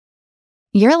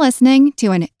You're listening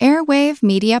to an Airwave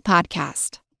Media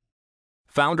Podcast.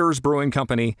 Founders Brewing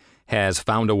Company has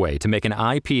found a way to make an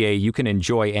IPA you can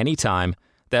enjoy anytime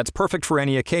that's perfect for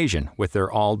any occasion with their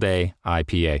all-day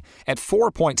IPA. At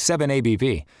 4.7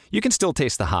 ABV, you can still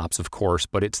taste the hops, of course,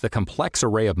 but it's the complex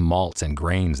array of malts and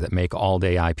grains that make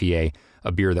all-day IPA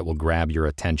a beer that will grab your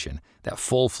attention. That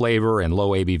full flavor and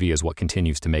low ABV is what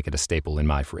continues to make it a staple in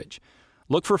my fridge.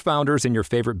 Look for Founders in your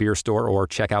favorite beer store or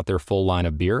check out their full line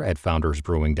of beer at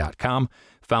foundersbrewing.com.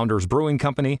 Founders Brewing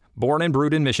Company, born and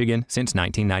brewed in Michigan since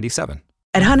 1997.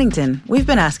 At Huntington, we've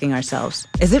been asking ourselves,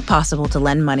 is it possible to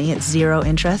lend money at zero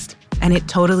interest? And it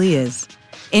totally is.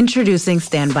 Introducing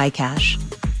Standby Cash.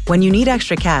 When you need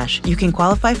extra cash, you can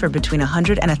qualify for between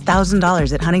 $100 and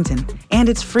 $1,000 at Huntington. And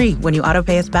it's free when you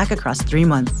autopay us back across 3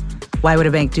 months. Why would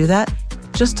a bank do that?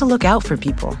 Just to look out for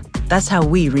people. That's how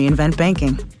we reinvent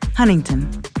banking. Huntington.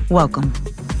 Welcome.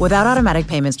 Without automatic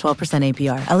payments, 12%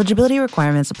 APR. Eligibility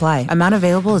requirements apply. Amount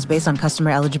available is based on customer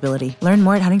eligibility. Learn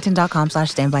more at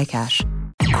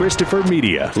huntington.com/standbycash. Christopher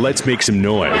Media. Let's make some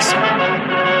noise.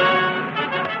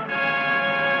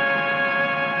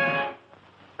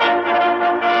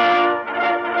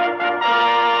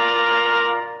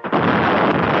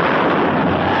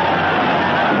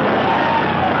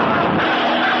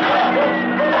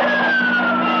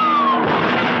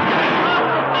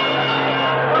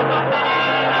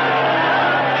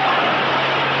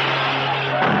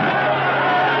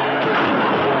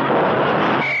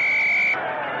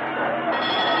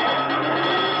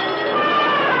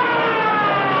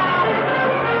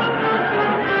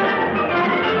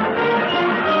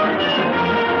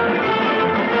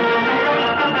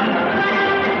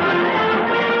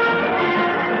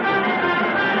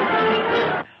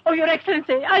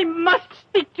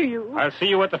 I'll see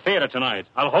you at the theater tonight.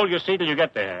 I'll hold your seat till you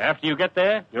get there. After you get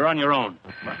there, you're on your own.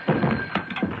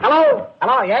 Hello?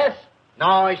 Hello, yes?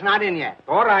 No, he's not in yet.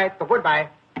 All right, so goodbye.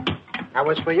 That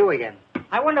was for you again.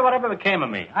 I wonder whatever became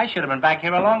of me. I should have been back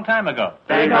here a long time ago.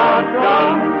 They got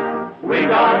guns, we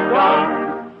got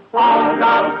guns, all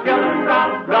got children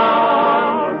got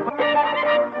guns.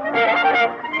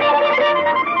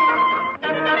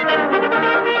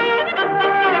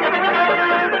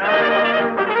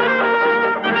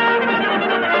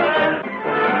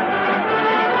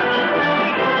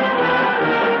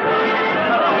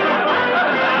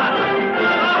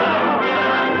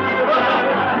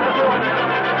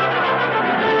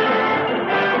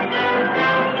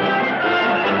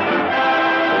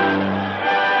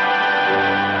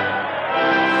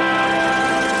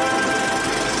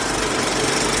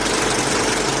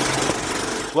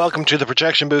 Welcome to the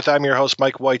Projection Booth. I'm your host,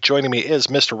 Mike White. Joining me is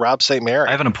Mr. Rob St. Mary.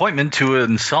 I have an appointment to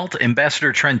insult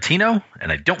Ambassador Trentino,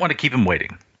 and I don't want to keep him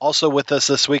waiting. Also with us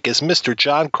this week is Mr.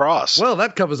 Jon Cross. Well,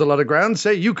 that covers a lot of ground.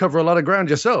 Say you cover a lot of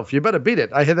ground yourself. You better beat it.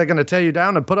 I hear they're going to tear you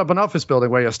down and put up an office building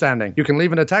where you're standing. You can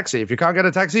leave in a taxi. If you can't get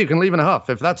a taxi, you can leave in a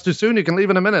huff. If that's too soon, you can leave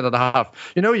in a minute and a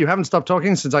half. You know, you haven't stopped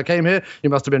talking since I came here.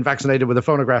 You must have been vaccinated with a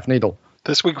phonograph needle.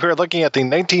 This week we're looking at the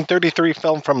 1933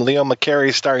 film from Leo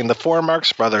McCarey starring the four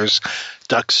Marx Brothers,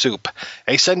 Duck Soup.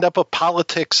 A send-up of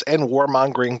politics and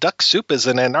warmongering, Duck Soup is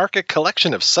an anarchic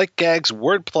collection of sight gags,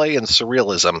 wordplay, and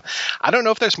surrealism. I don't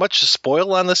know if there's much to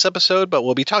spoil on this episode, but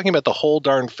we'll be talking about the whole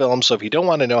darn film, so if you don't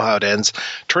want to know how it ends,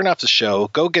 turn off the show,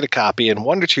 go get a copy, and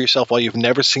wonder to yourself why you've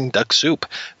never seen Duck Soup.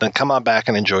 Then come on back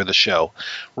and enjoy the show.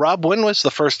 Rob, when was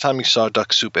the first time you saw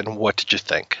Duck Soup, and what did you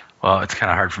think? Well, it's kind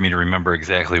of hard for me to remember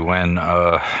exactly when.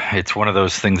 It's one of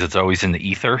those things that's always in the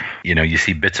ether. You know, you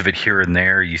see bits of it here and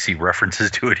there. You see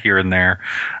references to it here and there,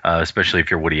 especially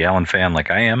if you're a Woody Allen fan like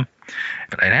I am.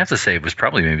 But I'd have to say it was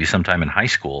probably maybe sometime in high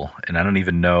school. And I don't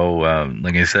even know,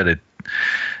 like I said,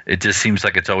 it just seems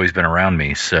like it's always been around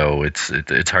me. So it's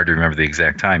hard to remember the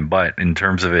exact time. But in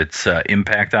terms of its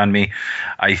impact on me,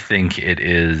 I think it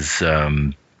is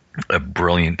a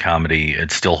brilliant comedy.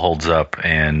 It still holds up,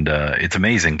 and it's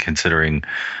amazing considering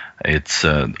it's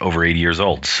over 80 years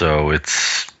old. So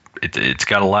it's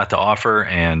got a lot to offer,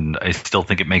 and I still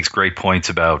think it makes great points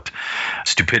about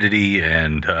stupidity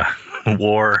and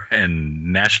war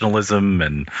and nationalism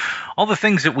and all the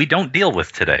things that we don't deal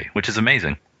with today, which is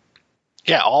amazing.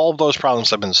 Yeah, all of those problems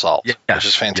have been solved, yeah, which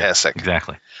is fantastic. Yeah,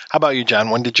 exactly. How about you,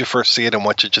 John? When did you first see it, and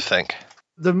what did you think?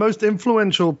 The most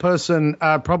influential person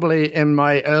probably in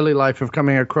my early life of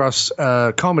coming across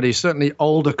comedy, certainly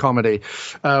older comedy,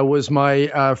 was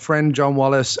my friend John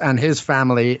Wallace and his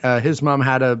family. His mom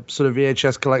had a sort of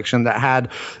VHS collection that had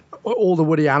all the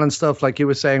Woody Allen stuff, like you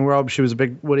were saying, Rob. She was a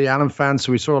big Woody Allen fan,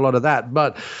 so we saw a lot of that.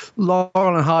 But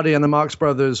Laurel and Hardy and the Marx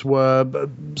Brothers were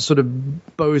sort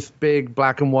of both big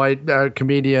black and white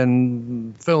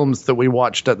comedian films that we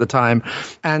watched at the time.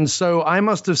 And so I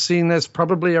must have seen this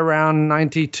probably around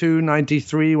 92,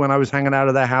 93 when I was hanging out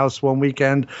of their house one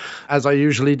weekend, as I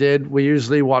usually did. We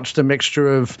usually watched a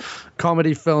mixture of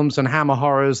comedy films and Hammer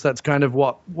horrors. That's kind of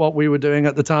what we were doing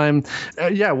at the time.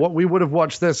 What we would have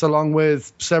watched this along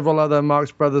with several other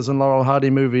Marx Brothers and Laurel Hardy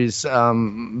movies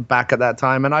back at that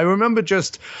time. And I remember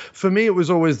for me, it was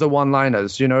always the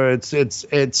one-liners. You know, I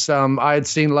had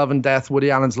seen Love and Death,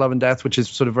 Woody Allen's Love and Death, which is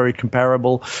sort of very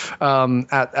comparable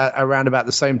at around about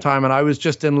the same time. And I was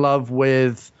just in love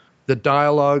with the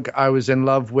dialogue. I was in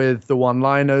love with the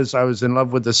one-liners. I was in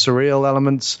love with the surreal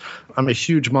elements. I'm a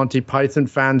huge Monty Python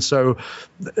fan, so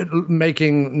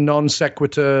making non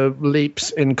sequitur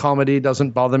leaps in comedy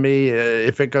doesn't bother me.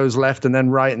 If it goes left and then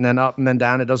right and then up and then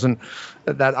down, it doesn't.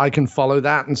 That I can follow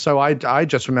that, and so I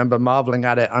just remember marveling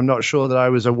at it. I'm not sure that I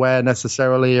was aware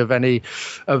necessarily of any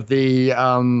of the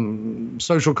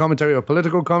social commentary or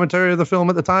political commentary of the film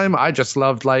at the time. I just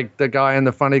loved like the guy in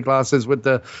the funny glasses with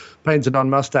the painted on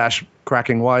mustache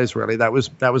cracking wise. Really, that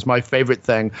was my favorite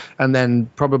thing, and then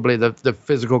probably the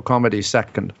physical comedy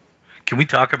second. Can we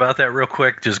talk about that real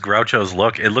quick? Just Groucho's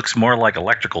look. It looks more like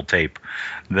electrical tape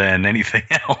than anything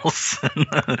else.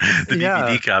 The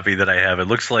DVD copy that I have, it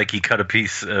looks like he cut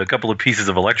a couple of pieces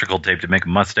of electrical tape to make a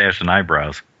mustache and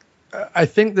eyebrows. I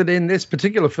think that in this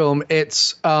particular film,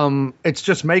 it's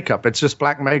just makeup. It's just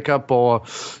black makeup, or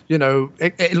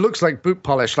it looks like boot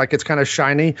polish, like it's kind of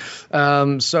shiny.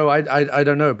 So I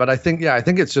don't know, but I think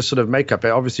it's just sort of makeup.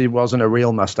 It obviously wasn't a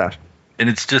real mustache. And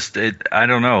it's just, I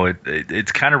don't know,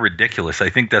 it's kind of ridiculous.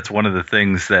 I think that's one of the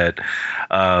things that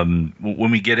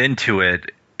when we get into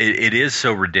it is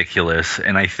so ridiculous.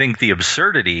 And I think the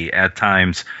absurdity at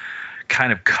times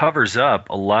kind of covers up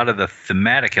a lot of the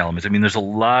thematic elements. I mean, there's a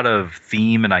lot of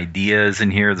theme and ideas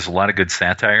in here. There's a lot of good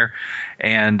satire.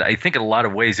 And I think in a lot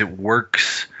of ways it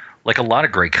works like a lot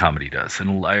of great comedy does,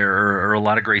 or a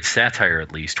lot of great satire,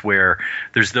 at least, where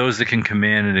there's those that can come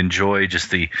in and enjoy just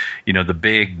the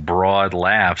big, broad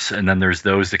laughs, and then there's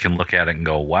those that can look at it and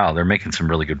go, wow, they're making some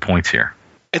really good points here.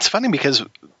 It's funny because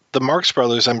the Marx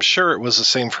Brothers, I'm sure it was the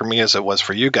same for me as it was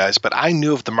for you guys, but I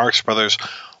knew of the Marx Brothers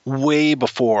way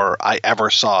before I ever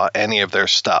saw any of their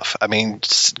stuff. I mean,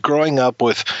 growing up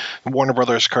with Warner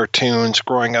Brothers cartoons,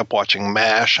 growing up watching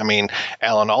MASH, I mean,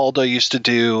 Alan Alda used to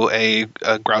do a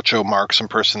Groucho Marx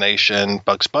impersonation.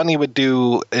 Bugs Bunny would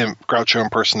do Groucho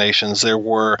impersonations. There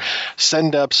were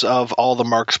send-ups of all the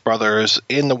Marx Brothers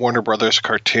in the Warner Brothers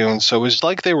cartoons. So it was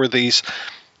like they were these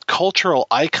cultural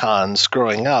icons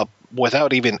growing up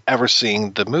without even ever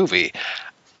seeing the movie.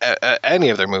 Any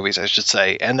of their movies, I should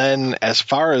say. And then as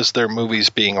far as their movies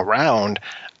being around,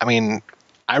 I mean,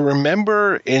 I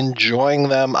remember enjoying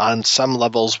them on some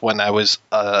levels when I was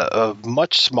a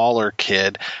much smaller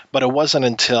kid, but it wasn't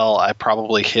until I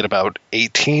probably hit about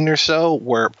 18 or so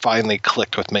where it finally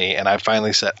clicked with me. And I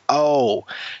finally said, oh,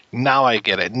 now I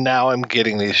get it. Now I'm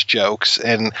getting these jokes.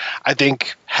 And I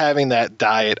think having that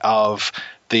diet of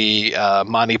the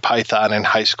Monty Python in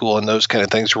high school and those kind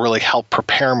of things really helped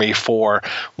prepare me for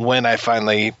when I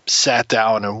finally sat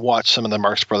down and watched some of the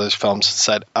Marx Brothers films and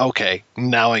said, okay,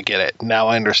 now I get it. Now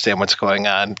I understand what's going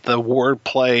on. The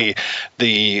wordplay,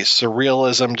 the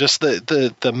surrealism, just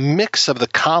the mix of the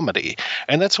comedy.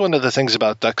 And that's one of the things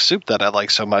about Duck Soup that I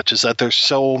like so much is that there's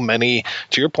so many,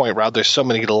 to your point, Rob, there's so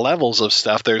many levels of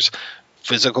stuff. There's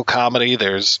physical comedy,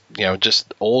 there's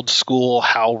just old school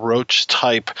Hal Roach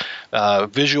type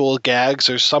visual gags.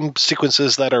 There's some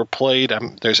sequences that are played,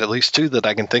 there's at least two that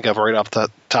I can think of right off the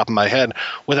top of my head,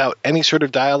 without any sort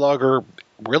of dialogue or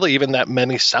really even that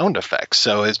many sound effects.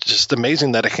 So it's just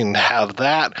amazing that it can have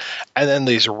that, and then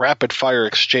these rapid fire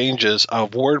exchanges of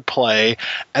wordplay,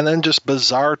 and then just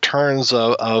bizarre turns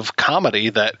of comedy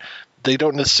that they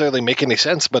don't necessarily make any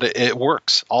sense, but it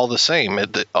works all the same.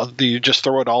 You just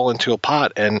throw it all into a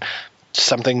pot and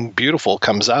something beautiful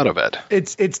comes out of it.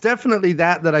 It's definitely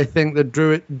that I think that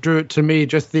drew it to me,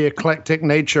 just the eclectic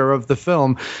nature of the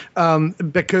film,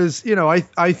 because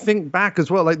I think back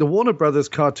as well, like the Warner Brothers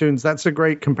cartoons. That's a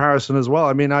great comparison as well.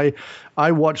 I mean,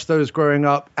 I watched those growing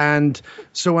up, and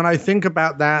so when I think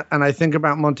about that, and I think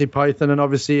about Monty Python, and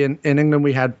obviously in England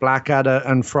we had Blackadder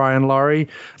and Fry and Laurie.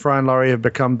 Fry and Laurie have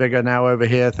become bigger now over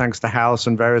here thanks to House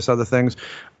and various other things.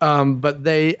 But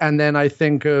then I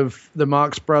think of the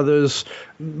Marx Brothers,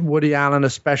 Woody Allen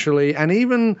especially, and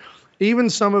even even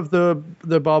some of the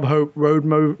Bob Hope road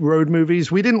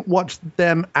movies, we didn't watch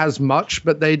them as much,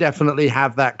 but they definitely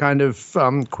have that kind of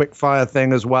quick fire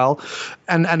thing as well.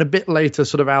 And a bit later,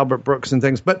 sort of Albert Brooks and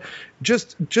things. But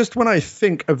just when I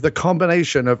think of the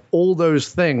combination of all those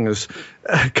things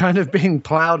kind of being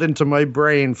plowed into my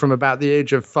brain from about the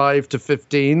age of 5 to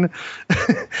 15,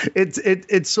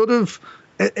 it's sort of,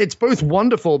 it's both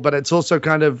wonderful, but it's also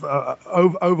kind of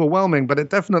overwhelming. But it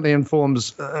definitely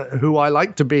informs who I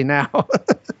like to be now.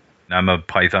 I'm a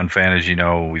Python fan, as you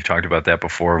know. We've talked about that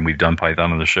before, and we've done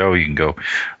Python on the show. You can go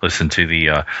listen to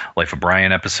the Life of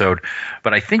Brian episode.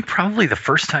 But I think probably the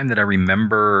first time that I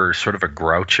remember sort of a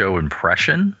Groucho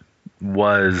impression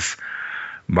was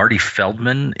Marty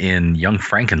Feldman in Young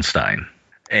Frankenstein.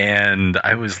 And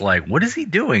I was like, what is he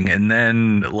doing? And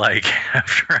then, like,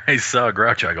 after I saw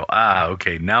Groucho, I go,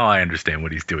 okay, now I understand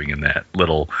what he's doing in that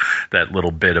little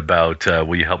bit about,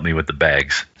 will you help me with the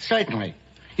bags? Certainly.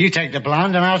 You take the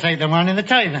blonde and I'll take the one in the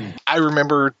tavern. I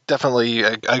remember definitely,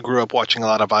 I grew up watching a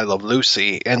lot of I Love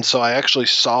Lucy, and so I actually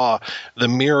saw the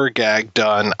mirror gag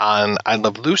done on I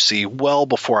Love Lucy well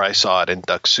before I saw it in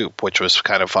Duck Soup, which was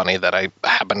kind of funny that I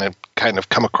happened to kind of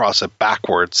come across it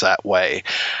backwards that way.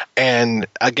 And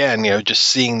again, just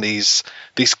seeing these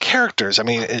characters, I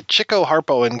mean, Chico,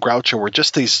 Harpo, and Groucho were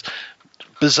just these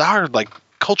bizarre, like,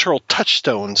 cultural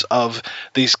touchstones of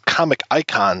these comic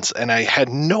icons, and I had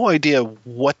no idea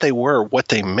what they were, what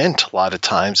they meant a lot of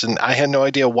times, and I had no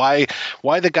idea why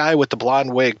the guy with the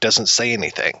blonde wig doesn't say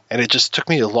anything. And it just took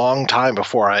me a long time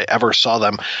before I ever saw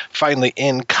them finally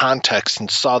in context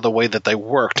and saw the way that they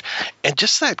worked. And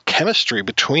just that chemistry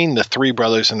between the three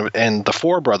brothers and the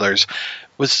four brothers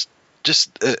was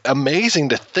just amazing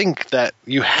to think that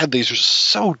you had these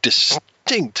so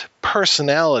distinct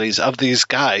personalities of these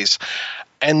guys.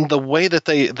 And the way that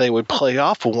they would play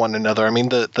off of one another. I mean,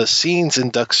 the scenes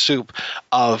in Duck Soup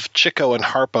of Chico and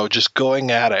Harpo just going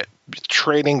at it,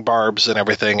 trading barbs and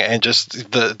everything, and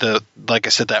just the like I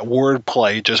said, that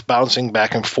wordplay just bouncing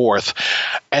back and forth,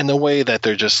 and the way that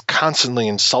they're just constantly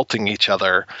insulting each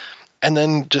other. And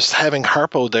then just having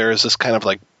Harpo there as this kind of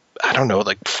like, I don't know,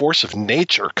 like force of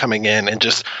nature coming in and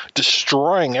just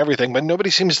destroying everything, but nobody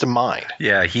seems to mind.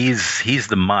 Yeah, he's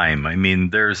the mime. I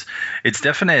mean, it's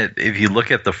definite. If you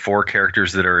look at the four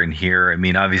characters that are in here, I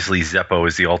mean, obviously Zeppo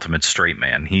is the ultimate straight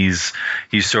man. He's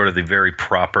sort of the very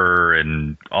proper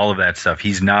and all of that stuff.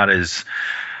 He's not as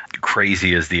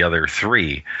crazy as the other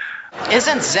three.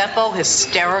 Isn't Zeppo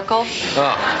hysterical?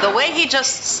 Oh. The way he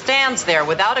just stands there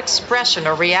without expression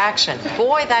or reaction,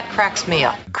 boy, that cracks me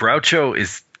up. Groucho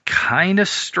is kind of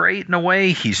straight in a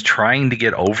way. He's trying to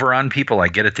get over on people. I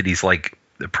get it that he's like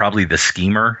probably the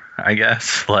schemer, I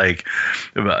guess. Like,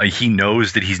 he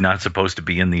knows that he's not supposed to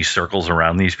be in these circles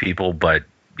around these people, but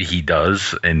he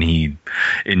does, and he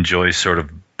enjoys sort of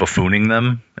buffooning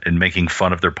them and making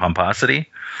fun of their pomposity.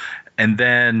 And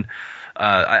then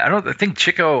I don't think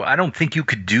Chico, I don't think you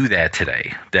could do that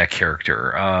today, that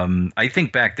character. I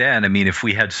think back then, I mean, if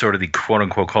we had sort of the quote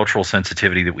unquote cultural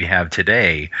sensitivity that we have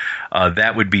today,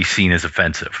 that would be seen as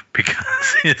offensive,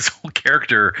 because his whole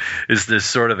character is this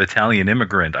sort of Italian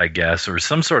immigrant, I guess, or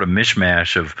some sort of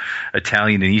mishmash of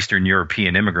Italian and Eastern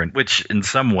European immigrant, which in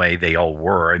some way they all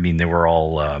were. I mean, they were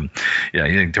all, I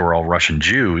think they were all Russian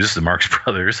Jews, the Marx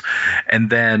Brothers. And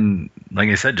then, like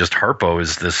I said, just Harpo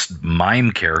is this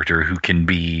mime character who can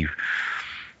be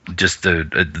just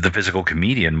the physical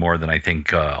comedian more than I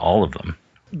think all of them.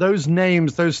 Those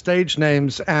names, those stage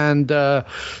names, and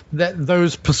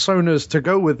those personas to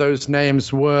go with those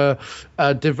names were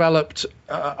developed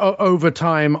over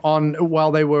time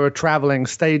while they were a traveling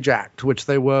stage act, which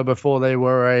they were before they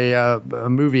were a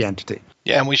movie entity.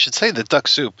 Yeah, and we should say that Duck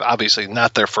Soup, obviously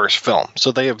not their first film.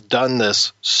 So they have done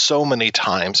this so many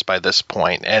times by this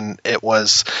point. And it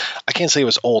was, I can't say it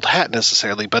was old hat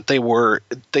necessarily, but they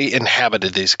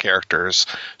inhabited these characters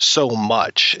so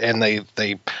much. And I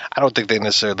don't think they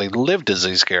necessarily lived as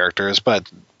these characters, but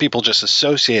people just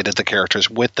associated the characters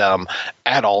with them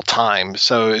at all times.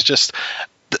 So it's just,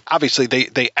 obviously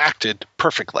they acted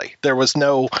perfectly. There was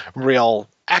no real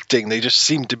acting. They just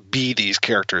seemed to be these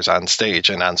characters on stage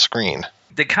and on screen.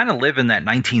 They kind of live in that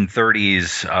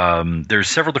 1930s. There's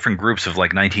several different groups of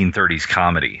like 1930s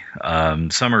comedy.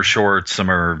 Some are shorts,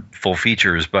 some are full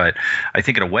features, but I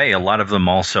think in a way, a lot of them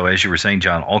also, as you were saying,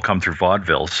 John, all come through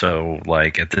vaudeville. So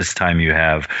like at this time you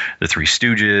have the Three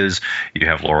Stooges, you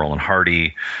have Laurel and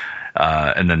Hardy,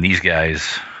 and then these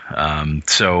guys.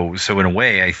 So in a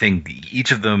way, I think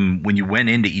each of them, when you went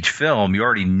into each film, you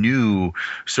already knew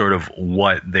sort of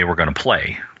what they were going to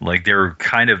play. Like they're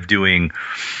kind of doing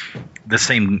the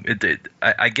same.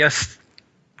 I guess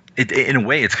in a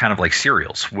way, it's kind of like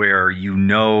serials, where you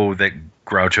know that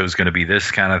Groucho's going to be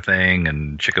this kind of thing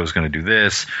and Chico's going to do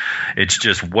this. It's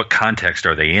just, what context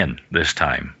are they in this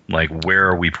time? Like, where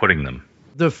are we putting them?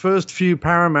 The first few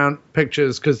Paramount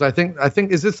pictures, because I think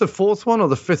is this the fourth one or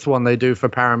the fifth one they do for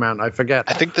Paramount? I forget.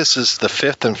 I think this is the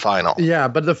fifth and final. Yeah,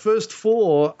 but the first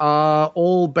four are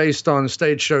all based on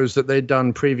stage shows that they'd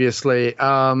done previously.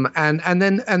 And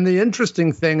the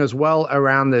interesting thing as well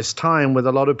around this time, with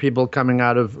a lot of people coming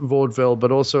out of vaudeville,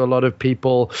 but also a lot of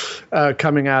people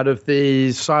coming out of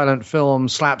the silent film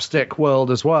slapstick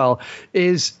world as well,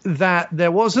 is that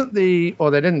there wasn't there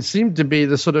didn't seem to be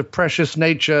the sort of precious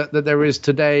nature that there is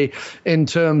today in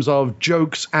terms of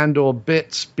jokes and or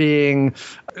bits being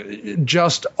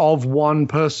just of one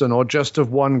person or just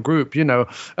of one group.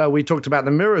 We talked about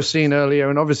the mirror scene earlier,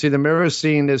 and obviously the mirror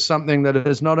scene is something that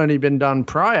has not only been done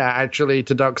prior actually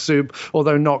to Duck Soup,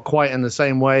 although not quite in the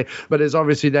same way, but is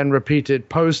obviously then repeated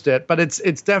post it. But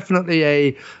it's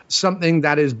definitely something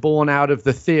that is born out of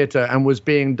the theater and was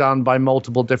being done by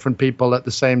multiple different people at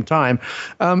the same time.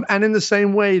 And in the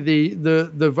same way,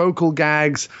 the vocal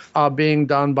gags are being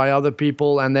done by other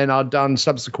people and then are done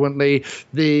subsequently.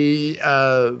 The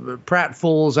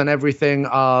pratfalls and everything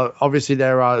are obviously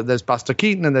there's Buster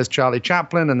Keaton and there's Charlie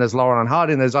Chaplin and there's Laurel and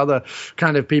Hardy and there's other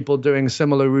kind of people doing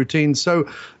similar routines. So,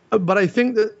 but I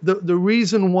think that the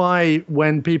reason why,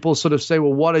 when people sort of say,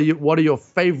 well, what are your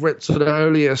favorite sort of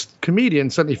earliest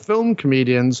comedians, certainly film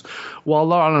comedians, while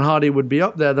Laurel and Hardy would be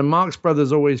up there, the Marx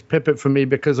Brothers always pip it for me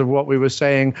because of what we were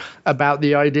saying about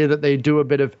the idea that they do a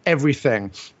bit of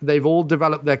everything. They've all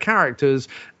developed their characters,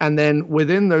 and then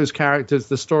within those characters,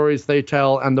 the stories they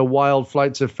tell and the wild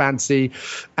flights of fancy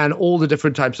and all the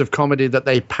different types of comedy that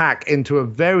they pack into a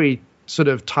very sort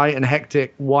of tight and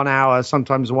hectic 1 hour,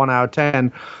 sometimes 1 hour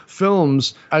 10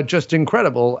 films are just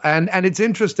incredible. And it's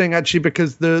interesting actually,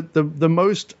 because the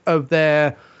most of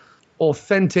their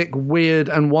authentic, weird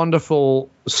and wonderful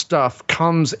stuff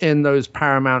comes in those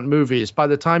Paramount movies. By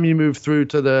the time you move through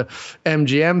to the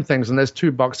MGM things, and there's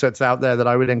 2 box sets out there that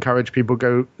I would encourage people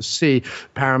go see,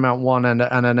 Paramount one and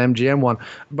an MGM one.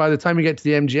 By the time you get to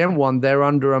the MGM one, they're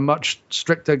under a much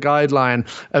stricter guideline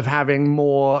of having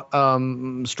more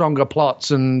stronger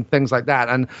plots and things like that,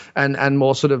 and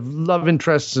more sort of love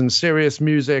interests and serious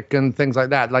music and things like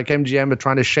that. Like MGM are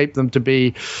trying to shape them to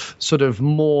be sort of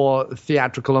more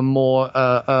theatrical and more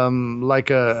like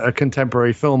a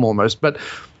contemporary film almost. But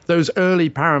those early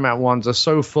Paramount ones are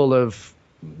so full of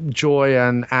joy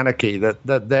and anarchy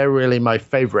that they're really my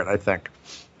favorite, I think.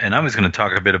 And I was going to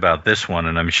talk a bit about this one,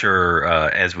 and I'm sure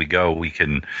as we go we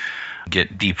can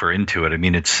get deeper into it. I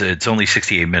mean, it's only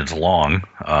 68 minutes long.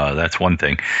 That's one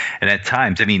thing. And at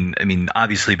times, I mean,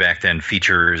 obviously back then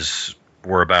features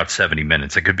were about 70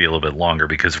 minutes. It could be a little bit longer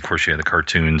because, of course, you had the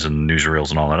cartoons and newsreels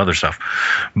and all that other stuff.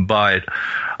 But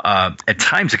at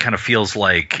times it kind of feels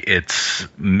like it's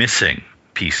missing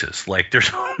pieces. Like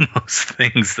there's almost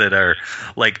things that are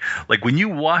like when you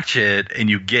watch it and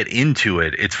you get into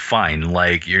it, it's fine.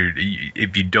 Like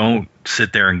if you don't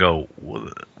sit there and go,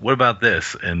 what about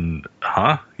this? And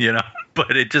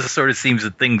but it just sort of seems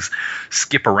that things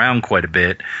skip around quite a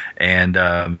bit and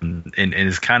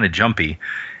is kind of jumpy.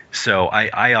 So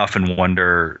I often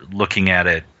wonder, looking at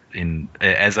it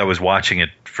as I was watching it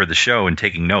for the show and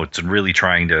taking notes and really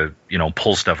trying to,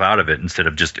 pull stuff out of it instead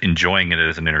of just enjoying it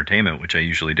as an entertainment, which I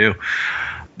usually do,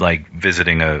 like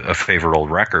visiting a favorite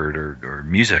old record or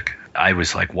music. I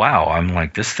was like, wow, I'm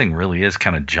like, this thing really is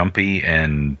kind of jumpy,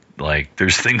 and like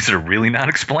there's things that are really not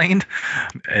explained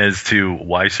as to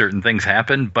why certain things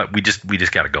happen, but we just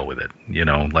got to go with it,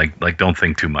 like don't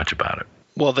think too much about it.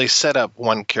 Well, they set up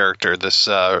one character, this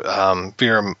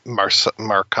Vera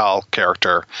Markal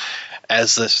character,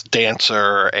 as this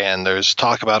dancer, and there's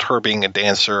talk about her being a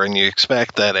dancer, and you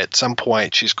expect that at some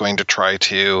point she's going to try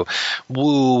to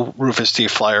woo Rufus T.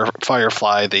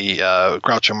 Firefly, the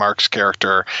Groucho Marx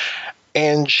character,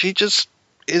 and she just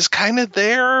is kind of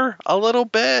there a little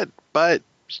bit, but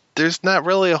there's not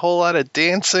really a whole lot of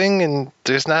dancing, and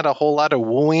there's not a whole lot of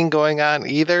wooing going on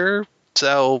either,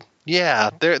 so... Yeah,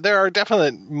 there are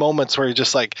definite moments where you're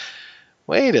just like,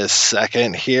 wait a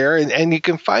second here. And you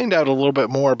can find out a little bit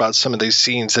more about some of these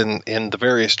scenes in the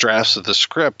various drafts of the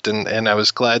script. And I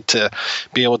was glad to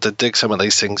be able to dig some of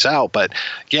these things out. But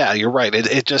yeah, you're right.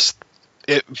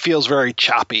 It feels very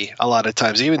choppy a lot of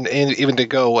times, even to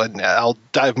go, and I'll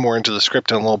dive more into the script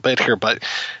in a little bit here. But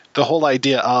the whole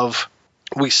idea of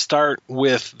we start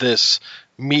with this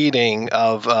meeting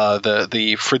of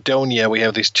the Freedonia. We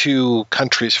have these two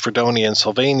countries, Freedonia and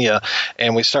Sylvania,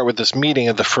 and we start with this meeting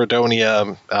of the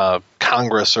Freedonia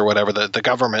Congress or whatever, the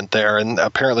government there, and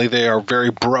apparently they are very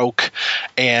broke,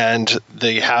 and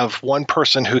they have one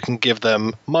person who can give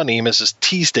them money, Mrs.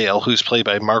 Teasdale, who's played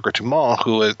by Margaret Dumont,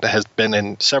 who has been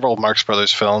in several Marx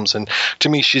Brothers films, and to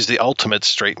me she's the ultimate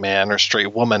straight man or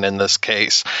straight woman in this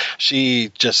case.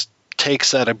 She just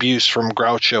takes that abuse from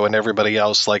Groucho and everybody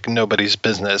else like nobody's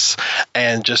business,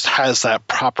 and just has that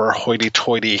proper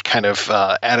hoity-toity kind of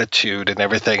attitude and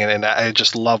everything, and I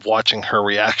just love watching her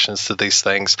reactions to these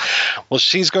things. Well,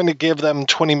 she's going to give them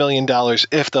 $20 million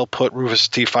if they'll put Rufus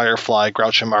T. Firefly,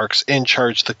 Groucho Marx, in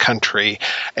charge of the country,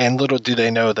 and little do they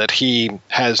know that he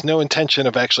has no intention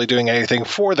of actually doing anything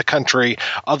for the country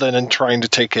other than trying to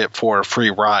take it for a free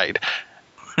ride.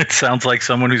 It sounds like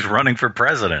someone who's running for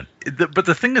president. But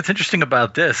the thing that's interesting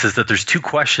about this is that there's two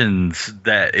questions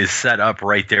that is set up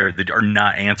right there that are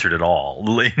not answered at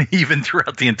all, even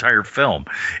throughout the entire film,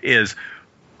 is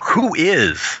who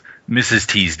is Mrs.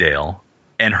 Teasdale?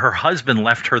 And her husband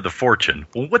left her the fortune.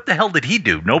 Well, what the hell did he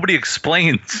do? Nobody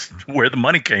explains where the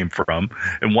money came from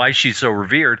and why she's so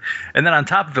revered. And then on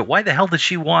top of it, why the hell did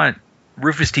she want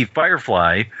Rufus T.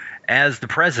 Firefly as the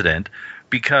president?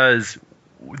 Because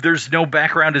there's no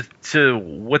background to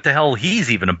what the hell he's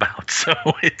even about. So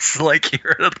it's like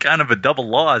you're at kind of a double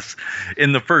loss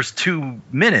in the first 2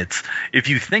 minutes. If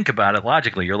you think about it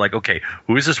logically, you're like, okay,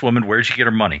 who is this woman? Where did she get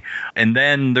her money? And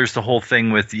then there's the whole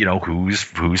thing with,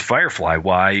 who's Firefly?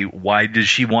 Why does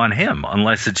she want him?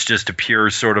 Unless it's just a pure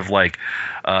sort of like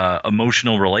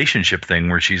emotional relationship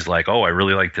thing where she's like, oh, I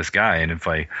really like this guy. And if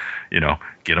I,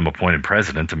 get him appointed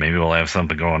president, then maybe we'll have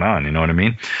something going on. You know what I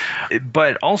mean?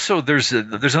 But also there's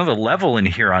another level in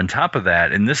here on top of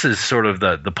that. And this is sort of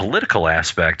the political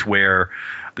aspect where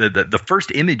the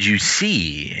first image you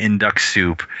see in Duck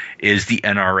Soup is the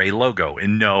NRA logo.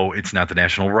 And no, it's not the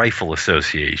National Rifle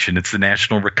Association. It's the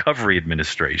National Recovery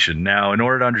Administration. Now, in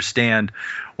order to understand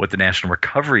what the National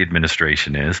Recovery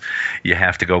Administration is, you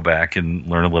have to go back and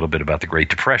learn a little bit about the Great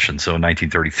Depression. So in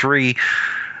 1933,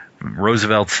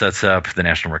 Roosevelt sets up the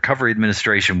National Recovery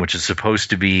Administration, which is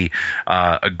supposed to be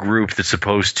a group that's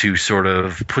supposed to sort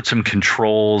of put some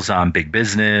controls on big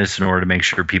business in order to make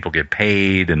sure people get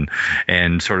paid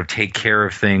and sort of take care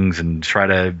of things and try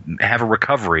to have a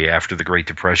recovery after the Great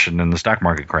Depression and the stock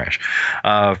market crash.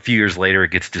 A few years later, it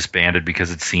gets disbanded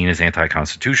because it's seen as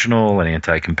anti-constitutional and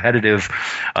anti-competitive,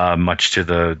 much to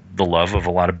the love of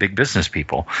a lot of big business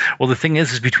people. Well, the thing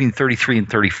is between 33 and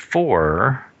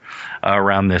 34,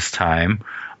 around this time,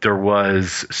 there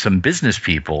was some business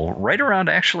people right around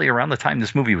the time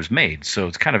this movie was made. So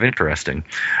it's kind of interesting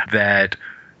that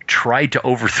tried to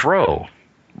overthrow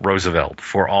Roosevelt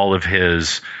for all of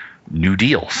his New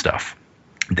Deal stuff.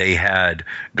 They had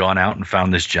gone out and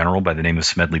found this general by the name of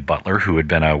Smedley Butler, who had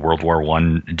been a World War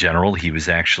I general. He was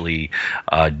actually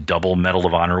a double Medal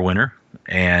of Honor winner.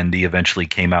 And he eventually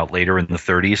came out later in the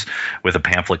 30s with a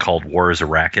pamphlet called War is a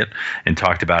Racket and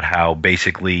talked about how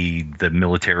basically the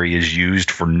military is used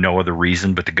for no other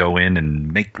reason but to go in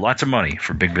and make lots of money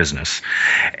for big business.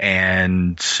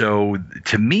 And so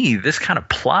to me, this kind of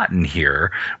plot in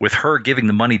here with her giving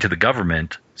the money to the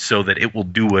government so that it will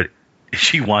do what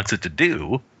she wants it to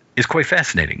do is quite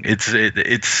fascinating.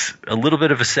 It's a little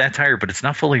bit of a satire, but it's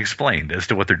not fully explained as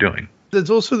to what they're doing. There's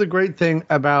also the great thing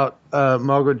about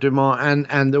Margaret Dumont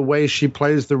and the way she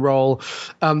plays the role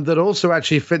that also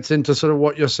actually fits into sort of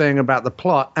what you're saying about the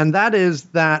plot. And that is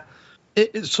that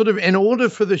it sort of, in order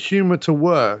for the humor to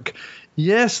work,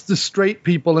 yes, the straight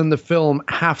people in the film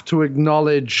have to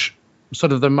acknowledge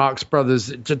sort of the Marx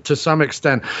Brothers to some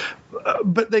extent,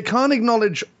 but they can't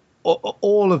acknowledge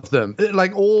all of them,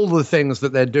 like all the things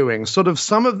that they're doing. Sort of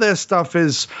some of their stuff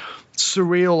is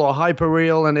surreal or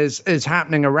hyperreal and is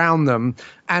happening around them,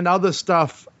 and other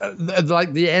stuff,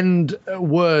 like the end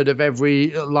word of every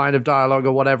line of dialogue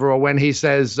or whatever, or when he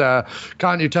says,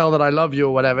 can't you tell that I love you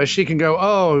or whatever, she can go,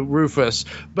 oh, Rufus,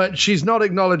 but she's not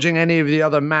acknowledging any of the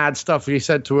other mad stuff he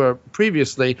said to her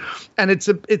previously. And it's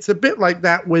a bit like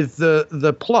that with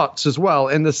the plots as well,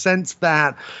 in the sense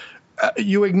that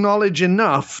you acknowledge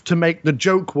enough to make the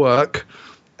joke work,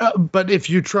 but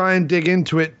if you try and dig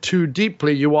into it too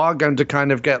deeply, you are going to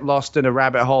kind of get lost in a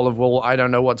rabbit hole of, well, I don't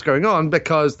know what's going on,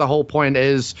 because the whole point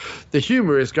is the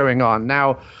humor is going on.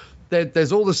 Now,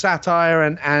 there's all the satire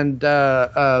and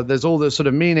there's all the sort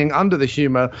of meaning under the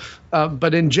humor.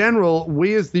 But in general,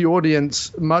 we as the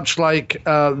audience, much like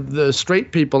the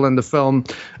straight people in the film,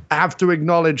 have to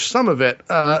acknowledge some of it,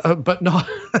 but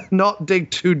not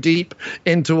dig too deep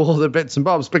into all the bits and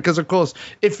bobs. Because, of course,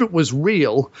 if it was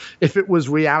real, if it was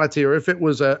reality, or if it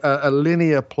was a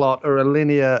linear plot or a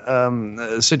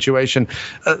linear situation,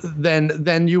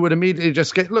 then you would immediately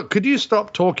just get, look, could you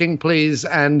stop talking, please?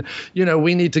 And,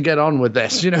 we need to get on with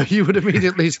this. You would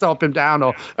immediately stop him down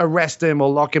or arrest him or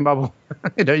lock him up.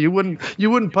 You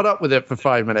wouldn't put up with it for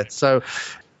 5 minutes. So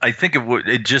I think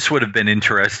it just would have been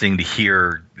interesting to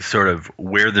hear sort of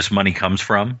where this money comes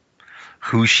from,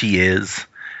 who she is,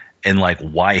 and like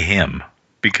why him.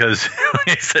 Because,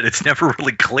 like I said, it's never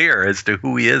really clear as to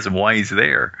who he is and why he's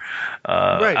there,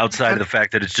 right. Outside of the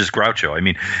fact that it's just Groucho. I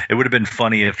mean, it would have been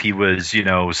funny if he was,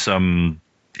 some,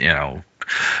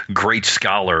 great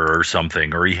scholar or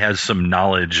something, or he has some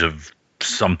knowledge of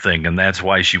something and that's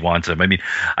why she wants him. I mean,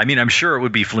 I'm sure it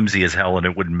would be flimsy as hell and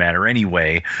it wouldn't matter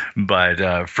anyway.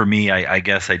 But for me, I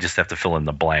guess I just have to fill in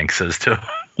the blanks as to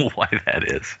why that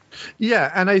is. Yeah,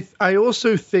 and I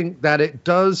also think that it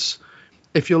does,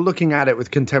 if you're looking at it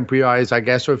with contemporary eyes, I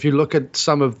guess, or if you look at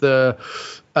some of the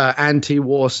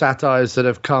anti-war satires that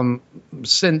have come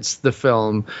since the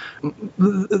film,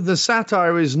 the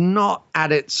satire is not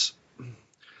at its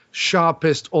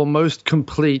sharpest or most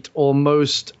complete or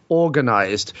most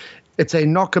organized. It's a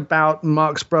knockabout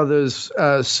Marx Brothers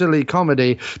silly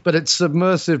comedy, but it's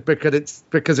submersive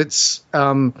because it's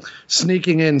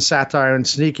sneaking in satire and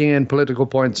sneaking in political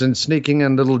points and sneaking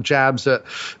in little jabs at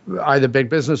either big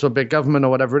business or big government or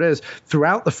whatever it is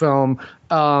throughout the film.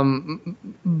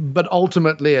 But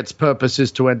ultimately, its purpose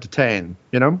is to entertain.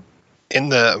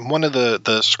 In one of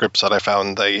the scripts that I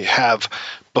found, they have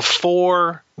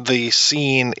before the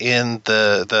scene in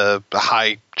the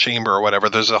high chamber or whatever,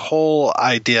 there's a whole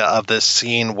idea of this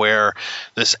scene where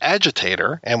this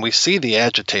agitator, and we see the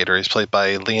agitator, he's played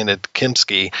by Leonid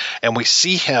Kimsky, and we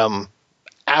see him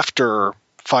after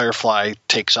Firefly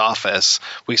takes office,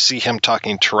 we see him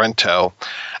talking Trento,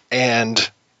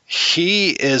 and he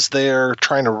is there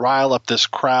trying to rile up this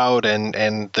crowd,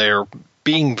 and they're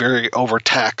being very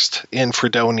overtaxed in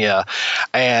Freedonia,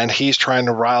 and he's trying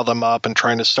to rile them up and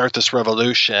trying to start this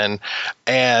revolution.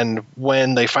 And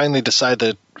when they finally decide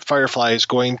that Firefly is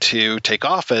going to take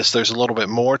office, there's a little bit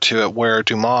more to it where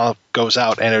Dumas goes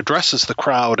out and addresses the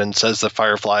crowd and says that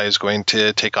Firefly is going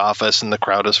to take office, and the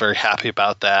crowd is very happy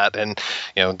about that, and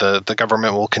the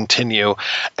government will continue.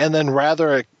 And then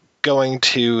rather going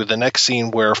to the next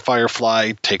scene where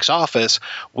Firefly takes office,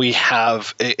 we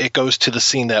have it goes to the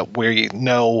scene that we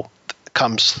know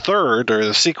comes third, or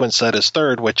the sequence that is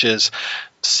third, which is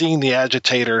seeing the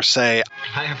agitator say,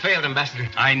 I have failed, Ambassador.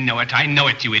 I know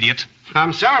it, you idiot.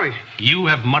 I'm sorry. You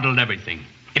have muddled everything.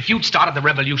 If you'd started the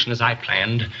revolution as I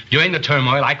planned, during the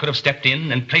turmoil, I could have stepped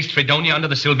in and placed Freedonia under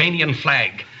the Sylvanian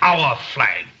flag. Our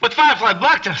flag. But Firefly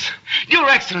blocked us. Your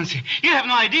Excellency, you have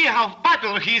no idea how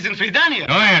popular he is in Freedonia.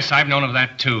 Oh, yes, I've known of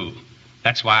that, too.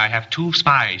 That's why I have 2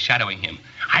 spies shadowing him.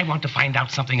 I want to find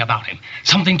out something about him,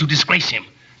 something to disgrace him,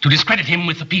 to discredit him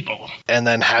with the people. And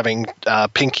then having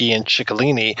Pinky and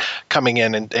Chicolini coming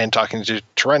in and talking to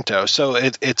Trento. So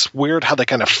it's weird how they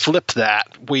kind of flip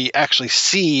that. We actually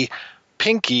see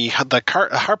Pinky, the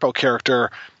Harpo character,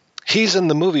 he's in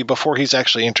the movie before he's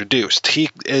actually introduced.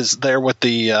 He is there with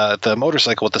the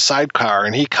motorcycle with the sidecar,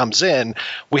 and he comes in.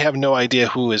 We have no idea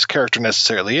who his character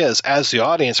necessarily is. As the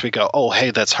audience, we go, oh,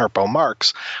 hey, that's Harpo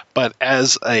Marx. But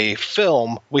as a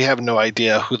film, we have no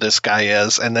idea who this guy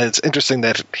is. And then it's interesting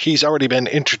that he's already been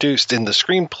introduced in the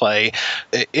screenplay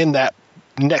in that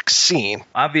next scene.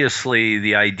 Obviously,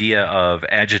 the idea of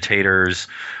agitators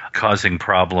causing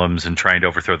problems and trying to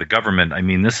overthrow the government, I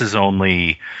mean, this is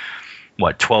only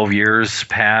 12 years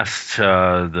past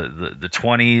the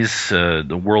 20s,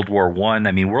 the World War I.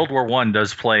 I mean, World War I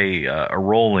does play a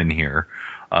role in here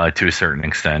to a certain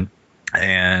extent.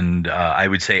 And I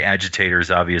would say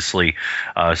agitators, obviously,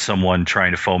 someone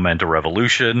trying to foment a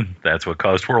revolution. That's what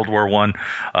caused World War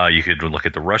I. You could look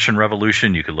at the Russian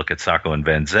Revolution. You could look at Sacco and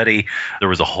Vanzetti. There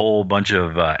was a whole bunch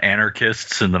of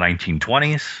anarchists in the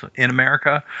 1920s in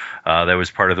America. That was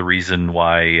part of the reason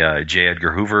why J.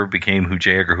 Edgar Hoover became who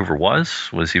J. Edgar Hoover was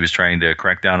he was trying to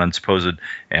crack down on supposed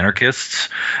anarchists.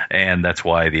 And that's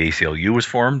why the ACLU was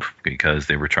formed, because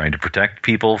they were trying to protect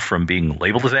people from being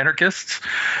labeled as anarchists.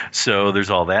 So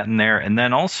there's all that in there. And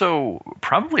then also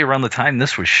probably around the time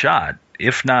this was shot,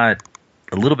 if not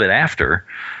a little bit after,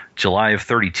 July of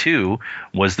 32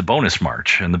 was the Bonus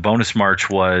March. And the Bonus March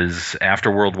was after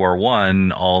World War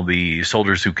I, all the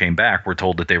soldiers who came back were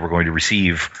told that they were going to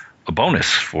receive a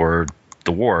bonus for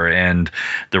the war. And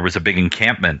there was a big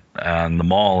encampment on the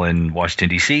mall in Washington,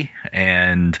 D.C.,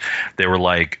 and they were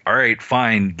like, all right,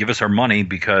 fine, give us our money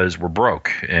because we're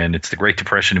broke and it's the Great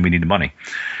Depression and we need the money.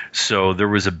 So there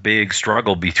was a big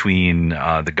struggle between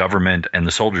the government and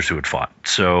the soldiers who had fought.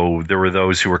 So there were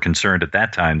those who were concerned at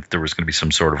that time that there was going to be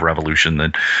some sort of revolution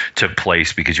that took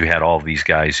place because you had all of these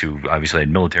guys who obviously had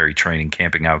military training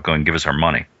camping out going, give us our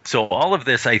money. So all of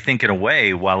this, I think, in a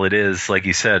way, while it is, like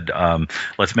you said,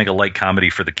 let's make a light comedy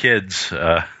for the kids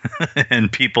and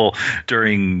people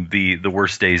during the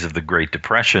worst days of the Great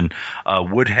Depression,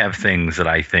 would have things that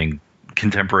I think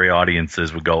contemporary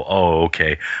audiences would go, oh,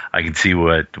 okay, I can see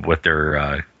what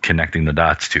they're connecting the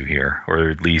dots to here,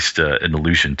 or at least an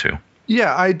allusion to.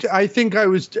 Yeah, I think I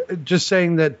was just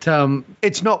saying that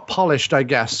it's not polished, I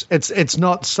guess. It's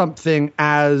not something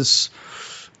as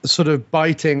sort of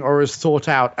biting or as thought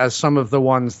out as some of the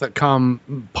ones that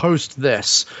come post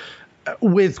this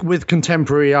with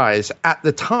contemporary eyes. At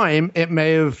the time, it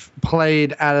may have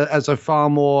played as a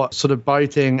far more sort of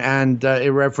biting and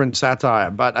irreverent satire.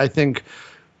 But I think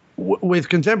with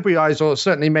contemporary eyes, or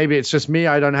certainly maybe it's just me,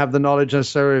 I don't have the knowledge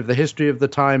necessarily of the history of the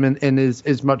time in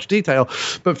as much detail.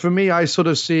 But for me, I sort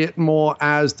of see it more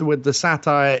as with the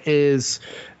satire it's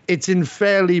in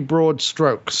fairly broad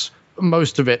strokes,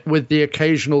 most of it, with the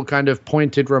occasional kind of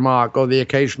pointed remark or the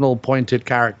occasional pointed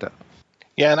character.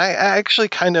 Yeah, and I actually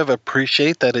kind of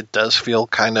appreciate that it does feel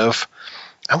kind of,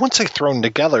 I wouldn't say thrown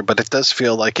together, but it does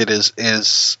feel like it is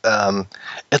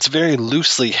it's very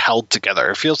loosely held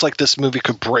together. It feels like this movie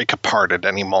could break apart at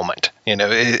any moment. You know,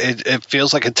 it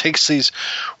feels like it takes these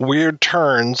weird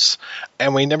turns,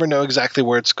 and we never know exactly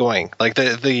where it's going. Like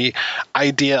the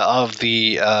idea of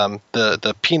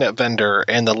the peanut vendor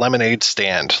and the lemonade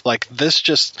stand, like this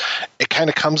it kind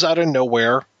of comes out of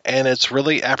nowhere, and it's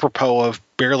really apropos of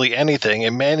barely anything.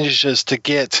 It manages to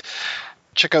get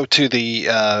Chico to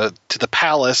the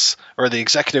palace or the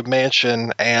executive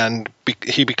mansion, and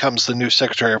he becomes the new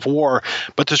Secretary of War.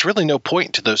 But there's really no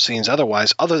point to those scenes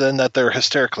otherwise, other than that they're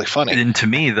hysterically funny. And to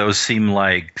me, those seem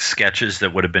like sketches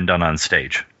that would have been done on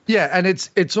stage. Yeah, and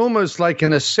it's almost like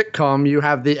in a sitcom, you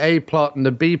have the A plot and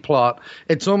the B plot.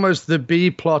 It's almost the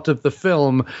B plot of the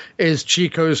film is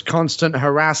Chico's constant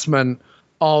harassment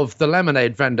of the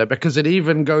lemonade vendor, because it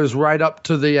even goes right up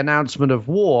to the announcement of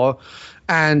war.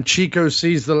 And Chico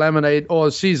sees the lemonade, or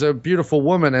sees a beautiful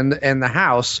woman in the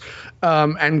house,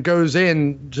 and goes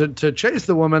in to chase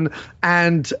the woman.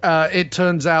 And it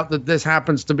turns out that this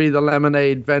happens to be the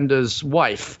lemonade vendor's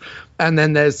wife. And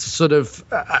then there's sort of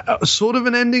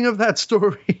an ending of that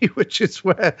story, which is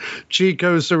where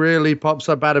Chico surreally pops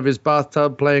up out of his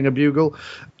bathtub playing a bugle.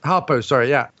 Harpo, sorry,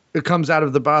 yeah. It comes out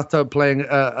of the bathtub playing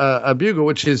a bugle,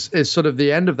 which is sort of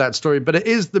the end of that story. But it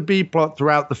is the B plot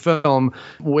throughout the film,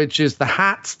 which is the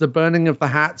hats, the burning of the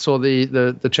hats, or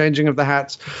the changing of the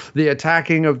hats, the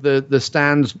attacking of the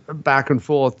stands back and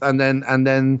forth, and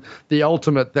then the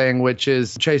ultimate thing, which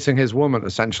is chasing his woman,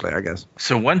 essentially, I guess.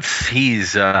 So once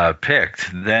he's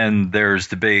picked, then there's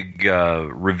the big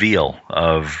reveal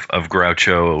of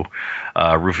Groucho,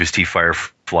 Rufus T.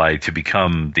 Firefly, to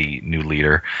become the new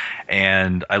leader.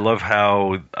 And I love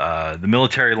how the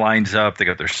military lines up. They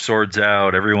got their swords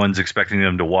out. Everyone's expecting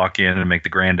them to walk in and make the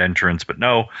grand entrance. But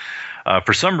no,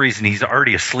 for some reason, he's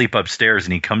already asleep upstairs,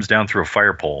 and he comes down through a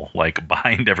fire pole, like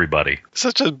behind everybody.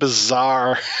 Such a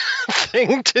bizarre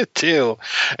thing to do.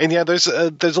 And yeah, there's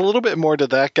a little bit more to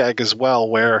that gag as well,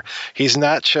 where he's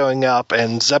not showing up,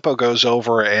 and Zeppo goes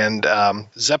over, and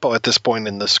Zeppo at this point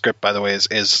in the script, by the way, is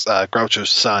Groucho's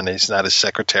son. He's not his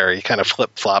secretary. He kind of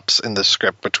flip-flops in the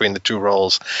script between the two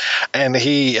roles. And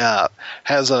he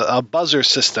has a buzzer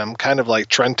system, kind of like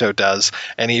Trento does,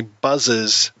 and he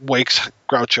wakes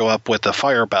Groucho up with a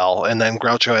fire bell, and then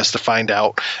Groucho has to find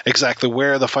out exactly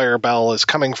where the fire bell is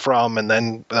coming from, and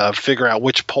then figure out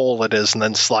which pole it is, and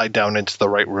then slide down into the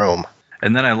right room.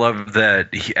 And then I love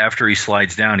that after he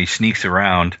slides down, he sneaks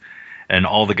around, and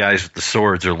all the guys with the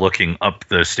swords are looking up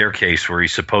the staircase where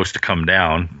he's supposed to come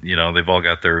down. You know, they've all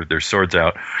got their swords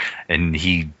out, and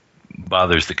he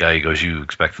bothers the guy. He goes, "You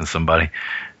expecting somebody?"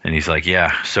 And he's like,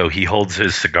 yeah. So he holds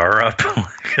his cigar up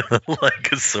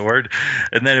like a sword.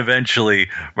 And then eventually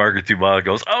Margaret Dubois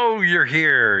goes, "Oh, you're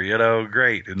here. You know,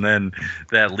 great." And then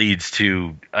that leads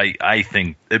to, I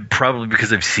think, probably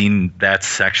because I've seen that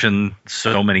section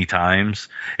so many times.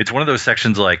 It's one of those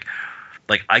sections like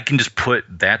I can just put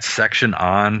that section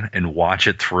on and watch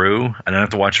it through. I don't have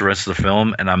to watch the rest of the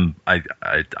film, and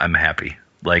I'm happy.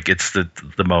 Like, it's the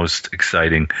most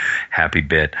exciting, happy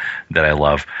bit that I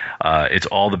love. It's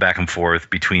all the back and forth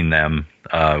between them,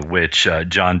 which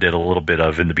John did a little bit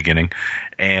of in the beginning,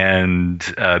 and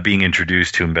being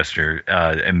introduced to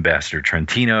Ambassador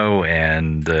Trentino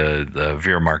and the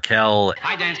Vera Markel.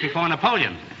 I danced before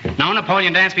Napoleon. No,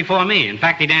 Napoleon danced before me. In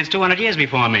fact, he danced 200 years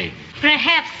before me.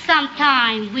 Perhaps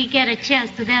sometime we get a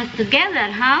chance to dance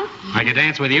together, huh? I could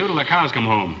dance with you till the cows come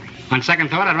home. On second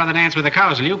thought, I'd rather dance with the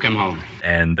cows till you come home.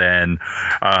 And then,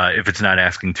 if it's not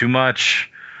asking too much,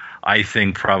 I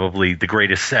think probably the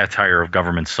greatest satire of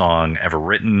government song ever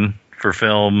written for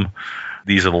film.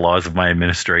 These are the laws of my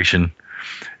administration,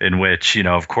 in which,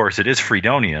 of course, it is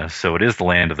Freedonia, so it is the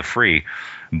land of the free,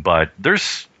 but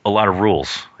there's a lot of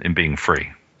rules in being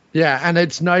free. Yeah, and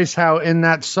it's nice how in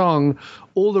that song,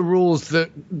 all the rules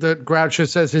that Groucho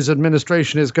says his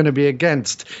administration is going to be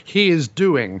against, he is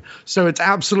doing. So it's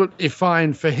absolutely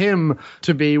fine for him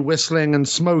to be whistling and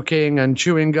smoking and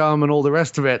chewing gum and all the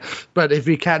rest of it. But if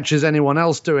he catches anyone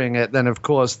else doing it, then of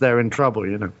course they're in trouble,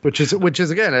 which is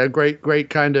again a great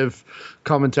kind of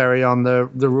commentary on the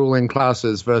ruling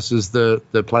classes versus the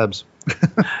plebs.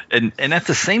 and at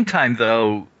the same time,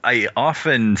 though, I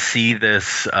often see this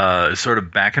sort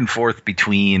of back and forth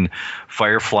between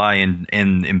Firefly and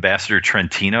Ambassador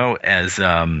Trentino as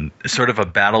sort of a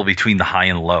battle between the high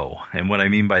and low. And what I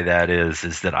mean by that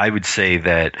is that I would say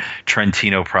that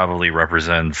Trentino probably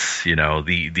represents,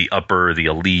 the upper, the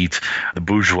elite, the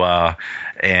bourgeois,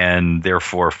 and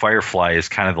therefore Firefly is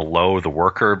kind of the low, the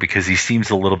worker, because he seems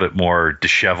a little bit more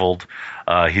disheveled.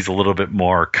 He's a little bit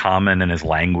more common in his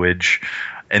language,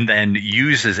 and then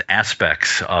uses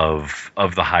aspects of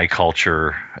the high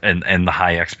culture and the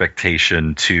high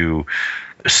expectation to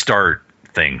start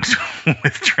things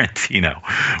with Trentino,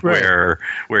 right,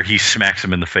 where he smacks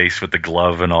him in the face with the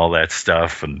glove and all that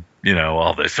stuff, and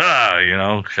all this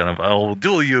kind of, I'll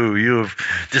duel you have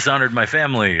dishonored my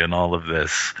family, and all of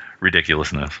this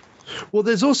ridiculousness. Well,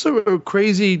 there's also a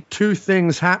crazy two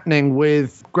things happening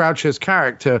with Groucho's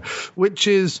character, which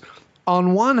is,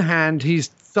 on one hand, he's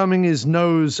thumbing his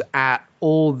nose at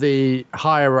all the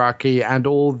hierarchy and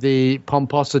all the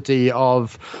pomposity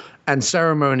of and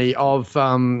ceremony of,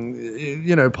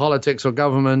 politics or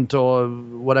government or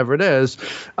whatever it is.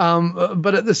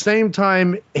 But at the same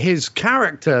time, his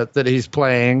character that he's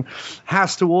playing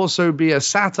has to also be a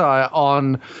satire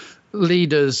on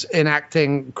leaders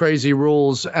enacting crazy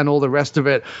rules and all the rest of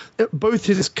it. Both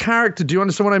his character, do you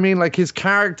understand what I mean? Like, his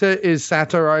character is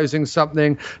satirizing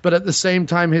something, but at the same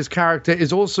time, his character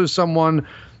is also someone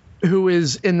who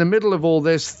is in the middle of all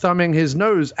this thumbing his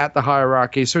nose at the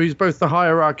hierarchy. So he's both the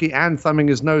hierarchy and thumbing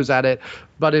his nose at it,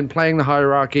 but in playing the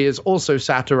hierarchy is also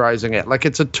satirizing it. Like,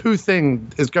 it's a two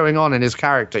thing is going on in his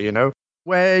character,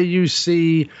 where you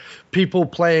see people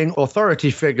playing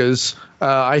authority figures.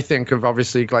 I think of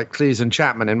obviously like Cleese and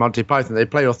Chapman in Monty Python. They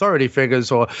play authority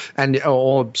figures, or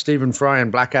Stephen Fry in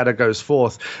Blackadder Goes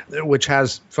Forth, which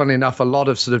has, funnily enough, a lot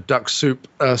of sort of duck soup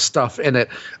stuff in it.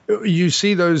 You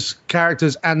see those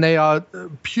characters, and they are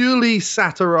purely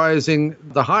satirizing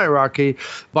the hierarchy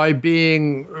by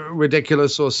being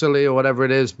ridiculous or silly or whatever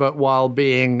it is, but while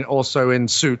being also in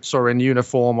suits or in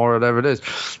uniform or whatever it is.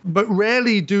 But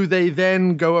rarely do they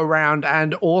then go around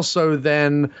and also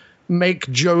then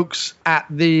make jokes at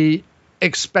the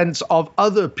expense of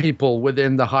other people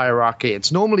within the hierarchy.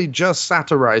 It's normally just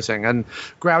satirizing, and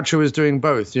Groucho is doing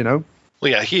both, Well,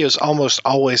 yeah, he is almost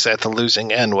always at the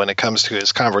losing end when it comes to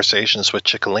his conversations with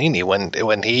Chicolini.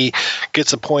 When he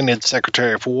gets appointed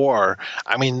Secretary of War,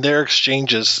 I mean, their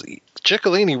exchanges,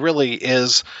 Chicolini really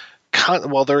is...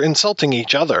 they're insulting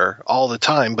each other all the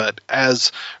time, but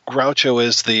as Groucho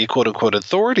is the quote-unquote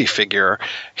authority figure,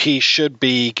 he should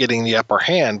be getting the upper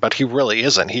hand, but he really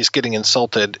isn't. He's getting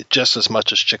insulted just as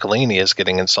much as Chicolini is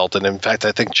getting insulted. In fact,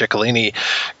 I think Chicolini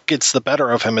gets the better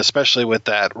of him, especially with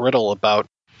that riddle about...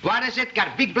 What is it? Got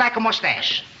a big black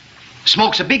mustache,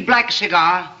 smokes a big black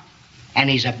cigar, and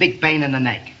he's a big pain in the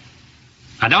neck.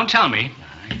 Now, don't tell me.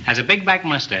 Has a big black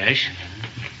mustache,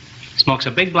 smokes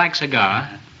a big black cigar...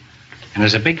 And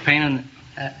there's a big pain in...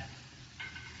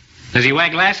 Does he wear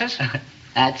glasses?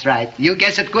 That's right. You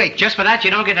guess it quick. Just for that,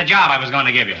 you don't get the job I was going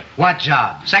to give you. What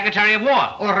job? Secretary of War.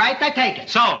 All right, I take it.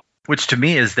 So... Which to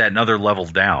me is that another level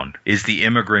down, is the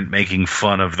immigrant making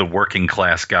fun of the working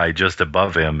class guy just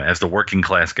above him, as the working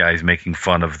class guy is making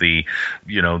fun of the,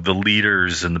 the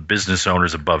leaders and the business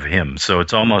owners above him. So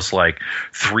it's almost like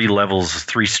three levels,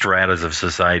 three stratas of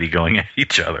society going at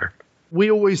each other. We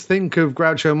always think of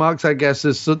Groucho Marx, I guess,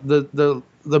 as the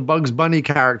the Bugs Bunny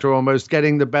character almost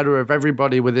getting the better of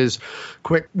everybody with his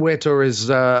quick wit or his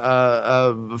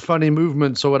funny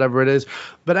movements or whatever it is.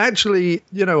 But actually,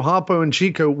 Harpo and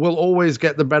Chico will always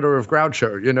get the better of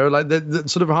Groucho. Like the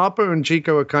sort of Harpo and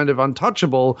Chico are kind of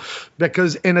untouchable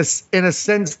because in a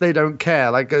sense they don't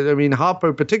care. Like, I mean,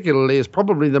 Harpo particularly is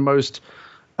probably the most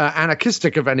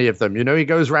anarchistic of any of them. He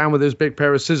goes around with his big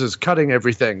pair of scissors cutting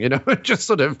everything, just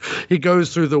sort of, he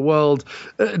goes through the world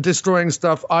destroying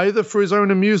stuff either for his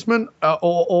own amusement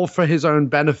or for his own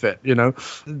benefit,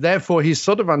 therefore he's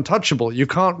sort of untouchable. You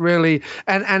can't really,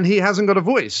 and he hasn't got a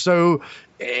voice. So,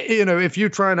 if you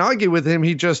try and argue with him,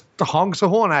 he just honks a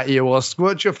horn at you or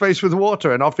squirts your face with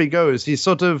water and off he goes. He's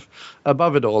sort of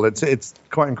above it all. It's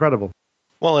quite incredible.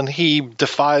 Well, and he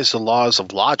defies the laws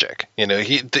of logic. He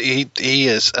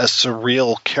is a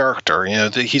surreal character.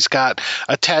 He's got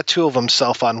a tattoo of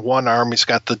himself on one arm. He's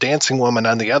got the dancing woman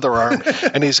on the other arm,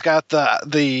 and he's got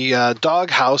the dog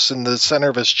house in the center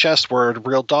of his chest where a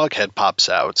real dog head pops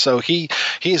out. So he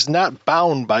is not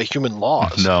bound by human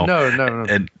laws. No.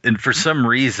 And for some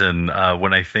reason,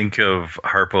 when I think of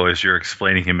Harpo as you're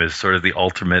explaining him as sort of the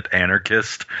ultimate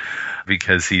anarchist,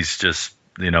 because he's just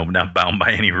not bound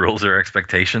by any rules or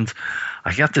expectations,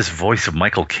 I got this voice of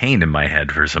Michael Caine in my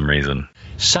head for some reason.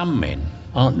 Some men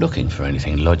aren't looking for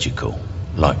anything logical,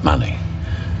 like money.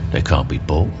 They can't be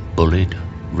bought, bullied,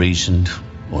 reasoned,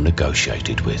 or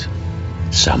negotiated with.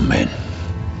 Some men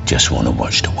just want to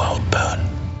watch the world burn.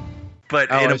 But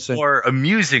in a more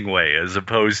amusing way, as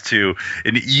opposed to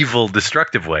an evil,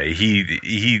 destructive way.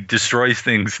 He destroys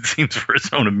things, it seems, for his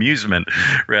own amusement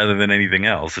rather than anything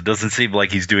else. It doesn't seem like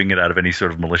he's doing it out of any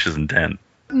sort of malicious intent.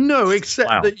 No,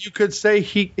 except that you could say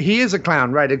he is a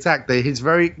clown, right? Exactly. He's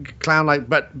very clown-like,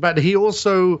 but he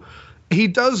also... He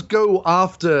does go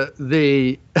after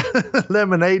the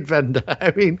lemonade vendor.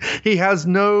 I mean, he has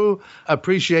no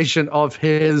appreciation of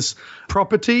his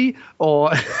property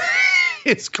or...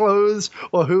 his clothes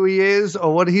or who he is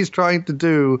or what he's trying to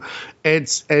do.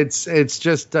 It's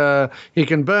just he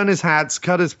can burn his hats,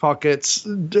 cut his pockets,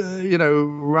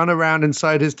 run around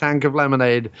inside his tank of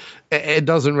lemonade. It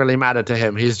doesn't really matter to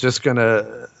him. He's just going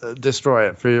to destroy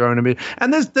it for your own amusement.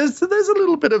 And there's a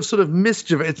little bit of sort of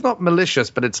mischief. It's not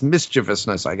malicious, but it's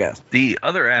mischievousness, I guess. The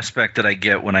other aspect that I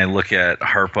get when I look at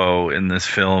Harpo in this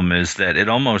film is that it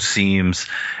almost seems,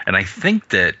 and I think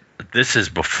that this is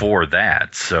before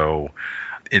that, so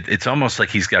it's almost like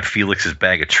he's got Felix's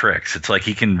bag of tricks. It's like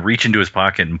he can reach into his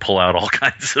pocket and pull out all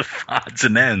kinds of odds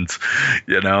and ends.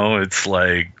 It's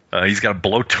like he's got a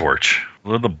blowtorch.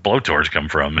 Where did the blowtorch come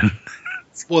from?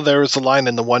 Well, there was a line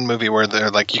in the one movie where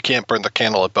they're like, you can't burn the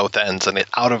candle at both ends, and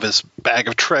out of his bag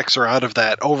of tricks or out of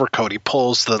that overcoat, he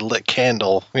pulls the lit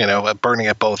candle, burning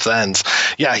at both ends.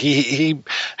 Yeah, he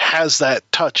has that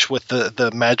touch with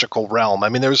the magical realm. I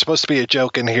mean, there was supposed to be a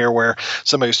joke in here where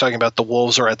somebody was talking about the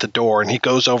wolves are at the door, and he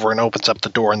goes over and opens up the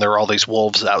door, and there are all these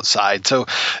wolves outside. So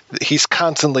he's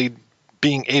constantly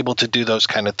being able to do those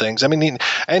kind of things. I mean,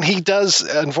 he does,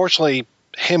 unfortunately,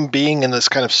 him being in this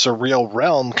kind of surreal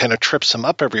realm kind of trips him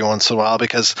up every once in a while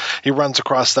because he runs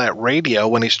across that radio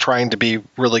when he's trying to be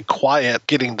really quiet,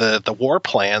 getting the war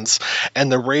plans,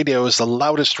 and the radio is the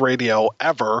loudest radio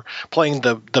ever, playing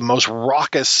the most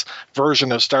raucous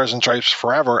version of Stars and Stripes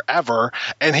Forever ever,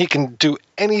 and he can do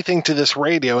anything to this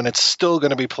radio and it's still going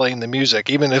to be playing the music.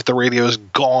 Even if the radio is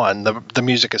gone, the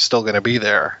music is still going to be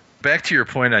there. Back to your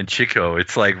point on Chico,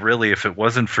 it's like really if it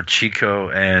wasn't for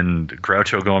Chico and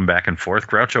Groucho going back and forth,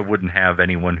 Groucho wouldn't have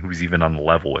anyone who's even on the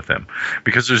level with him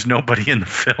because there's nobody in the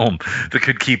film that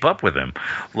could keep up with him.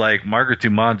 Like Margaret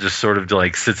Dumont just sort of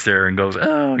like sits there and goes,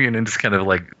 oh, and just kind of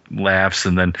like laughs,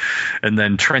 and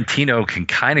then Trentino can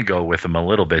kind of go with him a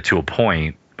little bit to a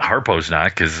point. Harpo's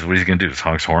not, because what he's going to do, just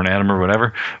honks horn at him or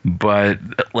whatever. But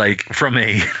like from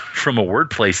a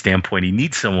wordplay standpoint, he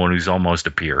needs someone who's almost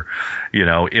a peer,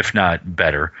 if not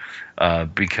better,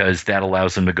 because that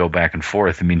allows him to go back and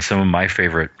forth. I mean, some of my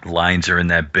favorite lines are in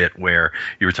that bit where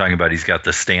you were talking about he's got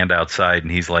the stand outside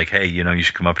and he's like, hey, you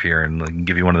should come up here and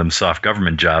give you one of them soft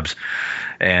government jobs.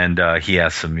 And he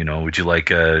asks him, would you like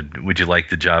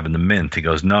the job in the mint? He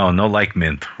goes, no like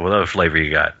mint. What other flavor you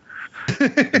got?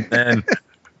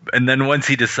 And then once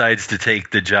he decides to take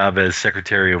the job as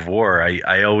Secretary of War,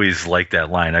 I always like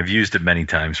that line. I've used it many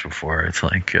times before. It's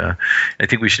like, I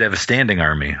think we should have a standing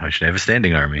army. I should have a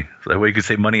standing army. So that way you could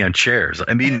save money on chairs.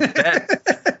 I mean,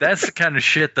 that's the kind of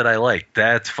shit that I like.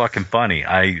 That's fucking funny.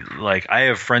 I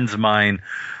have friends of mine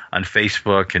on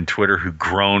Facebook and Twitter who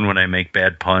groan when I make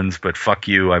bad puns, but fuck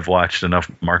you. I've watched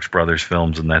enough Marx Brothers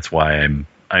films, and that's why I'm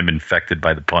infected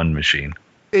by the pun machine.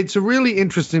 It's really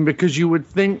interesting because you would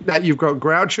think that you've got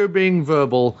Groucho being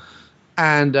verbal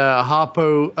and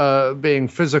Harpo being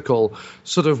physical,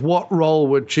 sort of what role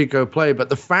would Chico play? But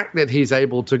the fact that he's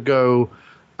able to go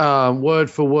word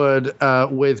for word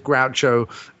with Groucho,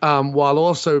 while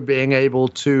also being able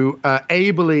to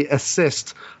ably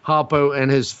assist Harpo in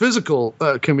his physical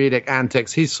comedic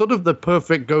antics, he's sort of the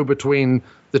perfect go-between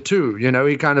the two. You know,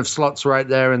 he kind of slots right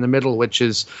there in the middle, which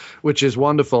is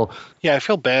wonderful. Yeah, I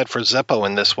feel bad for Zeppo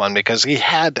in this one because he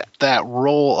had that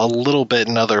role a little bit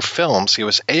in other films. He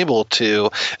was able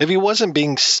to, if he wasn't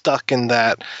being stuck in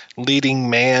that leading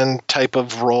man type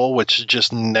of role, which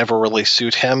just never really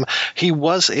suit him, he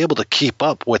was able to keep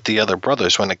up with the other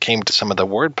brothers when it came to some of the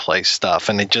wordplay stuff.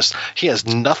 And he has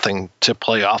nothing to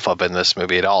play off of in this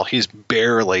movie at all. He's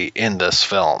barely in this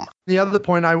film. The other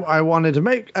point I wanted to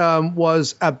make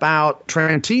was about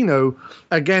Trentino.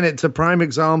 Again, it's a prime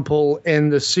example in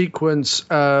the sequence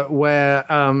where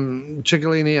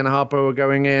Chicolini and Harpo are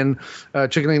going in,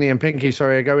 Chicolini and Pinky,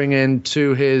 are going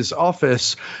into his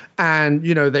office, and,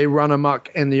 you know, they run amok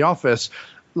in the office.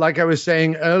 Like I was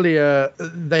saying earlier,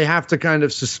 they have to kind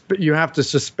of you have to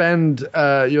suspend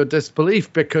your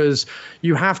disbelief, because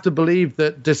you have to believe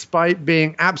that despite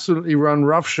being absolutely run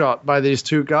roughshod by these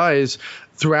two guys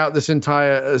throughout this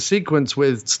entire sequence,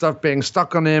 with stuff being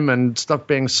stuck on him and stuff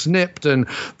being snipped and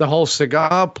the whole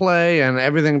cigar play and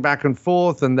everything back and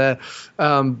forth, and their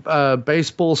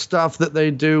baseball stuff that they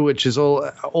do, which is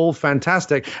all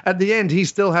fantastic. At the end, he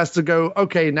still has to go,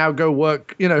 okay, now go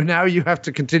work. You know, now you have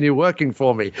to continue working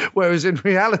for me. Whereas in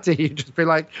reality, you'd just be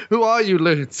like, who are you,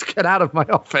 loons? Get out of my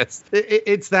office.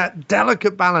 It's that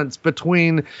delicate balance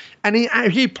between, and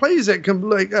he plays it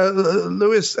like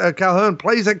Louis Calhoun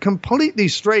plays it completely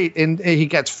straight, and he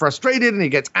gets frustrated and he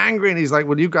gets angry and he's like,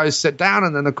 well, you guys sit down,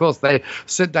 and then of course they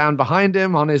sit down behind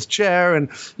him on his chair, and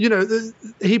you know,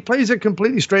 he plays it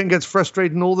completely straight and gets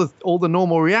frustrated and all the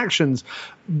normal reactions,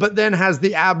 but then has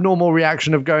the abnormal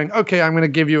reaction of going, okay, I'm going to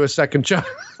give you a second chance,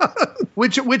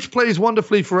 which plays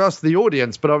wonderfully for us, the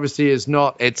audience, but obviously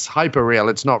it's hyper real,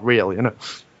 it's not real, you know.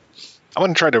 I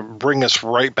want to try to bring us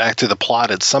right back to the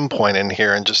plot at some point in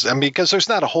here, and because there's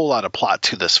not a whole lot of plot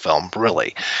to this film,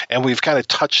 really. And we've kind of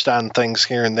touched on things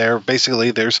here and there.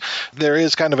 Basically, there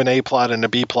is kind of an A plot and a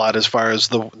B plot as far as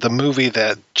the movie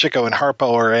that Chico and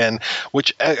Harpo are in,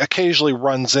 which occasionally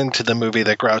runs into the movie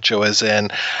that Groucho is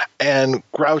in. And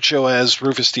Groucho as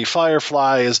Rufus T.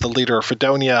 Firefly is the leader of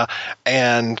Freedonia,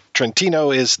 and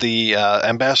Trentino is the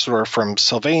ambassador from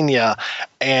Sylvania,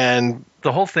 and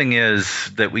the whole thing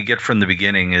is that we get from the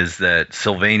beginning is that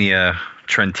Sylvania,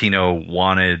 Trentino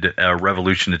wanted a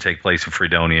revolution to take place in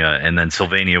Freedonia, and then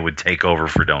Sylvania would take over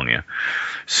Freedonia.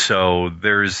 So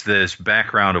there's this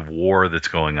background of war that's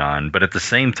going on. But at the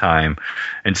same time,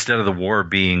 instead of the war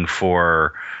being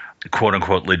for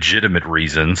quote-unquote legitimate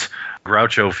reasons,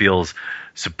 Groucho feels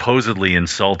supposedly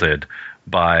insulted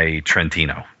by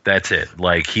Trentino. That's it.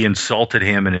 Like, he insulted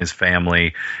him and his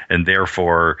family, and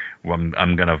therefore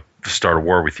I'm going to start a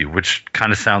war with you, which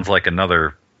kind of sounds like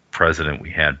another president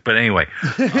we had. But anyway,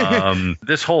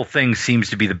 this whole thing seems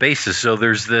to be the basis. So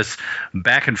there's this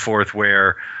back and forth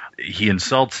where he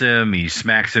insults him, he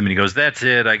smacks him, and he goes, that's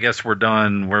it, I guess we're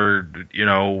done, we're going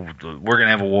to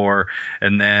have a war.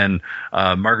 And then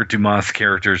Margaret Dumas'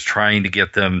 character is trying to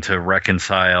get them to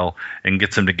reconcile and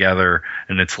gets them together,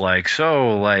 and it's like,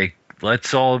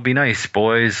 let's all be nice,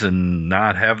 boys, and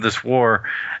not have this war.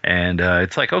 And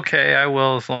it's like, okay, I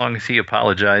will, as long as he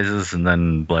apologizes. And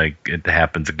then, it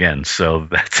happens again. So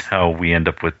that's how we end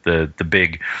up with the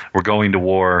big, we're going to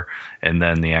war, and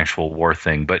then the actual war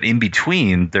thing. But in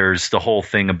between, there's the whole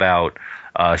thing about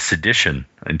sedition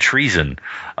and treason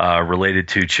related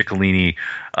to Chicolini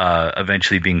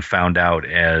eventually being found out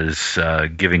as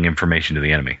giving information to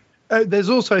the enemy. There's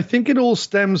also, I think it all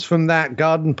stems from that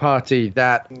garden party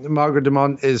that Margaret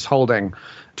Dumont is holding.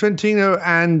 Trentino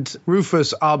and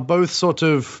Rufus are both sort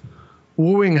of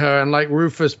wooing her, and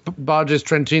Rufus barges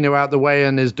Trentino out the way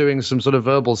and is doing some sort of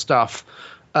verbal stuff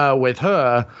with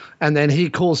her, and then he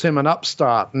calls him an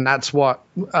upstart, and that's what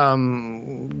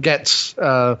gets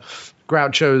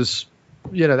Groucho's,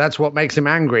 that's what makes him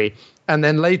angry. And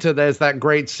then later there's that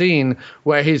great scene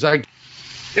where he's like,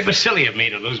 it was silly of me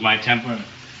to lose my temper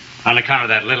on account of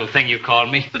that little thing you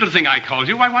called me. Little thing I called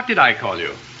you? Why, what did I call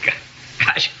you?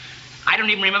 Gosh, I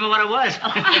don't even remember what it was.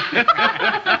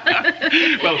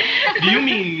 Well, do you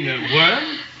mean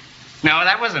worm? No,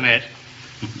 that wasn't it.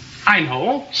 I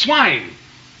know. Swine.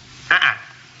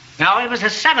 No, it was a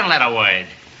 7-letter word.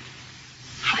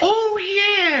 Oh,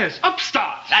 yes.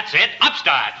 Upstart. That's it.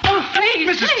 Upstart. Oh, please.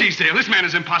 Mrs. Teasdale, this man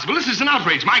is impossible. This is an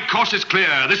outrage. My course is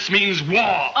clear. This means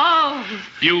war. Oh.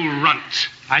 You runt.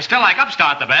 I still like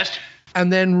upstart the best.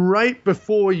 And then right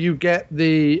before you get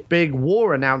the big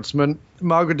war announcement,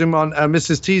 Margaret Dumont,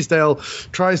 Mrs. Teasdale,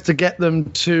 tries to get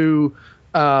them to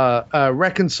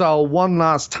reconcile one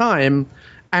last time.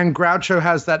 And Groucho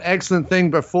has that excellent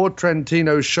thing before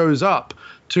Trentino shows up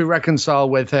to reconcile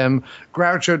with him.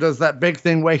 Groucho does that big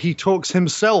thing where he talks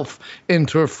himself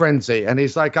into a frenzy. And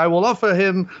he's like, I will offer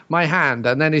him my hand.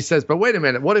 And then he says, but wait a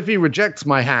minute, what if he rejects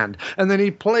my hand? And then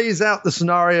he plays out the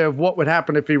scenario of what would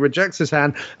happen if he rejects his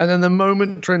hand. And then the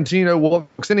moment Trentino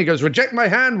walks in, he goes, reject my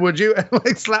hand, would you? And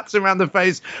like slaps him around the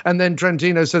face. And then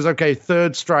Trentino says, okay,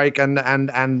 third strike. And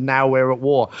now we're at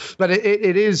war. But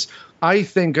it is, I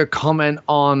think, a comment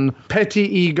on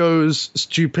petty egos,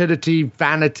 stupidity,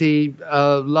 vanity,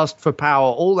 lust for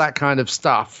power, all that kind of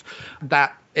stuff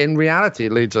that in reality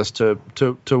leads us to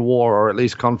war, or at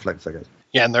least conflicts, I guess.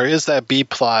 Yeah, and there is that B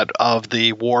plot of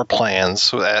the war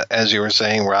plans, as you were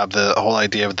saying, Rob, the whole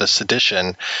idea of the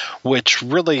sedition, which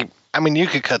really, I mean, you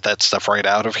could cut that stuff right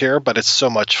out of here, but it's so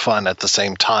much fun at the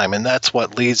same time. And that's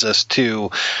what leads us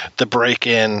to the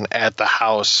break-in at the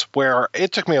house, where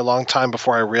it took me a long time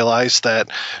before I realized that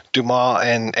Dumas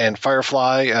and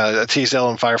Firefly,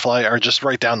 Teasdale and Firefly, are just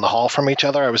right down the hall from each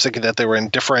other. I was thinking that they were in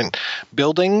different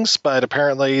buildings, but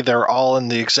apparently they're all in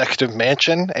the executive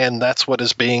mansion, and that's what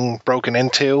is being broken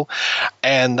into.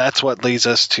 And that's what leads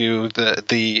us to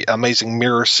the amazing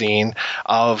mirror scene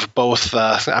of both,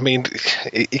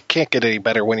 it can't get any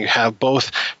better when you have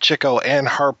both Chico and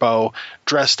Harpo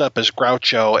dressed up as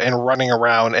Groucho and running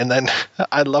around. And then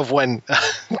I love when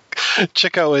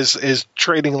Chico is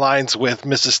trading lines with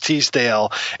Mrs.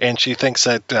 Teasdale, and she thinks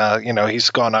that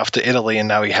he's gone off to Italy and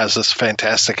now he has this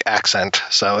fantastic accent.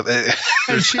 So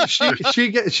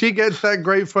she gets that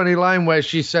great funny line where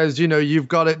she says, you've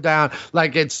got it down,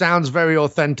 like it sounds very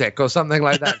authentic or something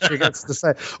like that. She gets to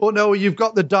say, oh no, you've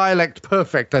got the dialect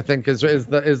perfect, I think is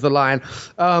the line.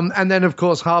 And then of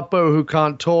course Harpo, who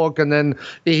can't talk, and then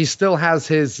he still has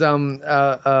his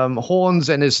horns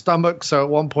in his stomach. So at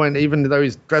one point, even though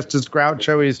he's dressed as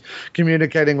Groucho, he's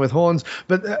communicating with horns.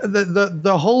 But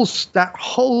the whole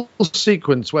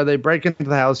sequence where they break into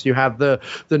the house, you have the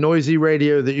noisy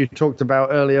radio that you talked about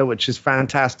earlier, which is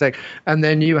fantastic, and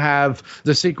then you have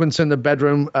the sequence in the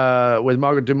bedroom with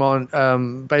Margaret Dumont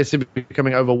basically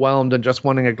becoming overwhelmed and just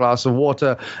wanting a glass of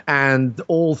water, and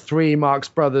all three Marx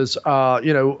brothers are,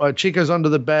 Chico's under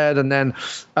the bed, and then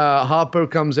Harpo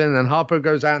comes in, and Harpo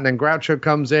goes out, and then Groucho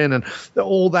comes in, and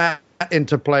all that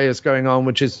interplay is going on,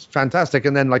 which is fantastic.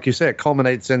 And then, like you say, it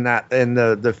culminates in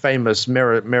the famous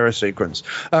mirror sequence.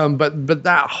 But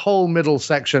that whole middle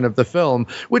section of the film,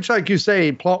 which, like you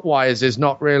say, plot wise is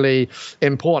not really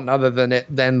important, other than it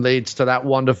then leads to that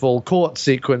wonderful court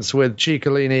sequence with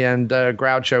Chicolini and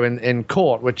Groucho in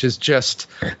court, which is just,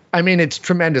 it's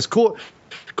tremendous.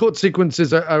 Court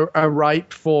sequences are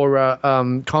ripe for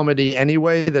comedy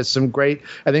anyway. There's some great,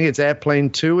 I think it's Airplane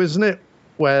 2, isn't it?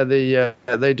 Where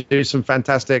they do some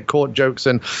fantastic court jokes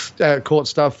and court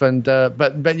stuff, and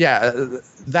but yeah,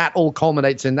 that all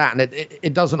culminates in that, and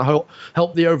it doesn't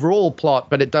help the overall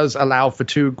plot, but it does allow for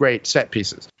two great set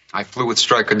pieces. I flew with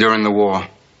Stryker during the war.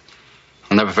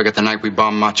 I'll never forget the night we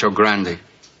bombed Macho Grande.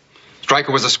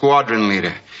 Stryker was a squadron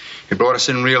leader. He brought us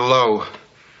in real low,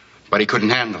 but he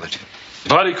couldn't handle it.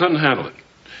 Buddy couldn't handle it.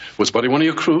 Was Buddy one of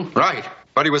your crew? Right.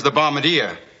 Buddy was the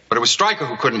bombardier, but it was Stryker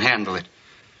who couldn't handle it.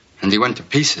 And he went to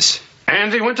pieces.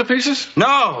 Andy went to pieces?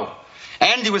 No.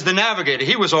 Andy was the navigator.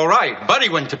 He was all right. Buddy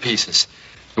went to pieces.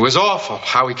 It was awful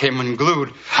how he came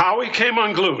unglued. How he came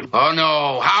unglued? Oh,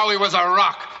 no. Howie was a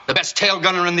rock. The best tail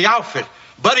gunner in the outfit.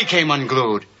 Buddy came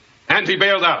unglued. Andy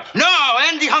bailed out? No.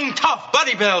 Andy hung tough.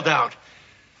 Buddy bailed out.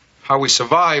 How we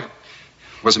survived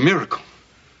was a miracle.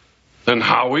 Then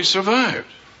Howie survived?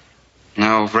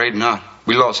 No, afraid not.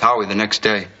 We lost Howie the next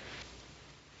day.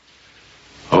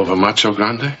 Over Macho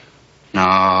Grande? No,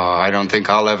 I don't think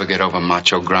I'll ever get over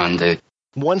Macho Grande.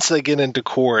 Once they get into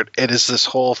court, it is this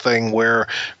whole thing where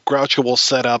Groucho will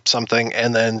set up something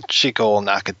and then Chico will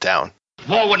knock it down.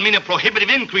 War would mean a prohibitive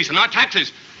increase in our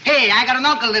taxes. Hey, I got an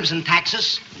uncle lives in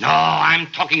Texas. No, I'm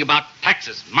talking about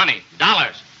taxes, money,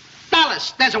 dollars.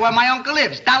 Dallas. That's where my uncle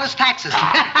lives. Dallas, Texas.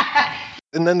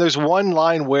 And then there's one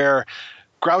line where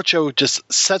Groucho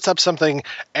just sets up something,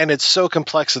 and it's so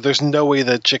complex that there's no way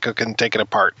that Chico can take it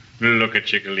apart. Look at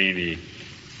Chicolini.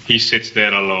 He sits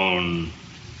there alone.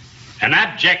 An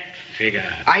abject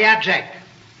figure. I abject.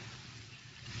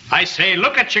 I say,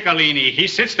 look at Chicolini. He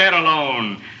sits there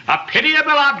alone. A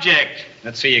pitiable object.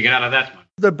 Let's see you get out of that one.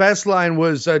 The best line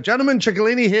was, gentlemen,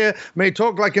 Chicolini here may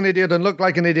talk like an idiot and look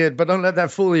like an idiot, but don't let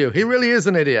that fool you. He really is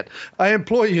an idiot. I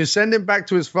implore you, send him back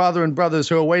to his father and brothers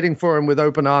who are waiting for him with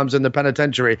open arms in the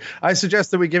penitentiary. I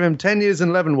suggest that we give him 10 years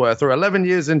in Leavenworth or 11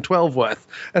 years in Twelveworth.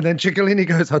 And then Chicolini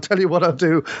goes, I'll tell you what I'll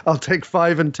do. I'll take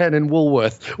 5 and 10 in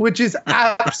Woolworth, which is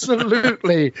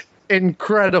absolutely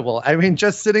incredible. I mean,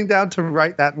 just sitting down to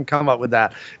write that and come up with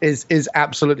that is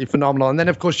absolutely phenomenal. And then,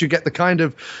 of course, you get the kind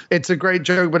of, it's a great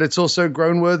joke, but it's also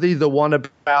groan-worthy, the one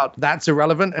about that's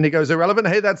irrelevant. And he goes, irrelevant?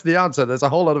 Hey, that's the answer. There's a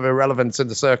whole lot of irrelevance in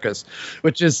the circus,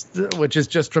 which is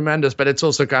just tremendous, but it's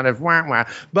also kind of wah-wah.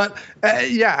 But,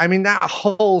 yeah, I mean, that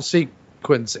whole sequence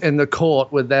in the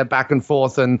court with their back and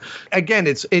forth, and again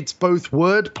it's both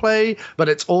wordplay, but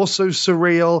it's also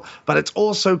surreal, but it's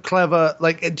also clever.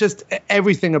 Like, it just,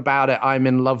 everything about it I'm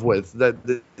in love with.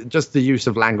 Just the use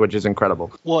of language is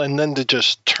incredible. Well, and then to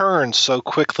just turn so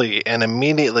quickly and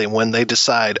immediately when they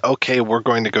decide, okay, we're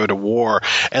going to go to war,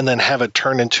 and then have it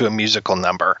turn into a musical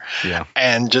number. Yeah.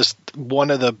 And just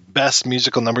one of the best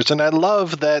musical numbers. And I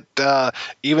love that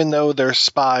even though they're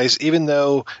spies, even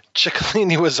though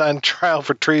Chicolini was on trial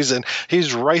for treason,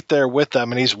 he's right there with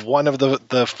them, and he's one of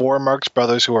the 4 Marx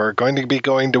Brothers who are going to be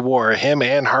going to war. Him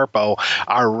and Harpo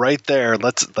are right there.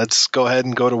 Let's go ahead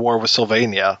and go to war with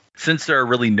Sylvania. Since there are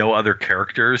really no other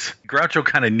characters, Groucho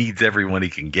kind of needs everyone he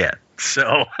can get.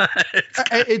 So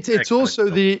it's also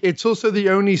the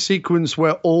only sequence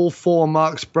where all 4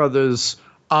 Marx Brothers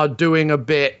are doing a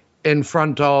bit in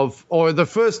front of, or the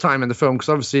first time in the film, because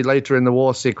obviously later in the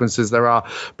war sequences there are,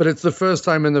 but it's the first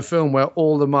time in the film where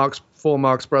all the 4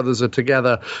 Marx Brothers are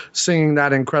together singing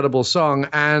that incredible song.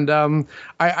 And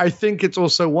I think it's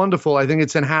also wonderful. I think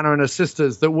it's in Hannah and Her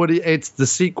Sisters that it's the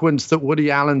sequence that Woody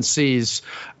Allen sees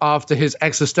after his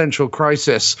existential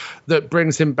crisis that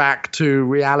brings him back to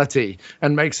reality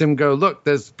and makes him go, look,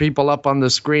 there's people up on the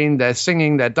screen, they're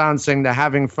singing, they're dancing, they're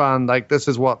having fun. Like, this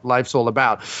is what life's all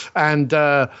about. And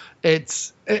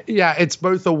it's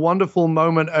both a wonderful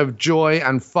moment of joy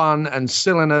and fun and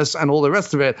silliness and all the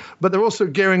rest of it, but they're also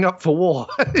gearing up for war.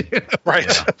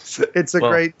 Right. It's a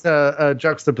great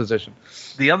juxtaposition.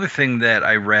 The other thing that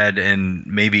I read, and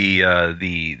maybe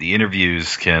the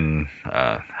interviews can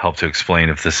help to explain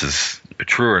if this is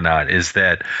true or not, is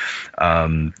that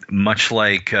much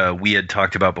like we had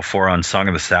talked about before on Song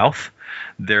of the South,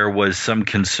 there was some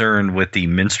concern with the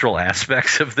minstrel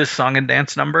aspects of this song and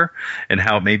dance number and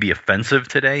how it may be offensive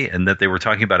today, and that they were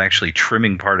talking about actually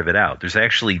trimming part of it out. There's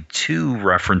actually 2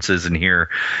 references in here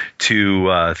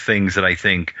to things that I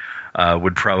think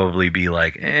would probably be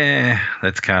like,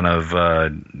 that's kind of,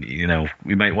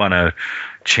 we might want to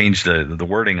change the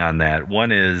wording on that.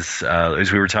 One is,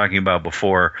 as we were talking about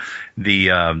before,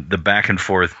 the back and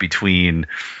forth between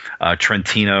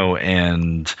Trentino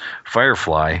and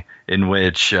Firefly, in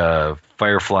which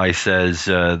Firefly says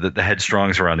that the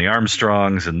Headstrongs are on the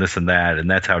Armstrongs and this and that, and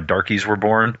that's how darkies were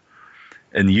born.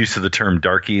 And the use of the term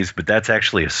darkies, but that's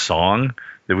actually a song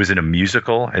that was in a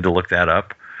musical. I had to look that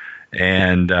up.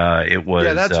 And it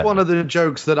was that's one of the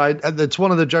jokes that's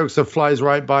one of the jokes that flies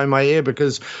right by my ear,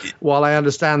 because while I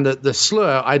understand that the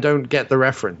slur, I don't get the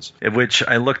reference. Which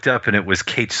I looked up, and it was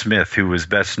Kate Smith, who was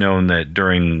best known that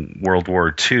during World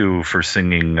War II for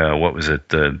singing what was it,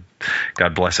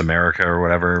 God Bless America or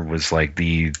whatever, was like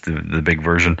the big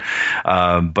version.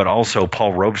 But also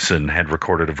Paul Robeson had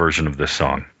recorded a version of this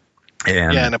song.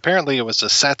 And apparently it was a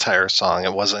satire song.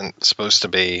 It wasn't supposed to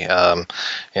be,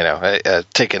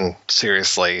 taken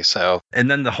seriously. So, and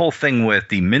then the whole thing with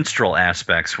the minstrel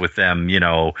aspects, with them,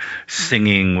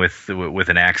 singing with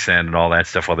an accent and all that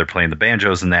stuff while they're playing the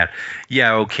banjos and that.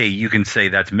 Yeah, okay, you can say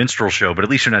that's minstrel show, but at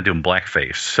least you're not doing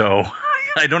blackface. So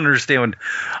I don't understand.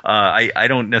 I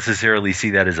don't necessarily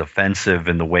see that as offensive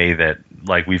in the way that,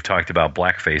 like, we've talked about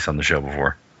blackface on the show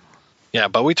before. Yeah,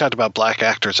 but we talked about black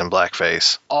actors in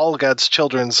blackface. All God's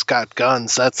Children's Got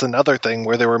Guns. That's another thing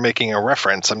where they were making a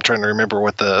reference. I'm trying to remember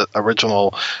what the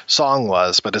original song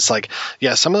was, but it's like,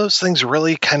 yeah, some of those things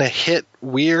really kind of hit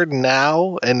weird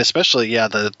now, and especially,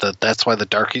 that's why the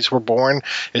darkies were born.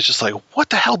 It's just like, what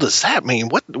the hell does that mean?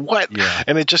 What? Yeah.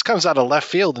 And it just comes out of left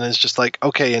field, and it's just like,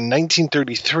 okay, in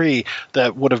 1933,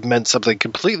 that would have meant something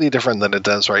completely different than it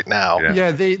does right now.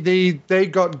 Yeah, they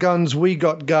got guns, we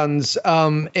got guns.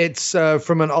 It's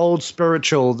from an old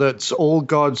spiritual that's All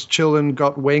God's Children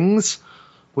Got Wings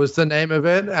was the name of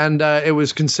it, and it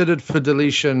was considered for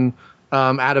deletion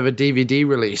out of a DVD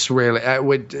release, really,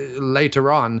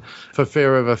 later on, for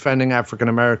fear of offending African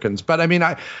Americans. But I mean,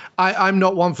 I'm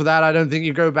not one for that. I don't think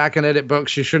you go back and edit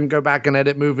books. You shouldn't go back and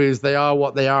edit movies. They are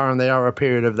what they are, and they are a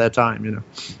period of their time,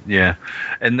 Yeah.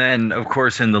 And then, of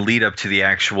course, in the lead up to the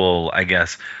actual, I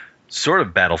guess, sort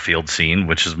of battlefield scene,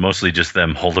 which is mostly just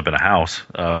them holed up in a house,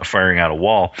 firing out a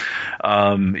wall,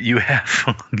 you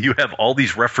have all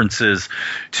these references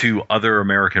to other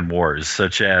American wars,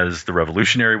 such as the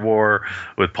Revolutionary War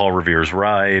with Paul Revere's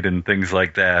Ride and things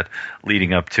like that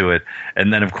leading up to it.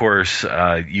 And then, of course,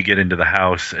 you get into the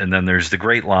house, and then there's the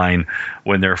great line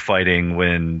when they're fighting,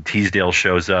 when Teasdale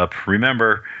shows up.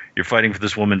 Remember, you're fighting for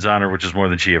this woman's honor, which is more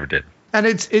than she ever did. And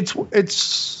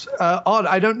it's odd.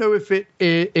 I don't know if it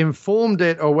informed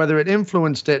it or whether it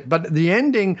influenced it, but the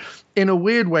ending, in a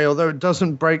weird way, although it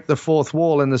doesn't break the fourth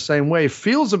wall in the same way,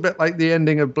 feels a bit like the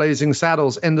ending of Blazing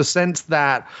Saddles in the sense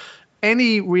that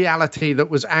any reality that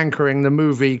was anchoring the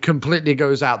movie completely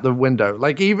goes out the window.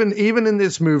 Like even in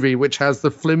this movie, which has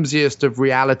the flimsiest of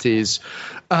realities,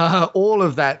 all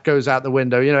of that goes out the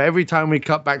window. You know, every time we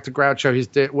cut back to Groucho, he's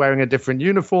wearing a different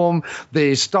uniform.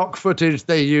 The stock footage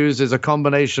they use is a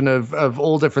combination of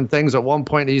all different things. At one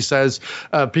point, he says,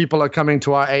 people are coming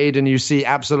to our aid, and you see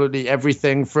absolutely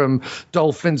everything from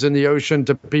dolphins in the ocean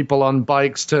to people on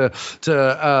bikes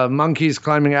to monkeys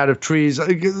climbing out of trees.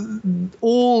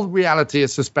 All reality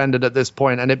is suspended at this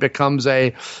point, and it becomes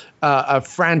a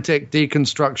frantic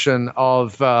deconstruction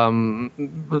of,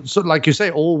 so like you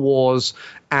say, all wars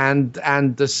and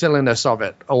the silliness of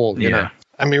it all. You know.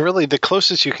 I mean, really, the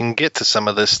closest you can get to some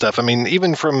of this stuff. I mean,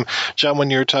 even from John,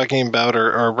 when you were talking about,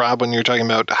 or Rob, when you were talking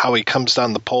about how he comes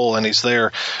down the pole and he's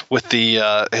there with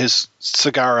the his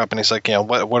cigar up and he's like, you know,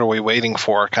 what are we waiting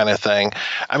for, kind of thing.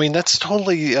 I mean, that's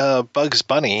totally Bugs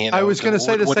Bunny. You know, I was going to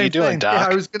say the same thing. What are you doing, Doc? Yeah,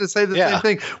 I was going to say the same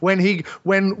thing.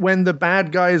 When the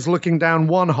bad guy is looking down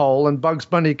one hole and Bugs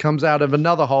Bunny comes out of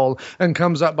another hole and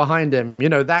comes up behind him, you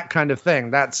know, that kind of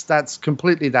thing. That's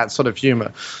completely that sort of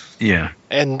humor. Yeah.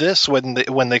 And this, when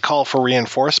they call for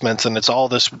reinforcements and it's all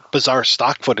this bizarre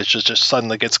stock footage that just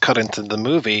suddenly gets cut into the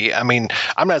movie. I mean,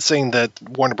 I'm not saying that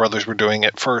Warner Brothers were doing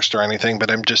it first or anything, but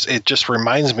it just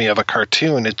reminds me of a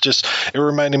cartoon. It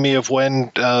reminded me of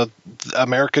when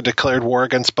America declared war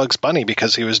against Bugs Bunny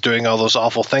because he was doing all those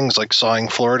awful things like sawing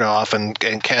Florida off and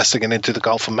casting it into the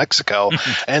Gulf of Mexico.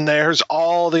 And there's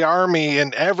all the army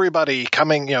and everybody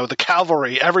coming, you know, the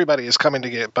cavalry, everybody is coming to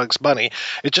get Bugs Bunny.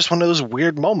 It's just one of those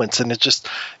weird moments. And it just,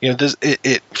 you know,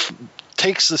 it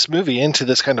takes this movie into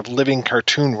this kind of living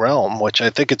cartoon realm, which I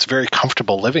think it's very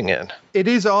comfortable living in. It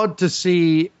is odd to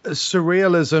see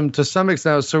surrealism, to some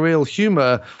extent, surreal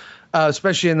humor,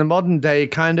 especially in the modern day,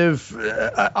 kind of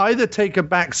either take a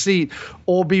back seat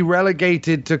or be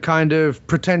relegated to kind of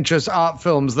pretentious art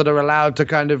films that are allowed to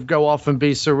kind of go off and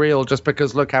be surreal just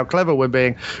because look how clever we're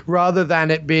being, rather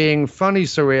than it being funny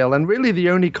surreal. And really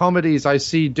the only comedies I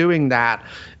see doing that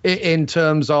in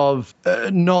terms of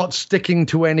not sticking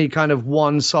to any kind of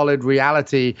one solid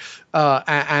reality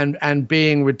and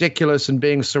being ridiculous and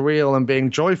being surreal and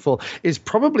being joyful is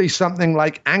probably something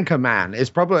like Anchorman. It's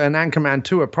probably an Anchorman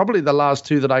 2 are probably the last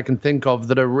two that I can think of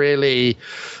that are really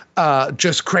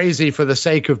just crazy for the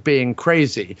sake of being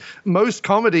crazy. Most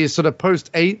comedies sort of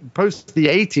post the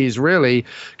 80s really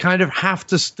kind of have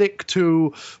to stick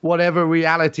to whatever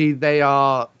reality they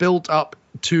are built up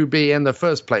to be in the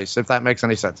first place, if that makes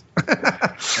any sense.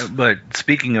 But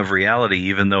speaking of reality,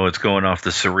 even though it's going off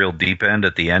the surreal deep end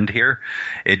at the end here,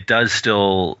 it does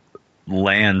still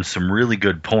land some really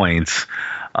good points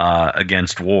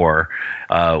against war,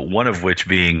 one of which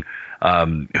being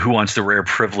who wants the rare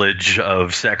privilege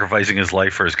of sacrificing his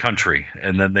life for his country?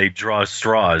 And then they draw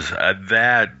straws.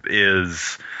 That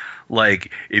is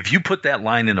like, if you put that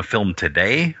line in a film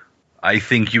today, I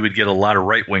think you would get a lot of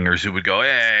right-wingers who would go,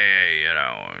 hey,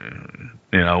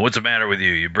 you know, what's the matter with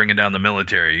you? You're bringing down the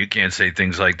military. You can't say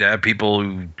things like that.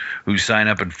 People who sign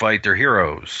up and fight, they're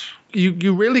heroes.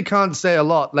 You really can't say a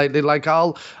lot lately. Like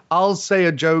I'll say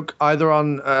a joke either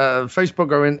on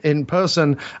Facebook or in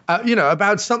person, you know,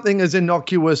 about something as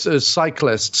innocuous as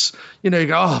cyclists. You know, you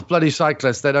go, oh, bloody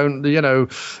cyclists. They don't, you know,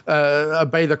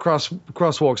 obey the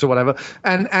crosswalks or whatever.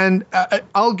 And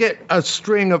I'll get a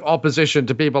string of opposition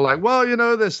to people like, well, you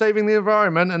know, they're saving the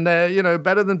environment and they're, you know,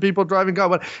 better than people driving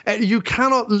cars. But you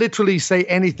cannot literally say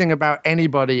anything about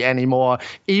anybody anymore,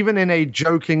 even in a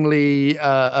jokingly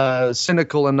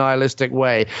cynical and nihilistic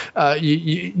way.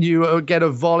 You get a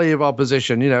volley of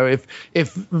opposition. You know,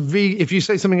 if you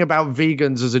say something about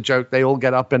vegans as a joke, they all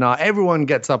get up in arms. Everyone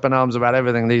gets up in arms about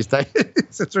everything these days.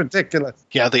 It's ridiculous.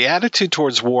 Yeah, the attitude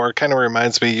towards war kind of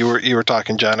reminds me. You were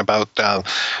talking, John, about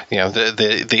you know,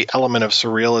 the element of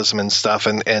surrealism and stuff,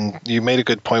 and you made a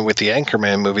good point with the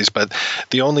Anchorman movies. But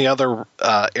the only other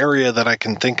area that I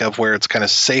can think of where it's kind of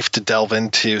safe to delve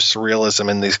into surrealism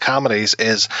in these comedies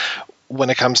is when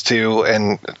it comes to,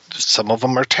 and some of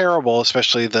them are terrible,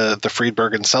 especially the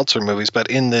Friedberg and Seltzer movies, but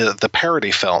in the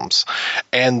parody films.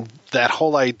 And that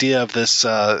whole idea of this,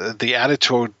 the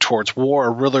attitude towards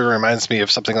war really reminds me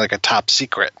of something like a Top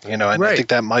Secret, and I think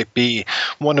that might be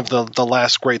one of the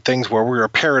last great things where we were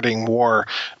parroting war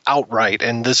outright.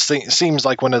 And this thing seems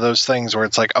like one of those things where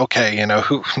it's like, okay,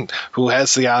 who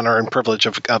has the honor and privilege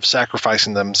of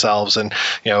sacrificing themselves, and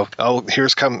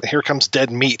here comes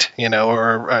dead meat,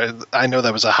 or I know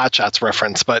that was a Hot Shots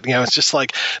reference, but it's just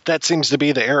like that seems to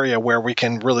be the area where we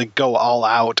can really go all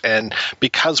out, and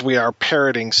because we are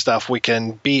parroting stuff, we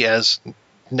can be as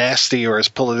nasty or as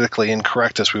politically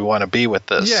incorrect as we want to be with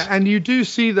this. Yeah, and you do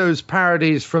see those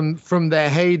parodies from their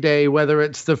heyday, whether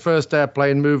it's the first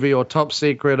Airplane movie or Top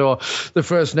Secret or the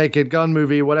first Naked Gun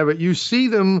movie, whatever. You see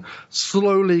them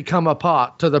slowly come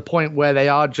apart to the point where they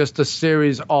are just a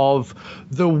series of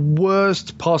the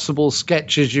worst possible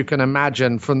sketches you can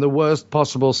imagine from the worst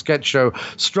possible sketch show,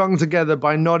 strung together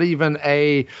by not even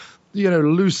a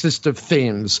loosest of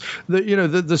themes.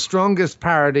 The strongest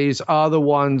parodies are the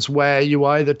ones where you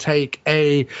either take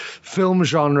a film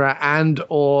genre and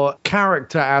or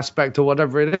character aspect or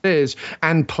whatever it is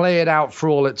and play it out for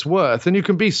all it's worth. And you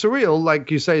can be surreal,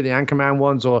 like you say, the Anchorman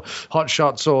ones or Hot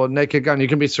Shots or Naked Gun. You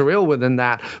can be surreal within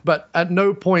that, but at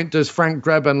no point does Frank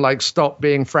Drebin stop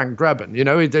being Frank Drebin.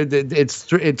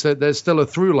 There's still a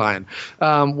through line.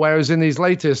 Whereas in these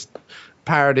latest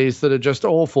parodies that are just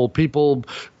awful, people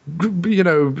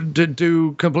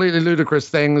do completely ludicrous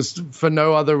things for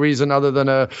no other reason other than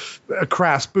a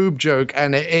crass boob joke,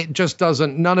 and it just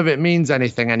doesn't, none of it means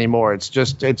anything anymore. It's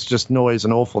just noise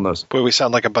and awfulness. Boy, we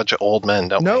sound like a bunch of old men,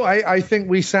 don't we? No, I think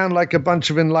we sound like a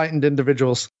bunch of enlightened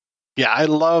individuals. Yeah, I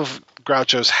love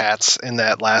Groucho's hats in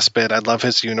that last bit. I love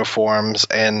his uniforms,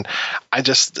 and I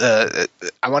just I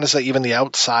want to say even the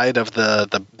outside of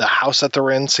the house that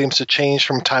they're in seems to change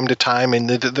from time to time, and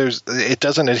it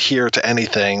doesn't adhere to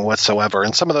anything whatsoever.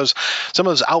 And some of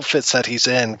those outfits that he's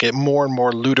in get more and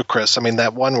more ludicrous. I mean,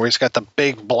 that one where he's got the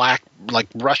big black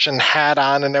Russian hat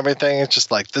on and everything. It's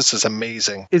just like, this is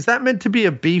amazing. Is that meant to be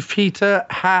a beefeater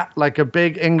hat, like a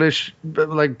big English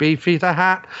beefeater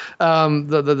hat?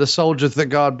 The soldiers that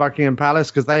guard Buckingham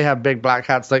Palace, because they have big black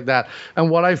hats like that. And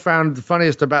what I found the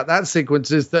funniest about that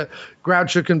sequence is that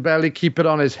Groucho can barely keep it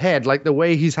on his head. Like the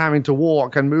way he's having to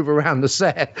walk and move around the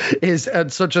set is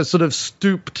at such a sort of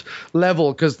stooped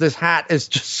level because this hat is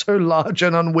just so large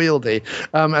and unwieldy.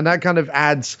 And that kind of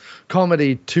adds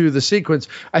comedy to the sequence.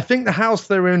 I think the house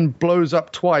they're in blows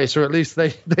up twice, or at least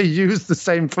they use the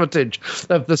same footage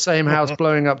of the same house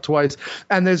blowing up twice.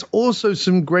 And there's also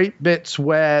some great bits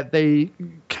where they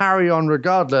carry on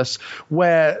regardless,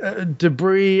 where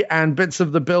debris and bits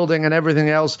of the building and everything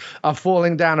else are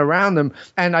falling down around them.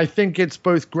 And I think it's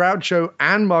both Groucho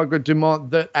and Margaret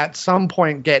Dumont that at some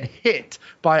point get hit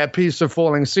by a piece of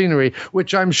falling scenery,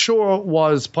 which I'm sure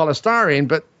was polystyrene,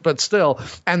 but still,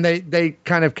 and they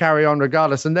kind of carry on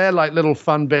regardless. And they're like little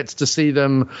fun bits to see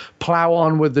them plow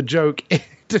on with the joke,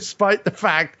 despite the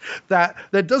fact that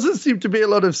there doesn't seem to be a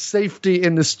lot of safety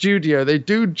in the studio. They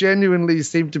do genuinely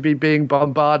seem to be being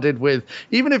bombarded with,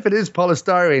 even if it is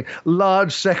polystyrene,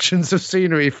 large sections of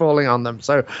scenery falling on them.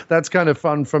 So that's kind of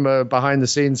fun from a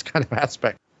behind-the-scenes kind of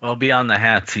aspect. Well, beyond the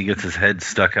hats, he gets his head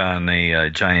stuck on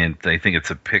a giant, I think it's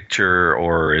a picture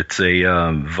or it's a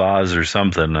vase or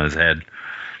something on his head.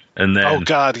 And then, oh,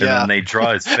 God, yeah. And then they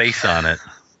draw his face on it.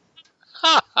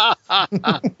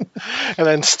 And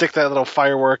then stick that little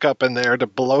firework up in there to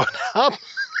blow it up.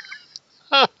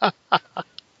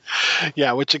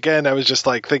 Yeah, which again, I was just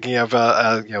like thinking of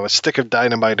a stick of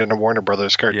dynamite in a Warner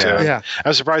Brothers cartoon. Yeah. I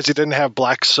was surprised he didn't have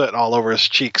black soot all over his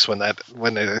cheeks when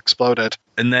it exploded.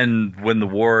 And then when the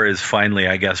war is finally,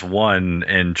 I guess, won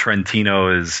and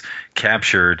Trentino is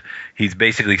captured, he's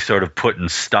basically sort of put in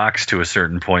stocks to a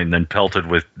certain point and then pelted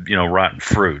with, rotten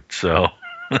fruit. So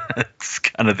it's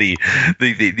kind of the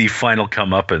final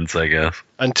comeuppance, I guess.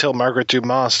 Until Margaret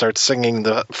Dumas starts singing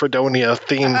the Freedonia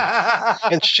theme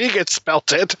and she gets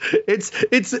pelted.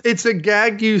 It's a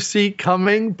gag you see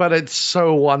coming, but it's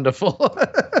so wonderful.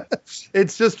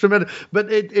 It's just tremendous. But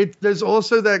there's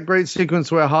also that great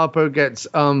sequence where Harpo gets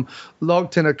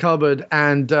locked in a cupboard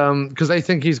and because they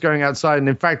think he's going outside, and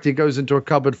in fact he goes into a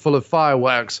cupboard full of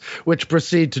fireworks which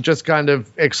proceed to just kind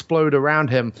of explode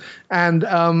around him. And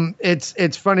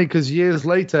it's funny because years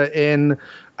later in,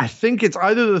 I think it's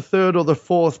either the third or the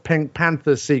fourth Pink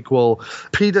Panther sequel,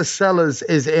 Peter Sellers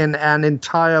is in an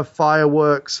entire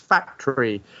fireworks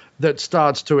factory that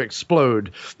starts to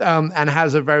explode, and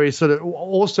has a very sort of,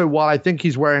 also while I think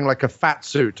he's wearing like a fat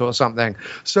suit or something.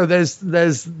 So there's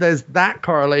that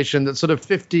correlation that sort of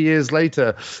 50 years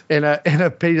later in a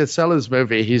Peter Sellers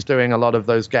movie, he's doing a lot of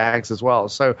those gags as well.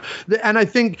 So, and I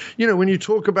think, when you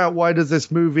talk about why does this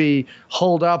movie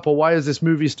hold up, or why is this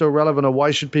movie still relevant, or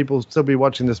why should people still be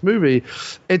watching this movie,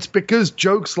 it's because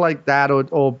jokes like that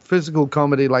or physical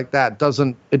comedy like that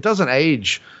doesn't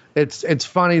age. It's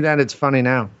funny then, it's funny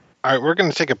now. All right, we're going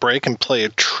to take a break and play a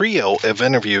trio of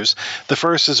interviews. The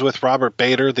first is with Robert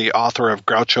Bader, the author of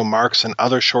Groucho Marx and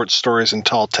Other Short Stories and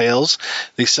Tall Tales.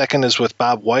 The second is with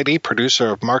Bob Weide, producer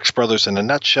of Marx Brothers in a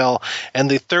Nutshell. And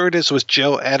the third is with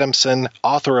Joe Adamson,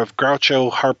 author of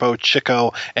Groucho, Harpo,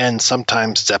 Chico, and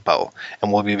Sometimes Zeppo.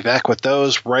 And we'll be back with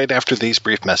those right after these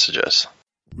brief messages.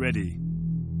 Ready,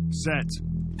 set.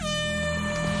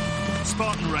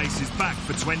 Spartan Race is back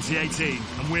for 2018,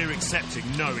 and we're accepting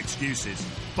no excuses.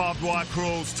 Barbed wire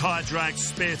crawls, tire drags,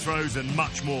 spear throws, and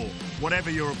much more.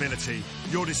 Whatever your ability,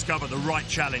 you'll discover the right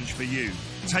challenge for you.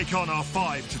 Take on our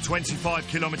 5 to 25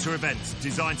 kilometre events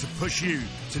designed to push you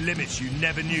to limits you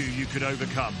never knew you could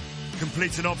overcome.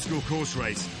 Complete an obstacle course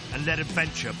race and let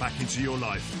adventure back into your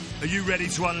life. Are you ready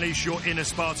to unleash your inner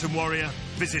Spartan warrior?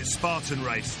 Visit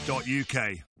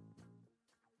spartanrace.uk.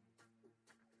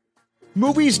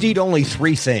 Movies need only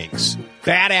 3 things.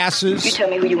 Badasses. You tell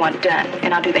me who you want done,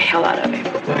 and I'll do the hell out of it.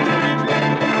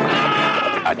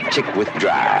 A chick with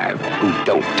drive who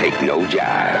don't take no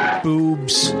jive.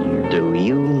 Boobs. Do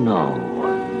you know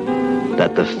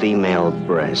that the female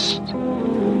breast,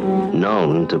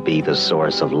 known to be the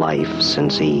source of life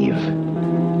since Eve,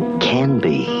 can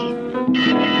be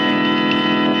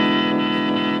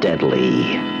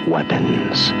deadly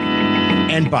weapons?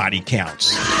 And body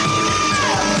counts.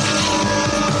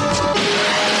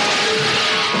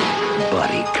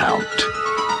 Body count.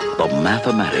 The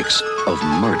mathematics of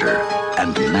murder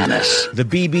and menace. The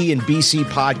BB and BC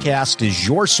podcast is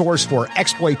your source for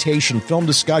exploitation film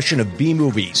discussion of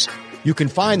B-movies. You can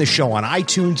find the show on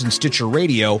iTunes and Stitcher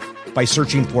Radio by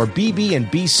searching for BB and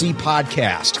BC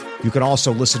podcast. You can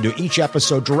also listen to each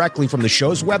episode directly from the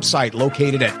show's website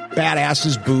located at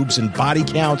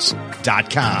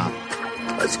badassesboobsandbodycounts.com.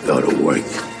 Let's go to work.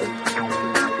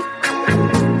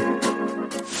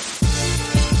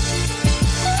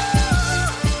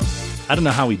 I don't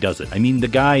know how he does it. I mean, the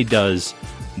guy does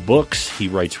books, he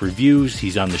writes reviews,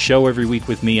 he's on the show every week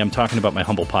with me. I'm talking about my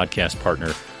humble podcast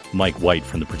partner, Mike White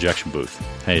from the Projection Booth.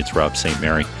 Hey, it's Rob St.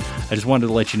 Mary. I just wanted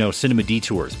to let you know, Cinema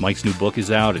Detours. Mike's new book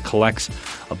is out. It collects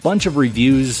a bunch of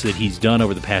reviews that he's done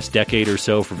over the past decade or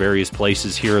so for various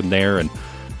places here and there, and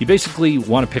you basically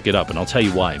want to pick it up, and I'll tell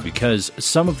you why. Because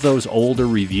some of those older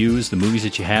reviews, the movies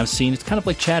that you have seen, it's kind of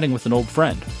like chatting with an old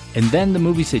friend. And then the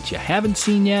movies that you haven't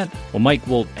seen yet, well, Mike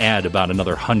will add about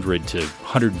another 100 to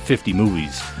 150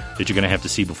 movies that you're going to have to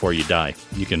see before you die.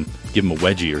 You can give him a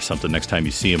wedgie or something next time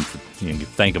you see him. You can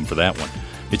thank him for that one.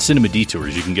 It's Cinema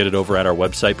Detours. You can get it over at our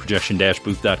website,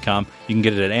 projection-booth.com. You can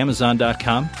get it at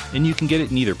amazon.com, and you can get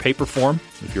it in either paper form,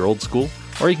 if you're old school,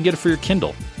 or you can get it for your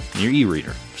Kindle, your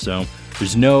e-reader. So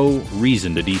there's no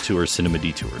reason to detour Cinema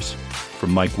Detours.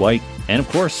 From Mike White, and of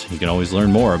course, you can always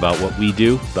learn more about what we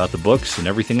do, about the books, and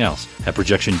everything else at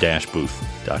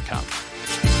projection-booth.com.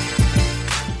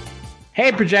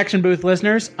 Hey, Projection Booth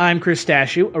listeners. I'm Chris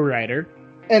Stashu, a writer.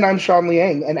 And I'm Sean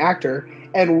Liang, an actor.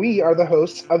 And we are the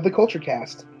hosts of the Culture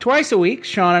Cast. Twice a week,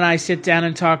 Sean and I sit down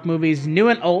and talk movies new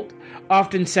and old,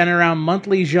 often centered around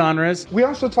monthly genres. We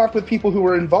also talk with people who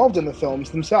were involved in the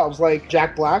films themselves, like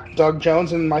Jack Black, Doug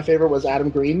Jones, and my favorite was Adam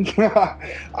Green.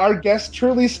 Our guests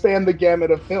truly span the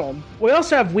gamut of film. We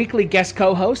also have weekly guest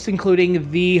co-hosts, including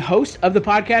the host of the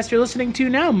podcast you're listening to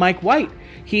now, Mike White.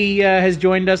 He has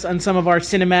joined us on some of our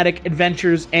cinematic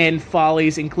adventures and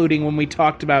follies, including when we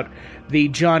talked about the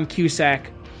John Cusack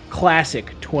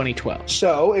classic 2012.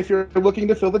 So, if you're looking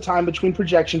to fill the time between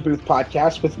Projection Booth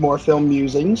podcasts with more film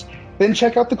musings, then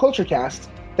check out the Culture Cast.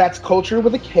 That's culture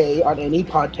with a K on any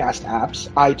podcast apps,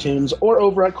 iTunes, or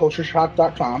over at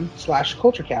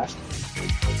cultureshock.com/culturecast.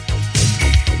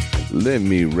 Let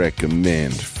me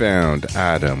recommend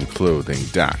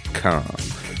founditemclothing.com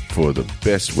for the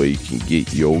best way you can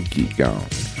get your geek on.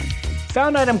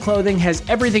 Found Item Clothing has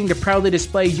everything to proudly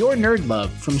display your nerd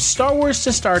love, from Star Wars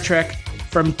to Star Trek,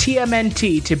 from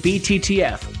TMNT to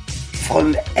BTTF.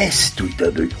 From S to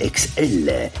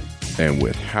XXL. And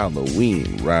with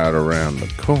Halloween right around the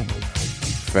corner,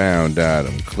 Found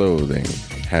Item Clothing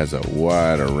has a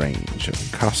wider range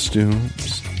of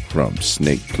costumes, from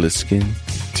Snake Plissken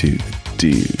to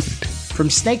Dude. From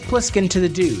Snake Plissken to the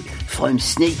Dude. From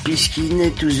Snake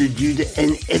Plissken to the Dude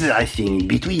and everything in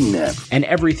between. And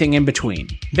everything in between.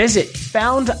 Visit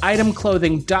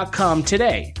founditemclothing.com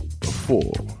today.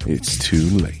 Before it's too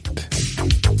late.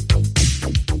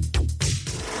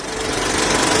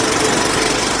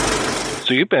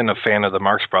 So you've been a fan of the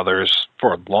Marx Brothers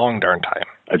for a long darn time.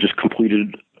 I just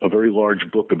completed a very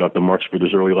large book about the Marx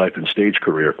Brothers' early life and stage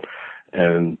career,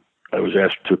 and I was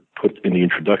asked to put in the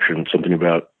introduction something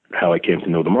about how I came to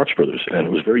know the Marx Brothers, and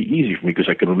it was very easy for me because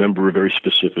I can remember a very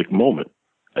specific moment.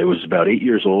 I was about 8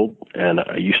 years old, and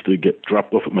I used to get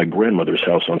dropped off at my grandmother's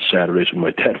house on Saturdays when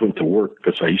my dad went to work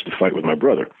because I used to fight with my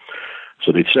brother,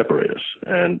 so they'd separate us,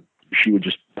 and she would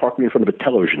just park me in front of a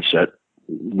television set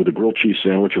with a grilled cheese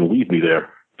sandwich and leave me there,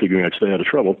 figuring I'd stay out of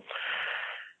trouble.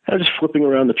 I was just flipping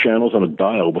around the channels on a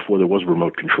dial before there was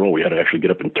remote control. We had to actually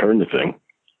get up and turn the thing.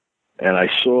 And I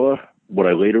saw what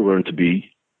I later learned to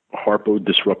be Harpo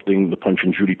disrupting the Punch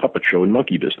and Judy puppet show in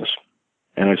monkey business.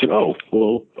 And I said, oh,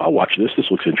 well, I'll watch this.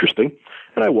 This looks interesting.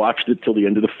 And I watched it till the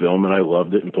end of the film, and I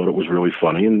loved it and thought it was really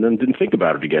funny, and then didn't think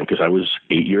about it again because I was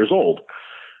 8 years old.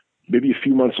 Maybe a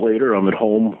few months later, I'm at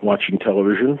home watching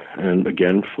television and,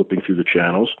 again, flipping through the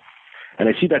channels, and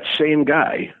I see that same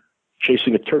guy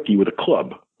chasing a turkey with a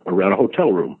club around a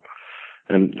hotel room.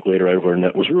 And later I learned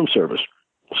that was room service.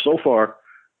 So far,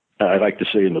 I like to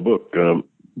say in the book,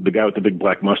 the guy with the big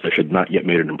black mustache had not yet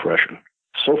made an impression.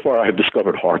 So far, I have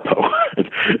discovered Harpo.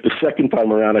 The second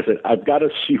time around, I said, I've got to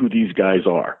see who these guys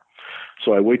are.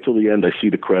 So I wait till the end, I see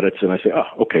the credits, and I say,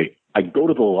 oh, okay. I go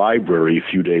to the library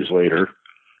a few days later.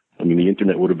 I mean, the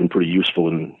internet would have been pretty useful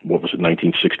in,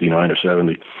 1969 or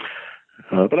 70.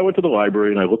 But I went to the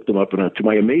library and I looked them up, and to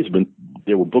my amazement,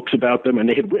 there were books about them, and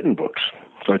they had written books.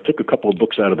 So I took a couple of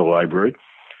books out of the library,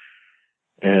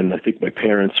 and I think my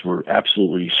parents were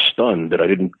absolutely stunned that I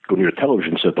didn't go near a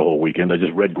television set the whole weekend. I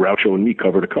just read Groucho and Me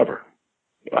cover to cover.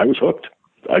 I was hooked.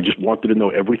 I just wanted to know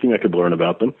everything I could learn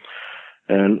about them.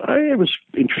 And I was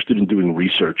interested in doing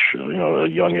research, at a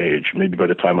young age. Maybe by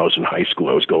the time I was in high school,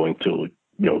 I was going to,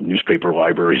 newspaper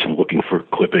libraries and looking for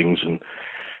clippings and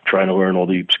trying to learn all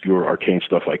the obscure, arcane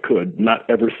stuff I could, not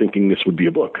ever thinking this would be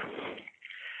a book.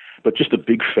 But just a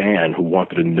big fan who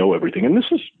wanted to know everything. And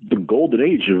this is the golden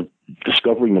age of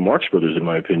discovering the Marx Brothers, in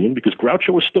my opinion, because Groucho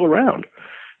was still around.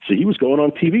 So he was going on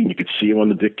TV, and you could see him on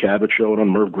the Dick Cavett Show and on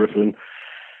Merv Griffin.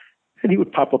 And he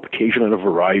would pop up occasionally on a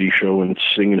variety show and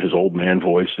sing in his old man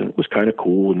voice, and it was kind of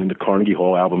cool. And then the Carnegie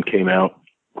Hall album came out.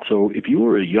 So if you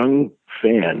were a young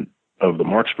fan of the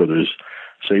Marx Brothers,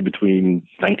 say between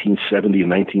 1970 and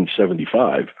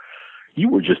 1975, you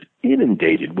were just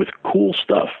inundated with cool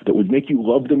stuff that would make you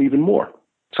love them even more.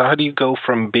 So how do you go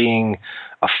from being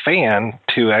a fan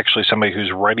to actually somebody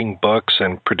who's writing books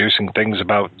and producing things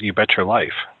about You Bet Your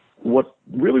Life? What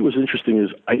really was interesting is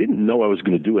I didn't know I was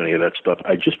going to do any of that stuff.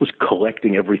 I just was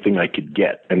collecting everything I could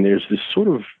get. And there's this sort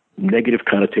of negative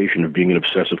connotation of being an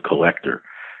obsessive collector.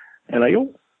 And I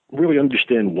don't really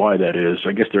understand why that is.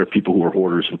 I guess there are people who are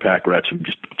hoarders and pack rats who are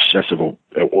just obsessive of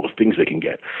all the things they can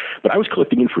get. But I was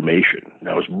collecting information. And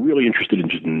I was really interested in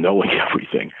just knowing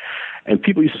everything. And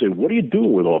people used to say, what are you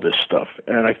doing with all this stuff?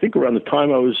 And I think around the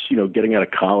time I was, getting out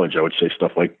of college, I would say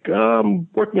stuff like,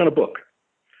 working on a book.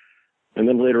 And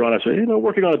then later on, I say,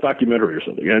 working on a documentary or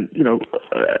something. And,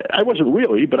 I wasn't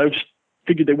really, but I just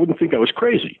figured they wouldn't think I was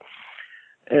crazy.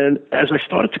 And as I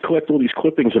started to collect all these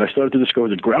clippings, and I started to discover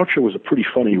that Groucho was a pretty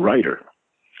funny writer,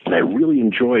 and I really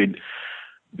enjoyed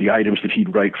the items that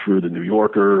he'd write for The New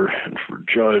Yorker and for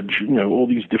Judge, all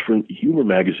these different humor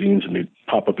magazines, and they'd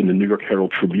pop up in the New York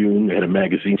Herald Tribune. They had a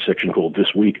magazine section called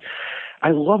This Week.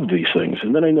 I loved these things.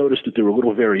 And then I noticed that there were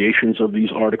little variations of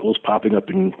these articles popping up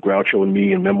in Groucho and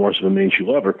Me and Memoirs of a Mangy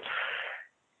Lover.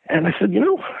 And I said,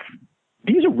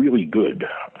 these are really good.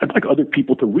 I'd like other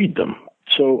people to read them.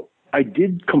 So I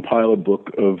did compile a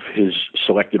book of his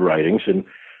selected writings, and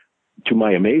to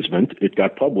my amazement, it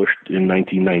got published in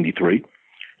 1993,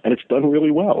 and it's done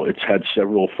really well. It's had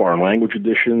several foreign language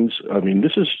editions. I mean,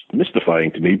 this is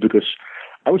mystifying to me because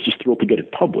I was just thrilled to get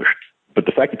it published. But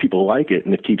the fact that people like it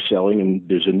and it keeps selling, and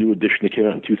there's a new edition that came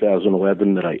out in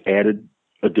 2011 that I added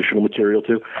additional material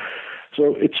to.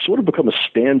 So it's sort of become a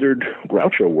standard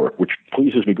Groucho work, which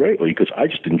pleases me greatly because I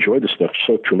just enjoy the stuff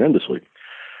so tremendously.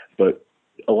 But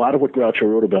a lot of what Groucho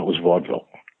wrote about was vaudeville,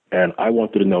 and I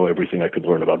wanted to know everything I could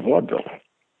learn about vaudeville.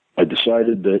 I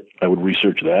decided that I would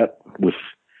research that with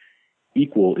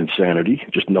equal insanity,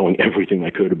 just knowing everything I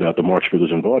could about the Marx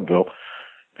Brothers and vaudeville.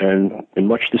 And in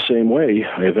much the same way,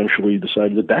 I eventually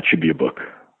decided that should be a book,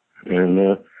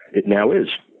 and it now is.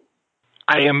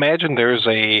 I imagine there's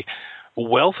a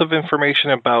wealth of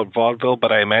information about vaudeville,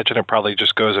 but I imagine it probably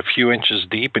just goes a few inches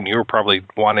deep, and you were probably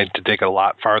wanting to dig a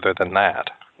lot farther than that.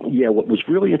 Yeah, what was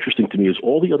really interesting to me is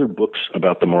all the other books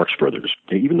about the Marx Brothers,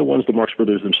 even the ones the Marx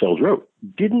Brothers themselves wrote,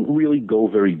 didn't really go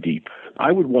very deep.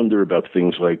 I would wonder about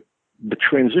things like the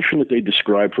transition that they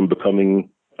described from becoming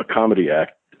a comedy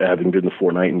act, having been the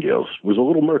Four Nightingales, was a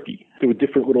little murky. There were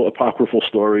different little apocryphal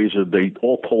stories, and they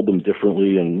all told them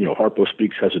differently, and, Harpo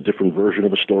Speaks has a different version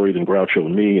of a story than Groucho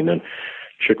and me, and then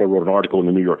Chico wrote an article in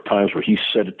the New York Times where he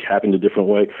said it happened a different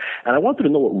way. And I wanted to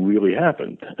know what really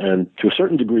happened. And to a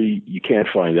certain degree, you can't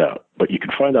find out, but you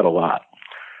can find out a lot.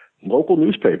 Local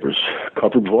newspapers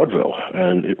covered vaudeville,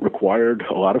 and it required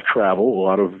a lot of travel, a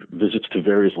lot of visits to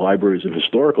various libraries and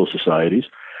historical societies.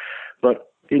 But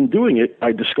in doing it,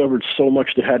 I discovered so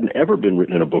much that hadn't ever been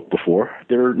written in a book before.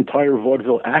 There are entire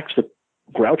vaudeville acts that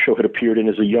Groucho had appeared in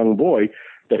as a young boy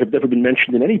that have never been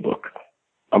mentioned in any book.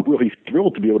 I'm really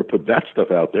thrilled to be able to put that stuff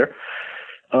out there.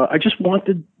 I just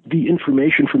wanted the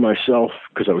information for myself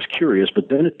because I was curious, but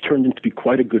then it turned into be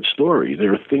quite a good story.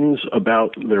 There are things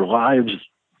about their lives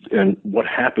and what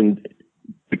happened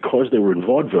because they were in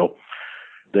vaudeville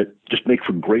that just make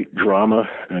for great drama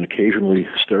and occasionally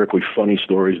hysterically funny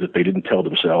stories that they didn't tell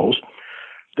themselves.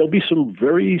 There'll be some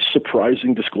very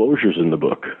surprising disclosures in the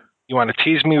book. You want to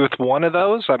tease me with one of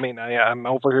those? I mean, I'm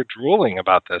over here drooling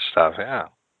about this stuff, yeah.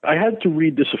 I had to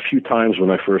read this a few times when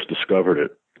I first discovered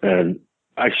it, and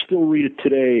I still read it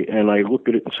today, and I look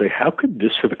at it and say, how could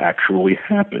this have actually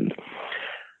happened?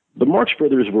 The Marx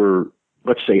Brothers were,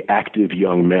 let's say, active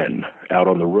young men out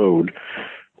on the road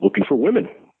looking for women,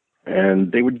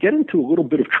 and they would get into a little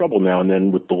bit of trouble now and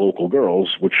then with the local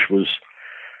girls, which was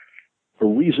a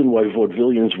reason why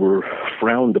vaudevillians were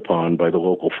frowned upon by the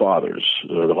local fathers.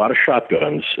 A lot of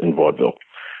shotguns in vaudeville.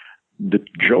 The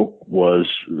joke was,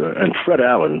 and Fred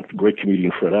Allen, great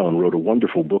comedian Fred Allen, wrote a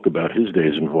wonderful book about his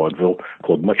days in vaudeville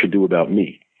called Much Ado About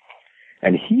Me.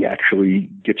 And he actually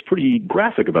gets pretty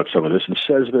graphic about some of this and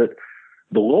says that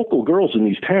the local girls in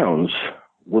these towns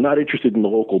were not interested in the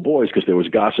local boys because there was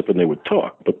gossip and they would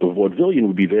talk, but the vaudevillian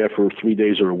would be there for 3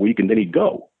 days or a week and then he'd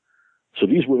go. So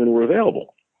these women were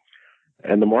available.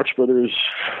 And the Marx Brothers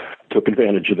took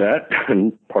advantage of that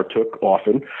and partook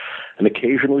often, and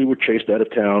occasionally were chased out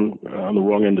of town on the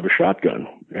wrong end of a shotgun.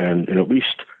 And in at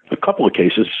least a couple of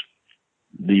cases,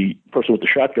 the person with the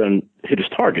shotgun hit his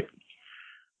target,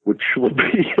 which would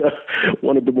be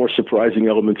one of the more surprising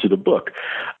elements of the book.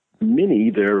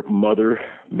 Minnie, their mother,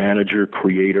 manager,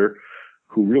 creator,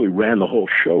 who really ran the whole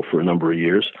show for a number of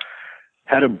years,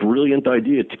 had a brilliant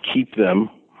idea to keep them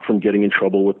from getting in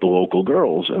trouble with the local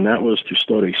girls, and that was to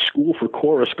start a school for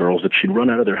chorus girls that she'd run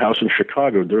out of their house in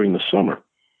Chicago during the summer.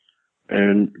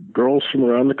 And girls from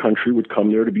around the country would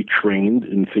come there to be trained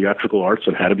in theatrical arts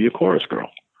on how to be a chorus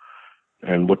girl.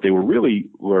 And what they were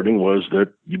really learning was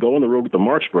that you go on the road with the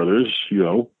Marx Brothers,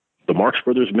 the Marx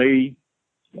Brothers may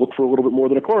look for a little bit more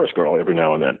than a chorus girl every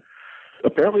now and then.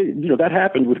 Apparently, that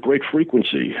happened with great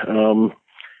frequency.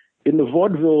 In the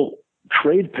vaudeville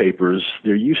trade papers,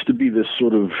 there used to be this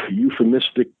sort of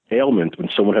euphemistic ailment when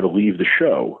someone had to leave the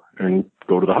show and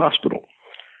go to the hospital.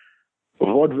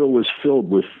 Vaudeville was filled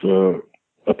with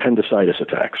appendicitis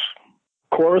attacks.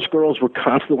 Chorus girls were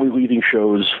constantly leaving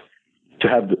shows to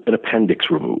have an appendix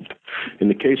removed. In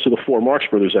the case of the Four Marx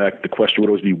Brothers Act, the question would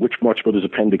always be, which Marx Brothers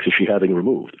appendix is she having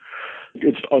removed?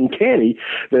 It's uncanny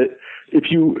that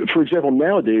if you, for example,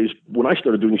 nowadays, when I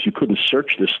started doing this, you couldn't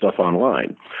search this stuff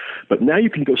online. But now you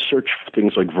can go search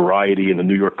things like Variety and the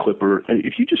New York Clipper. And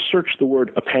if you just search the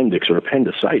word appendix or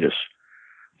appendicitis,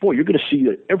 boy, you're going to see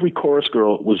that every chorus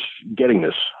girl was getting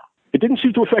this. It didn't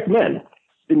seem to affect men.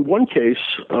 In one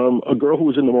case, a girl who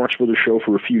was in the Marx Brothers show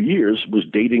for a few years was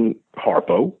dating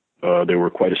Harpo. They were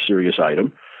quite a serious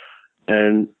item.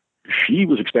 And she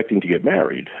was expecting to get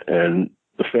married. And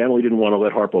the family didn't want to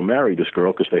let Harpo marry this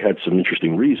girl because they had some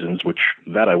interesting reasons, which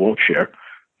that I won't share.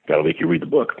 Got to make you read the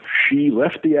book. She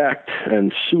left the act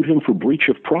and sued him for breach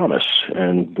of promise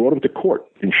and brought him to court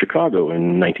in Chicago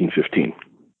in 1915.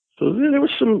 So there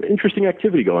was some interesting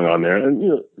activity going on there.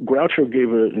 And, Groucho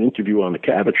gave an interview on the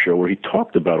Cabot Show where he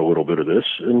talked about a little bit of this.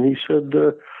 And he said,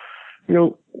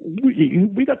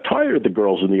 we got tired of the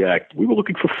girls in the act. We were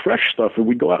looking for fresh stuff, and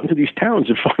we'd go out into these towns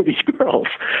and find these girls.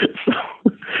 So,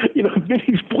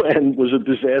 Minnie's plan was a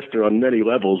disaster on many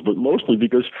levels, but mostly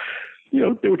because,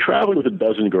 they were traveling with a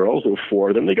dozen girls. There were 4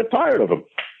 of them. They got tired of them.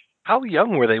 How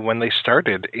young were they when they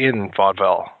started in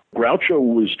vaudeville? Groucho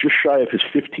was just shy of his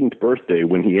 15th birthday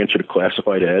when he answered a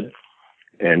classified ad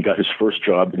and got his first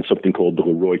job in something called the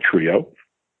Leroy Trio.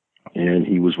 And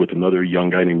he was with another young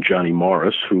guy named Johnny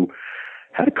Morris, who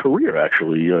had a career,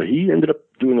 actually. He ended up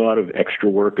doing a lot of extra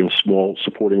work and small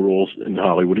supporting roles in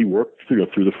Hollywood. He worked through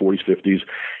the 40s, 50s.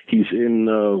 He's in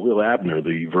Lil Abner,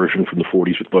 the version from the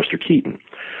 40s with Buster Keaton.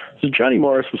 So Johnny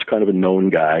Morris was kind of a known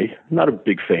guy, not a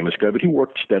big famous guy, but he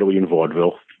worked steadily in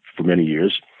vaudeville for many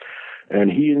years.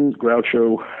 And he and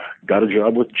Groucho got a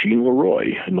job with Gene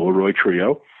Leroy in the Leroy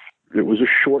Trio. It was a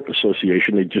short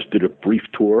association. They just did a brief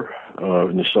tour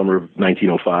in the summer of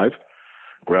 1905.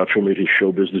 Groucho made his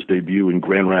show business debut in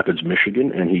Grand Rapids,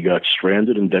 Michigan, and he got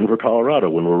stranded in Denver, Colorado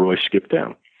when Leroy skipped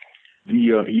town.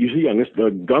 He's the youngest.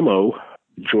 Gummo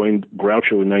joined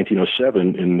Groucho in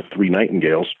 1907 in the Three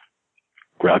Nightingales.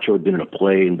 Groucho had been in a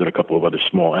play and did a couple of other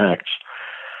small acts.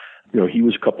 He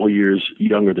was a couple of years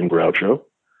younger than Groucho.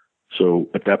 So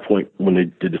at that point, when they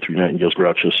did the Three Nightingales,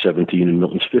 Groucho's 17 and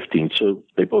Milton's 15. So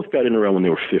they both got in around when they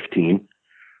were 15.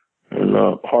 And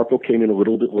Harpo came in a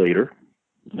little bit later.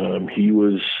 He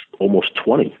was almost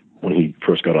 20 when he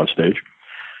first got on stage.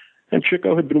 And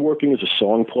Chico had been working as a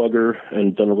song plugger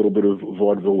and done a little bit of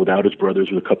vaudeville without his brothers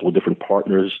with a couple of different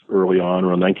partners early on.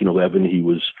 Around 1911, he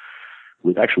was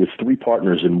with 3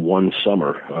 partners in one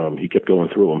summer. He kept going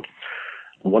through them.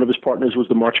 One of his partners was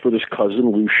the Marx Brothers'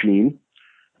 cousin, Lou Sheen.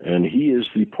 And he is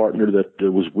the partner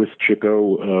that was with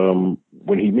Chico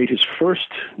when he made his first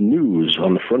news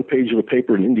on the front page of a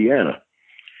paper in Indiana.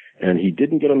 And he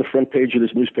didn't get on the front page of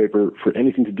this newspaper for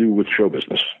anything to do with show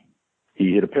business.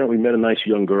 He had apparently met a nice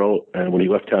young girl, and when he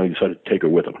left town, he decided to take her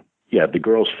with him. Yeah, the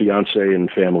girl's fiance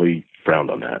and family frowned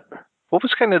on that. What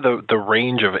was kind of the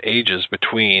range of ages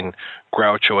between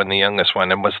Groucho and the youngest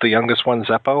one? And was the youngest one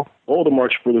Zeppo? All the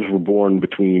Marx Brothers were born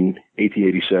between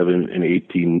 1887 and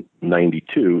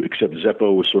 1892, except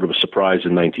Zeppo was sort of a surprise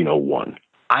in 1901.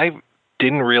 I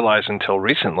didn't realize until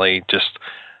recently just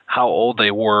how old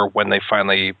they were when they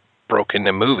finally broke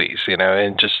into movies,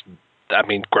 and just,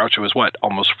 Groucho was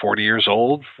almost 40 years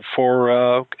old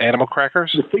for Animal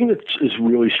Crackers? The thing that is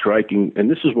really striking,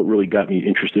 and this is what really got me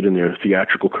interested in their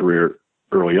theatrical career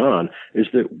early on, is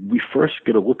that we first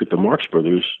get a look at the Marx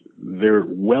Brothers. They're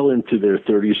well into their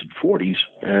 30s and 40s,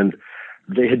 and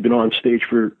they had been on stage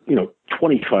for,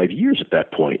 25 years at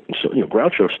that point. And so,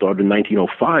 Groucho started in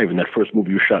 1905, and that first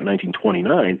movie was shot in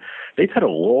 1929. They've had a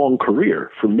long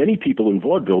career. For many people in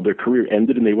vaudeville, their career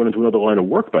ended and they went into another line of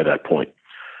work by that point.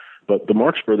 But the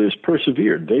Marx Brothers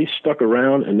persevered. They stuck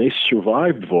around and they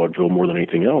survived vaudeville more than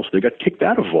anything else. They got kicked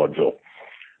out of vaudeville.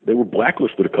 They were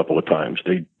blacklisted a couple of times.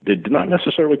 They did not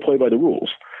necessarily play by the rules.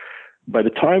 By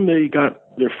the time they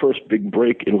got their first big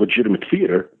break in legitimate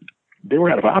theater, they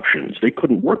were out of options. They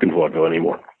couldn't work in vaudeville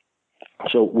anymore.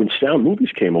 So when sound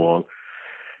movies came along,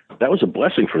 that was a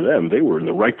blessing for them. They were in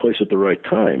the right place at the right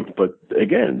time. But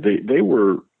again, they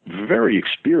were very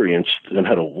experienced and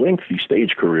had a lengthy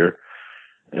stage career,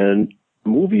 and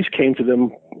movies came to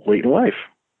them late in life.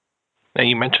 Now,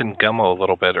 you mentioned Gummo a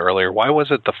little bit earlier. Why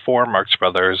was it the 4 Marx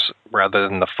Brothers rather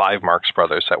than the 5 Marx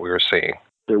Brothers that we were seeing?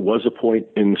 There was a point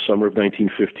in the summer of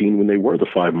 1915 when they were the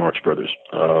 5 Marx Brothers.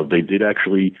 They did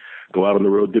actually go out on the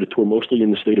road, did a tour mostly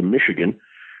in the state of Michigan,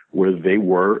 where they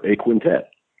were a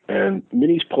quintet. And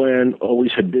Minnie's plan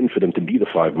always had been for them to be the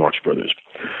 5 Marx Brothers.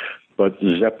 But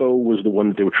Zeppo was the one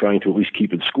that they were trying to at least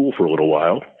keep in school for a little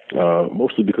while,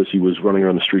 mostly because he was running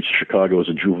around the streets of Chicago as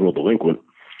a juvenile delinquent.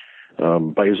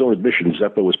 By his own admission,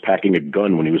 Zeppo was packing a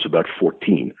gun when he was about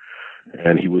 14.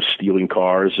 And he was stealing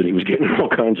cars, and he was getting in all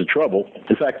kinds of trouble.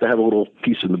 In fact, I have a little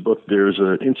piece in the book. There's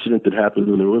an incident that happened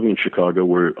when they were living in Chicago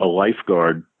where a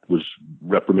lifeguard was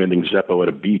reprimanding Zeppo at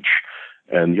a beach,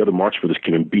 and the other Marx Brothers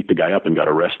came and beat the guy up and got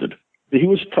arrested. He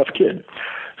was a tough kid.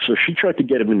 So she tried to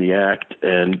get him in the act,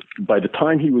 and by the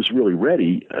time he was really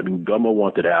ready, Gummo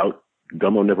wanted out.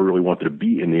 Gummo never really wanted to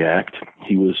be in the act.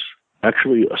 He was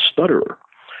actually a stutterer.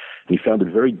 He found it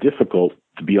very difficult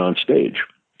to be on stage,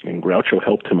 and Groucho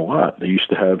helped him a lot. They used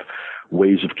to have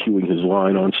ways of cueing his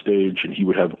line on stage, and he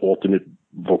would have alternate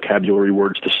vocabulary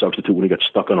words to substitute when he got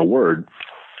stuck on a word.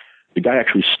 The guy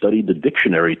actually studied the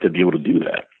dictionary to be able to do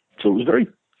that. So it was very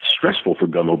stressful for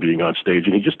Gummo being on stage,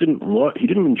 and he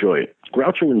didn't enjoy it.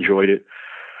 Groucho enjoyed it.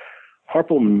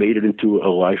 Harpo made it into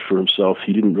a life for himself.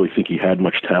 He didn't really think he had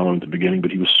much talent at the beginning, but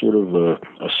he was sort of a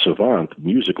savant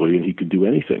musically, and he could do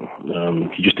anything.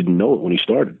 He just didn't know it when he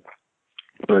started.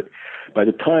 But by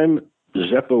the time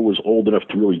Zeppo was old enough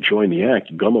to really join the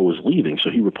act, Gummo was leaving, so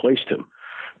he replaced him.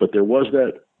 But there was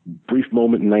that brief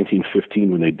moment in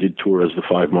 1915 when they did tour as the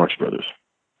 5 Marx Brothers.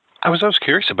 I was always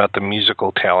curious about the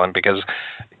musical talent because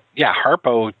Yeah,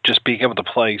 Harpo just being able to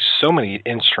play so many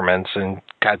instruments, and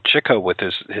God, Chico with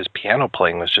his piano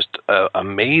playing was just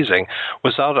amazing.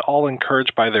 Was that all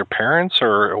encouraged by their parents,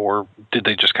 or did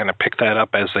they just kind of pick that up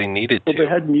as they needed to? Well, they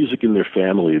had music in their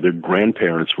family. Their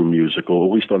grandparents were musical,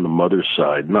 at least on the mother's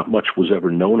side. Not much was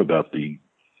ever known about the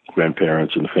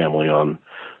grandparents and the family on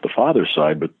the father's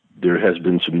side, but there has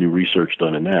been some new research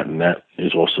done in that, and that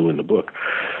is also in the book.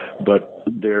 But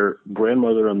their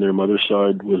grandmother on their mother's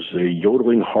side was a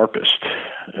yodeling harpist,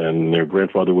 and their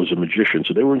grandfather was a magician,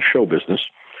 so they were in show business.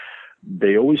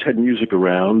 They always had music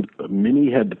around.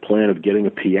 Minnie had the plan of getting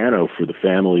a piano for the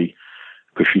family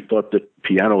because she thought that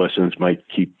piano lessons might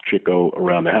keep Chico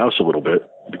around the house a little bit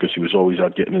because he was always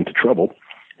out getting into trouble.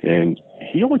 And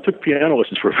he only took piano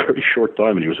lessons for a very short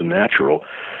time, and he was a natural.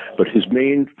 But his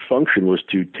main function was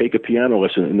to take a piano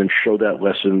lesson and then show that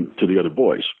lesson to the other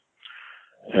boys.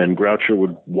 And Groucho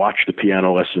would watch the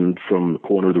piano lesson from the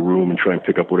corner of the room and try and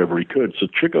pick up whatever he could. So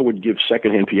Chico would give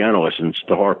secondhand piano lessons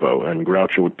to Harpo, and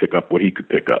Groucho would pick up what he could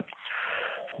pick up.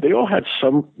 They all had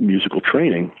some musical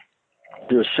training.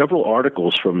 There are several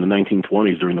articles from the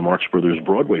 1920s during the Marx Brothers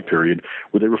Broadway period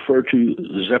where they refer to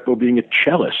Zeppo being a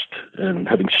cellist and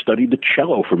having studied the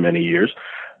cello for many years.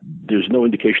 There's no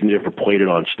indication they ever played it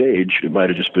on stage. It might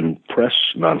have just been press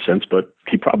nonsense, but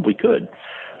he probably could.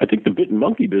 I think the Bit and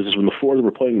Monkey Business, when the four of them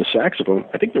were playing the saxophone,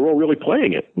 I think they're all really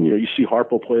playing it. You know, you see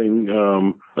Harpo playing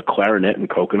a clarinet and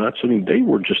coconuts. I mean, they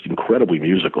were just incredibly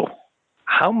musical.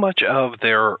 How much of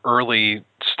their early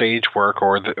stage work,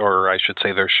 or I should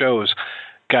say their shows,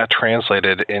 got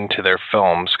translated into their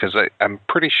films? Because I'm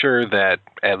pretty sure that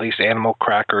at least Animal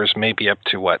Crackers, maybe up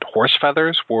to Horse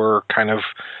Feathers, were kind of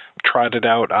trotted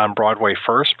out on Broadway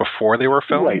first before they were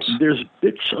filmed. Right. There's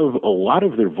bits of a lot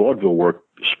of their vaudeville work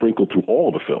sprinkled through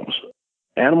all the films.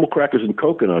 Animal Crackers and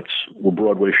Coconuts were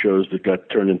Broadway shows that got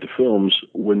turned into films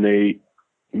when they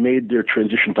made their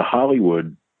transition to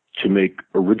Hollywood to make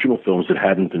original films that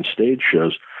hadn't been stage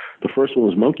shows. The first one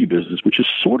was Monkey Business, which is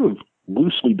sort of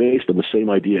loosely based on the same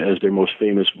idea as their most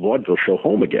famous vaudeville show,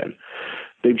 Home Again.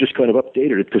 They've just kind of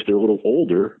updated it because they're a little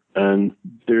older, and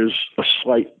there's a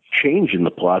slight change in the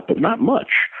plot, but not much.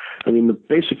 I mean, the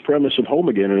basic premise of Home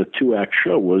Again in a 2-act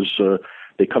show was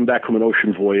they come back from an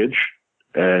ocean voyage,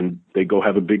 and they go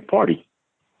have a big party.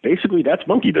 Basically, that's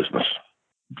Monkey Business.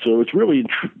 So it's really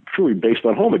truly based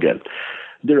on Home Again.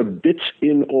 There are bits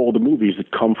in all the movies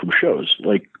that come from shows.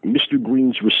 Like Mr.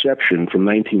 Green's Reception from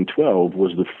 1912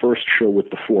 was the first show with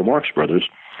the four Marx Brothers,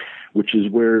 which is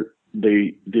where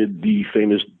they did the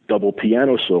famous double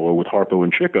piano solo with Harpo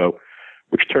and Chico,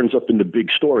 which turns up in the big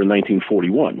store in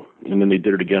 1941. And then they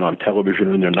did it again on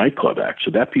television in their nightclub act. So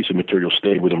that piece of material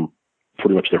stayed with them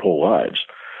pretty much their whole lives.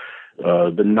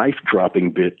 The knife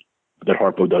dropping bit that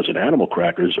Harpo does in Animal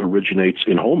Crackers originates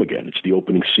in Home Again. It's the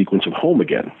opening sequence of Home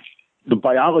Again. The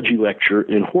biology lecture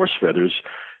in Horse Feathers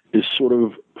is sort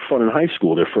of Fun in High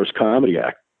School, their first comedy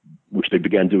act, which they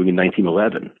began doing in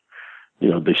 1911. You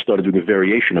know, they started doing a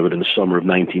variation of it in the summer of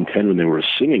 1910 when they were a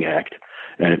singing act,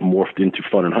 and it morphed into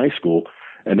Fun in High School.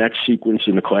 And that sequence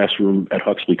in the classroom at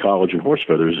Huxley College in Horse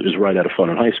Feathers is right out of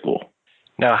Fun in High School.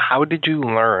 Now, how did you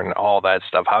learn all that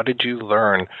stuff? How did you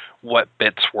learn what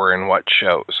bits were in what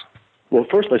shows? Well,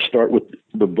 first I start with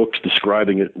the books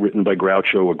describing it, written by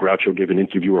Groucho, or Groucho gave an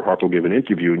interview, or Harpo gave an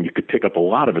interview, and you could pick up a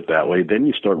lot of it that way. Then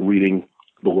you start reading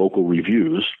the local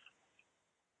reviews,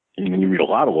 and when you read a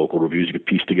lot of local reviews, you could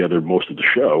piece together most of the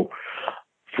show.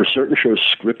 For certain shows,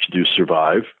 scripts do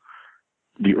survive.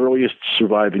 The earliest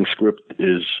surviving script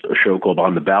is a show called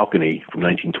On the Balcony from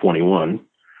 1921,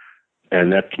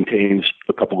 and that contains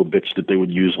a couple of bits that they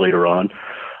would use later on.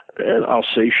 And I'll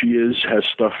Say She Is has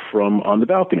stuff from On the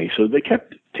Balcony. So they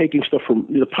kept taking stuff from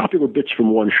the popular bits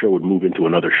from one show would move into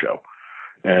another show.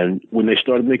 And when they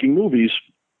started making movies,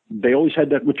 they always had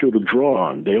that material to draw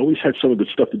on. They always had some of the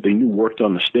stuff that they knew worked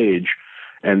on the stage.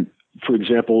 And for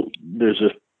example, there's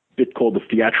a bit called The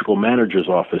Theatrical Manager's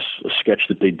Office, a sketch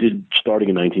that they did starting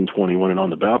in 1921 and On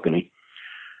the Balcony,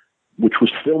 which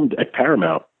was filmed at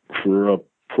Paramount for a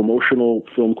promotional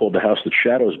film called The House That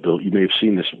Shadows Built. You may have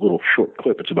seen this little short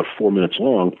clip. It's about 4 minutes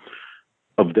long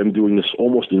of them doing this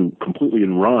almost completely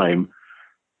in rhyme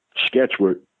sketch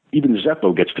where even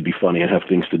Zeppo gets to be funny and have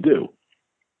things to do.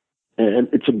 And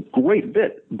it's a great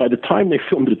bit. By the time they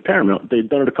filmed it at Paramount, they'd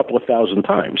done it a couple of thousand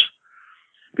times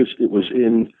because it was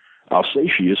in I'll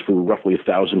Say She Is for roughly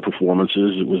 1,000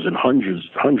 performances. It was in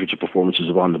hundreds of performances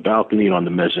of On the Balcony and On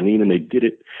the Mezzanine, and they did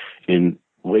it in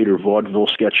later vaudeville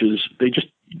sketches. They just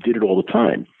did it all the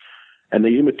time. And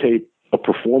they imitate a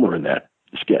performer in that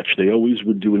sketch. They always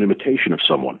would do an imitation of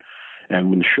someone. And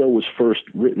when the show was first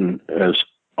written as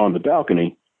On the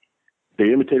Balcony,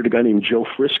 They imitated a guy named Joe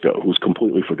Frisco, who's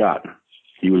completely forgotten.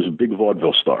 He was a big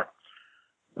vaudeville star.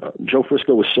 Joe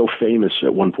Frisco was so famous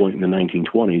at one point in the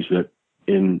 1920s that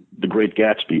in The Great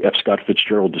Gatsby, F. Scott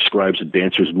Fitzgerald describes a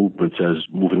dancer's movements as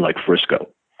moving like Frisco.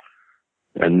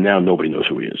 And now nobody knows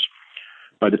who he is.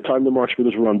 By the time the Marx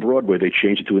Brothers were on Broadway, they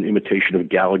changed it to an imitation of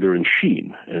Gallagher and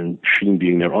Sheen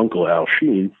being their uncle, Al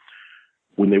Sheen.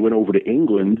 When they went over to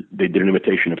England, they did an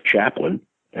imitation of Chaplin,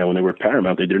 and when they were at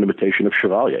Paramount, they did an imitation of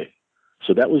Chevalier.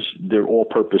 So that was their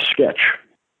all-purpose sketch.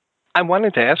 I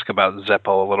wanted to ask about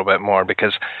Zeppo a little bit more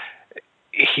because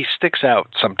he sticks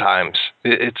out sometimes.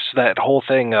 It's that whole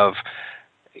thing of,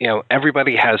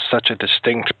 everybody has such a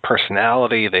distinct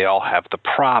personality. They all have the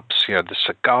props, the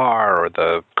cigar or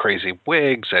the crazy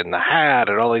wigs and the hat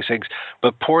and all these things.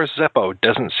 But poor Zeppo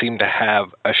doesn't seem to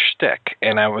have a shtick.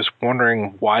 And I was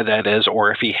wondering why that is,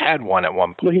 or if he had one at one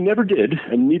point. Well, he never did,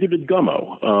 and neither did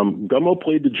Gummo. Gummo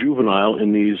played the juvenile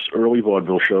in these early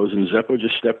vaudeville shows, and Zeppo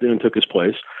just stepped in and took his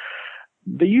place.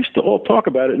 They used to all talk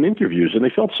about it in interviews, and they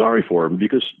felt sorry for him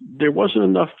because there wasn't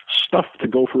enough stuff to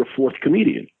go for a fourth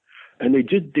comedian. And they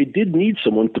did need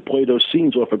someone to play those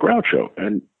scenes off of Groucho.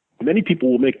 And many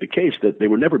people will make the case that they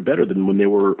were never better than when they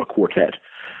were a quartet,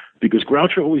 because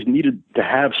Groucho always needed to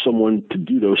have someone to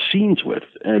do those scenes with.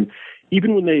 And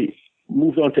even when they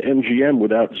moved on to MGM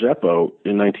without Zeppo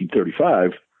in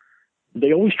 1935,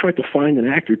 they always tried to find an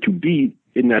actor to be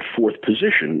in that fourth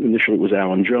position. Initially it was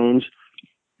Alan Jones.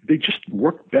 They just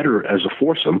worked better as a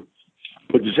foursome.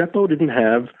 But Zeppo didn't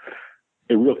have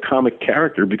a real comic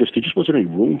character because there just wasn't any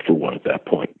room for one at that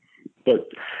point. But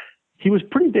he was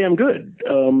pretty damn good.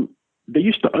 They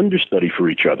used to understudy for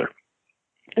each other.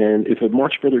 And if a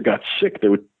Marx brother got sick, they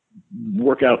would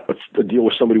work out a deal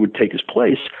where somebody would take his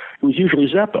place. It was usually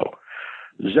Zeppo.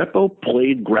 Zeppo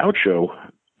played Groucho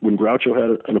when Groucho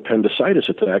had an appendicitis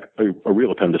attack, a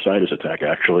real appendicitis attack,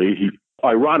 actually.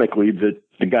 Ironically,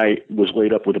 the guy was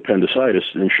laid up with appendicitis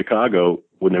in Chicago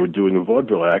when they were doing a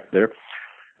vaudeville act there.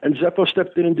 And Zeppo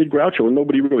stepped in and did Groucho, and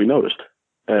nobody really noticed.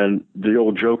 And the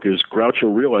old joke is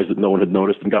Groucho realized that no one had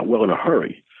noticed and got well in a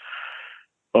hurry.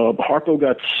 Harpo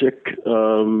got sick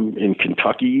in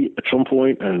Kentucky at some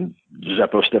point, and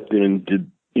Zeppo stepped in and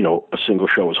did, a single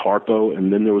show as Harpo.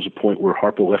 And then there was a point where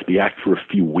Harpo left the act for a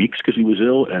few weeks because he was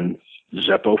ill, and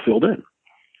Zeppo filled in.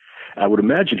 I would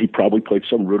imagine he probably played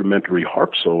some rudimentary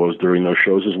harp solos during those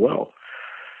shows as well.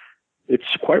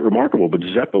 It's quite remarkable, but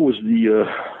Zeppo was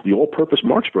the all-purpose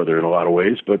Marx brother in a lot of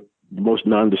ways, but the most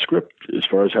nondescript as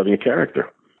far as having a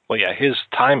character. Well, yeah, his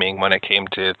timing when it came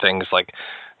to things like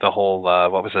the whole, the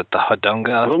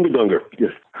Hudunga? Hungadunger.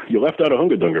 Yes, you left out a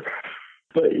Hungadunger.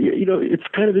 But, it's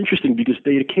kind of interesting because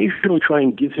they occasionally try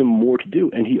and give him more to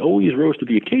do, and he always rose to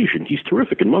the occasion. He's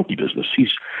terrific in Monkey Business.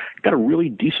 He's got a really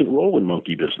decent role in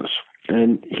Monkey Business,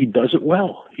 and he does it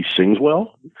well. He sings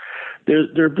well. There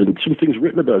have been some things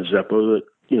written about Zeppo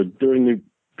that, during the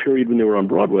period when they were on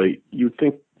Broadway, you'd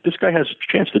think this guy has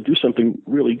a chance to do something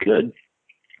really good.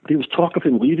 There was talk of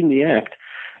him leaving the act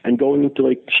and going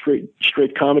into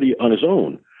straight comedy on his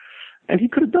own, and he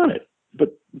could have done it.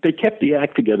 But they kept the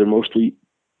act together mostly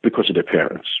because of their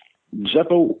parents.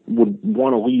 Zeppo would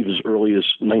want to leave as early as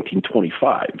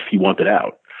 1925. He wanted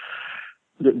out.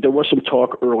 There was some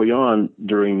talk early on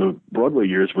during the Broadway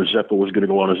years where Zeppo was going to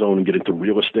go on his own and get into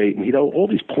real estate, and he'd have all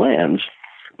these plans,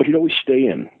 but he'd always stay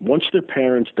in. Once their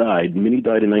parents died, Minnie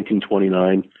died in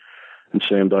 1929, and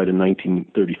Sam died in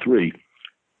 1933,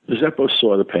 Zeppo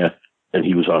saw the path, and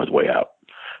he was on his way out.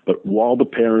 But while the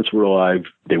parents were alive,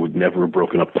 they would never have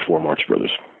broken up the four Marx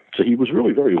Brothers. So he was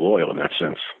really very loyal in that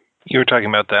sense. You were talking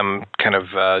about them kind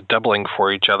of doubling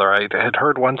for each other. I had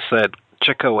heard once that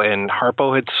Chico and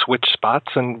Harpo had switched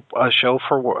spots in a show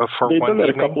for They've one done that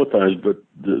evening. a couple of times, but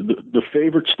the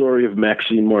favorite story of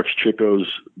Maxine Marx, Chico's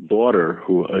daughter,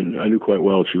 who I knew quite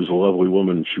well, she was a lovely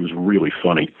woman, she was really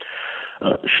funny.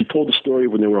 She told the story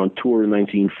when they were on tour in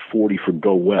 1940 for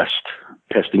Go West,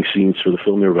 testing scenes for the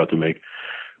film they were about to make,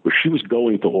 where she was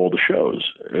going to all the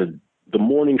shows. The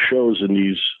morning shows in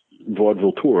these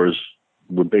vaudeville tours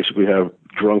would basically have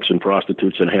drunks and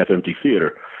prostitutes and half-empty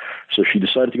theater. So she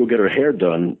decided to go get her hair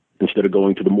done instead of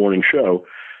going to the morning show.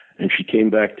 And she came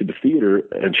back to the theater,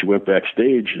 and she went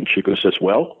backstage, and Chico says,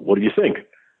 "Well, what do you think?"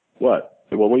 "What?"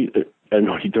 "Well,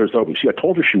 and he turns out, see, I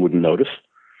told her she wouldn't notice."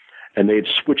 And they had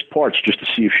switched parts just to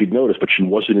see if she'd notice, but she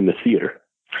wasn't in the theater.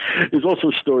 There's also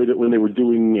a story that when they were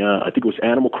doing, I think it was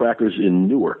Animal Crackers in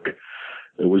Newark,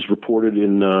 it was reported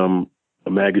in a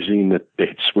magazine that they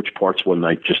had switched parts one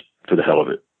night just for the hell of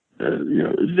it.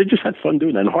 They just had fun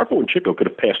doing that. And Harpo and Chico could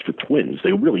have passed for twins.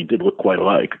 They really did look quite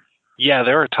alike. Yeah,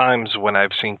 there are times when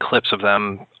I've seen clips of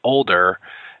them older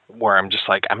where I'm just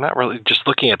like, I'm not really, just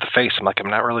looking at the face, I'm like, I'm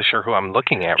not really sure who I'm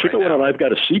looking at Chico right now. and I've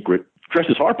got a secret, dressed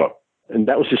as Harpo. And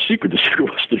that was his secret. The secret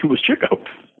was that he was Chico.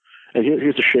 And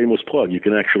here's a shameless plug. You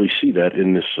can actually see that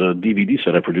in this DVD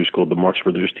set I produced called the Marx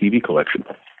Brothers TV Collection.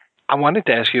 I wanted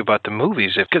to ask you about the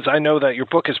movies, because I know that your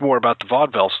book is more about the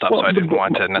vaudeville stuff, so I didn't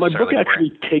want to necessarily... My book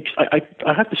actually takes...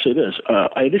 I have to say this.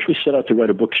 I initially set out to write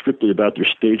a book strictly about their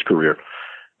stage career,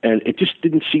 and it just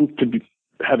didn't seem to be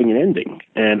having an ending.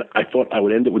 And I thought I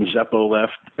would end it when Zeppo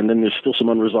left, and then there's still some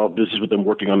unresolved business with them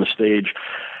working on the stage.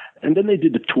 And then they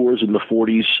did the tours in the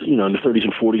 40s, in the 30s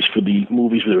and 40s for the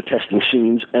movies where they were testing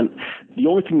scenes. And the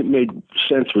only thing that made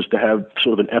sense was to have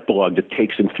sort of an epilogue that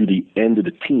takes them through the end of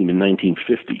the team in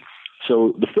 1950.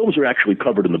 So the films are actually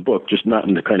covered in the book, just not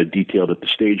in the kind of detail that the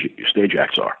stage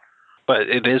acts are. But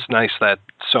it is nice that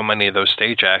so many of those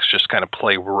stage acts just kind of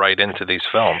play right into these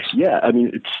films. Yeah, I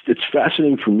mean, it's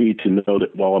fascinating for me to know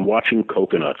that while I'm watching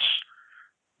Coconuts,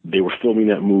 they were filming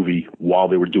that movie while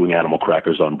they were doing Animal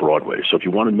Crackers on Broadway. So if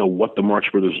you want to know what the Marx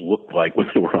Brothers looked like when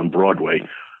they were on Broadway,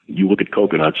 you look at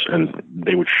Coconuts, and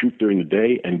they would shoot during the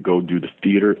day and go do the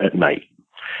theater at night,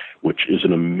 which is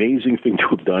an amazing thing to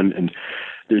have done. And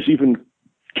there's even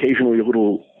occasionally a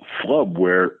little flub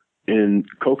where in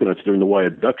Coconuts during the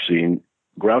Wyatt Duck scene,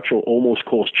 Groucho almost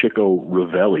calls Chico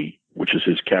Ravelli, which is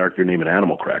his character name in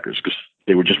Animal Crackers, because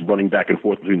they were just running back and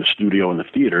forth between the studio and the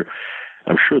theater.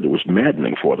 I'm sure that was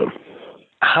maddening for them.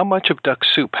 How much of Duck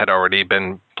Soup had already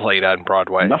been played on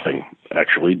Broadway? Nothing,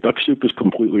 actually. Duck Soup is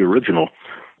completely original.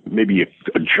 Maybe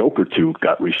a joke or two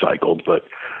got recycled, but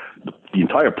the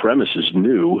entire premise is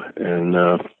new. And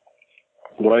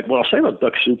what I'll say about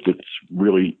Duck Soup that's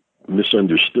really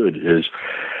misunderstood is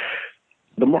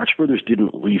the Marx Brothers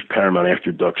didn't leave Paramount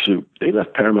after Duck Soup. They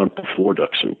left Paramount before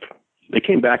Duck Soup. They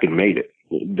came back and made it.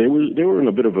 They were in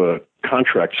a bit of a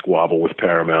contract squabble with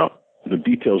Paramount, the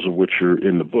details of which are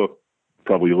in the book,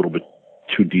 probably a little bit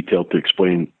too detailed to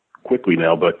explain quickly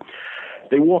now, but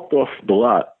they walked off the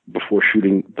lot before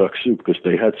shooting Duck Soup because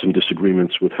they had some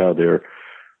disagreements with how their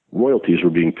royalties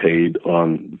were being paid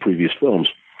on the previous films.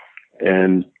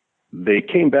 And they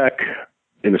came back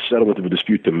in a settlement of a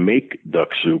dispute to make Duck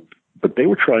Soup, but they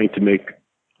were trying to make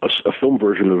a film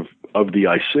version of the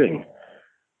I Sing,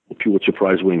 a Pulitzer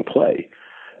Prize-winning play.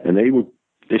 And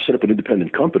they set up an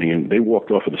independent company, and they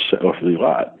walked off of the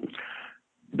lot.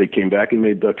 They came back and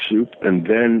made Duck Soup, and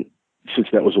then, since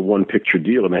that was a one-picture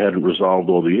deal and they hadn't resolved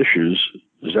all the issues,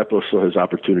 Zeppo saw his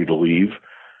opportunity to leave,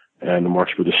 and the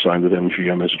Marx Brothers signed with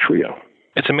MGM as a trio.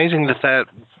 It's amazing that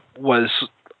was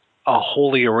a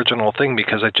wholly original thing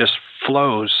because it just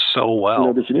flows so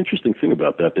well. There's an interesting thing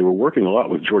about that. They were working a lot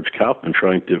with George Kaufman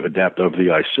trying to adapt Of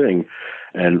Thee I Sing,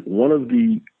 and one of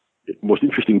the most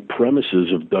interesting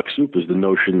premises of Duck Soup is the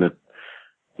notion that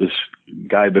this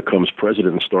guy becomes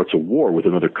president and starts a war with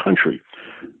another country.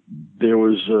 There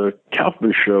was a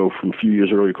Kaufman show from a few years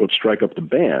earlier called Strike Up the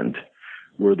Band,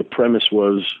 where the premise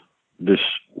was this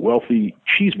wealthy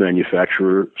cheese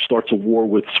manufacturer starts a war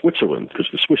with Switzerland because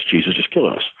the Swiss cheese is just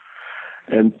killing us.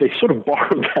 And they sort of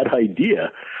borrowed that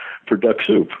idea for Duck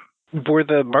Soup. Were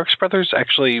the Marx Brothers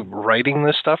actually writing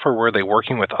this stuff, or were they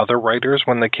working with other writers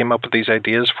when they came up with these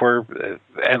ideas for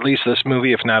at least this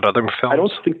movie, if not other films? I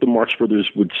don't think the Marx Brothers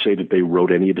would say that they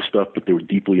wrote any of the stuff, but they were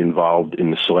deeply involved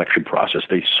in the selection process.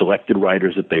 They selected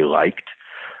writers that they liked.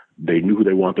 They knew who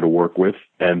they wanted to work with,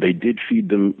 and they did feed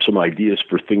them some ideas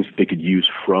for things that they could use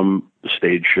from the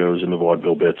stage shows and the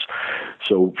vaudeville bits.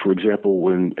 So, for example,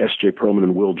 when S.J. Perlman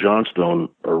and Will Johnstone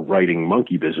are writing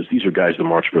Monkey Business, these are guys the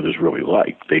Marx Brothers really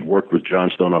liked. They'd worked with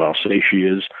Johnstone on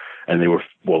Alsatias, and they were,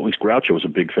 well, at least Groucho was a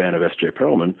big fan of S.J.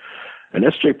 Perlman. And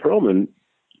S.J. Perlman,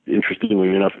 interestingly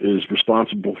enough, is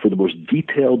responsible for the most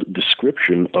detailed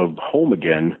description of Home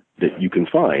Again that you can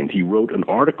find. He wrote an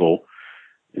article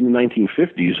in the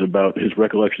 1950s about his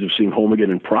recollections of seeing Home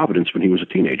Again in Providence when he was a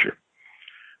teenager.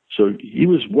 So he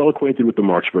was well acquainted with the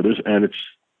Marx Brothers, and it's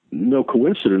no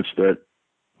coincidence that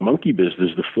Monkey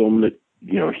Business, the film that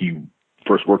he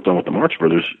first worked on with the Marx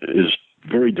Brothers, is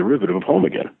very derivative of Home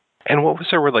Again. And what was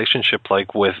their relationship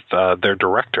like with their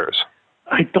directors?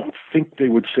 I don't think they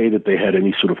would say that they had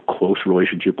any sort of close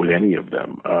relationship with any of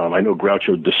them. I know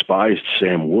Groucho despised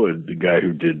Sam Wood, the guy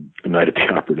who did A Night at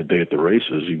the Opera and A Day at the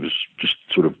Races. He was just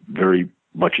sort of very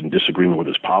much in disagreement with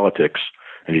his politics,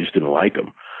 and he just didn't like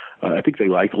him. I think they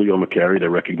liked Leo McCarey. They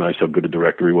recognized how good a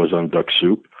director he was on Duck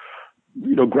Soup.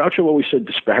 Groucho always said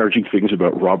disparaging things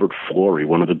about Robert Florey,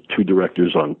 one of the two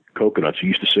directors on Coconuts. He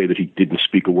used to say that he didn't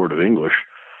speak a word of English.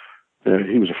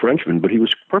 He was a Frenchman, but he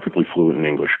was perfectly fluent in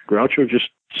English. Groucho just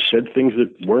said things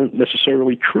that weren't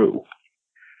necessarily true.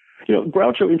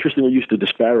 Groucho, interestingly, used to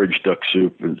disparage Duck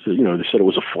Soup. And, they said it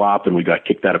was a flop and we got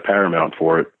kicked out of Paramount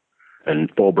for it.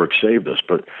 And Thalberg saved us.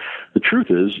 But the truth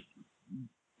is,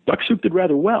 Duck Soup did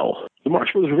rather well. The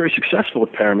Marx Brothers were very successful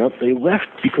at Paramount. They left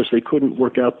because they couldn't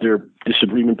work out their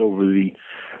disagreement over the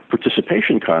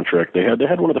participation contract they had. They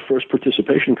had one of the first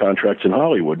participation contracts in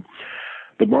Hollywood.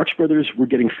 The Marx Brothers were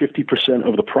getting 50%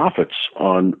 of the profits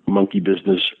on Monkey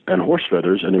Business and Horse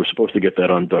Feathers, and they were supposed to get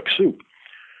that on Duck Soup.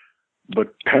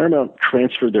 But Paramount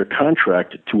transferred their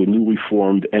contract to a newly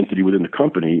formed entity within the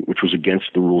company, which was against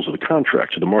the rules of the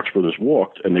contract. So the Marx Brothers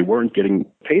walked, and they weren't getting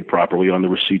paid properly on the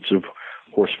receipts of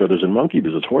Horse Feathers and Monkey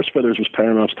Business. Horse Feathers was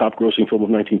Paramount's top-grossing film of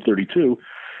 1932.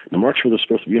 The Marx Brothers were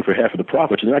supposed to be in for half of the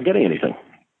profits, and they're not getting anything.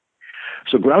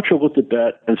 So Groucho looked at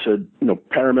that and said,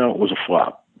 Paramount was a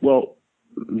flop. Well,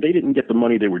 they didn't get the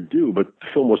money they were due, but the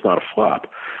film was not a flop.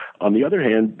 On the other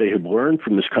hand, they had learned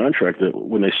from this contract that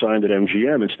when they signed at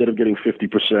MGM, instead of getting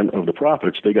 50% of the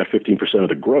profits, they got 15% of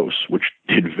the gross, which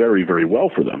did very, very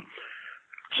well for them.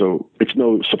 So it's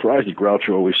no surprise that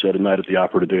Groucho always said, A Night at the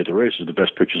Opera, A Day at the Races, the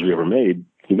best pictures we ever made.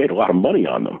 He made a lot of money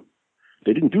on them.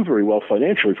 They didn't do very well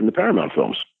financially from the Paramount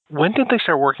films. When did they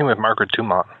start working with Margaret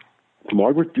Dumont?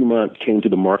 Margaret Dumont came to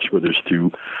the Marx Brothers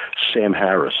through Sam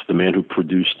Harris, the man who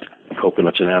produced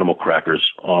Coconuts and Animal Crackers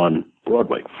on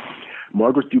Broadway.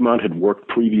 Margaret Dumont had worked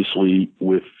previously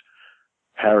with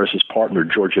Harris's partner,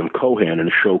 George M. Cohan, in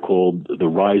a show called The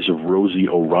Rise of Rosie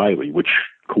O'Reilly, which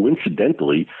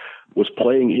coincidentally was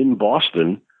playing in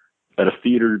Boston at a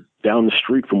theater down the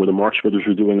street from where the Marx Brothers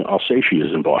were doing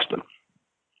Alsatias in Boston.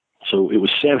 So it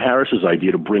was Sam Harris's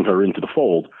idea to bring her into the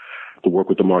fold to work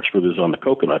with the Marx Brothers on the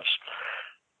Coconuts.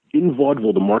 In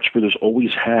vaudeville, the Marx Brothers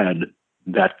always had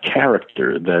that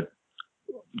character, that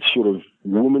sort of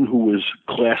woman who was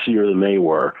classier than they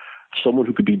were, someone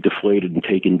who could be deflated and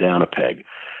taken down a peg.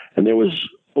 And there was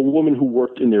a woman who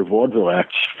worked in their vaudeville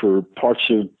acts for parts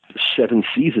of 7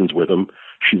 seasons with them.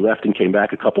 She left and came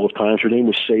back a couple of times. Her name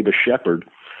was Saba Shepard.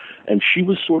 And she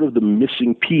was sort of the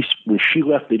missing piece. When she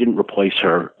left, they didn't replace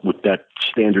her with that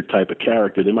standard type of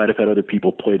character. They might have had other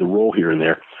people play the role here and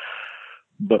there.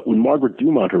 But when Margaret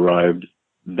Dumont arrived,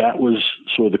 that was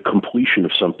sort of the completion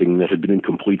of something that had been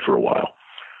incomplete for a while.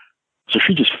 So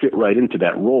she just fit right into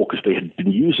that role because they had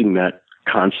been using that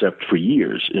concept for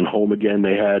years. In Home Again,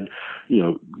 they had,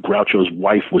 Groucho's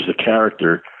wife was the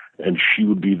character, and she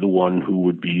would be the one who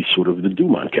would be sort of the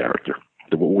Dumont character,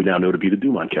 what we now know to be the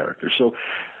Dumont character. So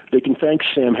they can thank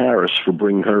Sam Harris for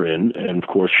bringing her in, and of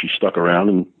course she stuck around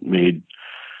and made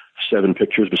 7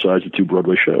 pictures besides the 2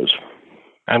 Broadway shows.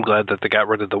 I'm glad that they got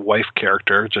rid of the wife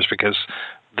character, just because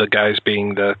the guys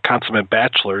being the consummate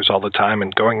bachelors all the time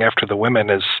and going after the women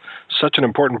is such an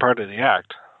important part of the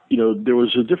act. There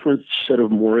was a different set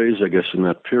of mores, I guess, in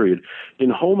that period. In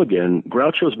Home Again,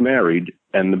 Groucho's married,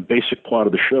 and the basic plot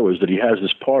of the show is that he has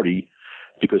this party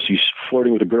because he's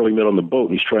flirting with a girl he met on the boat,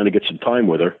 and he's trying to get some time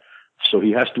with her. So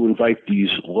he has to invite these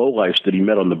lowlifes that he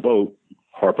met on the boat,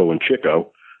 Harpo and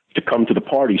Chico, to come to the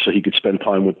party so he could spend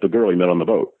time with the girl he met on the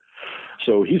boat.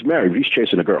 So he's married, he's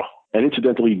chasing a girl. And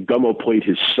incidentally, Gummo played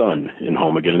his son in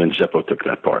Home Again, and then Zeppo took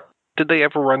that part. Did they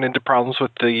ever run into problems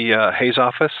with the Hayes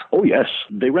office? Oh, yes.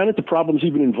 They ran into problems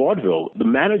even in vaudeville. The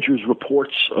managers'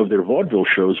 reports of their vaudeville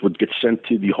shows would get sent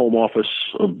to the home office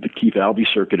of the Keith Albee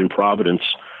circuit in Providence,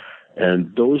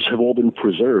 and those have all been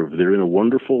preserved. They're in a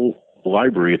wonderful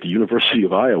library at the University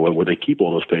of Iowa where they keep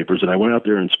all those papers, and I went out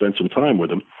there and spent some time with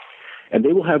them. And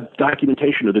they will have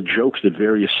documentation of the jokes that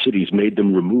various cities made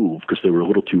them remove because they were a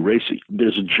little too racy.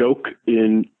 There's a joke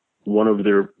in one of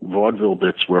their vaudeville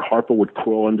bits where Harpo would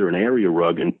crawl under an area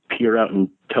rug and peer out and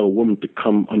tell a woman to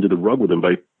come under the rug with him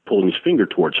by pulling his finger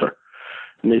towards her.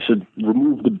 And they said,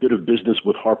 remove the bit of business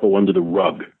with Harpo under the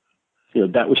rug.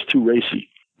 That was too racy.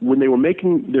 When they were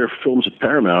making their films at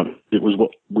Paramount, it was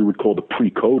what we would call the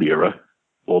pre-code era.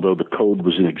 Although the code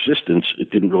was in existence,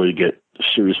 it didn't really get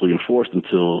seriously enforced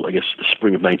until, I guess, the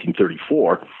spring of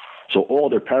 1934. So all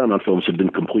their Paramount films had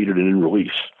been completed and in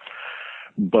release.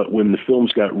 But when the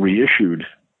films got reissued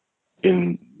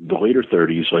in the later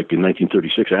 30s, like in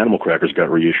 1936, Animal Crackers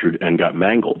got reissued and got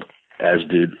mangled, as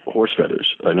did Horse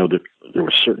Feathers. I know that there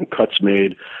were certain cuts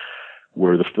made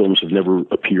where the films have never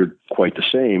appeared quite the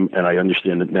same, and I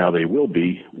understand that now they will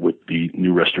be with the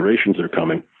new restorations that are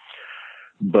coming.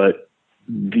 But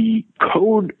the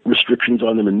code restrictions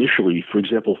on them initially, for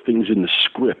example, things in the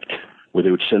script where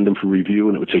they would send them for review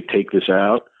and it would say, take this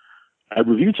out. I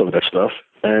reviewed some of that stuff,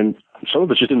 and some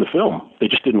of it's just in the film. They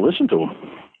just didn't listen to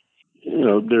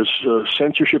them. There's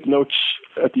censorship notes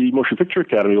at the Motion Picture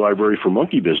Academy Library for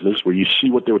Monkey Business where you see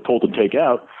what they were told to take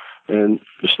out, and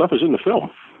the stuff is in the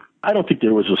film. I don't think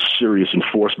there was a serious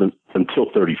enforcement until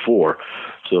 34.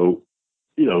 So,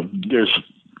 there's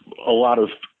a lot of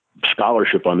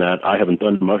scholarship on that. I haven't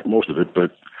done most of it,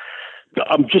 but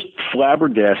I'm just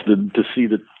flabbergasted to see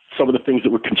that some of the things that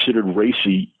were considered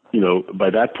racy, by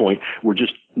that point, were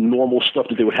just normal stuff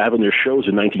that they would have in their shows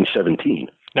in 1917.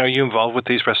 Now, are you involved with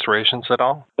these restorations at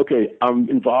all? Okay, I'm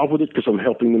involved with it because I'm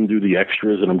helping them do the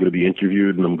extras, and I'm going to be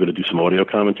interviewed, and I'm going to do some audio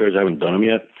commentaries. I haven't done them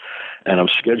yet, and I'm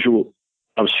scheduled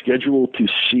to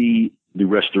see the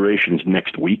restorations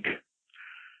next week.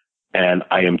 And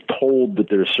I am told that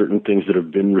there are certain things that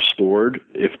have been restored.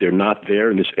 If they're not there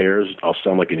and this airs, I'll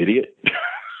sound like an idiot.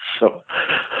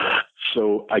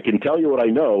 So I can tell you what I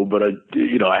know, but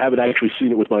I haven't actually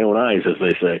seen it with my own eyes, as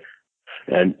they say.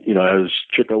 And, as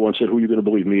Chico once said, who are you going to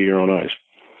believe, me or your own eyes?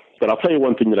 But I'll tell you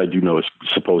one thing that I do know is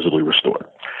supposedly restored.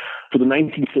 For the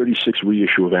 1936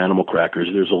 reissue of Animal Crackers,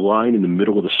 there's a line in the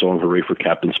middle of the song, Hooray for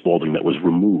Captain Spaulding, that was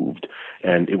removed.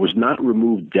 And it was not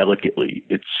removed delicately.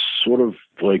 It's sort of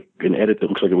like an edit that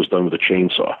looks like it was done with a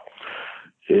chainsaw.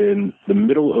 In the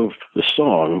middle of the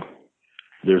song,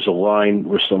 there's a line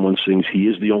where someone sings, "He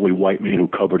is the only white man who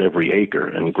covered every acre."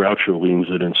 And Groucho leans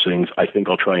in and sings, "I think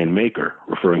I'll try and make her,"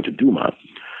 referring to Dumont.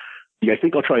 The "I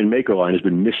think I'll try and make her" line has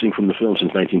been missing from the film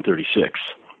since 1936.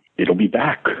 It'll be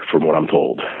back, from what I'm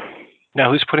told. Now,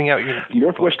 who's putting out your...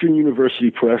 Northwestern University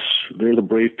Press. They're the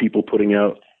brave people putting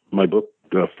out my book,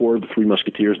 For the Three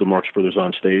Musketeers, the Marx Brothers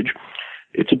on Stage.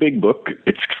 It's a big book.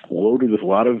 It's loaded with a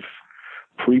lot of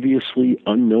previously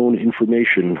unknown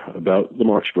information about the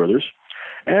Marx Brothers.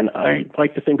 And I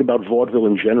like to think about vaudeville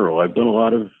in general. I've done a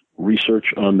lot of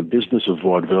research on the business of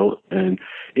vaudeville, and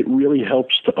it really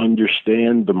helps to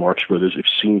understand the Marx Brothers if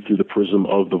seen through the prism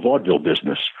of the vaudeville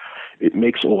business. It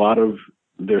makes a lot of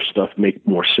their stuff make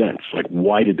more sense. Like,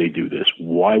 why did they do this?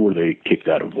 Why were they kicked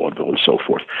out of vaudeville and so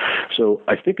forth? So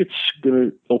I think it's going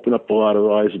to open up a lot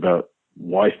of eyes about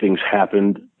why things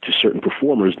happened to certain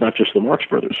performers, not just the Marx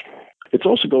Brothers. It's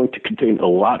also going to contain a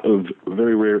lot of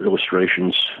very rare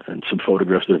illustrations and some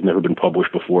photographs that have never been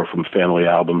published before from family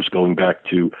albums, going back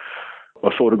to a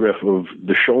photograph of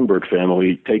the Schoenberg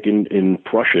family taken in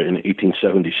Prussia in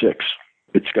 1876.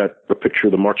 It's got a picture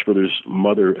of the Marx Brothers'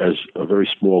 mother as a very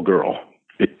small girl.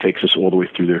 It takes us all the way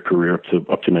through their career up to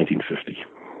 1950.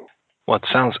 Well, it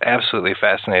sounds absolutely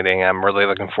fascinating. I'm really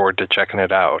looking forward to checking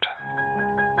it out.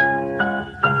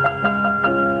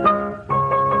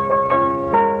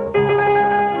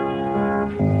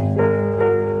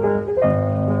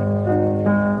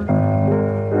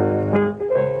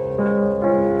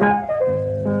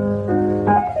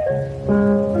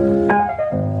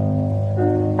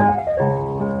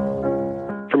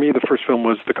 The first film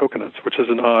was The Coconuts, which is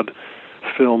an odd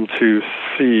film to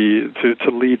see,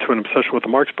 to lead to an obsession with the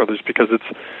Marx Brothers, because it's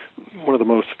one of the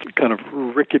most kind of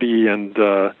rickety and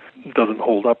doesn't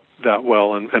hold up that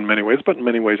well in many ways, but in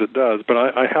many ways it does. But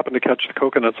I happened to catch The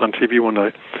Coconuts on TV one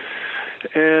night,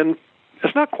 and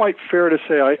it's not quite fair to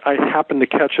say I happened to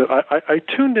catch it. I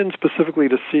tuned in specifically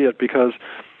to see it because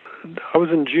I was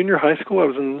in junior high school. I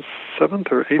was in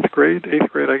 7th or 8th grade,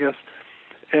 I guess.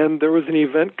 And there was an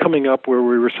event coming up where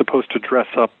we were supposed to dress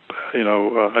up,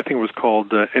 I think it was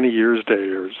called Any Year's Day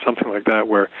or something like that,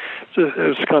 where it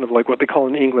was kind of like what they call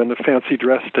in England a fancy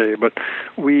dress day. But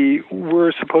we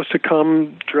were supposed to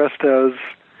come dressed as,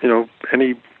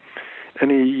 any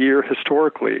year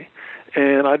historically.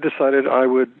 And I decided I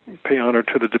would pay honor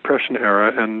to the Depression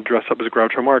era and dress up as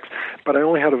Groucho Marx. But I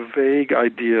only had a vague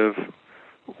idea of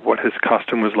what his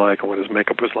costume was like and what his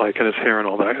makeup was like and his hair and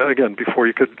all that. Again, before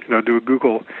you could do a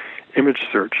Google image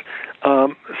search.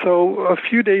 So a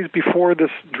few days before this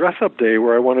dress-up day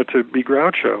where I wanted to be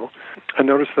Groucho, I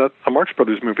noticed that a Marx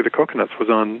Brothers movie, The Coconuts, was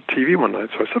on TV one night.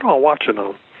 So I said, I'll watch it and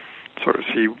I'll sort of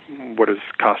see what his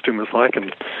costume is like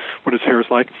and what his hair is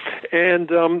like. And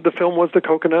the film was The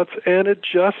Coconuts, and it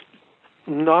just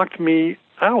knocked me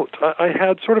out. I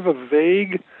had sort of a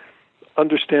vague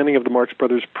understanding of the Marx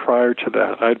Brothers prior to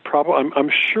that. I'm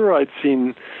sure I'd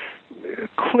seen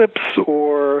clips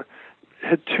or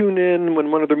had tuned in when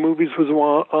one of their movies was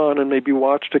on and maybe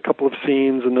watched a couple of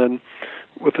scenes and then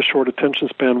with a short attention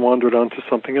span wandered on to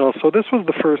something else. So this was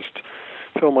the first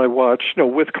film I watched,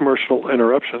 with commercial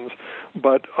interruptions,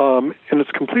 but in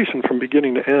its completion from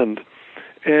beginning to end.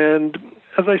 And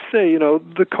as I say,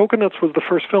 The Coconuts was the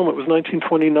first film. It was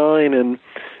 1929, and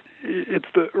it's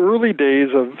the early days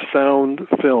of sound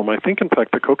film. I think, in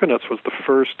fact, The Coconuts was the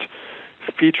first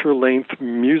feature-length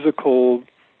musical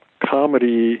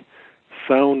comedy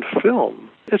sound film.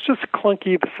 It's just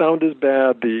clunky. The sound is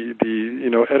bad.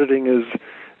 The editing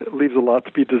leaves a lot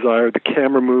to be desired. The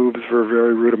camera moves were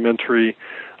very rudimentary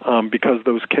because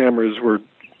those cameras were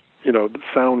the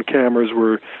sound cameras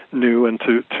were new, and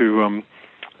to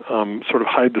sort of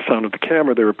hide the sound of the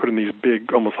camera, they were putting these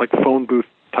big, almost like phone booth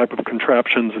type of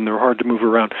contraptions, and they were hard to move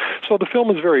around. So the film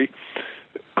was very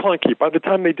clunky. By the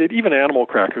time they did even Animal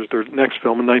Crackers, their next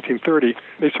film in 1930,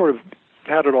 they sort of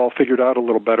had it all figured out a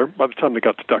little better. By the time they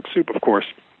got to Duck Soup, of course,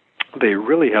 they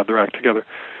really had their act together.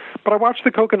 But I watched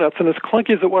The Coconuts, and as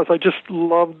clunky as it was, I just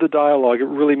loved the dialogue. It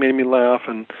really made me laugh,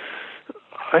 and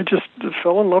I just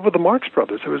fell in love with the Marx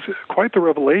Brothers. It was quite the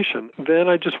revelation. Then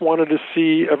I just wanted to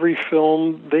see every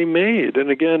film they made. And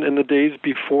again, in the days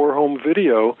before home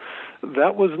video,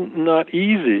 that was not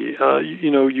easy.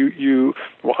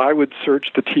 I would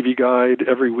search the TV guide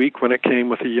every week when it came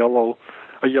with a yellow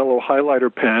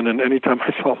highlighter pen, and anytime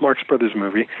I saw a Marx Brothers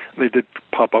movie, they did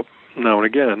pop up now and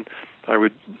again, I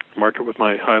would mark it with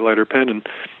my highlighter pen and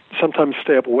sometimes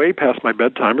stay up way past my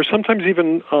bedtime, or sometimes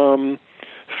even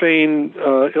feign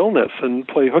illness and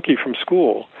play hooky from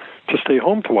school to stay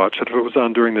home to watch it if it was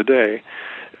on during the day.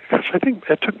 Gosh, I think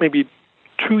it took maybe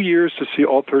 2 years to see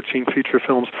all 13 feature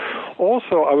films.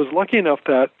 Also, I was lucky enough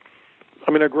that,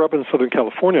 I grew up in Southern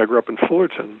California. I grew up in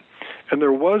Fullerton. And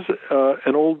there was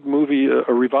an old movie,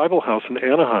 a revival house in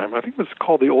Anaheim. I think it was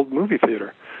called the Old Movie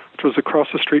Theater, which was across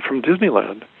the street from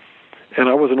Disneyland. And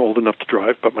I wasn't old enough to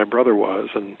drive, but my brother was,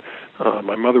 and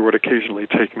my mother would occasionally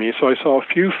take me. So I saw a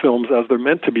few films as they're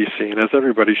meant to be seen, as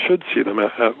everybody should see them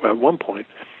at one point,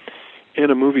 in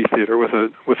a movie theater with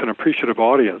an appreciative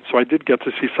audience. So I did get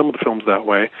to see some of the films that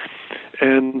way,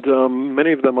 and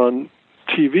many of them on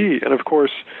TV. And of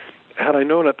course, had I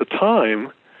known at the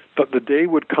time that the day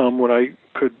would come when I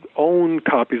could own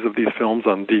copies of these films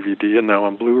on DVD and now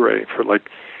on Blu-ray for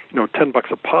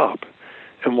 $10 a pop,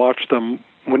 and watch them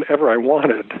whenever I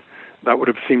wanted, that would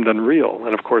have seemed unreal.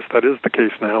 And of course, that is the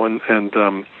case now. And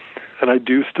I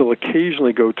do still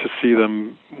occasionally go to see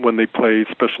them when they play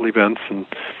special events and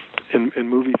in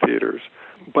movie theaters.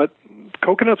 But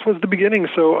Coconuts was the beginning.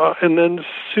 So, and then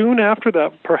soon after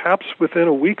that, perhaps within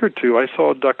a week or two, I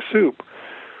saw Duck Soup,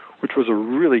 which was a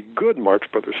really good Marx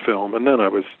Brothers film. And then I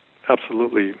was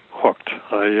absolutely hooked.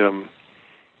 I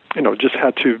just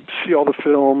had to see all the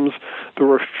films. There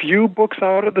were a few books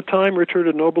out at the time.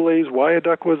 Richard Noble's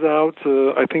Wyaduck was out.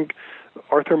 I think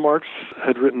Arthur Marx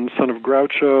had written Son of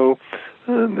Groucho.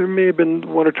 There may have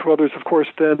been one or two others. Of course,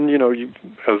 then,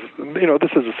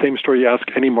 this is the same story you ask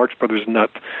any Marx Brothers nut,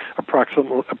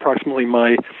 approximately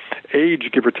my age,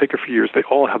 give or take a few years. They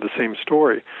all have the same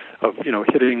story of,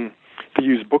 hitting the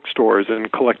used bookstores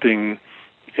and collecting,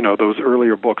 those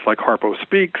earlier books like Harpo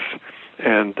Speaks,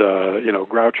 and,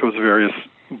 Groucho's various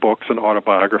books and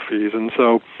autobiographies. And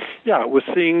so, it was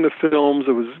seeing the films,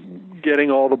 it was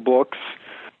getting all the books.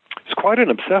 It's quite an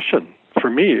obsession for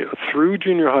me through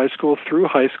junior high school, through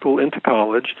high school, into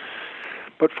college,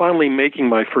 but finally making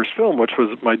my first film, which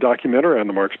was my documentary on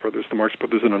the Marx Brothers in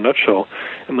a Nutshell,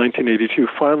 in 1982,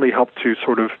 finally helped to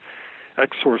sort of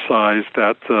exorcise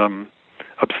that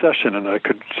obsession, and I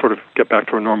could sort of get back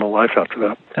to a normal life after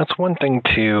that. That's one thing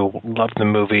to love the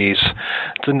movies.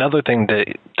 It's another thing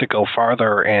to go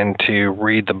farther and to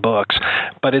read the books.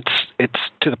 But it's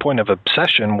to the point of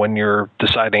obsession when you're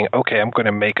deciding, okay, I'm going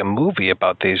to make a movie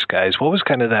about these guys. What was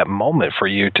kind of that moment for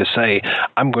you to say,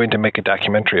 I'm going to make a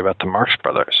documentary about the Marx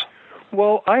Brothers?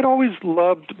 Well, I'd always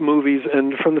loved movies,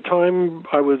 and from the time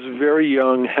I was very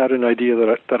young, had an idea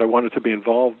that I wanted to be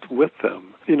involved with them.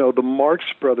 The Marx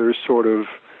Brothers sort of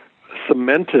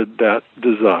cemented that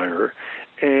desire.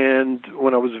 And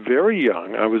when I was very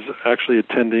young, I was actually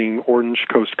attending Orange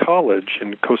Coast College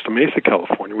in Costa Mesa,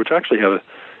 California, which actually it was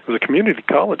a community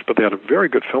college, but they had a very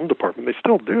good film department. They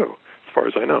still do, as far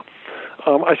as I know.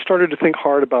 I started to think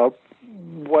hard about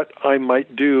what I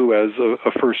might do as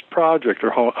a first project,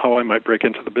 or how I might break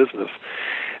into the business.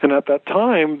 And at that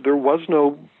time, there was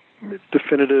no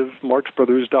definitive Marx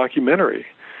Brothers documentary.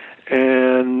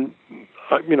 And,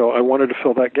 I wanted to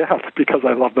fill that gap because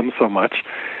I love them so much.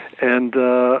 And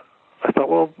I thought,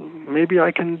 well, maybe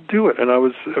I can do it. And it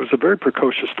was a very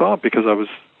precocious thought because I was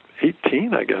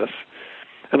 18, I guess.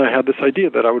 And I had this idea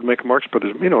that I would make a Marx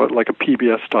Brothers, like a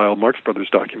PBS-style Marx Brothers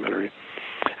documentary.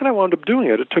 And I wound up doing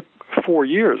it. It took 4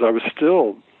 years. I was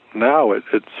still, now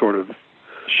it's sort of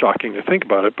shocking to think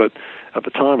about it, but at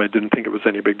the time I didn't think it was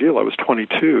any big deal. I was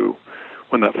 22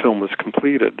 when that film was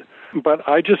completed. But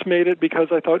I just made it because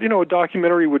I thought, a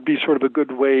documentary would be sort of a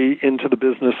good way into the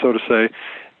business, so to say.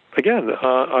 Again,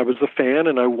 I was a fan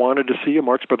and I wanted to see a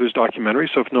Marx Brothers documentary,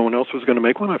 so if no one else was going to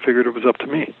make one, I figured it was up to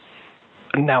me.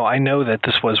 Now, I know that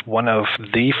this was one of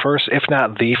the first, if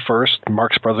not the first,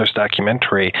 Marx Brothers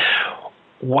documentary.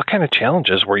 What kind of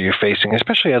challenges were you facing,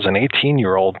 especially as an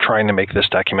 18-year-old trying to make this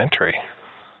documentary?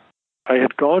 I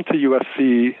had gone to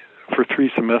USC for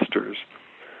 3 semesters,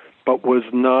 but was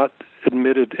not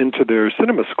admitted into their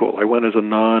cinema school. I went as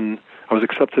I was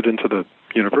accepted into the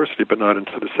university, but not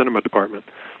into the cinema department.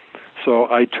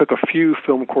 So I took a few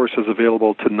film courses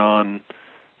available to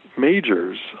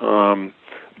non-majors.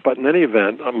 But in any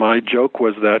event, my joke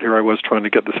was that here I was trying to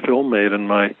get this film made, and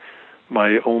my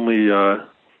only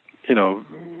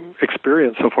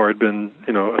experience so far had been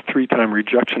a 3-time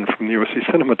rejection from the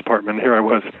USC cinema department. Here I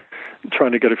was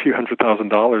trying to get a few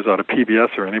 $100,000 out of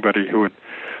PBS or anybody who would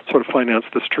sort of finance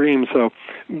the stream. So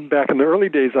back in the early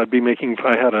days, I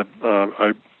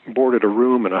boarded a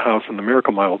room in a house in the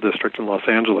Miracle Mile district in Los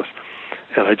Angeles,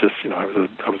 and I just I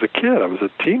was a kid, I was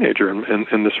a teenager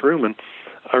in this room, and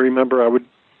I remember I would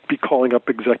be calling up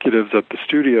executives at the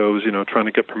studios, trying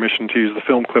to get permission to use the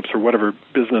film clips or whatever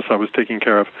business I was taking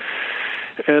care of.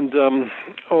 And,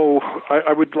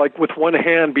 I would, with one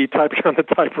hand be typing on the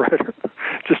typewriter,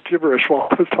 just gibberish while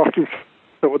I was talking.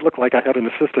 So it would look like I had an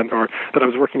assistant or that I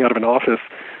was working out of an office.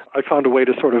 I found a way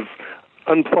to sort of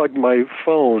unplug my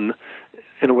phone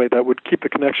in a way that would keep the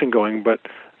connection going, but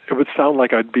it would sound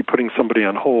like I'd be putting somebody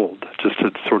on hold, just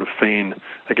to sort of feign,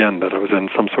 again, that I was in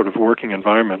some sort of working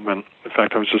environment, when, in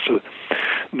fact, I was just a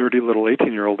nerdy little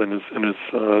 18-year-old in his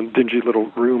dingy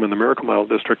little room in the Miracle Mile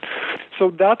district.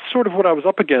 So that's sort of what I was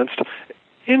up against.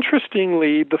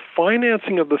 Interestingly, the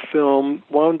financing of the film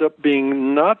wound up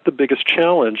being not the biggest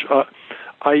challenge.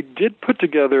 I did put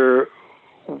together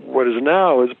what is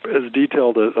now as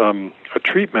detailed a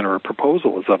treatment or a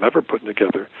proposal as I've ever put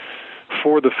together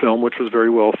for the film, which was very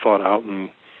well thought out and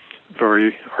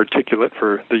very articulate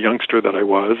for the youngster that I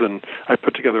was, and I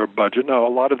put together a budget. Now, a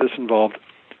lot of this involved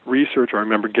research. I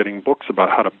remember getting books about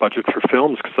how to budget for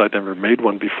films because I'd never made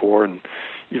one before, and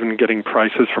even getting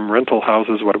prices from rental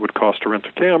houses, what it would cost to rent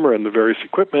a camera and the various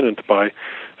equipment and to buy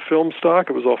film stock.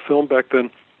 It was all film back then.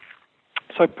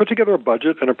 So I put together a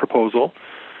budget and a proposal,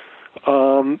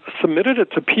 submitted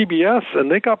it to PBS, and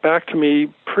they got back to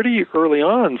me pretty early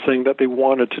on saying that they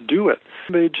wanted to do it.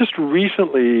 They just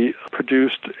recently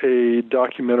produced a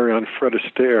documentary on Fred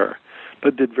Astaire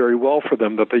that did very well for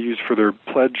them, that they used for their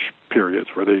pledge periods,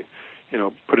 where they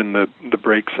put in the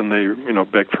breaks and they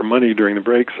beg for money during the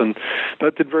breaks, and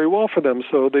that did very well for them.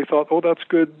 So they thought, that's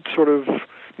good sort of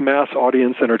mass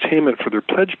audience entertainment for their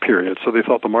pledge period. So they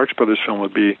thought the Marx Brothers film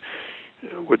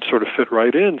would sort of fit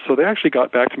right in. So they actually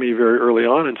got back to me very early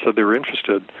on and said they were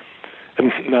interested.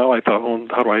 And now I thought,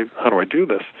 how do I do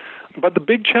this? But the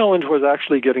big challenge was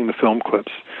actually getting the film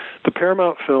clips. The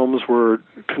Paramount films were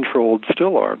controlled,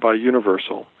 still are, by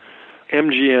Universal.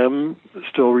 MGM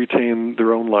still retained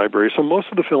their own library. So most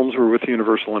of the films were with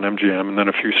Universal and MGM, and then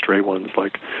a few stray ones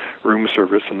like Room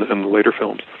Service and the later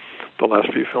films, the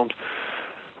last few films,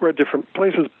 were at different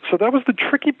places. So that was the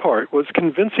tricky part, was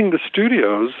convincing the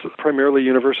studios, primarily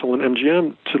Universal and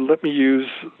MGM, to let me use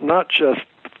not just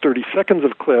 30 seconds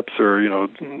of clips or,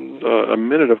 a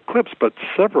minute of clips, but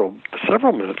several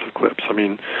minutes of clips. I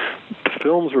mean, the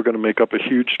films were going to make up a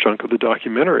huge chunk of the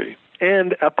documentary.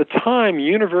 And at the time,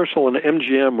 Universal and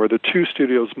MGM were the two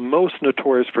studios most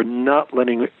notorious for not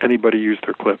letting anybody use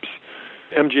their clips.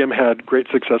 MGM had great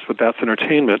success with That's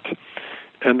Entertainment,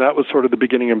 and that was sort of the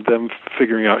beginning of them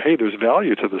figuring out, hey, there's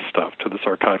value to this stuff, to this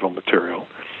archival material.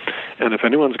 And if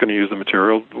anyone's going to use the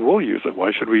material, we'll use it.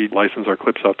 Why should we license our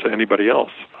clips out to anybody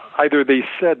else? Either they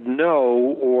said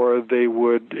no, or they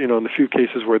would, in the few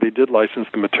cases where they did license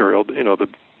the material, the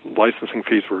licensing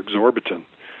fees were exorbitant,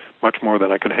 much more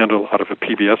than I could handle out of a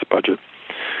PBS budget.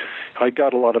 I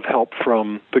got a lot of help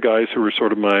from the guys who were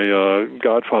sort of my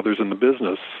godfathers in the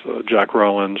business, Jack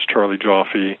Rollins, Charlie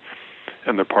Joffe,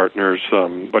 and their partners,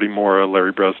 Buddy Mora,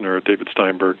 Larry Bresner, David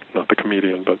Steinberg, not the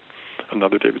comedian, but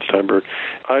another David Steinberg.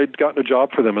 I'd gotten a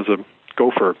job for them as a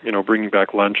gopher, bringing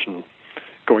back lunch and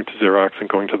going to Xerox and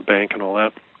going to the bank and all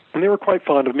that. And they were quite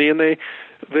fond of me, and they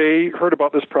heard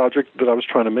about this project that I was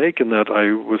trying to make and that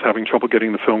I was having trouble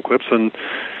getting the film clips. And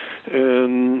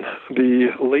the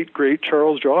late, great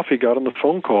Charles Joffe got on the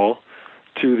phone call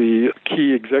to the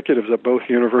key executives at both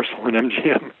Universal and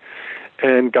MGM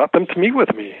and got them to meet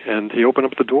with me. And he opened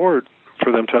up the door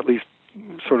for them to at least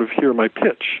sort of hear my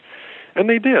pitch. And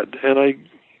they did. And I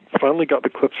finally got the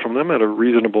clips from them at a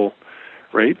reasonable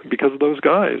rate because of those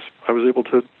guys. I was able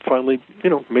to finally,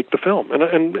 make the film.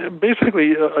 And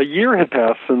basically, a year had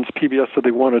passed since PBS said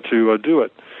they wanted to do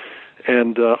it.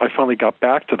 And I finally got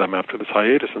back to them after this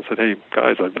hiatus and said, hey,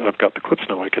 guys, I've got the clips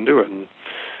now. I can do it. And,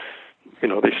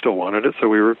 they still wanted it, so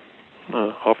we were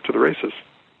off to the races.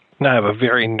 Now, I have a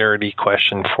very nerdy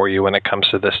question for you when it comes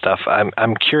to this stuff.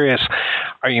 I'm curious,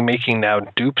 are you making now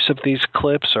dupes of these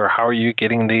clips, or how are you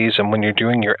getting these? And when you're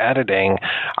doing your editing,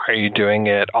 are you doing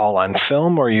it all on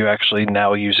film, or are you actually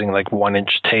now using like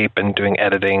 1-inch tape and doing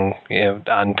editing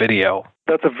on video?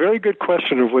 That's a very good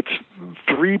question, of which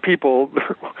 3 people,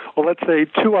 well, let's say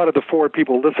 2 out of the 4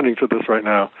 people listening to this right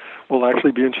now will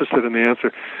actually be interested in the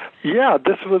answer. Yeah,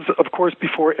 this was, of course,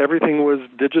 before everything was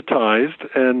digitized,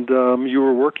 and you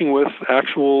were working with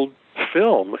actual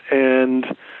film.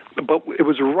 But it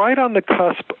was right on the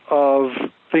cusp of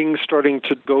things starting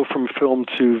to go from film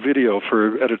to video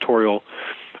for editorial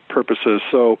purposes.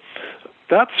 So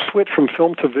that switch from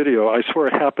film to video, I swear,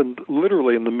 it happened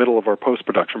literally in the middle of our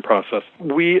post-production process.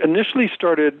 We initially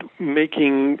started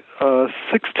making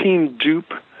 16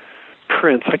 dupe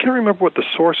prints. I can't remember what the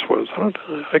source was.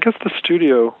 I guess the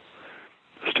studio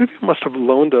must have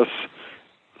loaned us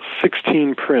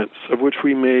 16 prints, of which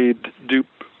we made dupe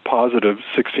positive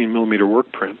 16-millimeter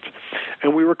work prints.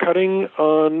 And we were cutting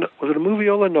on, was it a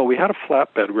moviola? No, we had a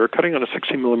flatbed. We were cutting on a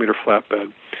 16-millimeter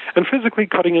flatbed and physically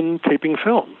cutting and taping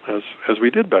film, as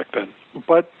we did back then.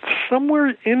 But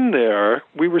somewhere in there,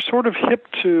 we were sort of hip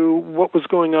to what was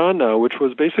going on now, which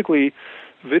was basically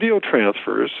video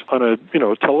transfers on a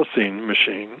telecine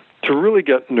machine. To really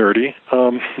get nerdy,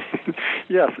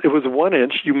 yes, it was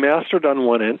 1-inch. You mastered on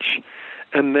 1-inch,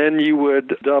 and then you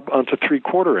would dub onto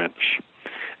 3/4 inch.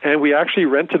 And we actually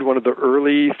rented one of the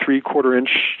early 3/4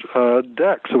 inch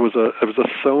decks. It was a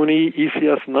Sony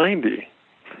ECS 90.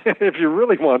 If you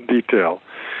really want detail.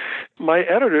 My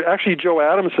editor, actually Joe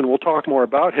Adamson, we'll talk more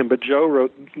about him, but Joe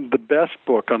wrote the best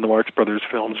book on the Marx Brothers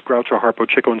films, Groucho, Harpo,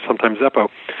 Chico, and Sometimes Zeppo.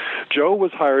 Joe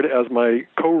was hired as my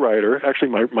co-writer, actually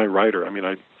my writer. I mean,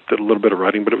 I did a little bit of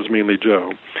writing, but it was mainly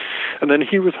Joe. And then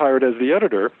he was hired as the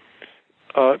editor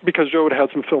because Joe had had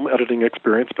some film editing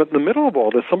experience. But in the middle of all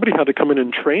this, somebody had to come in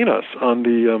and train us on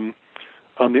the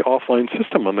offline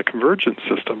system, on the convergence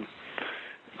system,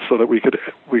 so that we could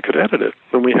edit it.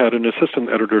 And we had an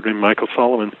assistant editor named Michael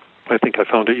Solomon, I think I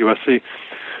found at USC.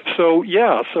 So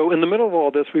in the middle of all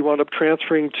this, we wound up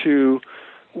transferring to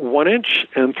 1-inch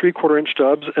and 3/4 inch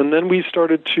dubs, and then we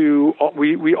started to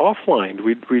we offlined.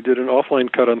 We did an offline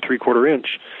cut on 3/4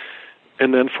 inch,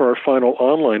 and then for our final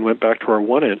online went back to our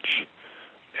 1-inch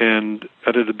and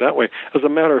edited that way. As a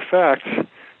matter of fact,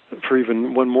 for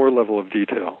even one more level of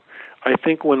detail, I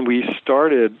think when we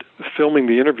started filming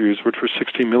the interviews, which were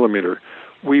 16 millimeter,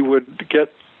 we would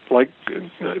get like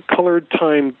colored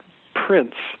timed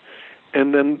prints,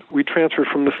 and then we transferred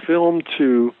from the film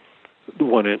to the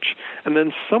 1-inch. And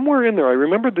then somewhere in there, I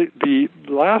remember the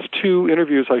last 2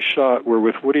 interviews I shot were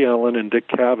with Woody Allen and Dick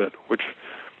Cavett, which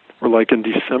were like in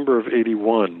December of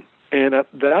 81. And at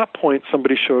that point,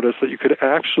 somebody showed us that you could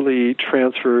actually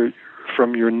transfer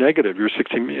from your negative, your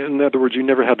 16, in other words, you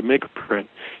never had to make a print.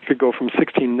 You could go from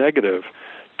 16 negative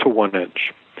to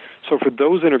 1-inch. So for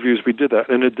those interviews, we did that,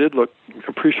 and it did look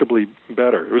appreciably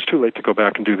better. It was too late to go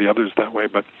back and do the others that way,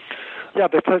 but yeah,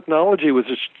 the technology was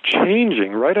just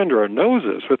changing right under our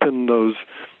noses within those,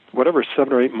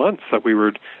 7 or 8 months that we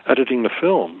were editing the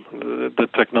film. The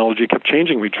technology kept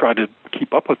changing. We tried to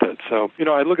keep up with it. So,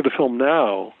 I look at the film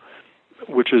now,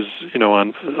 which is,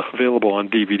 available on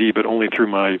DVD, but only through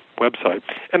my website.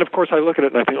 And of course, I look at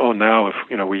it and I think, now if,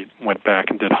 we went back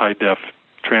and did high-def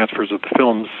transfers of the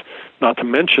films, not to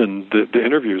mention the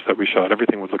interviews that we shot,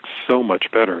 everything would look so much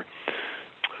better.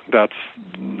 That's,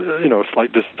 a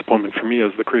slight disappointment for me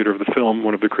as the creator of the film,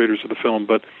 one of the creators of the film,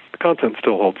 but the content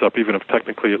still holds up, even if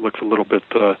technically it looks a little bit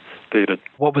dated.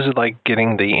 What was it like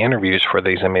getting the interviews for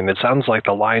these? I mean, it sounds like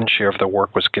the lion's share of the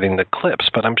work was getting the clips,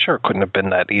 but I'm sure it couldn't have been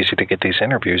that easy to get these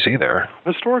interviews either.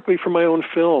 Historically, for my own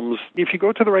films, if you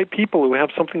go to the right people who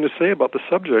have something to say about the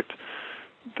subject,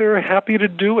 they're happy to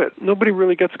do it. Nobody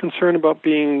really gets concerned about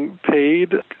being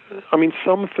paid. I mean,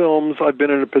 some films I've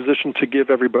been in a position to give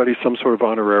everybody some sort of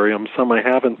honorarium, some I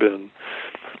haven't been.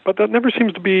 But that never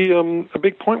seems to be a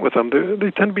big point with them. They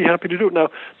tend to be happy to do it. Now,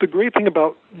 the great thing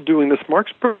about doing this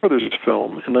Marx Brothers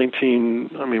film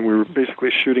we were basically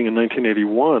shooting in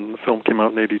 1981. The film came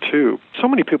out in 82. So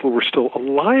many people were still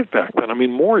alive back then. I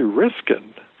mean, Maury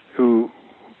Riskin, who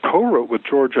co-wrote with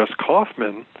George S.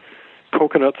 Kaufman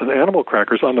Coconuts and Animal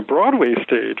Crackers on the Broadway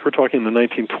stage. We're talking in the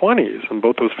 1920s, and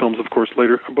both those films, of course,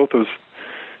 both those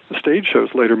stage shows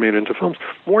later made into films.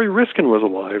 Maury Riskin was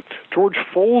alive. George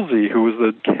Folsey, who was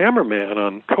the cameraman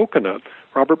on Coconut.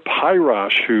 Robert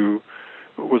Pyrosh, who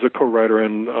was a co-writer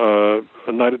in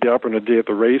A Night at the Opera and A Day at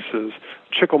the Races.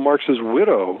 Chico Marx's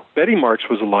widow, Betty Marx,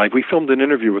 was alive. We filmed an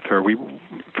interview with her.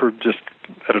 For just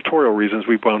editorial reasons,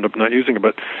 we wound up not using it.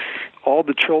 But all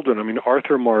the children, I mean,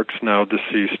 Arthur Marx, now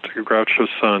deceased, Groucho's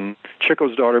son,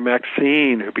 Chico's daughter,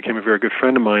 Maxine, who became a very good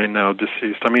friend of mine, now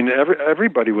deceased. I mean,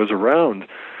 everybody was around.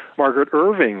 Margaret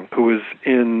Irving, who was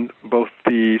in both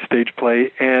the stage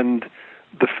play and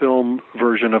the film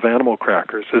version of Animal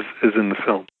Crackers, is in the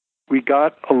film. We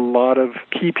got a lot of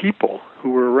key people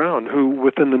who were around, who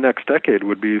within the next decade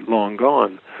would be long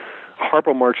gone.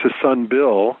 Harpo Marx's son,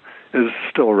 Bill, is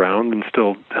still around and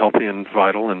still healthy and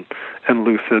vital and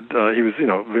lucid. He was,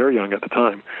 very young at the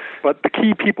time. But the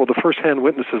key people, the first-hand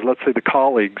witnesses, let's say the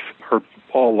colleagues, are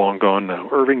all long gone now.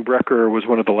 Irving Brecker was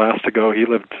one of the last to go. He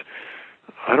lived,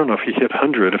 I don't know if he hit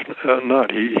 100. If not,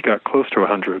 he got close to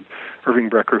 100. Irving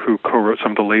Brecker, who co-wrote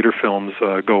some of the later films,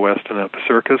 Go West and At the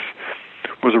Circus,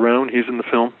 was around. He's in the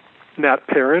film. Nat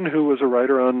Perrin, who was a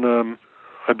writer on,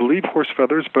 I believe, Horse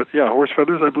Feathers, Horse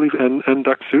Feathers, I believe, and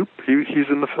Duck Soup. He's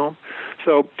in the film.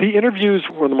 So the interviews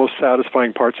were the most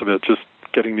satisfying parts of it, just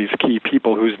getting these key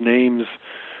people whose names,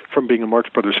 from being a Marx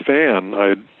Brothers fan, I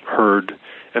had heard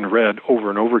and read over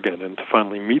and over again, and to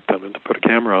finally meet them and to put a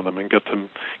camera on them and get them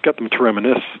to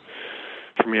reminisce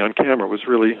for me on camera was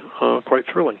really quite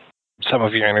thrilling. Some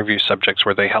of your interview subjects,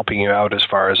 were they helping you out as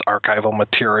far as archival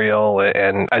material?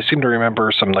 And I seem to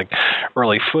remember some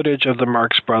early footage of the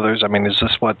Marx Brothers. I mean, is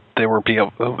this what they were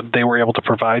able to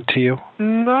provide to you?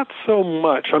 Not so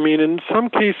much. I mean, in some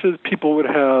cases, people would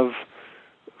have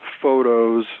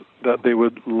photos that they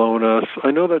would loan us.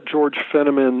 I know that George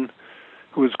Fenneman,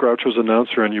 who was Groucho's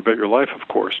announcer on You Bet Your Life, of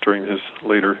course, during his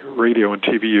later radio and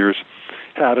TV years,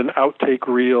 had an outtake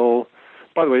reel.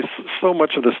 By the way, so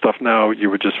much of this stuff now you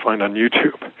would just find on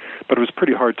YouTube, but it was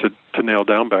pretty hard to nail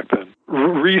down back then.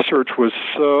 Research was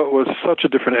such a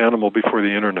different animal before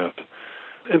the internet.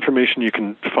 Information you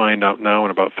can find out now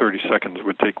in about 30 seconds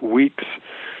would take weeks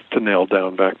to nail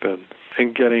down back then.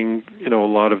 And getting, a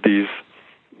lot of these,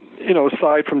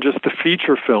 aside from just the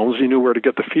feature films, you knew where to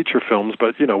get the feature films,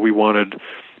 but, we wanted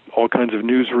all kinds of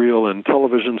newsreel and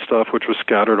television stuff, which was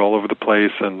scattered all over the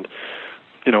place, and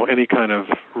any kind of,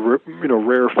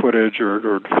 rare footage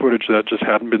or footage that just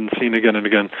hadn't been seen again and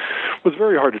again was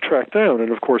very hard to track down.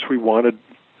 And, of course, we wanted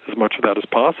as much of that as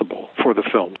possible for the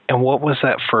film. And what was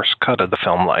that first cut of the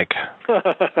film like?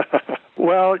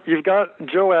 Well, you've got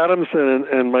Joe Adamson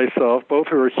and myself, both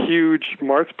who are huge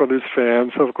Marx Brothers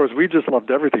fans. So, of course, we just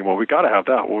loved everything. Well, we got to have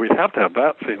that. Well, we have to have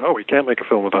that scene. Oh, we can't make a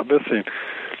film without this scene.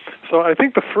 So I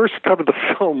think the first cut of the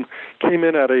film came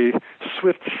in at a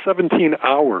swift 17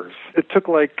 hours. It took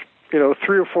 3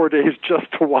 or 4 days just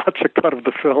to watch a cut of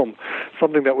the film,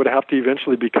 something that would have to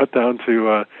eventually be cut down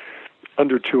to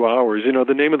under 2 hours.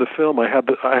 The name of the film, I had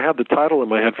the title in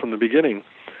my head from the beginning,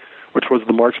 which was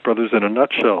The Marx Brothers in a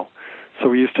Nutshell. So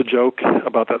we used to joke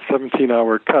about that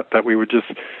 17-hour cut that we would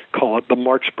just call it The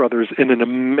Marx Brothers in an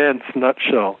immense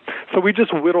nutshell. So we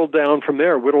just whittled down from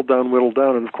there, whittled down.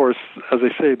 And, of course, as I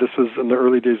say, this was in the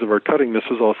early days of our cutting. This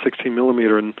was all 16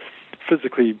 millimeter and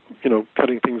physically,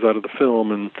 cutting things out of the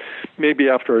film. And maybe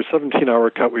after our 17-hour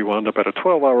cut, we wound up at a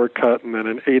 12-hour cut and then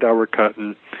an 8-hour cut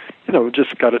and,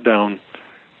 just got it down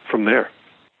from there.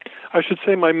 I should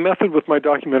say my method with my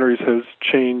documentaries has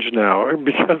changed now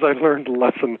because I learned a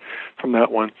lesson from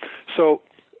that one. So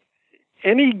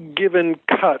any given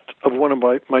cut of one of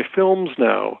my films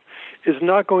now is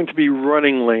not going to be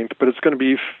running length, but it's going to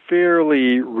be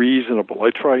fairly reasonable.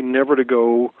 I try never to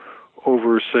go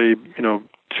over, say, 2.5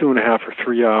 or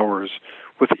 3 hours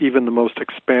with even the most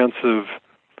expansive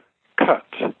cut.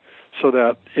 So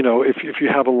that, if you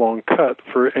have a long cut,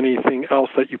 for anything else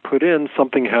that you put in,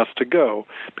 something has to go,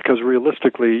 because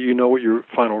realistically, you know what your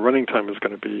final running time is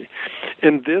going to be.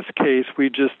 In this case, we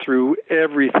just threw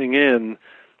everything in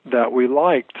that we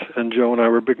liked, and Joe and I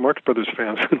were big Marx Brothers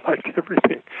fans. We liked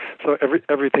everything. So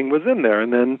everything was in there.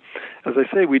 And then, as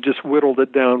I say, we just whittled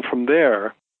it down from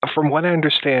there. From what I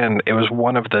understand, it was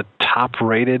one of the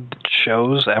top-rated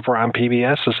shows ever on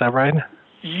PBS. Is that right?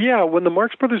 Yeah, when the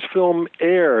Marx Brothers film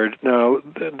aired, now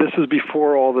this is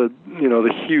before all the,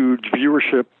 the huge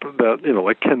viewership that,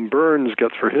 like Ken Burns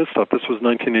gets for his stuff. This was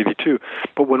 1982.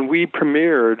 But when we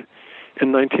premiered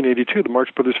in 1982, the Marx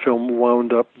Brothers film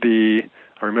wound up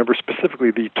I remember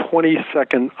specifically, the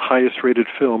 22nd highest rated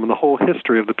film in the whole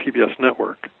history of the PBS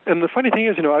network. And the funny thing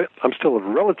is, I'm still a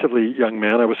relatively young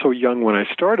man. I was so young when I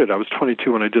started. I was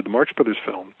 22 when I did the Marx Brothers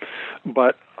film.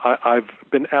 But I've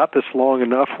been at this long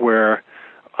enough where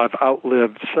I've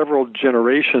outlived several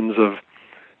generations of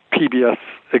PBS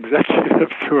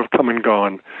executives who have come and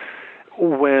gone.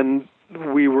 When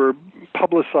we were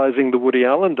publicizing the Woody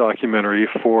Allen documentary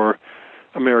for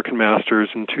American Masters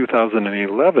in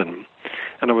 2011,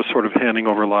 and I was sort of handing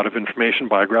over a lot of information,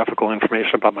 biographical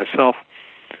information about myself,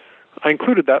 I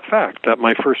included that fact that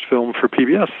my first film for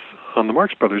PBS on the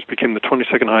Marx Brothers became the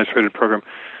 22nd highest rated program.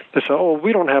 They said, "Oh,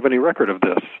 we don't have any record of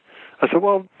this." I said,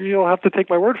 "Well, you'll have to take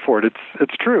my word for it.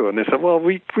 It's true." And they said, "Well,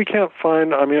 we can't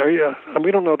find. I mean,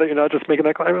 we don't know that you're not just making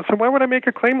that claim." I said, "Why would I make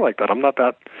a claim like that? I'm not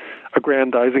that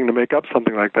aggrandizing to make up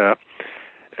something like that."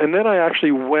 And then I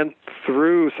actually went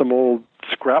through some old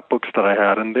scrapbooks that I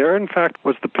had, and there, in fact,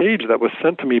 was the page that was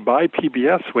sent to me by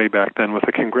PBS way back then with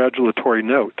a congratulatory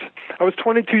note. I was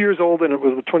 22 years old, and it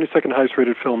was the 22nd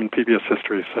highest-rated film in PBS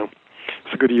history, so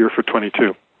it's a good year for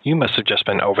 22. You must have just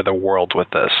been over the world with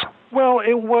this. Well,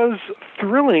 it was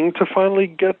thrilling to finally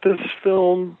get this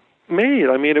film made.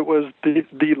 I mean, it was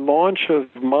the launch of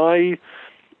my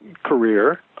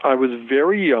career. I was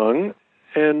very young,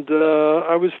 and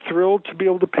I was thrilled to be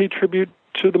able to pay tribute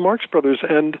to the Marx Brothers.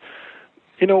 And,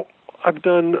 you know, I've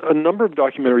done a number of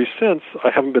documentaries since. I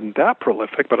haven't been that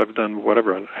prolific, but I've done,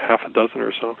 half a dozen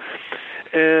or so.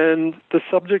 And the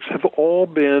subjects have all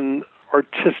been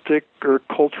artistic or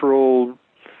cultural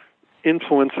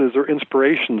influences or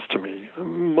inspirations to me,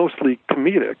 mostly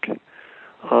comedic.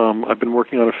 I've been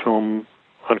working on a film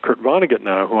on Kurt Vonnegut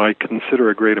now, who I consider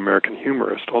a great American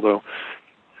humorist, although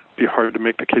be hard to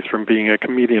make the case for him being a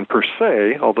comedian per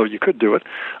se, although you could do it.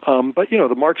 But, you know,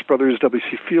 the Marx Brothers,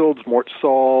 W.C. Fields, Mort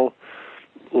Saul,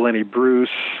 Lenny Bruce,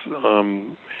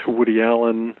 Woody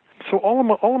Allen. So all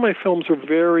of my films are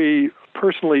very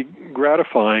personally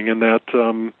gratifying in that,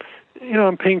 you know,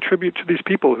 I'm paying tribute to these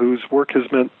people whose work has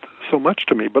meant so much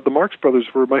to me. But the Marx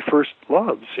Brothers were my first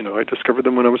loves. You know, I discovered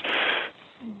them when I was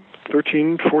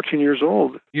 13, 14 years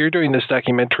old. You're doing this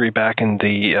documentary back in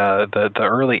the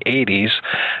early 80s.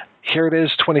 Here it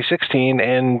is, 2016,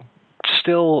 and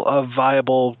still a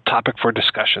viable topic for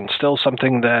discussion, still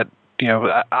something that, you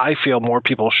know, I feel more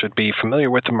people should be familiar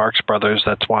with the Marx Brothers.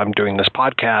 That's why I'm doing this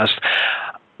podcast.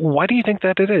 Why do you think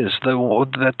that it is,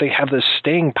 that they have this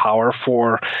staying power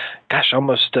for,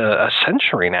 almost a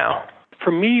century now?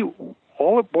 For me,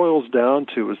 all it boils down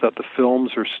to is that the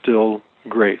films are still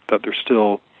great, that they're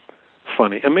still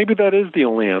funny. And maybe that is the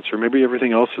only answer. Maybe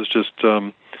everything else is just,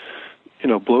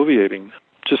 bloviating.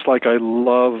 Just like I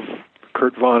love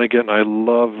Kurt Vonnegut and I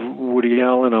love Woody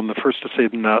Allen, I'm the first to say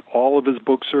not all of his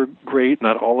books are great,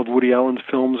 not all of Woody Allen's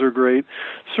films are great.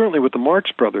 Certainly with the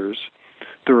Marx Brothers,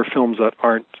 there are films that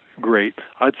aren't great.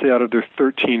 I'd say out of their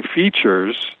 13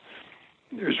 features,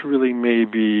 there's really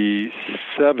maybe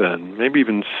 7, maybe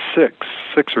even 6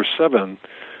 or 7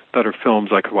 that are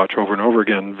films I could watch over and over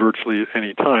again virtually at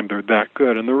any time. They're that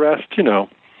good. And the rest,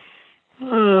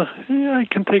 I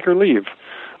can take or leave.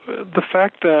 The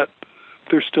fact that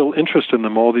there's still interest in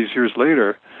them all these years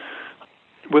later,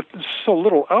 with so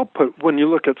little output, when you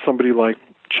look at somebody like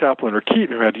Chaplin or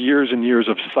Keaton, who had years and years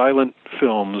of silent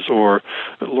films, or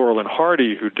Laurel and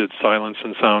Hardy, who did silence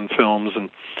and sound films,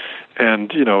 and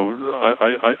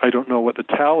I don't know what the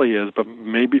tally is, but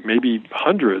maybe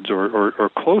hundreds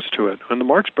or close to it. And the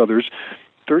Marx Brothers,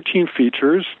 13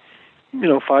 features,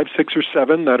 5, 6, or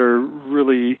 7 that are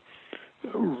really,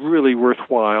 really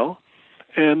worthwhile.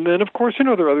 And then, of course, there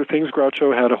are other things.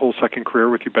 Groucho had a whole second career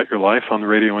with You Bet Your Life on the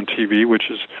radio and TV, which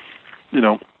is,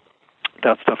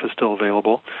 that stuff is still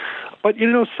available. But,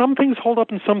 some things hold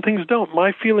up and some things don't.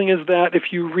 My feeling is that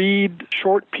if you read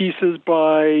short pieces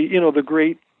by, the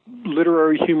great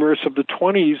literary humorists of the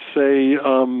 20s, say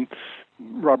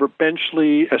Robert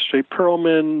Benchley, S.J.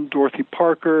 Perelman, Dorothy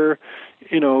Parker,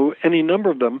 any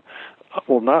number of them,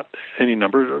 well, not any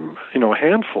number, a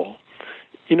handful,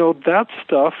 that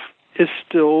stuff is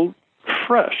still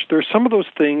fresh. There's some of those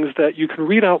things that you can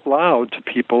read out loud to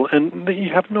people, and you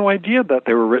have no idea that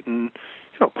they were written,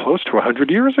 close to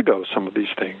 100 years ago, some of these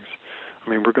things. I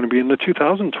mean, we're going to be in the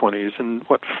 2020s in,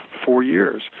 4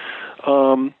 years?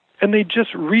 And they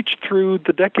just reach through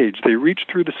the decades. They reach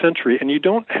through the century, and you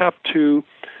don't have to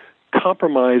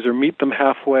compromise or meet them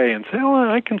halfway and say,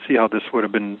 oh, I can see how this would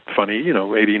have been funny,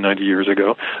 80, 90 years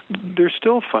ago. They're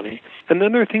still funny. And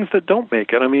then there are things that don't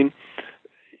make it. I mean,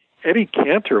 Eddie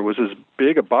Cantor was as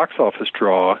big a box office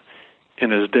draw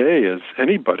in his day as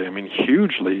anybody. I mean,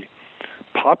 hugely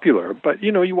popular. But,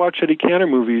 you watch Eddie Cantor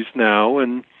movies now,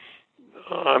 and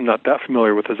I'm not that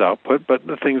familiar with his output, but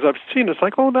the things I've seen, it's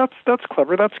like, oh, that's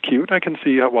clever, that's cute. I can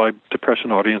see why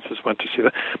depression audiences went to see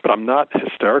that. But I'm not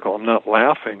hysterical. I'm not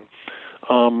laughing.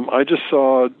 I just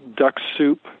saw Duck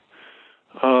Soup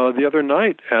the other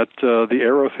night at the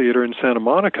Aero Theater in Santa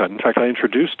Monica. In fact, I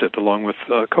introduced it along with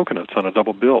Coconuts on a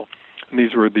double bill. And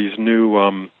these were these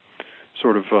new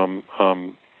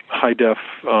high-def,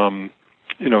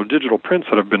 digital prints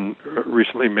that have been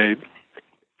recently made.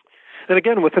 And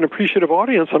again, with an appreciative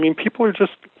audience, I mean, people are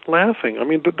just laughing. I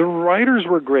mean, the writers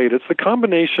were great. It's the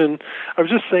combination. I was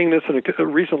just saying this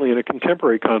recently in a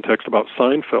contemporary context about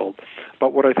Seinfeld,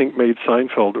 about what I think made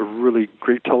Seinfeld a really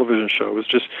great television show. It was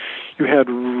just, you had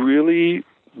really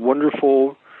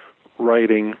wonderful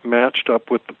writing matched up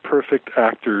with the perfect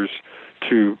actors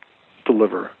to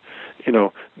deliver. You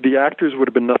know, the actors would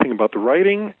have been nothing about the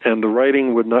writing, and the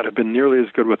writing would not have been nearly as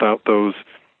good without those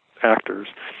actors.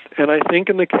 And I think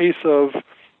in the case of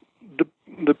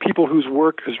the people whose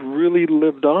work has really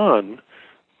lived on,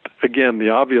 again, the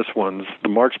obvious ones, the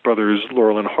Marx Brothers,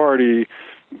 Laurel and Hardy,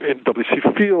 W.C.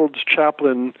 Fields,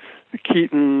 Chaplin,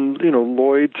 Keaton, you know,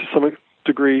 Lloyd to some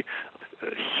degree,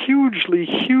 hugely,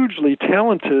 hugely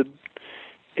talented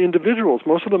individuals,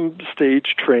 most of them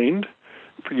stage trained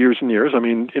for years and years. I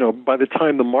mean, you know, by the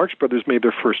time the Marx Brothers made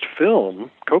their first film,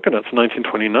 Coconuts in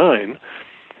 1929,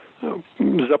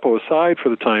 Zeppo aside for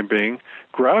the time being,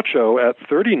 Groucho at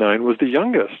 39 was the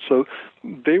youngest. So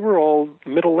they were all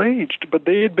middle-aged, but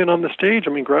they had been on the stage. I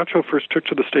mean, Groucho first took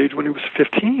to the stage when he was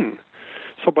 15.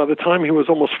 So by the time he was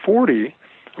almost 40,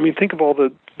 I mean, think of all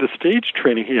the stage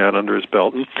training he had under his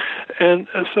belt. And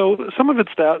so some of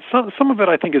it's that. Some of it,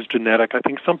 I think, is genetic. I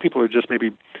think some people are just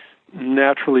maybe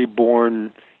naturally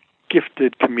born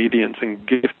gifted comedians and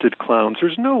gifted clowns.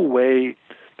 There's no way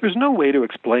to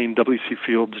explain W.C.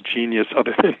 Fields' genius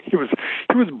other than he was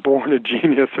born a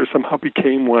genius or somehow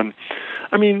became one.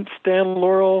 I mean, Stan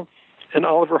Laurel and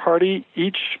Oliver Hardy,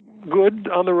 each good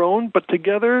on their own, but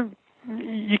together,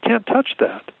 you can't touch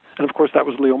that. And, of course, that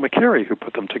was Leo McCarey who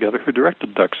put them together, who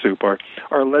directed Duck Soup, our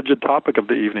alleged topic of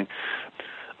the evening.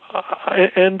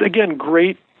 And, again,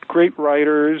 great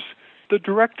writers. The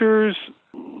directors,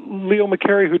 Leo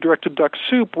McCarey, who directed Duck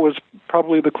Soup, was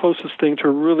probably the closest thing to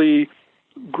really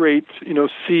great, you know,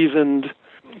 seasoned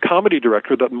comedy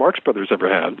director that Marx Brothers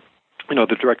ever had. You know,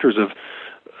 the directors of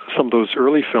some of those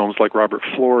early films like Robert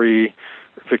Florey,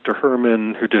 Victor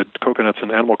Herman, who did Coconuts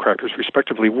and Animal Crackers,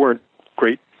 respectively, weren't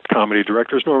great comedy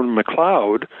directors. Norman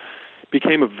MacLeod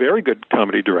became a very good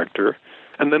comedy director,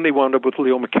 and then they wound up with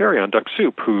Leo McCarey on Duck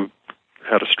Soup, who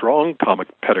had a strong comic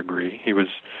pedigree. He was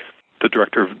the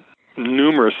director of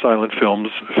numerous silent film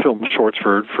shorts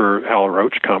for Hal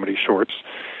Roach, comedy shorts.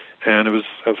 And it was,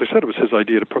 as I said, it was his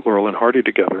idea to put Laurel and Hardy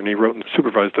together, and he wrote and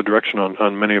supervised the direction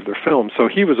on many of their films. So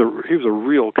he was a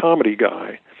real comedy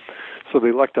guy. So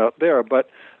they lucked out there. But,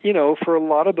 you know, for a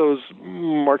lot of those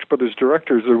Marx Brothers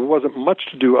directors, there wasn't much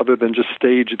to do other than just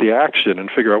stage the action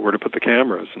and figure out where to put the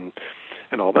cameras and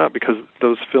all that, because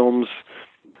those films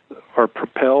are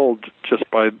propelled just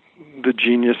by the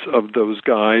genius of those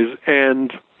guys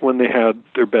and when they had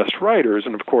their best writers.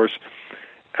 And, of course,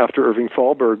 after Irving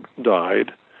Thalberg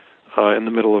died, in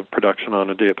the middle of production on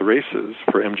A Day at the Races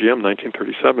for MGM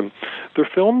 1937, their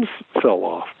films fell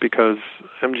off because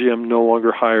MGM no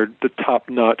longer hired the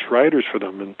top-notch writers for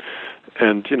them.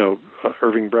 And you know,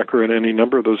 Irving Brecker and any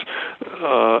number of those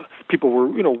people were,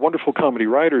 you know, wonderful comedy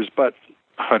writers, but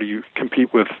how do you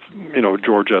compete with, you know,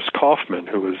 George S. Kaufman,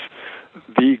 who was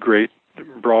the great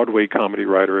Broadway comedy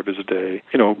writer of his day?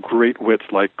 You know, great wits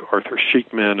like Arthur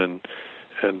Sheikman and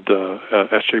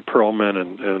S.J. Perlman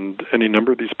and any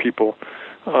number of these people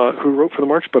who wrote for the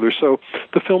Marx Brothers. So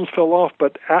the films fell off,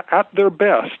 but at their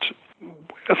best,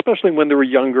 especially when they were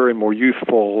younger and more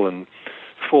youthful and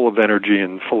full of energy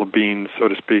and full of beans, so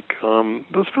to speak,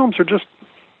 those films they're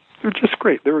just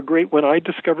great. They were great when I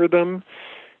discovered them.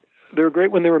 They were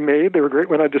great when they were made. They were great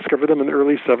when I discovered them in the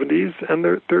early 70s, and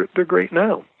they're great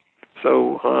now.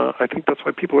 So I think that's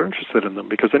why people are interested in them,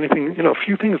 because anything, you know,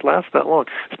 few things last that long,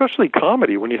 especially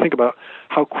comedy. When you think about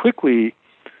how quickly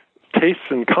tastes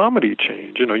in comedy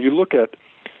change, you know, you look at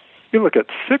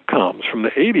sitcoms from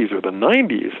the 80s or the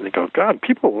 90s, and you go, God,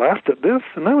 people laughed at this,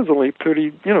 and that was only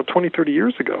 20, 30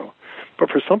 years ago.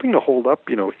 But for something to hold up,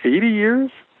 you know, 80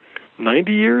 years,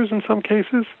 90 years in some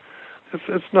cases,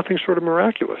 it's nothing short of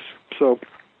miraculous. So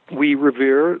we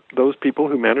revere those people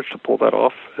who managed to pull that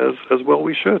off as well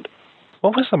we should.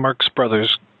 What was the Marx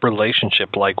Brothers'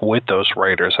 relationship like with those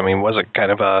writers? I mean, was it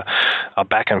kind of a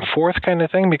back and forth kind of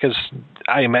thing? Because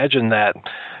I imagine that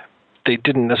they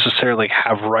didn't necessarily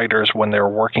have writers when they were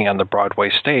working on the Broadway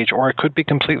stage, or I could be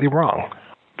completely wrong.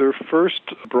 Their first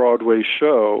Broadway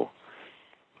show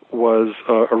was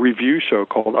a review show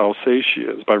called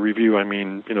Alsatias. By review, I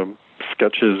mean, you know,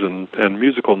 sketches and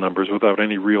musical numbers without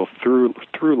any real through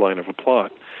line of a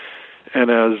plot.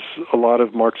 And as a lot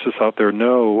of Marxists out there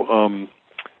know,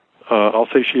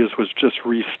 Alsatias was just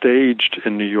restaged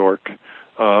in New York.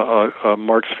 A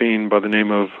Marx fiend by the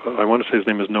name of, I want to say his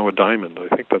name is Noah Diamond,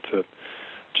 I think that's it,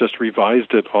 just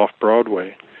revised it off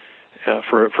Broadway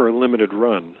for a limited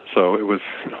run. So it was,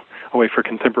 you know, a way for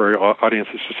contemporary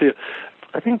audiences to see it.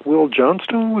 I think Will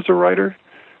Johnstone was a writer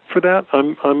for that.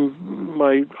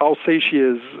 I'll say she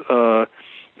is.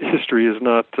 History is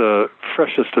not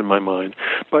freshest in my mind,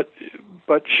 but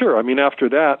sure. I mean, after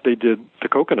that, they did The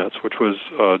Coconuts, which was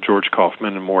George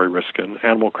Kaufman and Maury Riskin.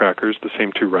 Animal Crackers, the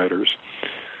same two writers,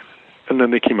 and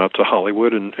then they came out to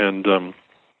Hollywood and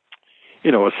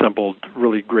assembled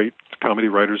really great comedy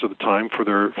writers of the time for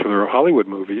their Hollywood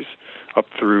movies, up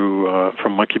through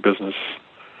from Monkey Business,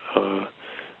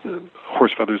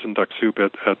 Horse Feathers and Duck Soup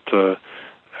at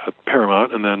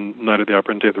Paramount, and then Night of the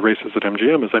Opera and Day of the Races at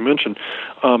MGM, as I mentioned.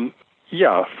 On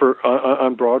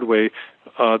Broadway,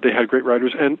 they had great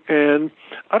writers, and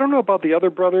I don't know about the other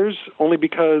brothers, only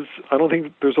because I don't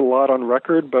think there's a lot on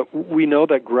record, but we know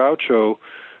that Groucho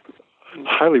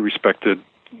highly respected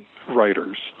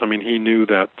writers. I mean, he knew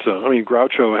that,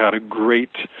 Groucho had a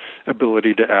great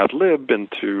ability to ad-lib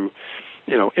and to,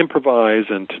 improvise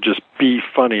and to just be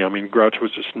funny. I mean, Groucho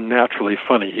was just naturally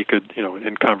funny. He could,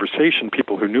 in conversation,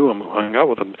 people who knew him, who hung out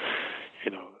with him,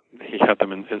 he had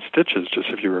them in stitches, just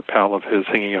if you were a pal of his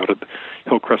hanging out at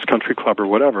Hillcrest Country Club or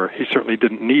whatever. He certainly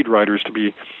didn't need writers to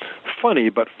be funny,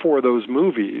 but for those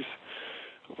movies,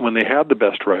 when they had the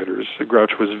best writers,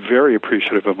 Groucho was very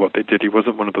appreciative of what they did. He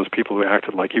wasn't one of those people who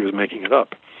acted like he was making it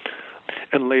up.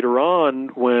 And later on,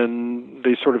 when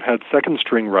they sort of had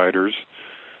second-string writers,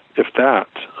 if that,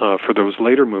 for those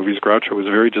later movies, Groucho was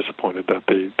very disappointed that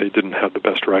they didn't have the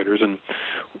best writers. And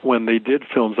when they did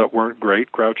films that weren't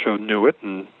great, Groucho knew it,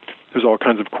 and there's all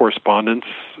kinds of correspondence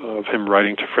of him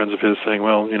writing to friends of his saying,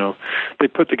 well, they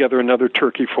put together another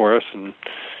turkey for us, and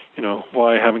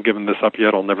why I haven't given this up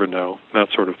yet, I'll never know, that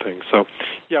sort of thing. So,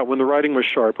 yeah, when the writing was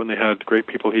sharp, when they had great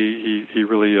people, he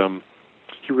really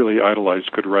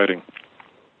idolized good writing.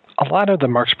 A lot of the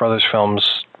Marx Brothers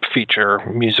films feature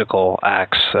musical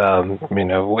acts,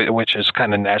 which is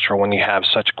kind of natural when you have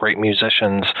such great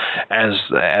musicians as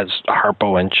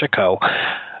Harpo and Chico.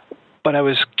 But I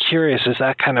was curious, is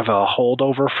that kind of a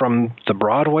holdover from the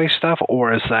Broadway stuff,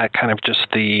 or is that kind of just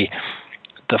the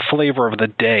flavor of the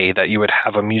day that you would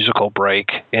have a musical break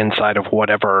inside of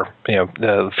whatever,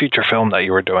 the feature film that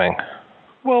you were doing?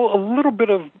 Well, a little bit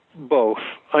of both.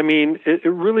 I mean, it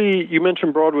really, you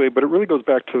mentioned Broadway, but it really goes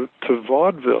back to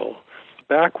vaudeville.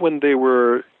 Back when they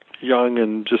were young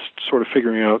and just sort of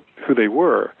figuring out who they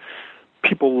were,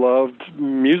 people loved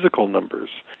musical numbers,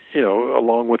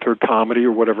 along with their comedy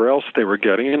or whatever else they were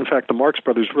getting. In fact, the Marx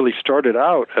Brothers really started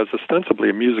out as ostensibly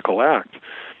a musical act.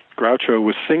 Groucho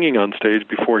was singing on stage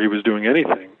before he was doing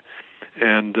anything.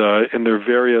 And in their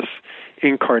various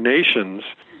incarnations,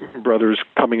 brothers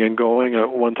coming and going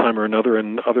at one time or another,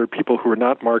 and other people who were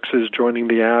not Marxists joining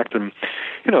the act. And,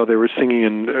 they were singing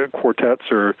in quartets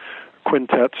or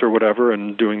quintets or whatever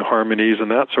and doing harmonies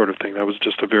and that sort of thing. That was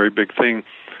just a very big thing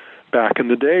back in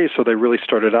the day. So they really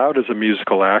started out as a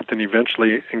musical act and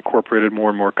eventually incorporated more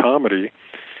and more comedy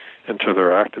into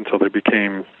their act until they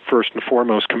became first and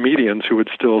foremost comedians who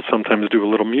would still sometimes do a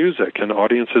little music. And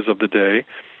audiences of the day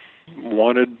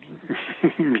wanted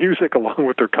music along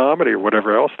with their comedy or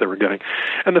whatever else they were getting.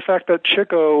 And the fact that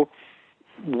Chico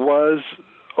was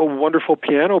a wonderful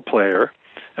piano player,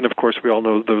 and of course we all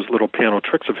know those little piano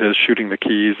tricks of his, shooting the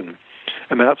keys and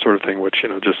that sort of thing, which,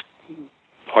 just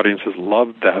audiences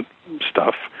loved that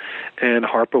stuff. And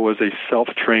Harpo was a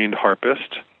self-trained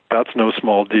harpist. That's no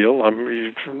small deal.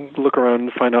 You look around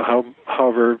and find out how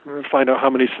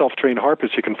many self-trained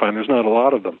harpists you can find. There's not a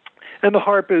lot of them. And the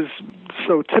harp is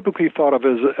so typically thought of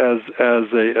as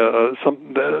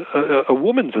a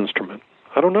woman's instrument.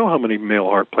 I don't know how many male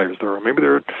harp players there are. Maybe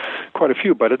there are quite a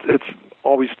few, but it's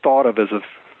always thought of as a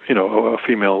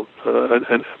female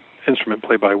an instrument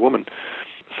played by a woman.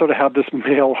 So to have this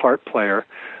male harp player,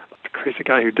 the crazy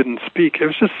guy who didn't speak, it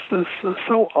was just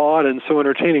so odd and so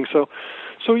entertaining. So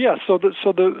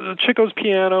the Chico's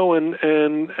piano and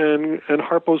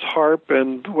Harpo's harp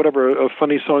and whatever, a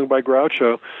funny song by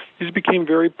Groucho, these became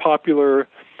very popular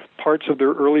parts of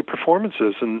their early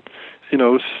performances and,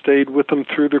 stayed with them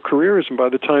through their careers. And by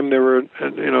the time they were,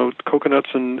 Coconuts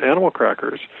and Animal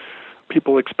Crackers,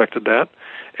 people expected that.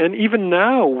 And even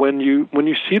now, when you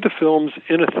see the films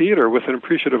in a theater with an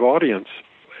appreciative audience,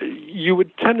 you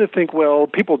would tend to think, well,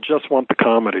 people just want the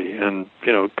comedy, and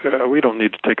we don't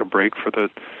need to take a break for the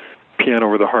piano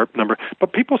or the harp number.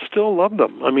 But people still love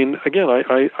them. I mean, again,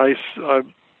 I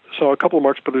saw a couple of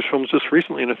Marx Brothers films just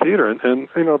recently in a theater, and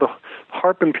the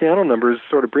harp and piano numbers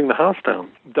sort of bring the house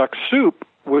down. Duck Soup,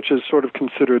 which is sort of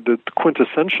considered the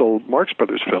quintessential Marx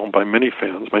Brothers film by many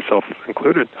fans, myself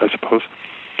included, I suppose,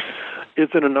 is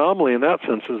an anomaly in that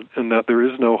sense, in that there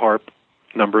is no harp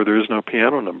number, there is no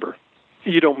piano number.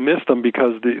 you don't miss them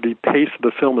because the pace of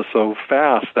the film is so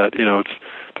fast that, it's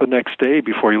the next day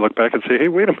before you look back and say, hey,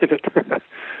 wait a minute.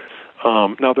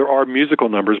 Now, there are musical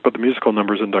numbers, but the musical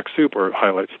numbers in Duck Soup are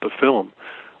highlights of the film.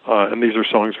 And these are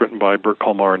songs written by Burt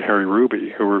Kalmar and Harry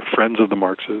Ruby, who were friends of the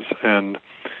Marxes and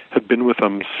had been with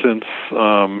them since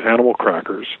Animal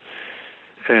Crackers,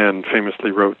 and famously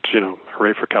wrote,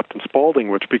 Hooray for Captain Spaulding,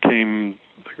 which became,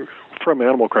 from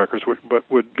Animal Crackers, but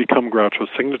would become Groucho's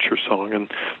signature song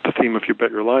and the theme of You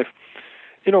Bet Your Life.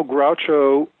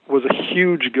 Groucho was a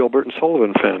huge Gilbert and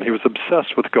Sullivan fan. He was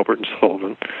obsessed with Gilbert and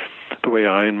Sullivan, the way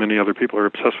I and many other people are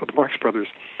obsessed with the Marx Brothers.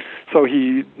 So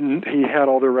he had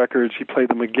all their records. He played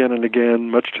them again and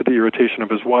again, much to the irritation of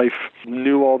his wife,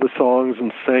 knew all the songs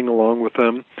and sang along with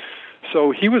them.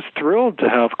 So he was thrilled to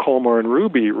have Kalmar and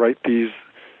Ruby write these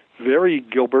very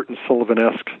Gilbert and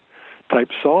Sullivan-esque type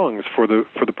songs for the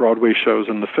Broadway shows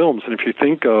and the films. And if you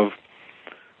think of,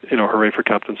 Hooray for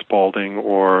Captain Spaulding,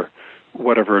 or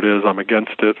whatever it is, I'm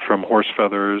Against It from Horse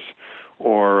Feathers,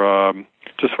 or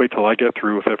Just Wait Till I Get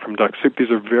Through With It from Duck Soup,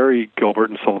 these are very Gilbert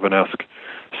and Sullivan-esque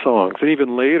songs. And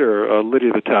even later,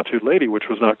 Lydia the Tattooed Lady, which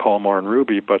was not Kalmar and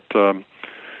Ruby, but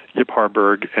Yip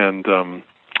Harburg and, I'm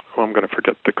going to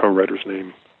forget the co-writer's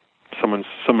name.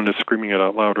 Someone is screaming it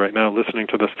out loud right now listening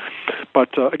to this.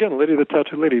 But again, Lydia the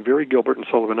Tattooed Lady, very Gilbert and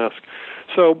Sullivan-esque.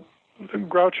 So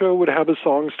Groucho would have his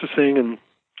songs to sing, and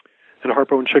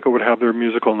Harpo and Chico would have their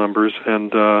musical numbers,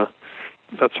 and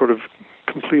that sort of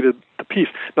completed the piece.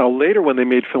 Now, later when they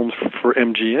made films for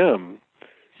MGM,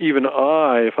 even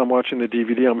if I'm watching the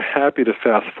DVD, I'm happy to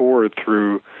fast forward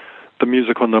through the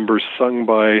musical numbers sung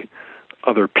by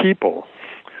other people,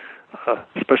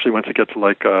 especially once it gets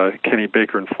like Kenny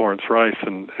Baker and Florence Rice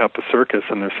and at the circus,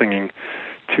 and they're singing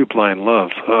Two Blind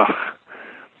Loves.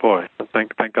 Boy,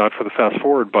 thank God for the fast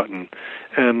forward button.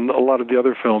 And a lot of the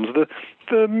other films,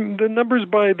 the numbers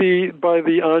by the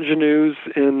ingenues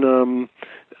in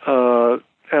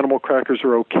Animal Crackers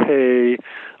are okay.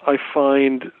 I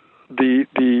find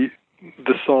the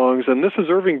songs, and this is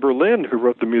Irving Berlin who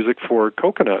wrote the music for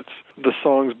Coconuts. The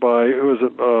songs by, who is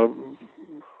it,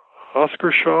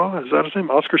 Oscar Shaw, is that his name?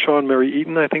 Oscar Shaw and Mary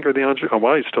Eaton, I think, are the ingenues. Oh,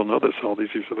 I still know this all these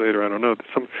years later. I don't know.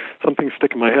 Something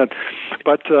stick in my head.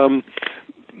 But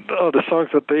the songs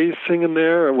that they sing in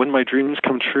there, When My Dreams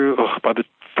Come True, by the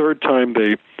third time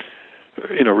they,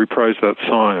 reprise that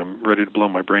song, I'm ready to blow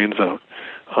my brains out.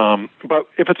 But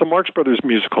if it's a Marx Brothers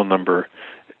musical number,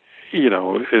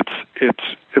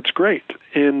 it's great.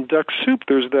 In Duck Soup,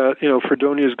 there's that,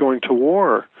 Freedonia's Going to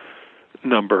War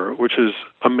number, which is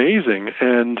amazing.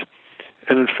 And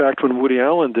in fact, when Woody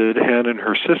Allen did Hannah and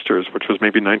Her Sisters, which was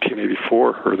maybe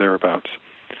 1984 or thereabouts,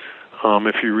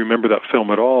 if you remember that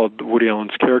film at all, Woody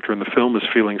Allen's character in the film is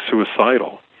feeling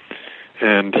suicidal,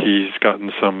 and he's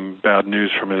gotten some bad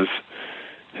news from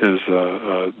his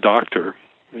doctor.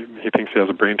 He thinks he has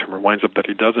a brain tumor. Winds up that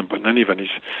he doesn't. But in any event,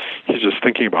 he's just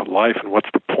thinking about life and what's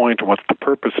the point and what's the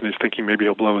purpose, and he's thinking maybe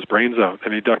he'll blow his brains out.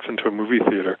 And he ducks into a movie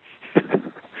theater,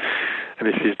 and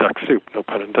he sees Duck Soup. No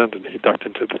pun intended. He ducked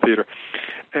into the theater,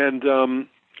 and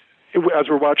as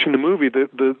we're watching the movie,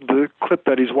 the clip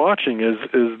that he's watching is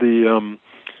the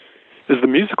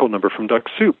musical number from Duck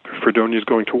Soup, Freedonia's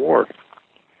Going to War.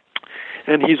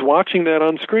 And he's watching that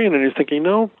on screen, and he's thinking,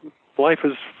 no, life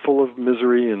is full of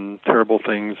misery and terrible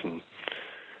things and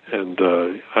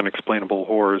unexplainable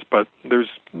horrors, but there's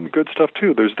good stuff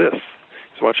too. There's this.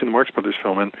 He's watching the Marx Brothers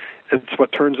film, and it's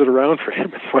what turns it around for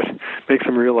him. It's what makes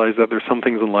him realize that there's some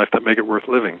things in life that make it worth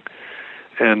living.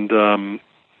 And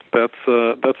that's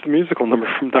the musical number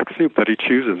from Duck Soup that he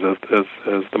chooses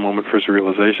as the moment for his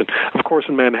realization. Of course,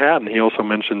 in Manhattan, he also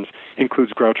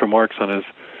includes Groucho Marx on his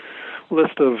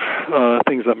list of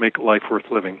things that make life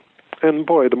worth living. And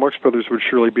boy, the Marx Brothers would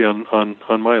surely be on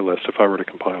my list if I were to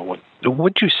compile one.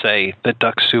 Would you say that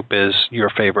Duck Soup is your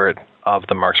favorite of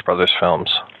the Marx Brothers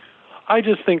films? I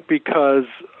just think because,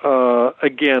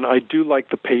 again, I do like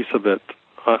the pace of it.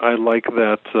 I like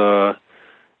that.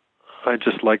 I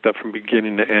just like that from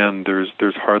beginning to end.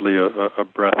 There's hardly a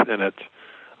breath in it.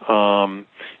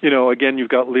 Again, you've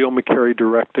got Leo McCarey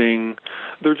directing.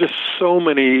 There are just so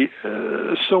many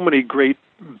great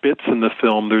bits in the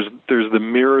film. There's the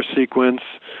mirror sequence,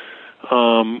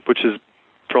 which is,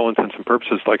 for all intents and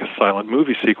purposes, like a silent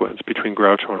movie sequence between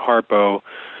Groucho and Harpo.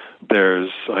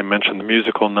 I mentioned the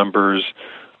musical numbers.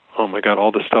 Oh my God,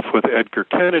 all the stuff with Edgar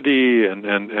Kennedy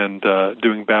and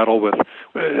doing battle with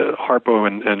Harpo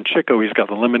and Chico. He's got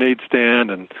the lemonade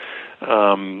stand,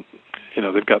 and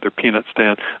they've got their peanut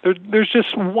stand. There's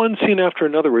just one scene after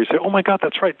another where you say, "Oh my God,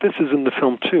 that's right, this is in the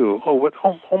film too."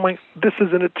 This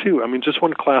is in it too. I mean, just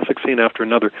one classic scene after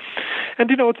another. And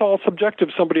it's all subjective.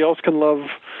 Somebody else can love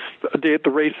A Day at the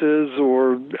Races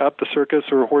or At the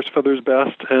Circus or Horse Feathers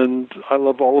Best, and I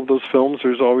love all of those films.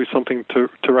 There's always something to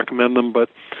recommend them. But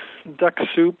Duck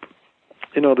Soup,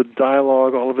 the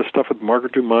dialogue, all of this stuff with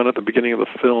Margaret Dumont at the beginning of the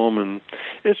film, and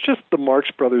it's just the Marx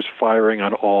Brothers firing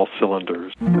on all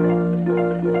cylinders.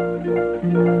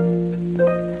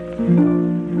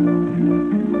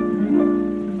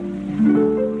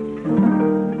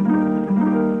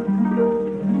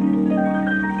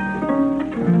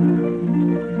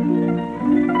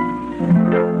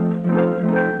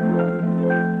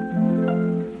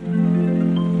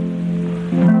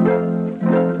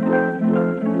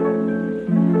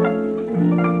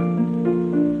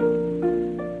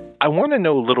 I want to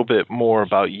know a little bit more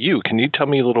about you. Can you tell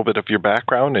me a little bit of your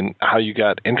background and how you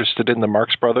got interested in the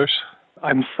Marx Brothers?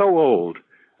 I'm so old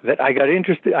that I got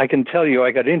interested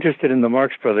in the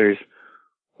Marx Brothers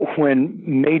when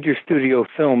major studio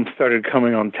films started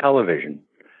coming on television.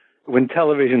 When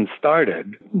television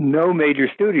started, no major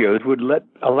studios would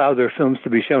allow their films to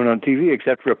be shown on TV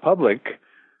except Republic,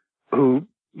 who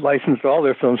licensed all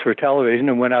their films for television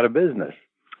and went out of business.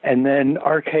 And then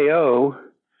RKO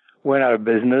went out of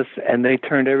business, and they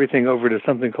turned everything over to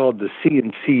something called the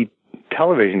C&C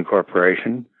Television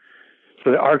Corporation. So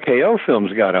the RKO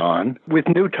films got on with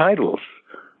new titles.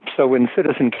 So when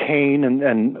Citizen Kane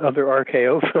and other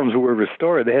RKO films were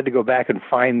restored, they had to go back and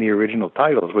find the original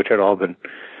titles, which had all been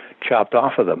chopped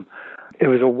off of them. It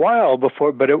was a while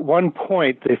before, but at one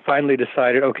point they finally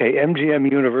decided, okay,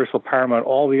 MGM, Universal, Paramount,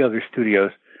 all the other studios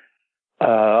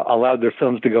allowed their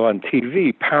films to go on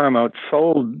TV. Paramount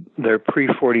sold their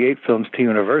pre-48 films to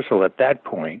Universal at that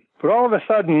point. But all of a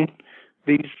sudden,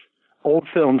 these old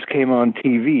films came on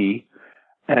TV,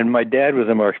 and my dad was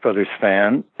a Marx Brothers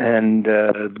fan, and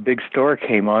the big store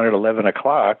came on at 11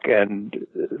 o'clock, and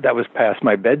that was past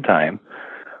my bedtime.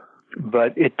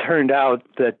 But it turned out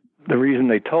that the reason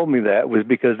they told me that was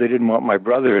because they didn't want my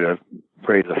brother to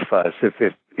raise a fuss.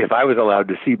 If I was allowed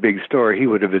to see Big Store, he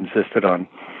would have insisted on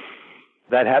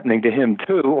that happening to him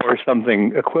too, or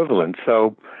something equivalent.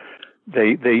 So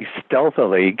they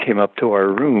stealthily came up to our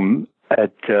room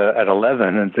at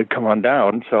 11 and said, "Come on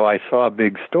down." So I saw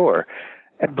Big Store,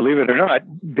 and believe it or not,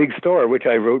 Big Store, which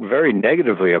I wrote very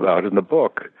negatively about in the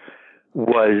book,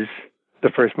 was the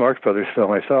first Marx Brothers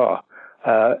film I saw,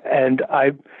 and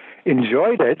I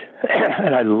enjoyed it,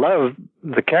 and I loved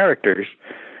the characters.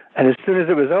 And as soon as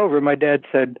it was over, my dad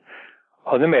said,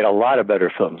 "Oh, they made a lot of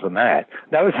better films than that."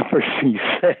 That was the first thing he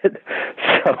said.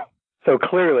 So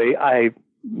clearly I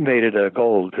made it a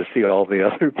goal to see all the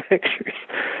other pictures.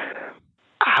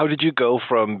 How did you go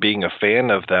from being a fan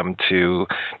of them to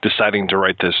deciding to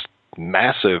write this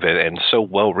massive and so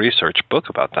well-researched book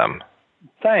about them?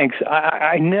 Thanks.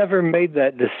 I never made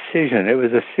that decision. It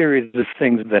was a series of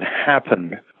things that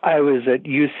happened. I was at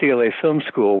UCLA Film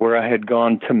School where I had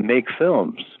gone to make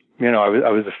films. I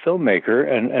was a filmmaker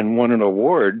and won an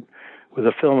award with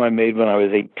a film I made when I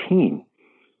was 18.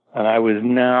 And I was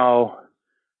now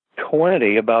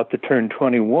 20, about to turn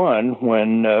 21,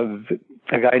 when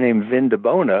a guy named Vin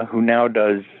DeBona, who now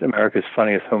does America's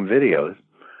Funniest Home Videos,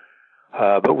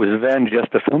 but was then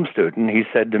just a film student, he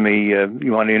said to me,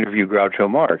 "You want to interview Groucho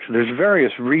Marx?" There's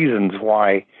various reasons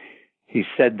why he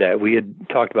said that. We had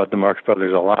talked about the Marx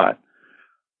Brothers a lot.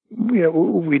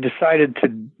 We decided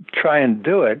to try and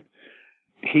do it.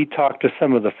 He talked to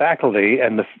some of the faculty,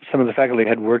 and some of the faculty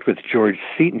had worked with George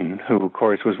Seaton, who, of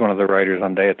course, was one of the writers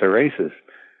on Day at the Races.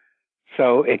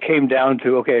 So it came down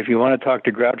to, okay, if you want to talk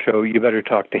to Groucho, you better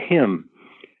talk to him.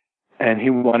 And he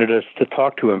wanted us to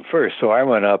talk to him first. So I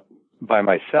went up by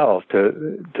myself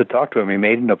to talk to him. He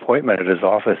made an appointment at his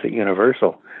office at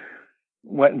Universal.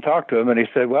 Went and talked to him, and he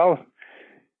said, "Well,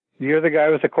 you're the guy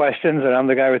with the questions, and I'm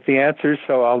the guy with the answers,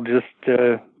 so I'll just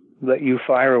let you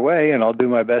fire away, and I'll do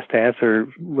my best to answer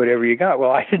whatever you got."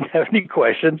 Well, I didn't have any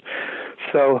questions,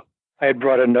 so I had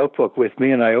brought a notebook with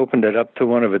me, and I opened it up to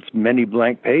one of its many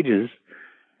blank pages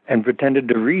and pretended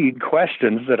to read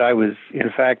questions that I was,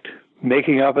 in fact,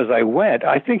 making up as I went.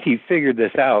 I think he figured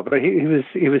this out, but he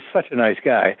was such a nice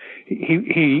guy.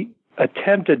 He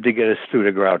attempted to get us through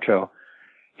to Groucho.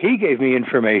 He gave me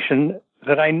information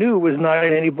that I knew was not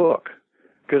in any book,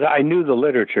 because I knew the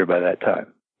literature by that time.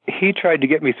 He tried to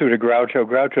get me through to Groucho.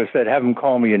 Groucho said, "Have him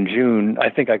call me in June." I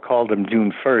think I called him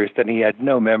June 1st, and he had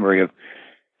no memory of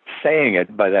saying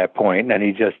it by that point, and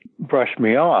he just brushed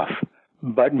me off.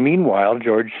 But meanwhile,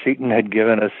 George Seaton had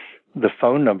given us the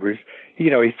phone numbers.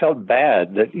 He felt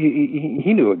bad that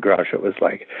he knew what Groucho was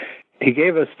like. he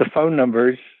gave us the phone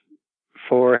numbers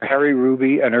for Harry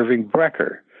Ruby and Irving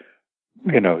Brecker,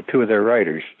 two of their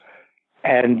writers.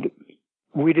 And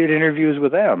we did interviews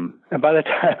with them. And by the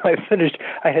time I finished,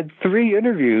 I had 3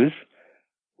 interviews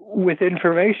with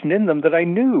information in them that I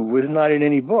knew was not in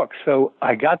any book. So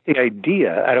I got the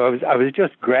idea. I was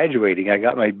just graduating. I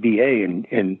got my BA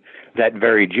in that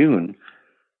very June.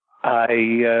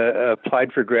 I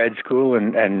applied for grad school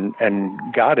and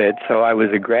got it. So I was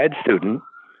a grad student,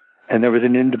 and there was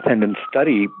an independent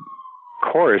study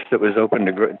course that was open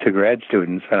to grad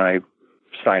students, and I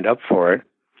signed up for it.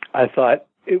 I thought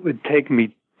it would take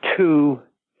me two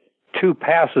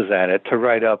passes at it to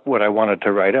write up what I wanted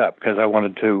to write up, because I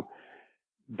wanted to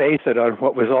base it on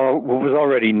what was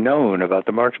already known about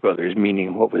the Marx Brothers,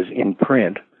 meaning what was in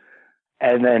print.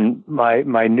 And then my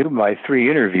 3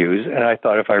 interviews, and I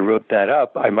thought if I wrote that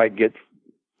up, I might get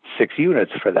 6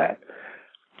 units for that.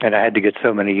 And I had to get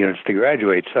so many units to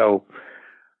graduate. So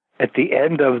at the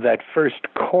end of that first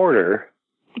quarter,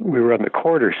 we were on the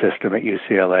quarter system at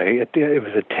UCLA. It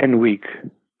was a 10-week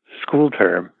school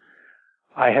term.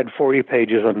 I had 40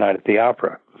 pages on Night at the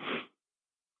Opera.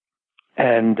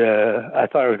 And I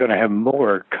thought I was going to have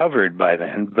more covered by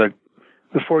then, but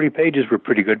the 40 pages were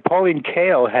pretty good. Pauline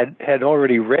Kael had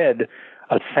already read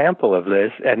a sample of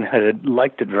this and had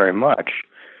liked it very much.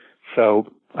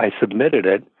 So I submitted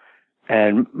it,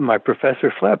 and my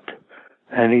professor flipped.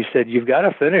 And he said, "You've got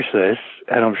to finish this,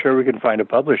 and I'm sure we can find a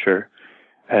publisher."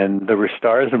 And there were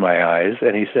stars in my eyes.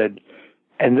 And he said,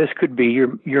 "And this could be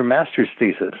your master's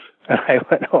thesis." And I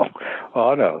went,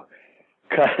 oh no,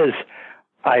 because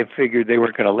I figured they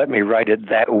weren't going to let me write it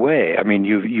that way. I mean,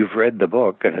 you've read the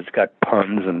book, and it's got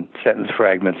puns and sentence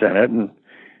fragments in it, and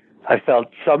I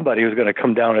felt somebody was going to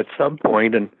come down at some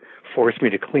point and force me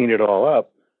to clean it all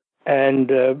up.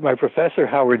 And my professor,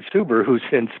 Howard Suber, who's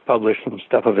since published some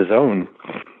stuff of his own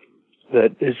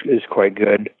that is quite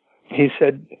good, he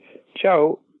said,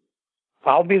 "Joe,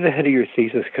 I'll be the head of your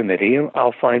thesis committee, and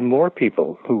I'll find more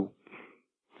people who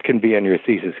can be on your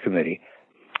thesis committee.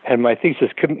 And my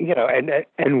thesis,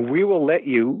 and we will let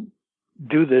you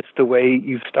do this the way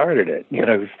you've started it.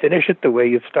 Finish it the way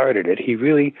you've started it." He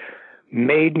really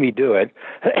made me do it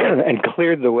and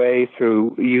cleared the way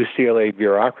through UCLA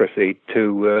bureaucracy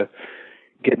to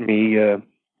get me a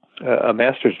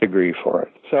master's degree for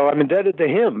it. So I'm indebted to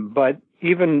him. But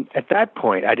even at that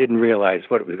point, I didn't realize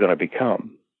what it was going to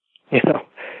become. It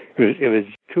was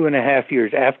 2.5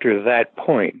 years after that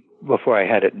point before I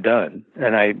had it done,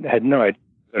 and I had no idea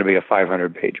it was going to be a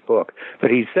 500-page book. But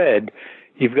he said,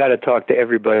 "You've got to talk to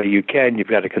everybody you can. You've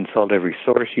got to consult every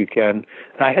source you can."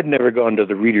 And I had never gone to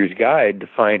the Reader's Guide to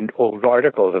find old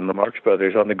articles on the Marx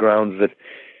Brothers on the grounds that,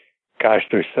 gosh,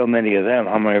 there's so many of them.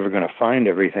 How am I ever going to find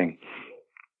everything?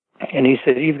 And he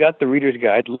said, "You've got the Reader's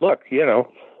Guide. Look, there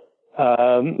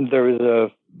was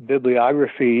a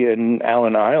bibliography in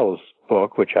Alan Isles'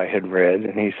 book, which I had read,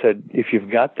 and he said, if you've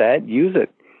got that, use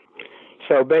it."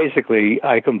 So basically,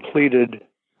 I completed,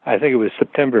 I think it was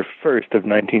September 1st of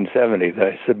 1970 that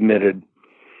I submitted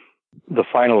the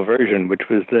final version, which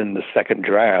was then the second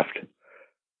draft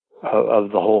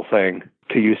of the whole thing,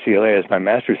 to UCLA as my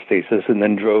master's thesis, and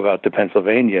then drove out to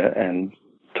Pennsylvania and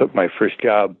took my first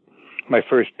job, my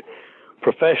first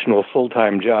professional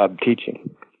full-time job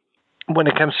teaching. When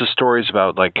it comes to stories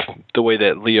about like the way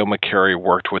that Leo McCarey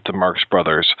worked with the Marx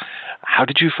Brothers, how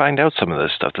did you find out some of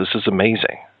this stuff? This is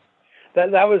amazing.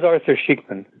 That was Arthur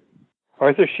Sheikman.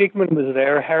 Arthur Sheikman was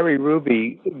there. Harry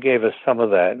Ruby gave us some of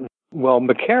that. Well,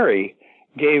 McCarey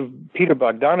gave Peter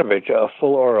Bogdanovich a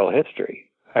full oral history.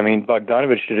 I mean,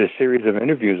 Bogdanovich did a series of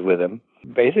interviews with him,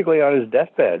 basically on his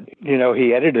deathbed.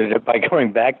 He edited it by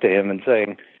going back to him and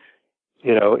saying,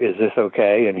 "Is this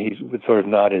okay?" And he would sort of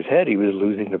nod his head. He was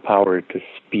losing the power to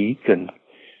speak and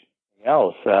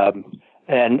else.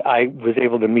 And I was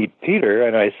able to meet Peter,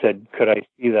 and I said, "Could I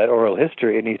see that oral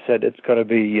history?" And he said, "It's going to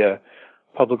be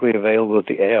publicly available at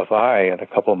the AFI in a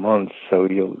couple of months, so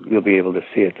you'll be able to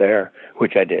see it there,"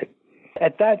 which I did.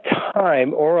 At that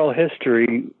time, oral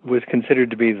history was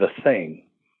considered to be the thing.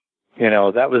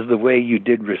 That was the way you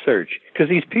did research, because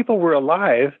these people were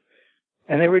alive,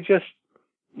 and they were just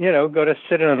go to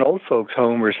sit in an old folks'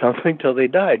 home or something till they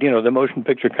died. The Motion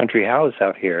Picture Country House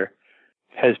out here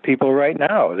has people right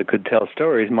now that could tell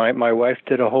stories. My wife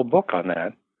did a whole book on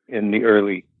that in the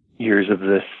early years of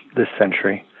this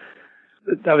century.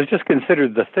 That was just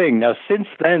considered the thing. Now, since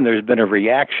then, there's been a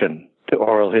reaction to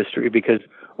oral history, because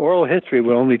oral history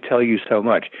will only tell you so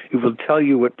much. It will tell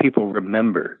you what people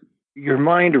remember. Your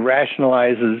mind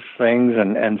rationalizes things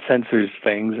and censors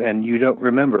things, and you don't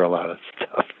remember a lot of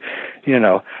stuff.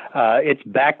 It's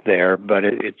back there, but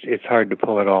it's hard to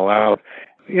pull it all out.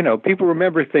 people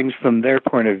remember things from their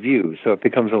point of view, so it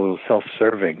becomes a little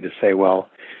self-serving to say, well,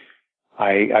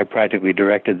 I practically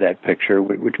directed that picture,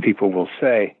 which people will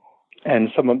say. And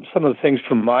some of the things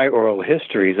from my oral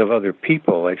histories of other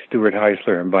people, like Stuart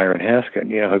Heisler and Byron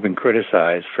Haskin, have been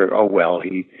criticized for,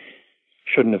 he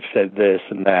shouldn't have said this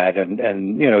and that,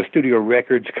 and studio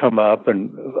records come up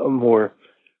and a more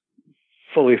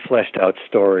fully fleshed out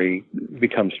story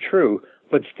becomes true.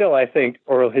 But still, I think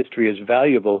oral history is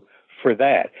valuable for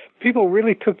that. People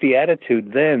really took the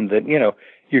attitude then that,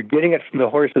 you're getting it from the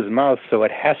horse's mouth, so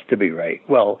it has to be right.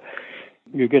 Well,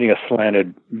 you're getting a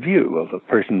slanted view of a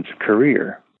person's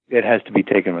career. It has to be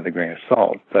taken with a grain of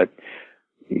salt. But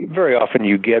very often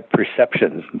you get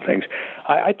perceptions and things.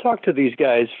 I talked to these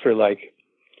guys for like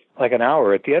an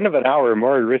hour. At the end of an hour,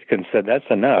 Maury Rifkin said, that's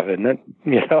enough, isn't it?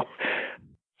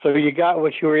 So you got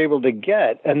what you were able to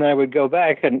get, and I would go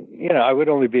back and, I would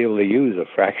only be able to use a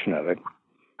fraction of it.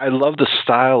 I love the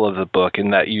style of the book in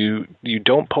that you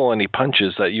don't pull any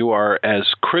punches, that you are as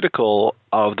critical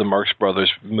of the Marx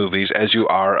Brothers movies as you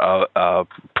are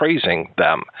praising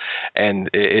them.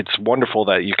 And it's wonderful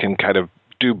that you can kind of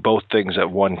do both things at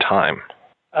one time.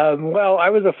 Well, I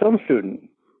was a film student.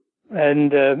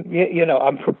 And,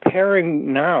 I'm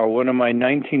preparing now one of my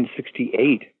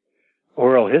 1968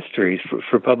 oral histories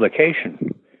for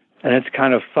publication. And it's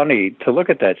kind of funny to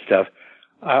look at that stuff.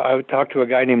 I talked to a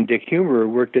guy named Dick Humer who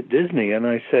worked at Disney, and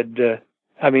I said,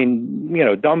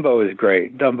 Dumbo is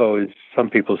great. Dumbo is some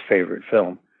people's favorite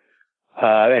film.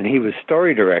 And he was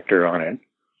story director on it,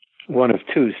 one of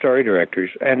two story directors.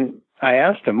 And I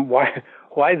asked him why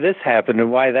this happened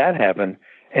and why that happened.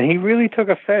 And he really took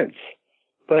offense.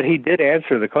 But he did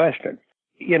answer the question.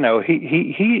 He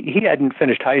hadn't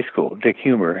finished high school. Dick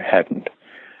Humer hadn't.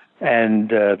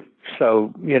 And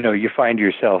so, you find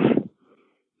yourself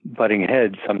butting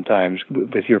heads sometimes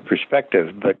with your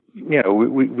perspective. But,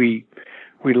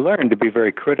 we learned to be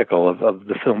very critical of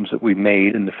the films that we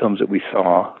made and the films that we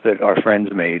saw that our friends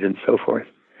made and so forth.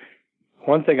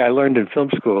 One thing I learned in film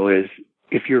school is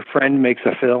if your friend makes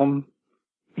a film,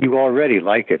 you already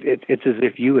like it. It's as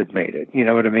if you had made it. You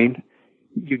know what I mean?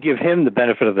 You give him the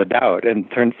benefit of the doubt, and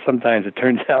sometimes it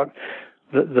turns out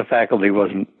the faculty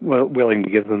wasn't willing to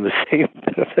give them the same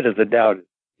benefit of the doubt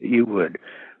that you would.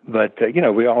 But,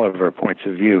 we all have our points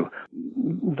of view.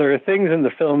 There are things in the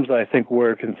films that I think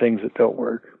work and things that don't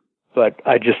work. But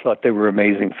I just thought they were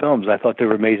amazing films. I thought they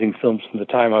were amazing films from the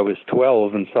time I was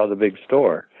 12 and saw The Big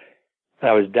Store.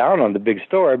 I was down on The Big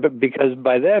Store, but because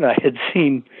by then I had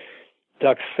seen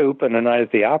Duck Soup and A Night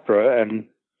at the Opera, and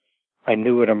I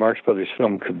knew what a Marx Brothers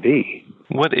film could be.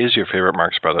 What is your favorite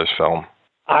Marx Brothers film?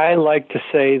 I like to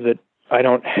say that I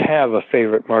don't have a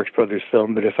favorite Marx Brothers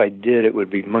film, but if I did, it would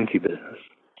be Monkey Business.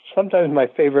 Sometimes my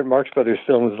favorite Marx Brothers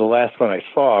film is the last one I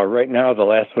saw. Right now, the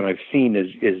last one I've seen is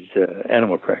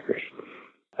Animal Crackers.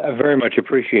 I very much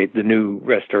appreciate the new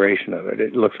restoration of it.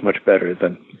 It looks much better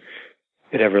than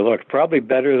it ever looked. Probably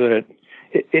better than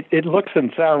it looks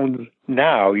and sounds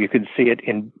now. You can see it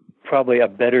in probably a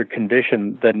better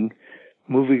condition than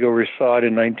moviegoers saw it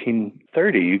in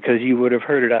 1930, because you would have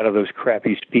heard it out of those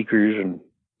crappy speakers, and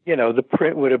the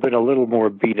print would have been a little more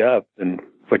beat up than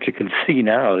what you can see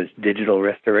now is digital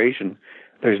restoration.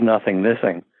 There's nothing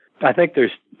missing. I think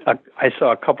I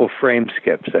saw a couple frame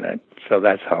skips in it, so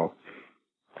that's how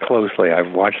closely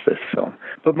I've watched this film.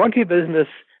 But Monkey Business,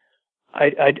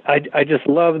 I just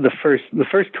love the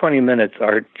first 20 minutes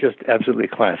are just absolutely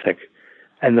classic,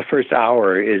 and the first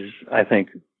hour is, I think,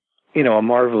 a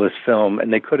marvelous film,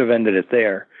 and they could have ended it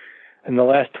there. And the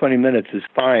last 20 minutes is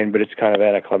fine, but it's kind of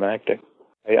anticlimactic.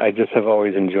 I just have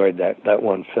always enjoyed that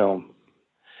one film.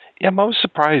 Yeah, I'm always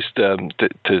surprised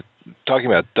to talking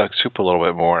about Duck Soup a little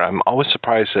bit more. I'm always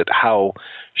surprised at how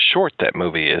short that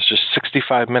movie is, just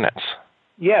 65 minutes.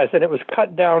 Yes, and it was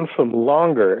cut down from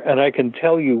longer. And I can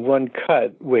tell you one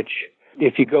cut, which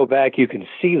if you go back, you can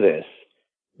see this.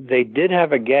 They did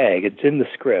have a gag, it's in the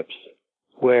scripts,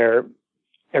 where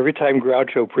every time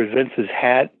Groucho presents his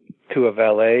hat to a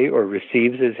valet or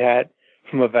receives his hat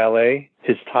from a valet,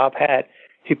 his top hat,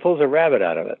 he pulls a rabbit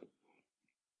out of it.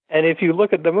 And if you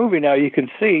look at the movie now, you can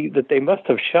see that they must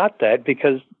have shot that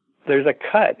because there's a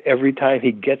cut every time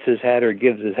he gets his hat or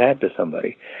gives his hat to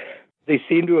somebody. They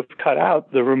seem to have cut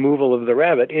out the removal of the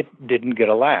rabbit. It didn't get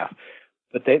a laugh.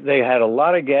 But they had a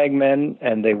lot of gag men,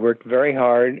 and they worked very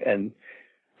hard, and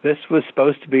this was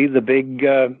supposed to be the big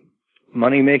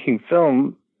money-making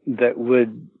film that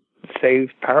would save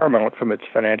Paramount from its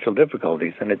financial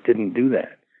difficulties, and it didn't do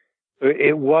that.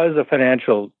 It was a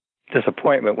financial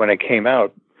disappointment when it came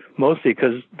out, mostly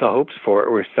because the hopes for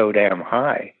it were so damn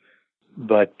high.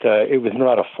 But it was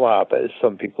not a flop, as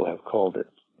some people have called it.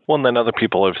 Well, and then other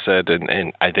people have said,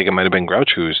 and I think it might have been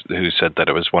Groucho who said that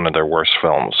it was one of their worst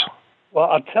films. Well,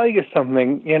 I'll tell you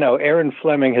something. Erin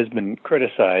Fleming has been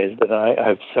criticized, and I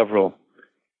have several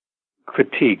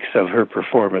critiques of her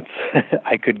performance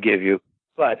I could give you.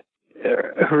 But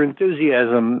her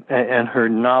enthusiasm and her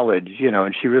knowledge,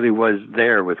 and she really was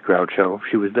there with Groucho.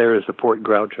 She was there to support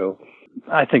Groucho.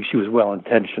 I think she was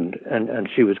well-intentioned, and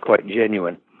she was quite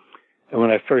genuine. And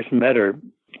when I first met her,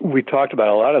 we talked about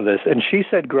a lot of this, and she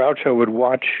said Groucho would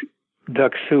watch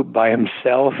Duck Soup by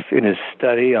himself in his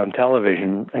study on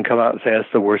television and come out and say,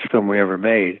 that's the worst film we ever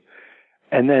made.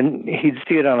 And then he'd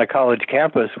see it on a college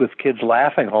campus with kids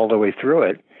laughing all the way through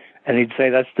it, and he'd say,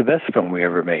 that's the best film we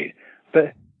ever made.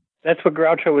 But that's what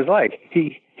Groucho was like.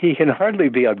 He can hardly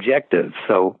be objective,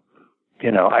 so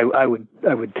I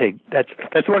would take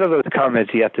that's one of those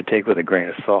comments you have to take with a grain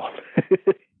of salt.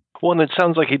 Well, and it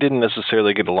sounds like he didn't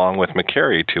necessarily get along with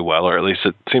McCarey too well, or at least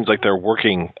it seems like their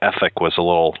working ethic was a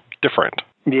little different.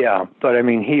 Yeah, but I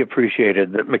mean, he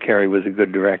appreciated that McCarey was a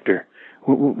good director.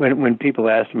 When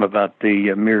people asked him about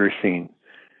the mirror scene,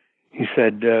 he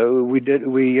said,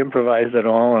 we improvised it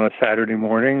all on a Saturday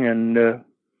morning, and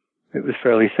it was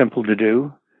fairly simple to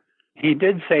do. He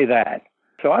did say that.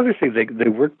 So obviously they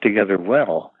worked together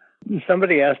well.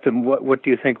 Somebody asked him, what do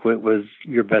you think was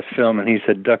your best film? And he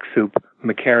said, Duck Soup.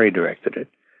 McCarey directed it.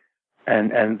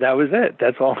 And that was it.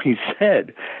 That's all he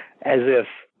said. As if,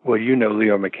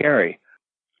 Leo McCarey.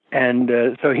 And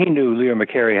so he knew Leo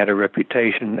McCarey had a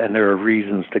reputation, and there are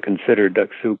reasons to consider Duck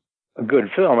Soup a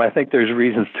good film. I think there's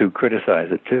reasons to criticize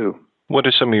it, too. What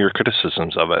are some of your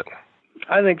criticisms of it?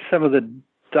 I think some of the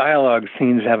dialogue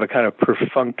scenes have a kind of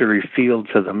perfunctory feel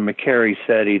to them. McCarey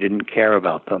said he didn't care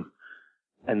about them.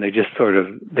 And they just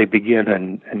they begin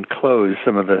and close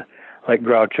some of the, like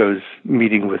Groucho's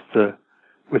meeting with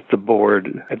the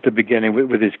board at the beginning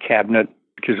with his cabinet,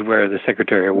 which is where the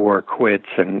Secretary of War quits,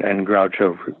 and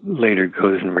Groucho later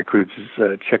goes and recruits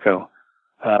Chico.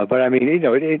 But I mean,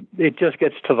 it just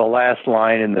gets to the last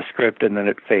line in the script and then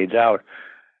it fades out.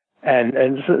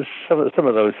 And so some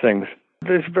of those things,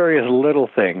 there's various little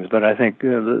things, but I think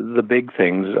the big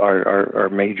things are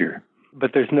major.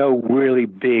 But there's no really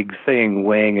big thing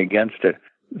weighing against it.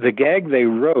 The gag they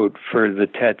wrote for the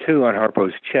tattoo on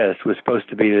Harpo's chest was supposed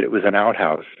to be that it was an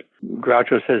outhouse.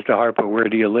 Groucho says to Harpo, where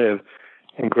do you live?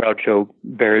 And Groucho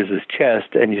bares his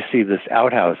chest, and you see this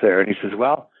outhouse there. And he says,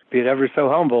 well, be it ever so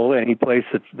humble, and he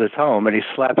places this home, and he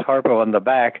slaps Harpo on the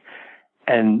back,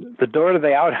 and the door to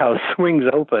the outhouse swings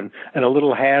open, and a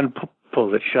little hand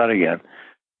pulls it shut again.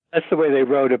 That's the way they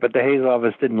wrote it, but the Hayes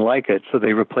office didn't like it, so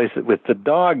they replaced it with the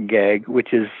dog gag,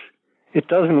 which is, it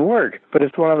doesn't work, but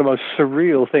it's one of the most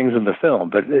surreal things in the film.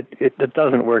 But it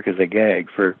doesn't work as a gag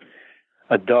for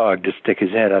a dog to stick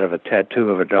his head out of a tattoo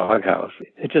of a doghouse.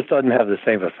 It just doesn't have the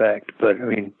same effect. But, I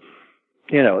mean,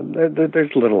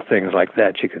 there's little things like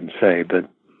that you can say, but,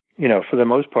 for the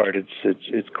most part,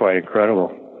 it's quite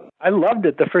incredible. I loved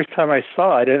it the first time I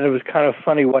saw it, and it was kind of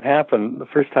funny what happened the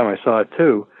first time I saw it,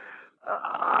 too.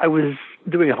 I was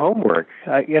doing homework.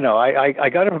 I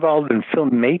got involved in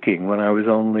filmmaking when I was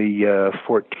only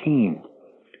 14.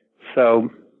 So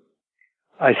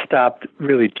I stopped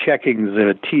really checking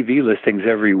the TV listings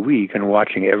every week and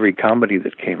watching every comedy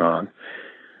that came on.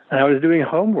 And I was doing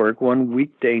homework one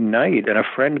weekday night, and a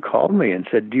friend called me and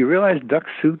said, do you realize Duck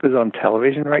Soup is on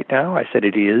television right now? I said,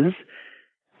 it is.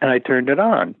 And I turned it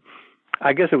on.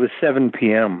 I guess it was 7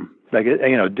 p.m.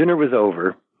 Dinner was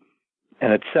over.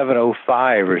 And at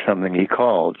 7:05 or something, he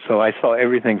called. So I saw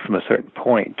everything from a certain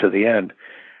point to the end.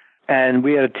 And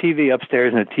we had a TV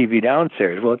upstairs and a TV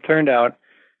downstairs. Well, it turned out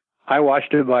I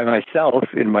watched it by myself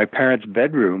in my parents'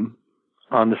 bedroom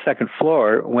on the second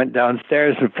floor, went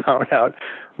downstairs and found out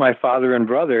my father and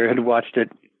brother had watched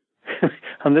it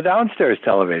on the downstairs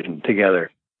television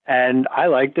together. And I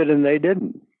liked it and they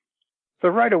didn't. So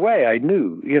right away I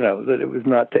knew, that it was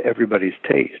not to everybody's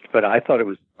taste. But I thought it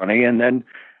was funny. And then,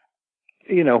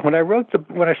 when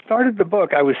I started the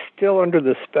book, I was still under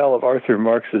the spell of Arthur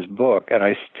Marx's book, and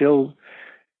I still,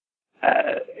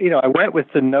 I went with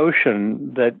the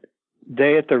notion that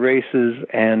Day at the Races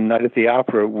and Night at the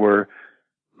Opera were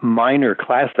minor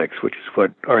classics, which is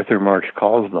what Arthur Marx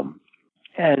calls them.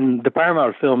 And the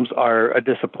Paramount films are a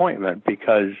disappointment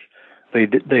because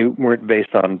they weren't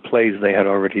based on plays they had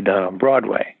already done on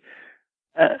Broadway.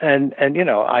 And I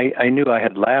knew I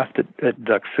had laughed at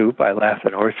Duck Soup, I laughed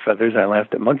at Horse Feathers, I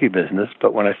laughed at Monkey Business,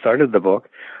 but when I started the book,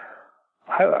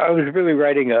 I was really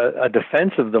writing a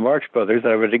defense of the Marx Brothers.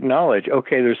 I would acknowledge,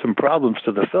 okay, there's some problems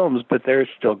to the films, but they're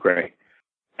still great.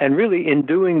 And really, in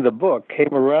doing the book,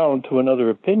 came around to another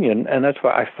opinion, and that's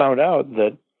why I found out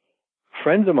that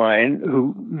friends of mine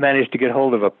who managed to get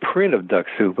hold of a print of Duck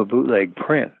Soup, a bootleg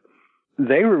print,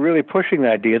 they were really pushing the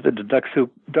idea that the Duck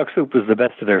Soup was the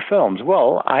best of their films.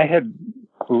 Well, I had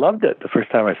loved it the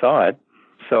first time I saw it.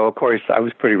 So, of course, I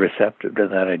was pretty receptive to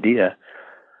that idea.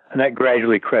 And that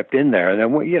gradually crept in there. And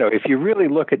then, you know, if you really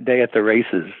look at Day at the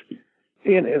Races,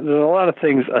 you know, there's a lot of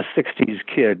things a 60s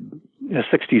kid, a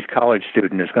 60s college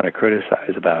student is going to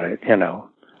criticize about it, you know.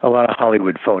 A lot of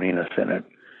Hollywood phoniness in it.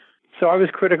 So I was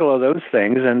critical of those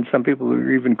things, and some people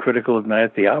were even critical of Night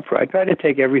at the Opera. I tried to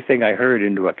take everything I heard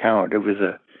into account. It was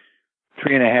a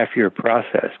 3.5-year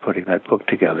process putting that book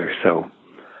together, so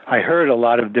I heard a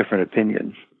lot of different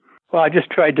opinions. Well, I just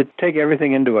tried to take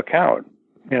everything into account.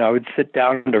 You know, I would sit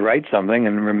down to write something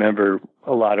and remember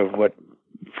a lot of what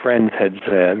friends had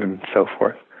said and so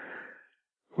forth.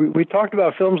 We talked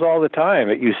about films all the time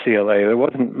at UCLA. There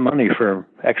wasn't money for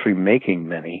actually making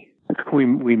many.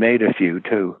 We made a few,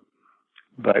 too.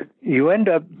 But you end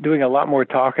up doing a lot more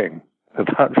talking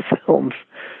about films.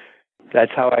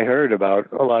 That's how I heard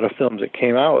about a lot of films that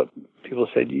came out. People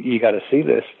said, you got to see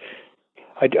this.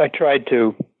 I tried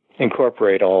to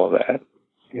incorporate all of that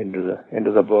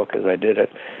into the book as I did it.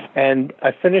 And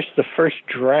I finished the first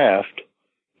draft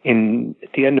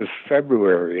at the end of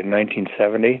February in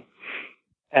 1970.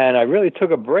 And I really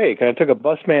took a break, and I took a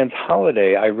busman's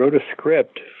holiday. I wrote a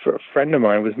script for a friend of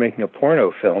mine who was making a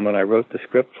porno film, and I wrote the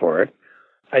script for it.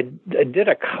 I did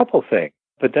a couple things,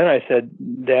 but then I said,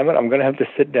 damn it, I'm going to have to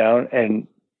sit down and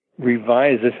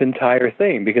revise this entire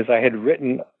thing, because I had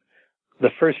written a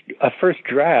first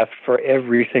draft for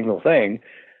every single thing.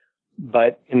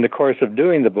 But in the course of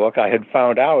doing the book, I had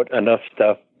found out enough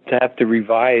stuff to have to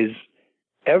revise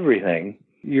everything.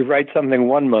 You write something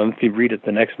one month, you read it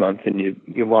the next month, and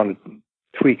you want to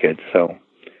tweak it. So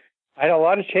I had a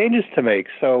lot of changes to make.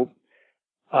 So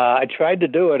I tried to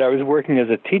do it. I was working as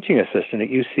a teaching assistant at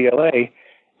UCLA.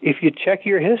 If you check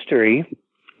your history,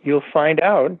 you'll find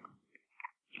out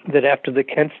that after the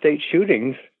Kent State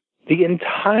shootings, the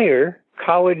entire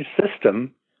college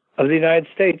system of the United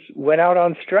States went out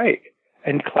on strike,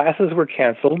 and classes were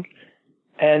canceled,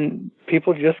 and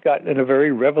people just got in a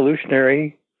very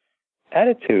revolutionary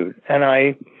attitude. And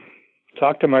I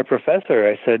talked to my professor.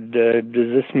 I said, does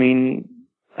this mean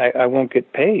I won't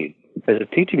get paid as a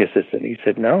teaching assistant? He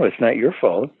said, no, it's not your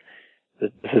fault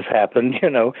that this has happened. You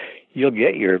know, you'll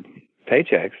get your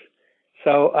paychecks.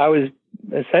 So I was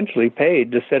essentially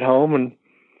paid to sit home and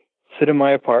sit in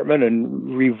my apartment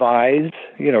and revise,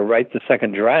 write the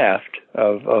second draft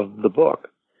of the book.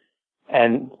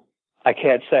 And I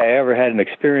can't say I ever had an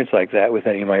experience like that with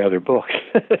any of my other books.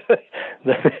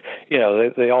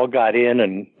 They all got in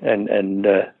and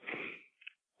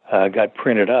got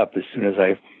printed up as soon as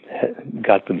I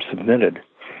got them submitted.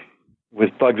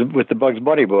 With the Bugs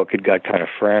Bunny book, it got kind of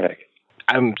frantic.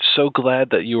 I'm so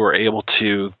glad that you were able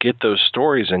to get those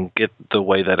stories and get the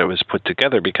way that it was put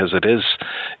together, because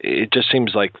it just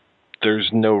seems like there's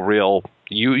no real,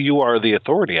 you are the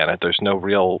authority on it. There's no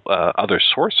real other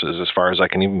sources as far as I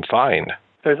can even find.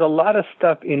 There's a lot of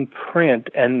stuff in print,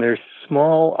 and there's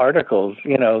small articles,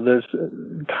 there's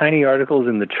tiny articles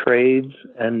in the trades,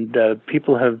 and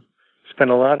people have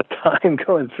spent a lot of time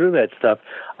going through that stuff.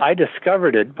 I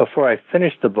discovered it before I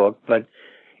finished the book, but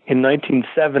in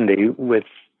 1970, with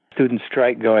student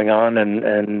strike going on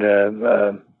and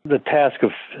the task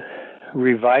of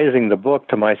revising the book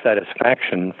to my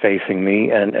satisfaction facing me,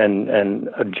 and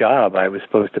a job I was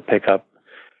supposed to pick up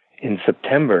in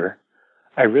September,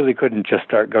 I really couldn't just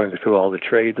start going through all the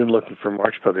trades and looking for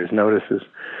Marx Brothers notices.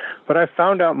 But I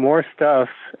found out more stuff,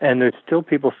 and there's still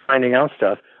people finding out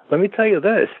stuff. Let me tell you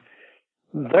this.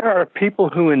 There are people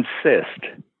who insist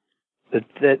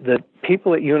that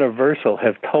people at Universal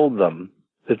have told them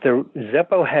that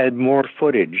Zeppo had more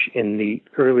footage in the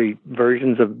early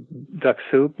versions of Duck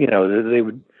Soup. They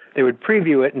would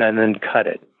preview it and then cut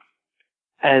it.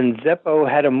 And Zeppo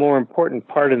had a more important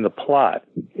part in the plot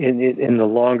in the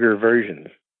longer versions.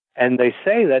 And they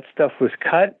say that stuff was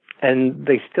cut, and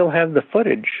they still have the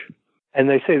footage. And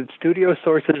they say that studio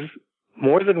sources,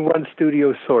 more than one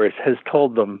studio source, has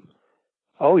told them,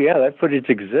 oh, yeah, that footage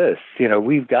exists.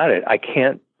 We've got it. I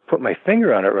can't put my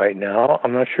finger on it right now.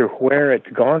 I'm not sure where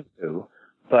it's gone to,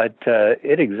 but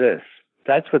it exists.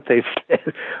 That's what they've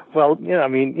said. Well,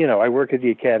 I work at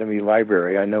the Academy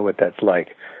Library. I know what that's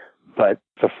like. But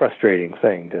it's a frustrating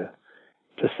thing to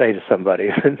say to somebody,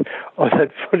 oh, that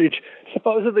footage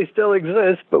supposedly still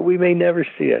exists, but we may never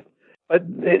see it. But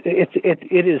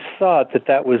it is thought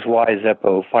that was why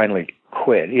Zeppo finally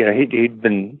quit. He'd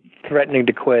been threatening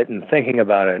to quit and thinking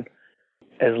about it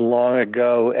as long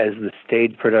ago as the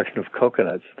stage production of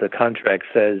Coconuts. The contract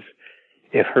says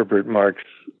if Herbert Marx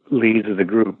leads of the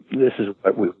group, this is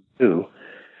what we do.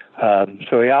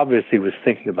 So he obviously was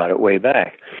thinking about it way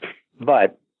back.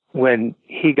 But when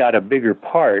he got a bigger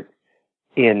part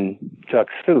in Duck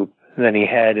Soup than he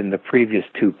had in the previous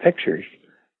two pictures,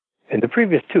 in the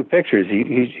previous two pictures,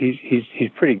 he's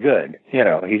pretty good. You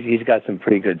know, he's got some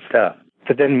pretty good stuff.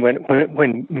 But then when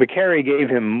McCarey gave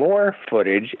him more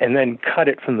footage and then cut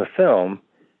it from the film,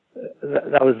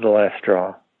 that was the last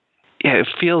straw. Yeah, it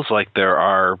feels like there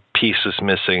are pieces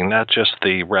missing, not just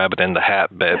the rabbit in the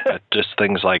hat bit, but just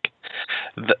things like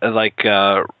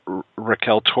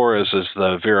Raquel Torres is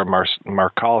the Vera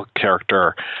Marcal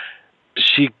character.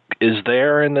 She is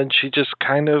there, and then she just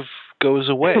kind of goes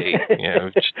away. You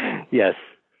know, yes.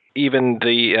 Even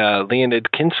the Leonid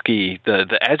Kinski,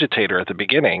 the agitator at the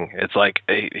beginning, it's like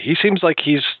he seems like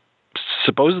he's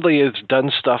supposedly has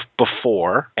done stuff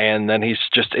before, and then he's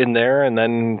just in there, and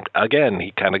then again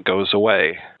he kind of goes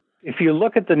away. If you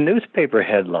look at the newspaper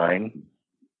headline,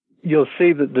 you'll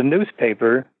see that the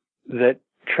newspaper that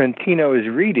Trentino is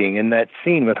reading in that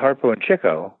scene with Harpo and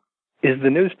Chico is the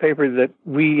newspaper that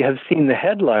we have seen the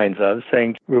headlines of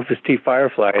saying Rufus T.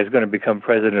 Firefly is going to become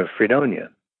president of Freedonia.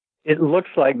 It looks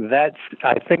like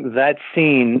I think that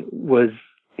scene was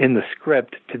in the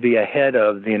script to be ahead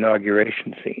of the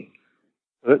inauguration scene.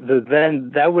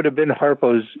 Then that would have been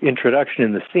Harpo's introduction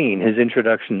in the scene, his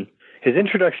introduction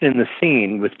in the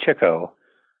scene with Chico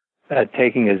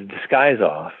taking his disguise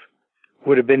off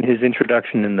would have been his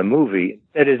introduction in the movie.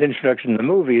 That his introduction in the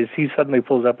movie is he suddenly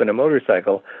pulls up in a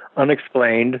motorcycle,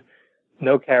 unexplained,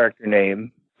 no character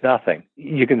name, nothing.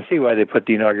 You can see why they put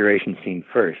the inauguration scene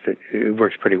first. It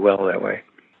works pretty well that way.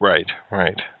 Right.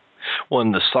 Well,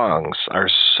 and the songs are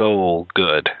so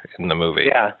good in the movie.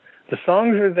 Yeah, the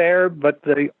songs are there, but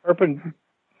the harp and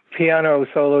piano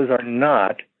solos are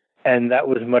not, and that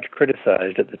was much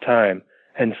criticized at the time.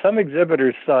 And some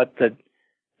exhibitors thought that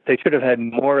they should have had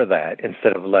more of that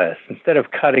instead of less. Instead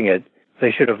of cutting it,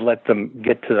 they should have let them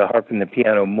get to the harp and the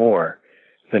piano more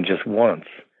than just once.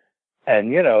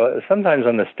 And, you know, sometimes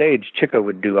on the stage, Chico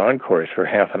would do encores for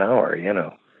half an hour, you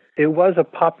know. It was a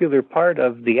popular part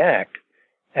of the act,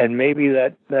 and maybe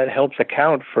that helps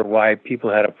account for why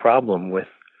people had a problem with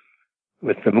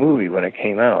the movie when it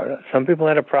came out. Some people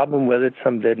had a problem with it,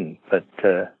 some didn't, but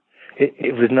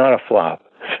it was not a flop.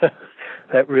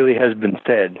 That really has been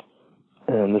said,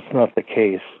 and it's not the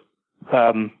case.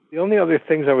 The only other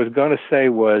things I was going to say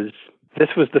was this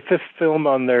was the 5th film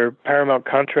on their Paramount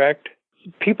contract.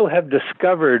 People have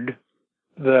discovered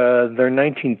their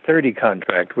 1930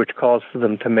 contract, which calls for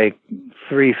them to make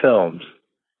 3 films.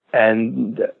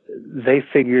 And they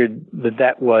figured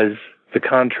that was the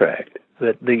contract,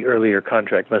 that the earlier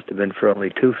contract must have been for only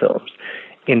 2 films.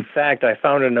 In fact, I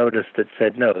found a notice that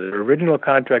said, no, the original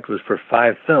contract was for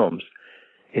 5 films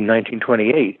in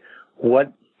 1928.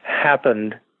 What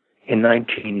happened in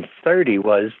 1930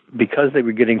 was, because they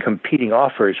were getting competing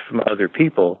offers from other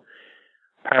people,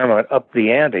 Paramount upped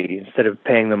the ante. Instead of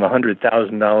paying them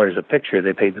 $100,000 a picture,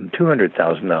 they paid them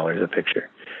 $200,000 a picture.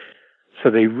 So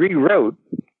they rewrote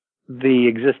the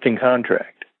existing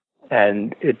contract,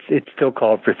 and it still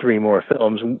called for 3 more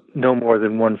films, no more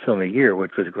than 1 film a year,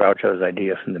 which was Groucho's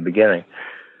idea from the beginning.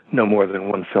 No more than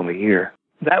 1 film a year.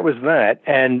 That was that,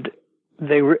 and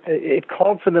it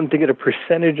called for them to get a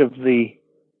percentage of the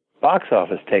box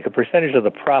office take, a percentage of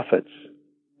the profits.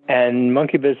 And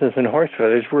Monkey Business and Horse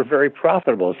Feathers were very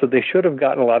profitable, so they should have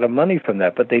gotten a lot of money from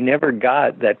that, but they never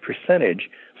got that percentage,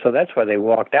 so that's why they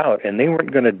walked out, and they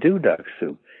weren't going to do Duck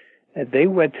Soup. They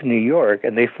went to New York,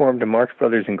 and they formed a Marx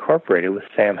Brothers Incorporated with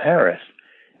Sam Harris,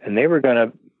 and they were going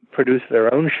to produce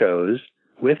their own shows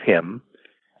with him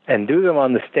and do them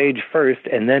on the stage first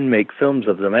and then make films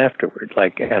of them afterward,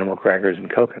 like Animal Crackers and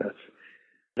Coconuts.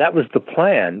 That was the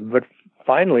plan, but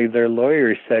finally their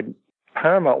lawyers said,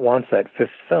 Paramount wants that 5th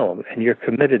film, and you're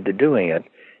committed to doing it.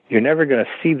 You're never going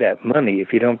to see that money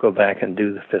if you don't go back and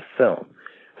do the 5th film.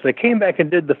 So they came back and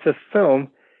did the 5th film,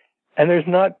 and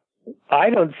I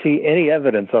don't see any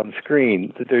evidence on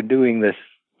screen that they're doing this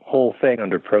whole thing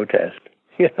under protest.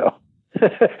 You know,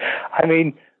 I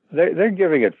mean, they're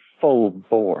giving it full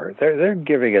bore. They're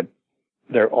giving it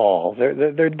their all.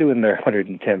 They're doing their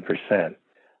 110%.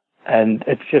 And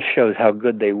it just shows how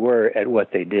good they were at what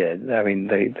they did. I mean,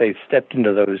 they stepped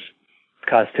into those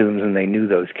costumes and they knew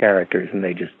those characters and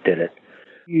they just did it.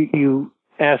 You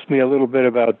asked me a little bit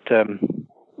about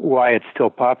why it's still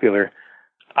popular.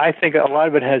 I think a lot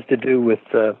of it has to do with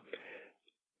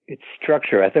its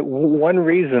structure. I think one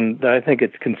reason that I think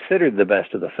it's considered the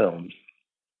best of the films,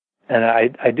 and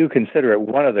I do consider it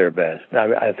one of their best.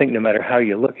 I think no matter how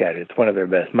you look at it, it's one of their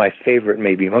best. My favorite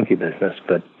may be Monkey Business,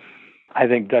 but I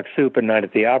think Duck Soup and Night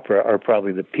at the Opera are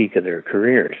probably the peak of their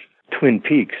careers. Twin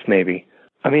Peaks, maybe.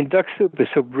 I mean, Duck Soup is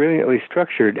so brilliantly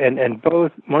structured, and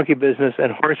both Monkey Business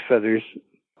and Horse Feathers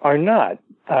are not.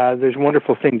 There's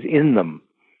wonderful things in them.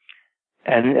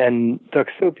 And Duck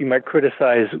Soup, you might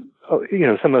criticize,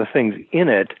 some of the things in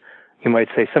it. You might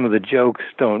say some of the jokes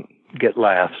don't get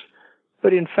laughs.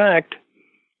 But in fact,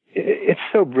 it's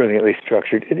so brilliantly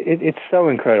structured. It's so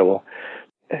incredible.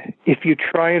 If you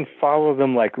try and follow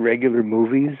them like regular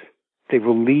movies, they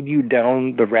will lead you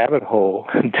down the rabbit hole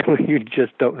until you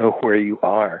just don't know where you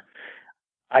are.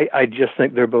 I just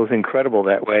think they're both incredible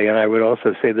that way. And I would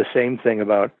also say the same thing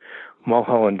about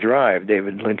Mulholland Drive,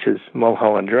 David Lynch's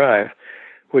Mulholland Drive,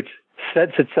 which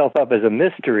sets itself up as a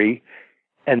mystery.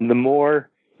 And the more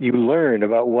you learn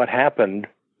about what happened,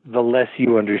 the less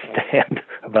you understand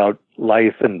about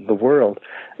life and the world.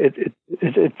 It's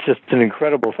just an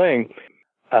incredible thing.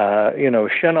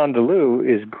 Chien Andalou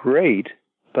is great,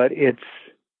 but it's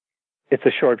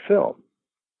a short film,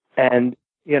 and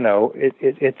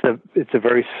it's a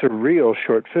very surreal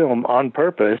short film on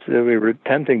purpose. We were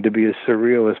attempting to be as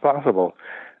surreal as possible.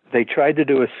 They tried to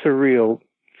do a surreal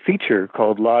feature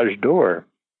called L'Âge d'Or,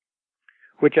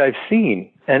 which I've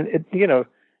seen, and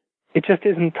it just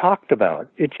isn't talked about.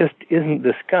 It just isn't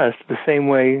discussed the same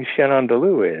way Chien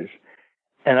Andalou is,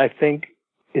 and I think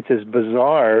it's as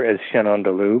bizarre as Chien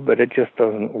Andalou, but it just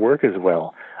doesn't work as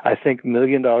well. I think $1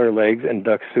 Million Legs and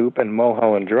Duck Soup and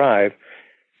Mulholland Drive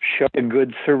show a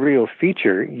good surreal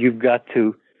feature. You've got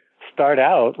to start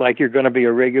out like you're going to be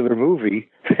a regular movie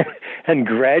and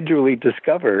gradually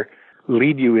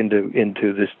lead you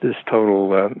into this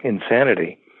total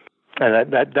insanity.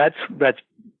 And that's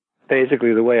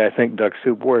basically the way I think Duck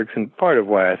Soup works, and part of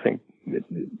why I think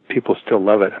people still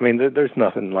love it. I mean, there's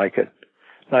nothing like it.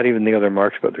 Not even the other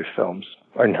Marx Brothers films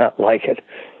are not like it.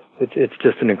 It's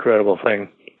just an incredible thing.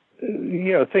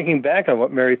 Thinking back on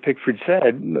what Mary Pickford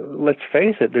said, let's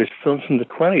face it, there's films from the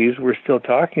 20s we're still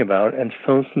talking about and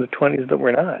films from the 20s that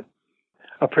we're not.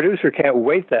 A producer can't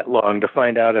wait that long to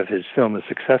find out if his film is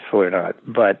successful or not,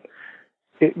 but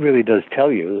it really does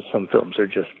tell you that some films are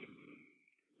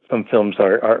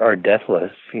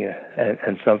deathless,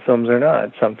 and some films are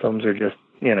not. Some films are just,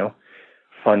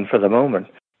 fun for the moment.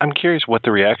 I'm curious what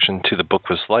the reaction to the book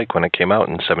was like when it came out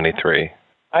in 1973.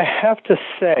 I have to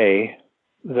say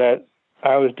that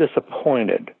I was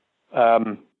disappointed.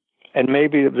 And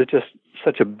maybe it was just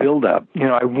such a build-up.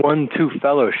 I won 2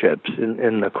 fellowships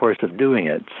in the course of doing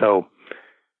it. So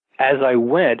as I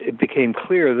went, it became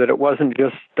clear that it wasn't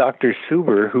just Dr.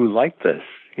 Suber who liked this.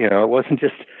 It wasn't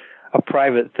just a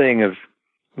private thing of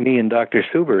me and Dr.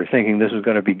 Suber thinking this was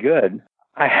going to be good.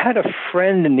 I had a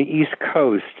friend in the East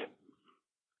Coast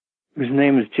whose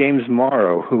name is James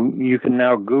Morrow, who you can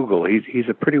now Google. He's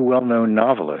a pretty well-known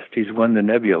novelist. He's won the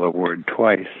Nebula Award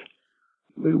twice.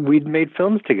 We'd made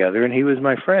films together, and he was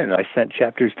my friend. I sent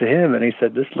chapters to him, and he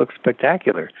said, this looks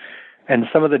spectacular. And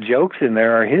some of the jokes in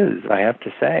there are his, I have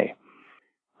to say.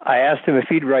 I asked him if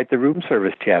he'd write the room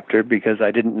service chapter because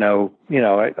I didn't know,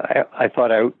 I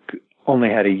thought I only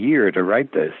had a year to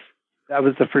write this. That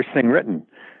was the first thing written.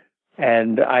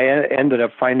 And I ended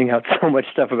up finding out so much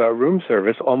stuff about room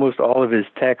service. Almost all of his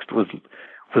text was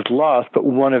lost, but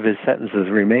one of his sentences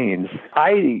remains.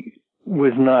 I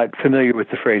was not familiar with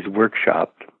the phrase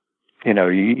workshopped.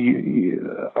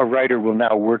 A writer will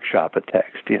now workshop a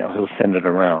text. He'll send it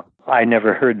around. I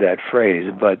never heard that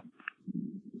phrase, but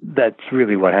that's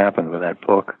really what happened with that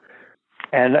book.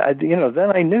 And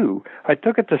then I knew. I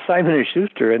took it to Simon &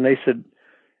 Schuster, and they said,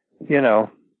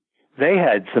 they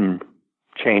had some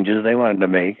changes they wanted to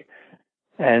make,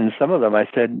 and some of them I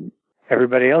said,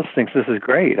 everybody else thinks this is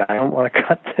great. I don't want to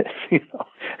cut this,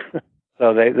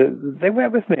 So they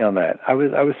went with me on that. I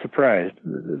was surprised.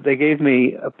 They gave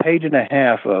me a page and a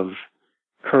half of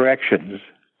corrections,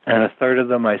 and a third of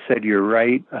them I said, you're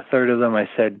right. A third of them I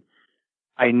said,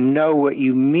 I know what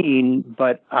you mean,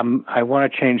 but I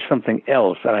want to change something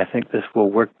else, and I think this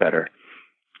will work better.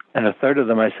 And a third of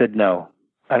them I said, no,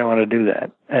 I don't want to do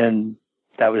that. And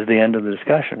that was the end of the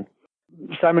discussion.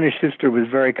 Simon & Schuster was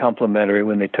very complimentary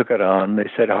when they took it on. They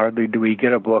said, hardly do we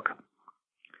get a book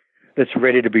that's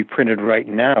ready to be printed right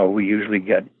now. We usually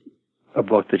get a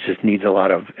book that just needs a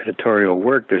lot of editorial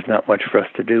work. There's not much for us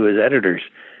to do as editors.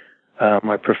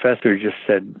 My professor just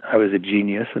said I was a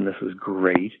genius, and this was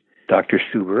great. Dr.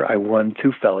 Suber, I won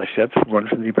 2 fellowships, one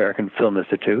from the American Film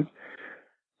Institute.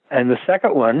 And the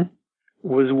second one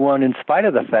was won in spite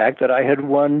of the fact that I had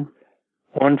won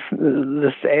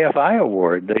this AFI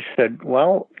award. They said,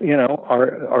 well,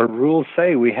 our rules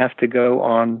say we have to go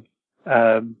on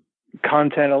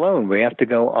content alone. We have to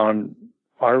go on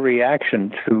our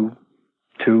reaction to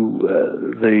to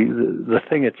the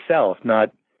thing itself,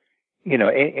 not, you know,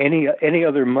 any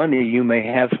other money you may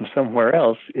have from somewhere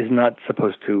else is not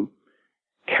supposed to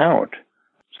count.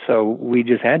 So we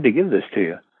just had to give this to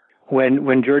you.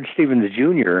 When George Stevens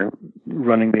Jr.,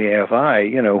 running the AFI,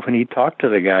 you know, when he talked to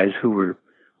the guys who were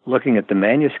looking at the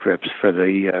manuscripts for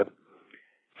the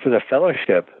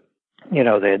fellowship, you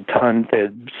know, they had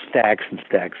stacks and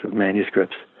stacks of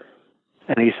manuscripts.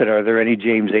 And he said, "Are there any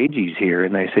James Agees here?"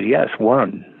 And they said, "Yes,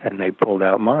 one." And they pulled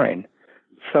out mine.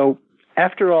 So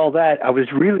after all that, I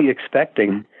was really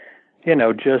expecting, you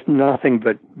know, just nothing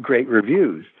but great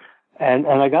reviews. And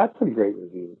I got some great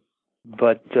reviews.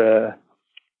 But,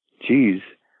 geez,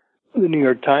 the New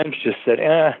York Times just said,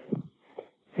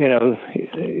 you know,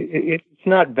 it's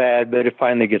not bad, but it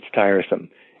finally gets tiresome.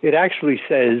 It actually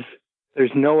says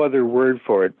there's no other word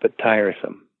for it but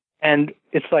tiresome. And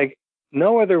it's like,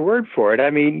 no other word for it. I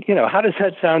mean, you know, how does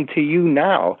that sound to you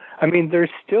now? I mean, there's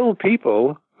still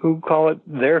people who call it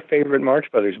their favorite Marx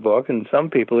Brothers book, and some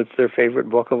people it's their favorite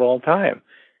book of all time.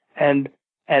 And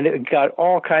it got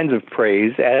all kinds of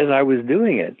praise as I was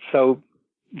doing it. So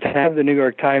to have the New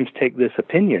York Times take this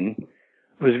opinion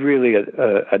was really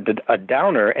a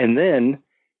downer. And then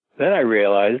I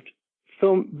realized,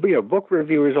 book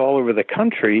reviewers all over the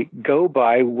country go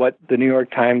by what the New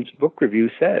York Times book review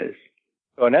says.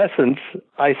 So in essence,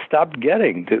 I stopped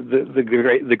getting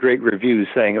the great reviews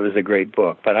saying it was a great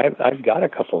book. But I've got a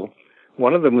couple.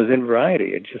 One of them was in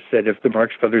Variety. It just said if the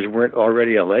Marx Brothers weren't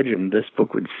already a legend, this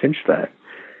book would cinch that.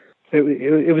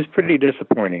 It was pretty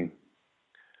disappointing.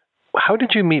 How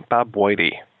did you meet Bob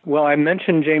Weide? Well, I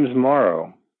mentioned James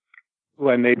Morrow, who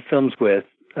I made films with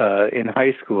in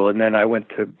high school, and then I went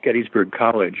to Gettysburg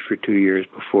College for 2 years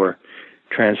before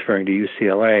transferring to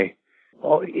UCLA.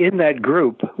 In that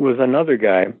group was another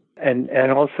guy, and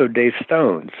also Dave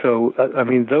Stone. So, I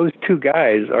mean, those two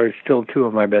guys are still two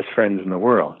of my best friends in the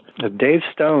world. Dave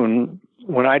Stone,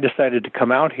 when I decided to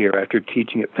come out here after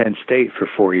teaching at Penn State for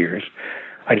 4 years,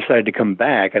 I decided to come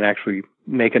back and actually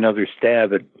make another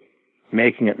stab at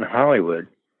making it in Hollywood.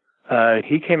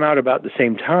 He came out about the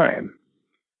same time.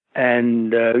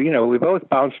 And, you know, we both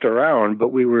bounced around, but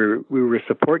we were a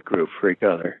support group for each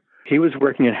other. He was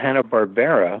working at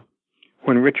Hanna-Barbera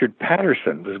when Richard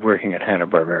Patterson was working at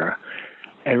Hanna-Barbera.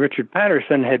 And Richard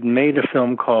Patterson had made a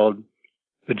film called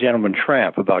The Gentleman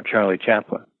Tramp about Charlie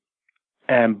Chaplin.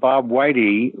 And Bob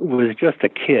Weide was just a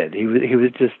kid. He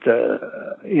was just,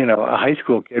 you know, a high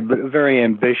school kid, but a very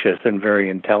ambitious and very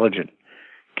intelligent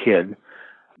kid.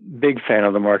 Big fan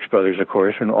of the Marx Brothers, of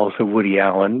course, and also Woody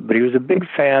Allen. But he was a big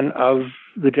fan of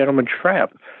The Gentleman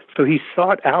Tramp. So he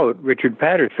sought out Richard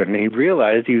Patterson, and he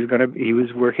realized he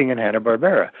was working in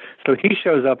Hanna-Barbera. So he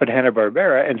shows up at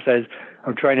Hanna-Barbera and says,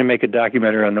 "I'm trying to make a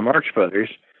documentary on the Marx Brothers.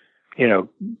 You know,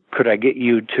 could I get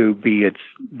you to be its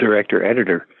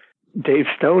director-editor?" Dave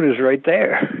Stone is right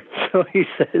there. So he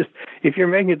says, "If you're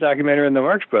making a documentary on the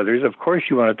Marx Brothers, of course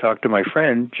you want to talk to my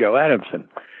friend, Joe Adamson."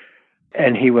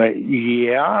 And he went,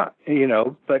 "Yeah," you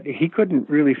know, but he couldn't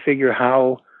really figure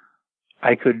how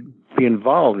I could be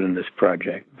involved in this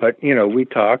project. But, you know, we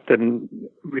talked, and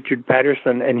Richard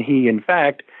Patterson and he, in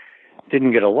fact,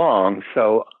 didn't get along.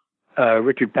 So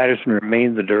Richard Patterson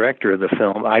remained the director of the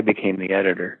film. I became the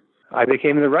editor. I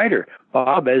became the writer.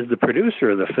 Bob, as the producer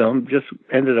of the film, just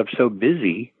ended up so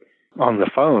busy on the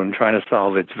phone trying to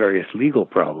solve its various legal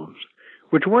problems,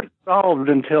 which weren't solved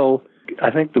until,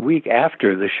 I think, the week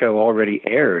after the show already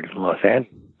aired in Los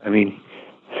Angeles. I mean,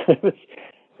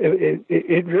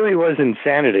 it really was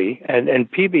insanity.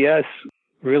 And PBS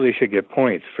really should get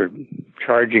points for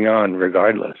charging on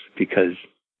regardless, because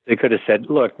they could have said,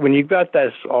 "Look, when you've got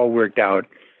this all worked out,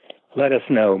 let us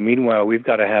know. Meanwhile, we've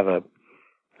got to have a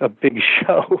big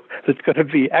show that's going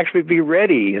to actually be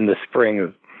ready in the spring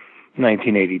of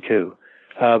 1982.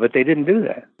 But they didn't do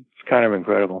that. It's kind of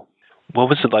incredible. What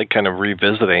was it like kind of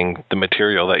revisiting the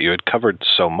material that you had covered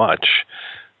so much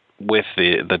with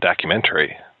the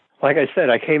documentary? Like I said,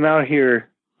 I came out here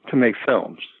to make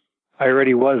films. I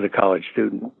already was a college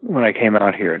student when I came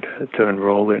out here to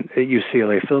enroll at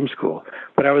UCLA Film School.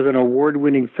 But I was an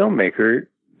award-winning filmmaker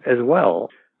as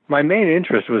well. My main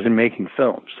interest was in making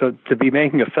films. So to be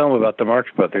making a film about the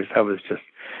Marx Brothers, that was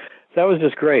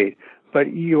just great.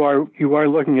 But you are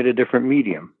looking at a different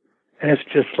medium. And it's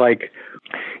just like,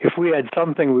 if we had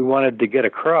something we wanted to get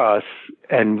across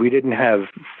and we didn't have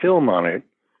film on it,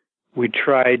 we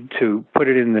tried to put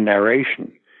it in the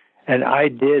narration. And I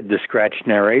did the scratch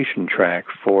narration track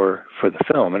for the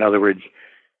film. In other words,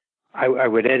 I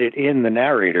would edit in the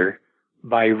narrator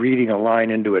by reading a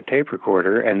line into a tape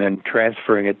recorder and then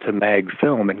transferring it to mag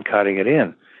film and cutting it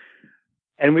in.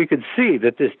 And we could see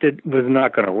that this was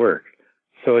not going to work.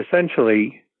 So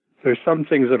essentially, there's some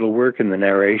things that'll work in the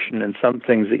narration and some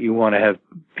things that you want to have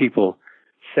people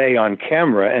say on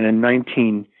camera. And in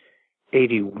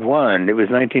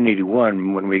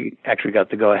 1981 when we actually got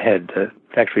the go-ahead to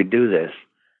actually do this,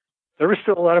 there were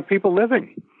still a lot of people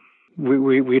living.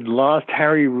 We'd lost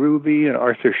Harry Ruby and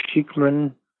Arthur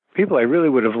Sheikman, people I really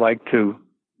would have liked to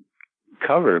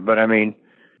cover. But I mean,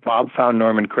 Bob found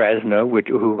Norman Krasno,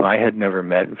 who I had never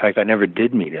met. In fact, I never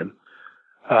did meet him.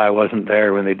 I wasn't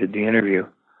there when they did the interview.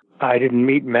 I didn't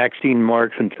meet Maxine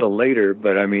Marx until later,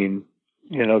 but I mean,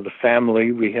 you know, the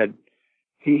family,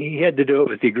 he had to do it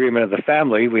with the agreement of the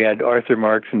family. We had Arthur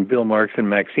Marx and Bill Marx and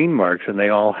Maxine Marx, and they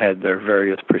all had their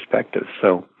various perspectives.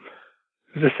 So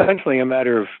it was essentially a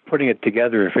matter of putting it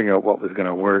together and figuring out what was going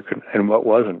to work and what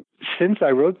wasn't. Since I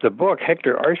wrote the book,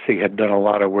 Hector Arce had done a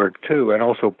lot of work too, and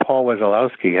also Paul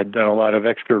Wesolowski had done a lot of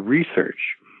extra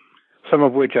research, some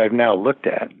of which I've now looked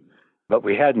at, but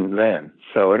we hadn't then.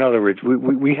 So in other words,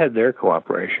 we had their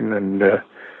cooperation, and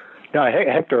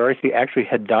Hector Arce actually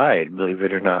had died, believe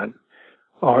it or not,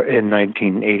 in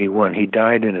 1981. He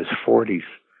died in his 40s.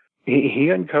 He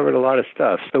uncovered a lot of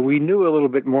stuff. So we knew a little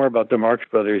bit more about the Marx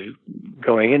Brothers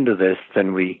going into this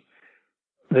than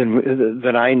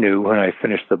I knew when I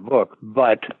finished the book.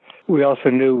 But we also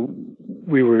knew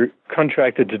we were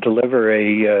contracted to deliver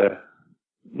a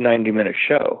 90-minute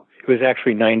show. It was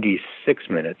actually 96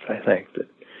 minutes, I think, that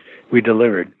we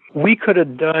delivered. We could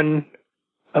have done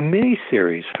a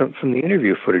mini-series from the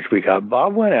interview footage we got.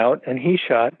 Bob went out and he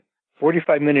shot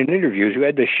 45-minute interviews. We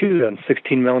had to shoot on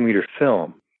 16-millimeter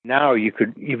film. Now you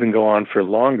could even go on for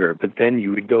longer, but then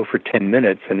you would go for 10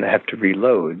 minutes and have to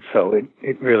reload. So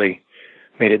it really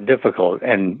made it difficult.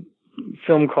 And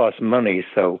film costs money,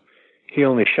 so he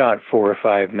only shot 4 or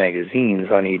 5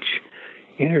 magazines on each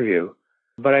interview.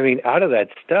 But I mean, out of that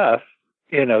stuff,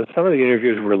 you know, some of the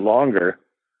interviews were longer,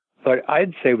 but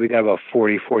I'd say we got about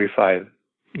 40, 45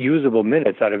 usable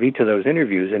minutes out of each of those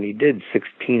interviews, and he did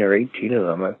 16 or 18 of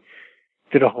them. I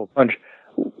did a whole bunch.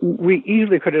 We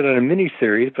easily could have done a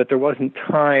mini-series, but there wasn't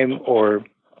time or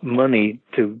money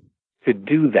to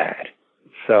do that.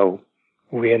 So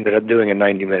we ended up doing a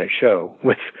 90-minute show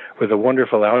with a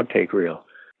wonderful outtake reel.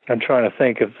 I'm trying to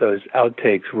think if those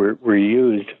outtakes were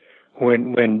used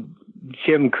when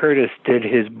Jim Curtis did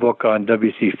his book on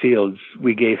W.C. Fields.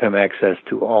 We gave him access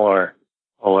to all our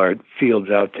Fields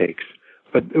outtakes,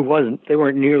 but they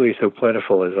weren't nearly so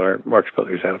plentiful as our Marx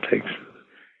Brothers outtakes.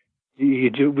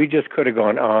 We just could have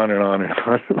gone on and on and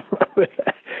on with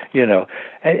that, you know.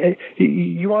 And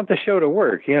you want the show to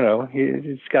work, you know.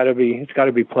 It's got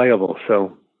to be playable.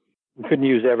 So we couldn't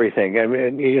use everything. I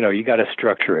mean, you know, you got to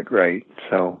structure it right.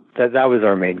 So that was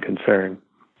our main concern.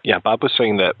 Yeah, Bob was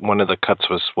saying that one of the cuts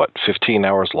was 15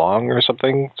 hours long or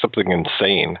something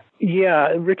insane. Yeah,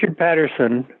 Richard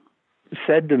Patterson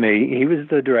said to me, he was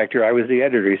the director, I was the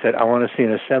editor, he said, I want to see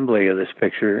an assembly of this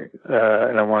picture,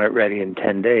 and I want it ready in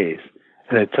 10 days.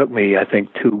 And it took me, I think,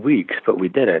 2 weeks, but we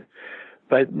did it.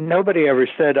 But nobody ever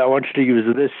said, I want you to use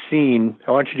this scene,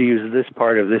 I want you to use this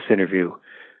part of this interview,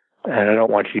 and I don't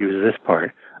want you to use this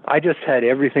part. I just had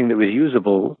everything that was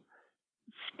usable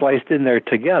spliced in there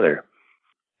together.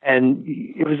 And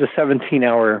it was a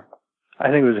 17-hour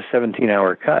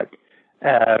cut.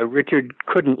 Richard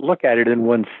couldn't look at it in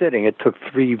one sitting. It took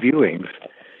 3 viewings to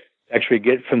actually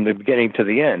get from the beginning to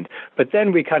the end. But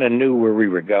then we kind of knew where we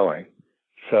were going.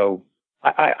 So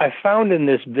I found in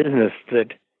this business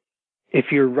that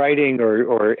if you're writing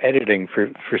or editing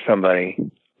for somebody,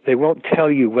 they won't tell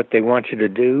you what they want you to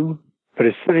do, but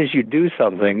as soon as you do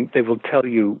something, they will tell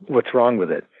you what's wrong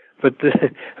with it. But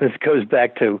this goes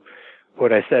back to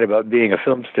what I said about being a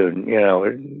film student. You know,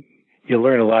 you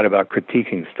learn a lot about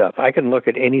critiquing stuff. I can look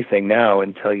at anything now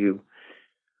and tell you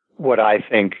what I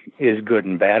think is good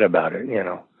and bad about it, you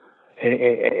know.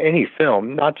 Any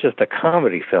film, not just a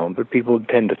comedy film, but people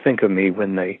tend to think of me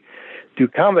when they do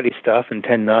comedy stuff and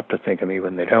tend not to think of me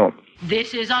when they don't.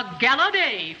 This is a gala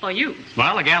day for you.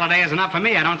 Well, a gala day is enough for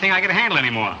me. I don't think I can handle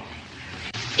anymore.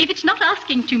 If it's not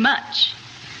asking too much.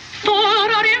 For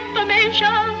our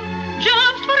information,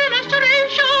 just for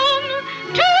illustration,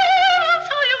 tell us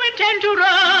how you intend to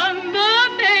run the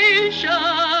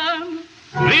nation.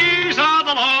 These are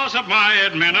the laws of my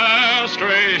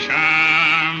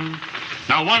administration.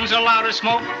 No one's allowed to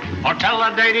smoke or tell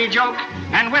a dirty joke,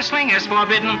 and whistling is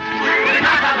forbidden. We're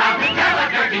not allowed to tell a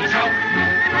dirty joke.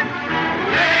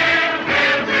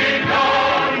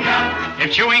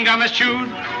 If chewing gum is chewed,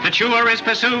 the chewer is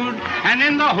pursued, and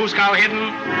in the hoosegow hidden.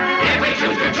 If we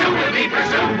choose to chew, we'll be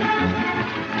pursued.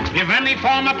 If any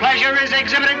form of pleasure is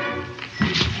exhibited,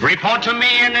 report to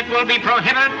me and it will be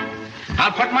prohibited.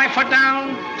 I'll put my foot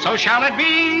down, so shall it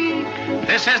be.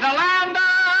 This is the land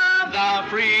of the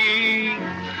free.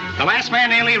 The last man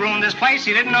nearly ruined this place.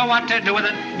 He didn't know what to do with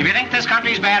it. If you think this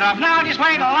country's bad off now, just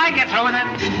wait till I get through with it.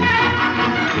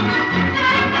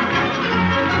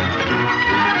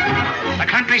 The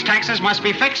country's taxes must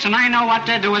be fixed, and I know what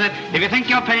to do with it. If you think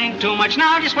you're paying too much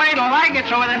now, just wait till I get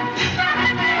through with it.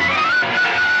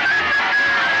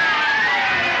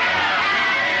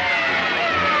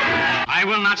 I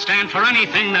will not stand for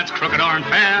anything that's crooked or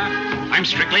unfair. I'm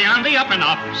strictly on the up and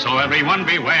up, so everyone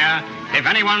beware. If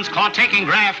anyone's caught taking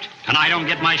graft, and I don't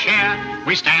get my share,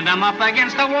 we stand them up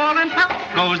against the wall and pop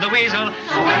goes the weasel.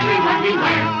 So everyone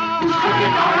beware, who's crooked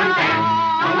or unfair.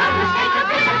 No one mistake a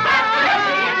bit of graft, the rest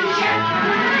of you to share.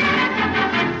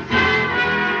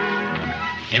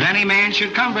 If any man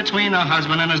should come between a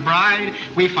husband and his bride,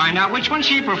 we find out which one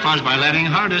she prefers by letting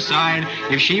her decide.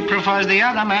 If she prefers the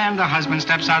other man, the husband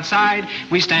steps outside.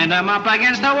 We stand him up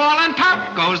against the wall and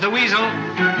pop goes the weasel. The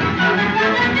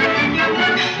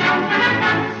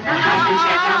husband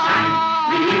steps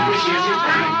outside, relinquishes his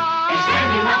right. They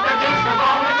stand him up against the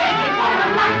wall and take him for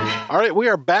a life. All right, we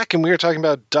are back, and we are talking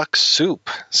about duck soup.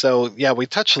 So, yeah, we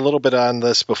touched a little bit on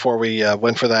this before we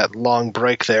went for that long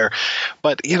break there.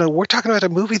 But, we're talking about a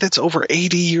movie that's over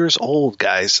 80 years old,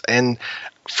 guys. And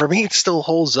for me, it still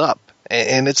holds up.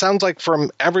 And it sounds like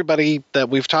from everybody that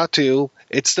we've talked to,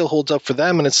 it still holds up for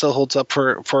them, and it still holds up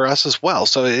for us as well.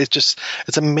 So it's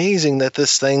amazing that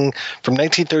this thing from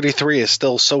 1933 is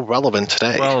still so relevant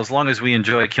today. Well, as long as we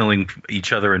enjoy killing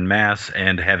each other in mass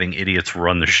and having idiots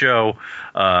run the show,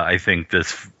 I think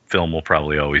this film will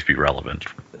probably always be relevant.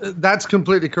 That's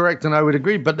completely correct, and I would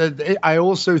agree. But I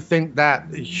also think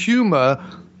that humor,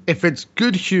 if it's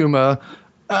good humor,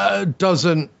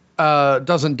 doesn't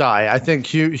die. I think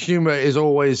humor is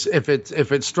always, if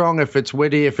it's strong, if it's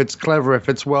witty, if it's clever, if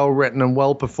it's well written and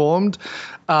well performed,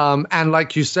 and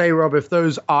like you say, Rob, if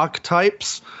those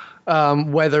archetypes,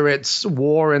 whether it's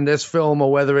war in this film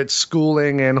or whether it's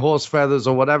schooling in Horse Feathers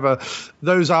or whatever,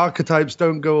 those archetypes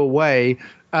don't go away.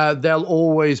 They'll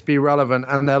always be relevant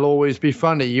and they'll always be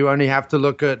funny. You only have to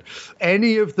look at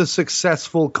any of the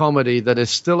successful comedy that is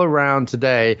still around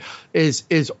today is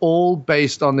all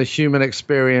based on the human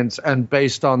experience and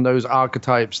based on those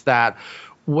archetypes that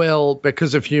will,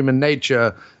 because of human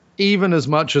nature, even as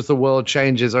much as the world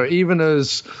changes or even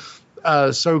as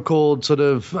so-called sort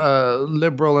of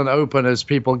liberal and open as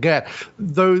people get,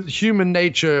 though human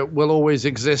nature will always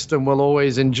exist and will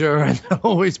always endure, and there'll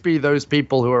always be those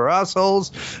people who are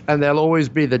assholes, and there'll always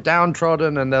be the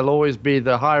downtrodden, and there'll always be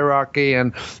the hierarchy,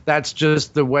 and that's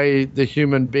just the way the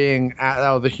human being,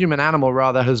 or the human animal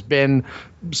rather, has been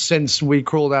since we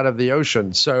crawled out of the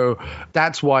ocean. So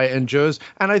that's why it endures,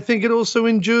 and I think it also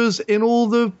endures in all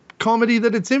the comedy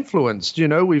that it's influenced.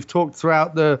 We've talked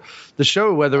throughout the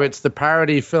show, whether it's the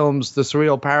parody films, the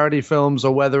surreal parody films,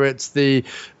 or whether it's the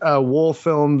war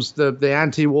films, the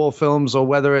anti-war films, or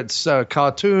whether it's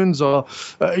cartoons, or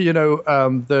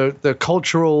the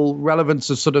cultural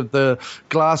relevance of sort of the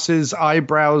glasses,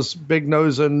 eyebrows, big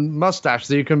nose, and mustache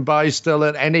that you can buy still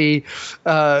at any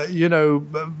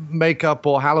makeup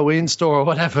or Halloween store or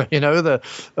whatever.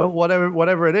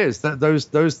 Whatever it is,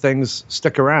 those things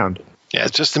stick around. Yeah,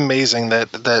 it's just amazing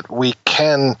that we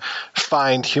can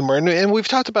find humor. And we've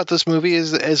talked about this movie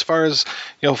as far as,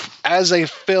 as a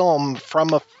film,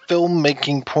 from a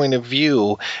filmmaking point of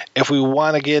view, if we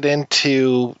want to get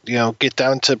into, get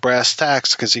down to brass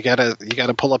tacks, because you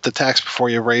gotta pull up the tacks before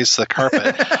you raise the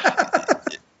carpet.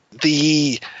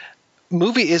 The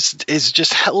movie is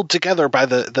just held together by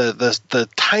the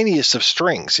tiniest of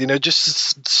strings,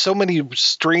 just so many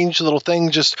strange little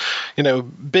things, just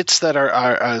bits that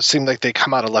are seem like they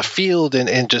come out of left field,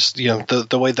 and just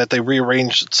the way that they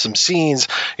rearranged some scenes.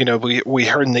 We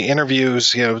heard in the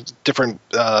interviews different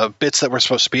bits that were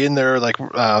supposed to be in there, like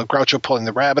Groucho pulling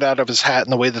the rabbit out of his hat,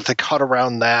 and the way that they cut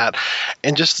around that,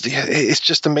 and just it's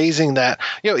just amazing that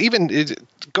even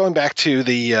going back to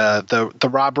the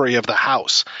robbery of the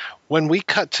house. When we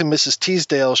cut to Mrs.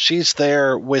 Teasdale, she's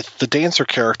there with the dancer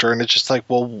character, and it's just like,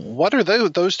 well, what are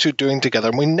those two doing together?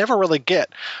 And we never really get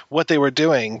what they were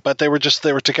doing, but they were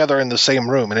together in the same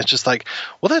room, and it's just like,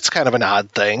 well, that's kind of an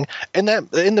odd thing. And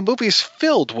the movie's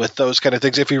filled with those kind of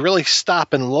things if you really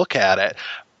stop and look at it.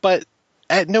 But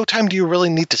at no time do you really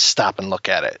need to stop and look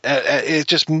at it. It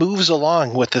just moves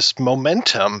along with this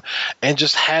momentum and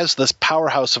just has this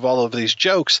powerhouse of all of these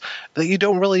jokes that you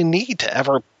don't really need to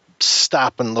ever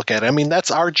stop and look at it. I mean,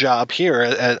 that's our job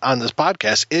here on this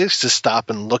podcast, is to stop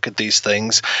and look at these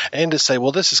things and to say,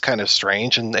 well, this is kind of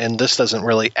strange and this doesn't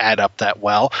really add up that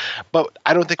well. But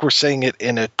I don't think we're saying it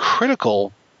in a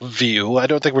critical view. I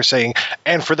don't think we're saying,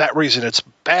 and for that reason it's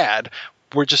bad.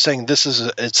 We're just saying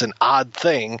it's an odd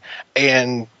thing,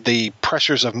 and the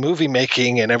pressures of movie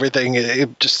making and everything,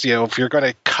 it just, if you're going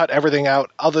to cut everything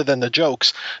out other than the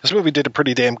jokes, this movie did a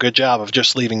pretty damn good job of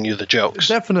just leaving you the jokes.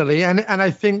 Definitely, and I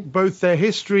think both their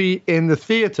history in the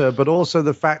theater, but also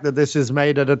the fact that this is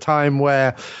made at a time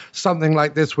where something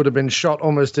like this would have been shot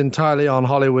almost entirely on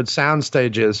Hollywood sound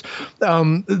stages,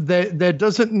 there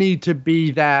doesn't need to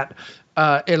be that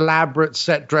elaborate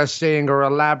set dressing or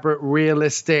elaborate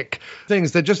realistic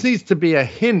things. There just needs to be a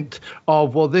hint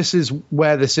of, well, this is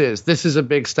where this is. This is a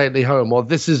big stately home, or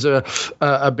this is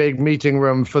a big meeting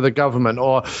room for the government,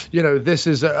 or, this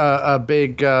is a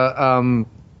big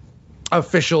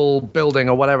official building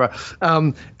or whatever,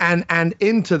 and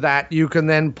into that you can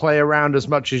then play around as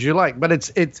much as you like. But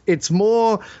it's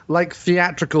more like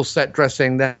theatrical set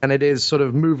dressing than it is sort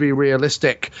of movie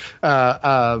realistic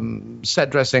set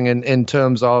dressing in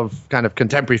terms of kind of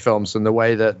contemporary films and the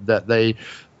way that they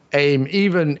aim,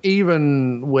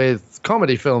 even with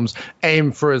comedy films,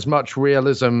 aim for as much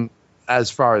realism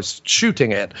as far as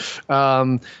shooting it.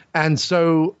 And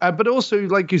so, but also,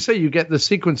 like you say, you get the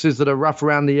sequences that are rough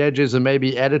around the edges and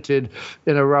maybe edited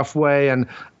in a rough way and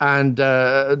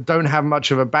don't have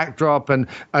much of a backdrop and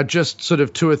are just sort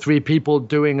of two or three people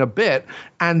doing a bit.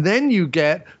 And then you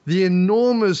get the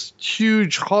enormous,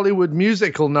 huge Hollywood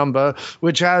musical number,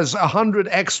 which has 100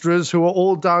 extras who are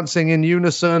all dancing in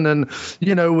unison and,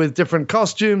 with different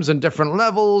costumes and different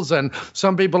levels. And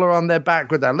some people are on their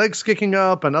back with their legs kicking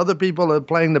up, and other people are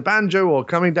playing the banjo or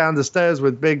coming down the stairs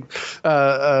with big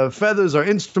feathers or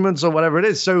instruments or whatever it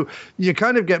is. So you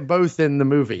kind of get both in the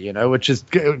movie, which is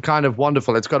kind of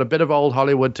wonderful. It's got a bit of old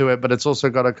Hollywood to it, but it's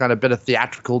also got a kind of bit of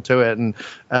theatrical to it and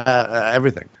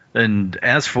everything. And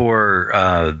as for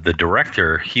the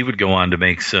director, he would go on to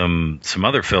make some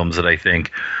other films that I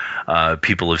think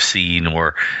people have seen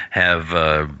or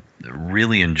have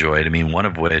really enjoyed. I mean, one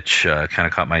of which kind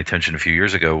of caught my attention a few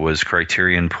years ago was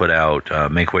Criterion put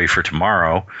out Make Way for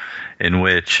Tomorrow, in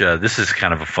which this is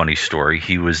kind of a funny story.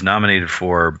 He was nominated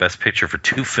for Best Picture for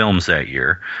two films that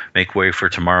year, Make Way for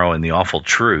Tomorrow and The Awful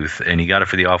Truth, and he got it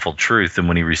for The Awful Truth. And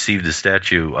when he received the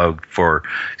statue for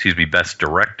Best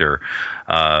Director,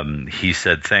 he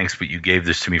said, "Thanks, but you gave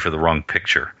this to me for the wrong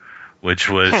picture," which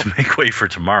was Make Way for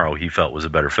Tomorrow. He felt was a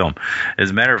better film.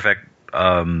 As a matter of fact,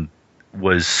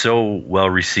 was so well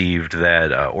received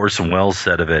that Orson Welles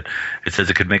said of it, it says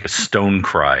it could make a stone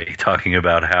cry, talking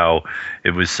about how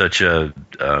it was such a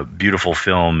beautiful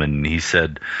film, and he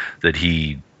said that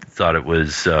he thought it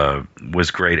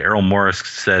was great. Errol Morris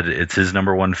said it's his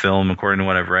number one film, according to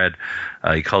what I've read.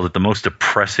 He called it the most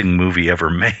depressing movie ever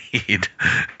made.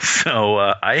 So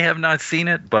I have not seen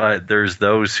it, but there's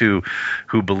those who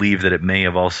believe that it may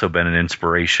have also been an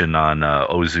inspiration on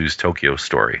Ozu's Tokyo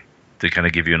Story, to kind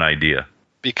of give you an idea.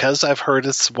 Because I've heard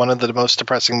it's one of the most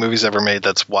depressing movies ever made,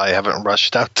 that's why I haven't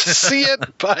rushed out to see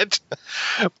it. But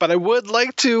I would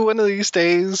like to one of these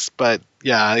days. But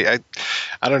yeah,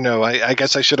 I don't know. I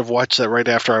guess I should have watched that right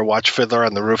after I watched Fiddler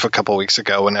on the Roof a couple weeks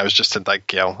ago, and I was just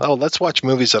like, let's watch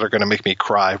movies that are going to make me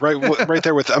cry. Right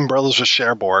there with Umbrellas with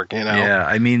Cherbourg, Yeah,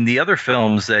 I mean, the other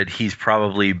films that he's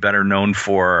probably better known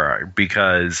for,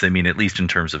 because, I mean, at least in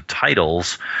terms of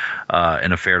titles,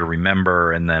 An Affair to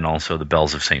Remember, and then also The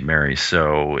Bells of St. Mary's.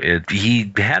 So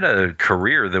he had a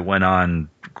career that went on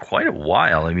quite a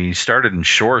while. I mean, he started in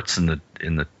shorts in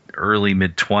the early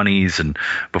mid-20s, and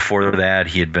before that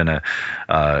he had been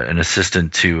an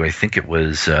assistant to, I think it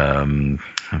was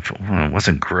it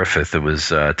wasn't Griffith, it was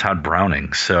Todd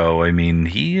Browning. So I mean,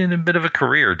 he had a bit of a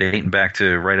career dating back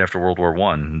to right after World War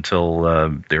I until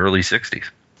the early 60s.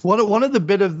 One of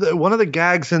the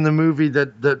gags in the movie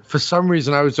that for some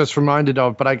reason I was just reminded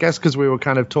of, but I guess because we were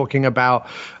kind of talking about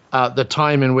the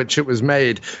time in which it was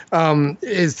made,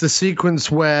 is the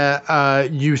sequence where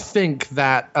you think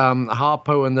that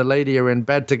Harpo and the lady are in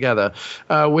bed together,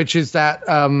 which is that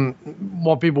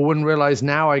what people wouldn't realize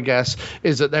now, I guess,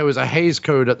 is that there was a Hays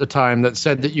Code at the time that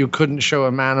said that you couldn't show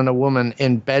a man and a woman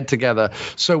in bed together.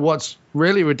 So what's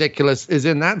really ridiculous is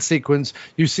in that sequence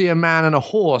you see a man and a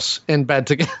horse in bed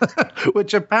together,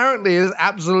 which apparently is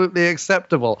absolutely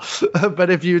acceptable. But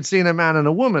if you'd seen a man and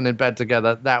a woman in bed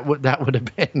together, that would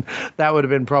have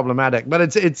been problematic. But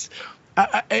it's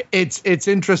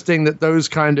interesting that those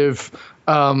kind of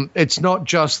it's not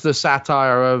just the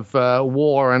satire of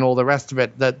war and all the rest of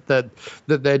it that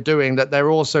they're doing, that they're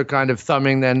also kind of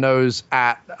thumbing their nose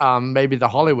at maybe the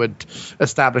Hollywood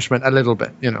establishment a little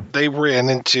bit, They ran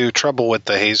into trouble with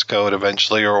the Hays Code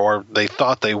eventually, or they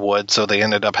thought they would, so they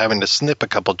ended up having to snip a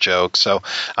couple jokes. So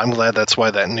I'm glad that's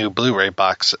why that new Blu-ray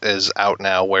box is out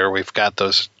now, where we've got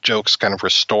those jokes kind of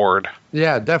restored.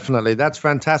 Yeah, definitely. That's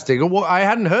fantastic. Well, I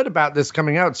hadn't heard about this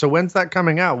coming out. So when's that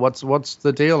coming out? What's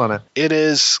the deal on it? It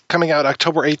is coming out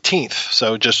October 18th.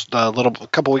 So just a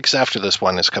couple weeks after this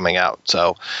one is coming out.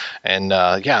 So, and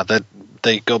that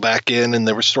they go back in and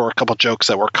they restore a couple jokes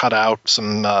that were cut out,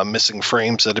 some missing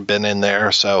frames that had been in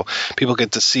there. So people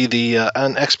get to see the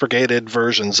unexpurgated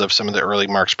versions of some of the early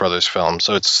Marx Brothers films.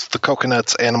 So it's The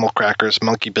Coconuts, Animal Crackers,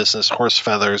 Monkey Business, Horse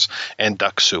Feathers, and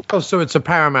Duck Soup. Oh, so it's a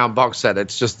Paramount box set.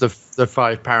 It's just the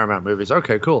 5 Paramount movies.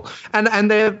 Okay, cool.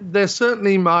 And they're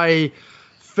certainly my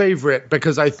favorite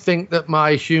because I think that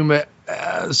my humor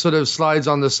sort of slides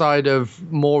on the side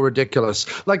of more ridiculous.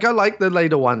 Like, I like the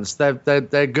later ones. They're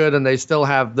good and they still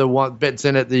have the bits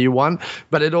in it that you want,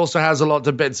 but it also has a lot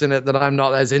of bits in it that I'm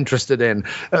not as interested in.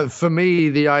 For me,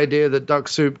 the idea that Duck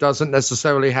Soup doesn't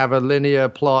necessarily have a linear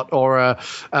plot or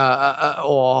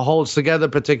holds together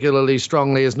particularly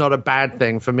strongly is not a bad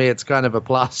thing. For me, it's kind of a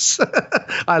plus.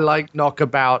 I like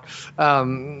knockabout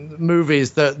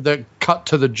movies that cut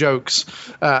to the jokes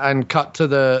and cut to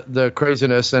the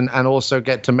craziness and also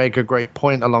get to make a great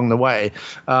point along the way.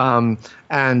 Duck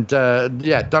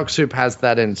Soup has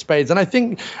that in spades. And I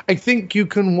think you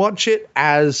can watch it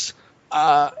as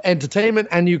entertainment,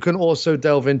 and you can also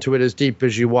delve into it as deep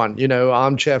as you want. You know,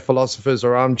 armchair philosophers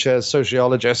or armchair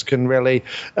sociologists can really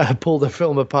pull the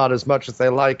film apart as much as they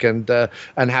like and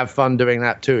have fun doing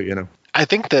that too, you know. I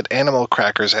think that Animal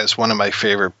Crackers has one of my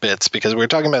favorite bits because we're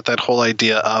talking about that whole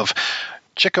idea of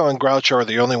Chico and Groucho are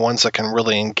the only ones that can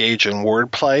really engage in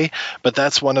wordplay, but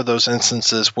that's one of those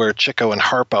instances where Chico and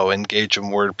Harpo engage in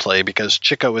wordplay because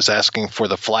Chico is asking for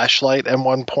the flashlight at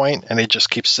one point, and he just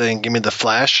keeps saying, "Give me the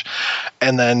flash,"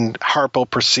 and then Harpo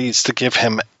proceeds to give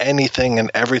him anything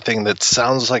and everything that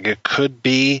sounds like it could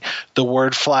be the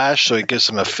word flash. So he gives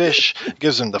him a fish,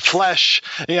 gives him the flesh,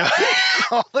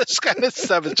 all this kind of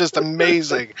stuff. It's just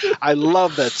amazing. I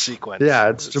love that sequence. Yeah,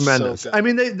 it's tremendous. So I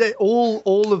mean, they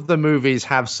all of the movies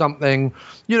have something.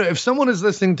 You know, if someone is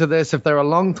listening to this, if they're a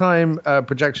long-time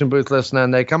projection booth listener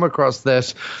and they come across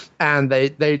this and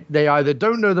they either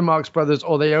don't know the Marx Brothers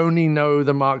or they only know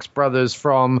the Marx Brothers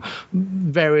from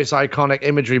various iconic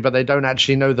imagery, but they don't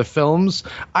actually know the films,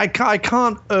 I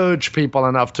can't urge people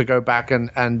enough to go back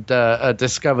and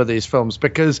discover these films,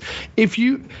 because if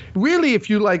you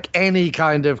like any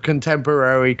kind of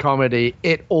contemporary comedy,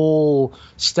 it all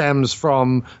stems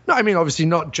from, obviously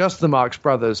not just the Marx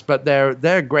Brothers, but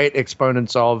they're great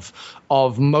exponents of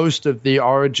most of the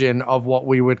origin of what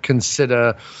we would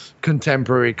consider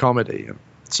contemporary comedy,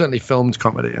 certainly filmed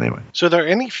comedy anyway. So are there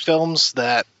any films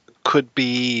that could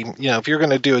be, if you're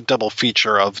going to do a double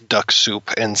feature of Duck Soup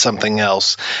and something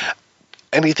else,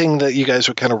 anything that you guys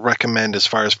would kind of recommend as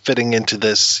far as fitting into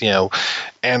this,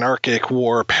 anarchic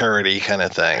war parody kind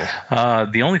of thing?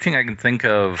 The only thing I can think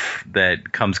of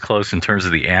that comes close in terms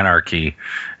of the anarchy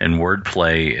and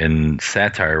wordplay and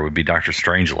satire would be Dr.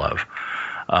 Strangelove.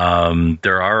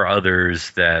 There are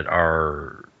others that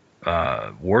are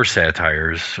war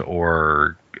satires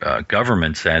or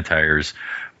government satires,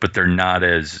 but they're not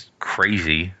as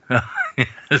crazy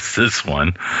as this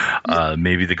one.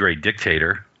 Maybe The Great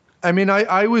Dictator. I mean,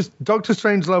 Dr.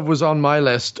 Strangelove was on my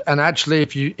list, and actually,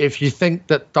 if you think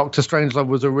that Dr. Strangelove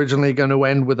was originally going to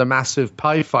end with a massive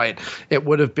pie fight, it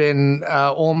would have been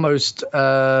almost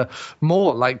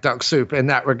more like Duck Soup in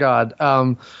that regard.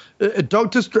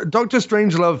 Dr.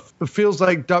 Strangelove feels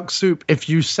like Duck Soup if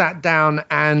you sat down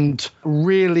and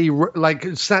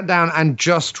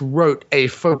just wrote a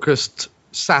focused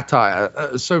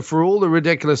satire. So for all the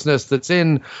ridiculousness that's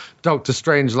in Dr.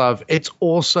 Strangelove, it's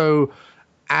also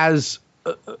as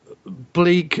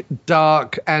bleak,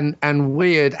 dark, and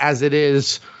weird as it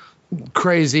is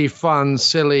crazy, fun,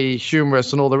 silly,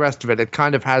 humorous, and all the rest of it. It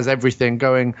kind of has everything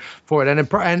going for it,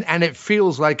 and it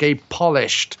feels like a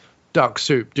polished Duck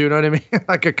Soup. Do you know what I mean?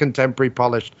 Like a contemporary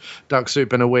polished Duck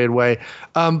Soup in a weird way.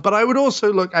 But I would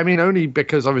also look, only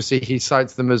because obviously he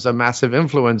cites them as a massive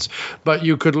influence, but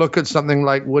you could look at something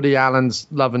like Woody Allen's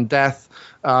Love and Death.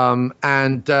 And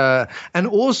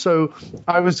also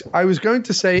I was going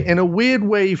to say, in a weird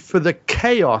way, for the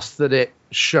chaos that it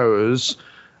shows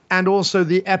and also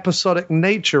the episodic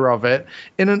nature of it,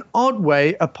 in an odd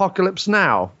way, Apocalypse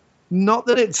Now. Not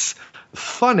that it's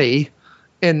funny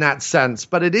in that sense,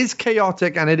 but it is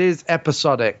chaotic and it is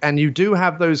episodic, and you do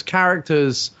have those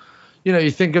characters.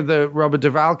 You think of the Robert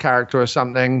Duvall character or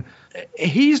something.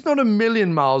 He's not a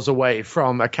million miles away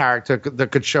from a character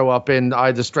that could show up in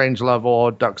either Strangelove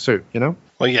or Duck Soup, Well,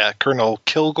 yeah, Colonel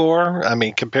Kilgore.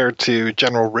 Compared to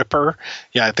General Ripper,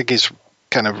 I think he's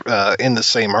kind of in the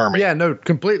same army. Yeah, no,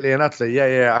 completely and utterly.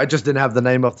 Yeah. I just didn't have the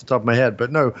name off the top of my head.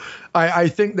 But no, I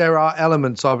think there are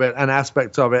elements of it and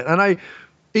aspects of it. And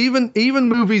even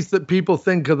movies that people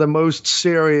think are the most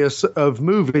serious of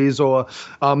movies or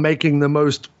are making the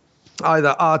most either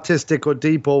artistic or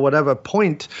deep or whatever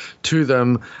point to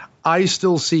them, I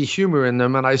still see humor in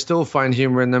them, and I still find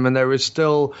humor in them. And there is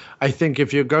still, I think,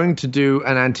 if you're going to do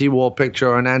an anti-war picture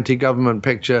or an anti-government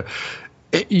picture,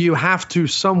 you have to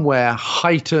somewhere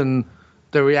heighten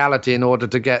the reality in order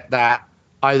to get that,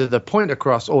 either the point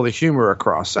across or the humor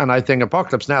across. And I think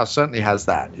Apocalypse Now certainly has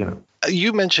that, you know.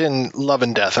 You mentioned Love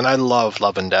and Death, and I love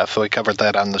Love and Death. We covered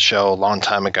that on the show a long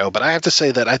time ago. But I have to say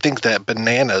that I think that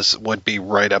Bananas would be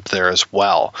right up there as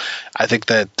well. I think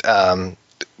that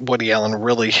Woody Allen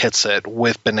really hits it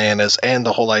with Bananas and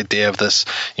the whole idea of this,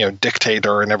 you know,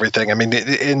 dictator and everything. I mean,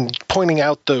 in pointing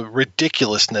out the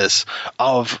ridiculousness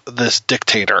of this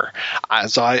dictator.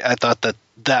 So I thought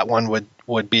that one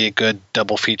would be a good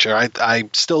double feature. I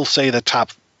still say the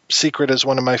Top Secret is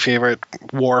one of my favorite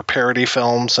war parody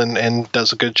films and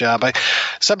does a good job.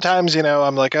 Sometimes, you know,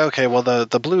 I'm like, okay, well,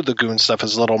 the Blue Lagoon stuff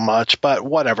is a little much, but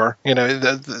whatever. You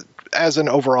know, as an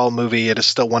overall movie, it is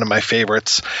still one of my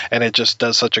favorites, and it just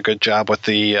does such a good job with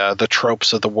the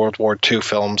tropes of the World War II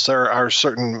films. There are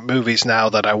certain movies now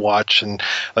that I watch, and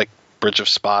like Bridge of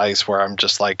Spies, where I'm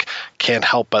just like can't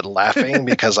help but laughing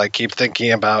because I keep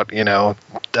thinking about, you know,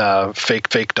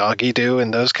 fake doggy do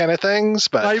and those kind of things.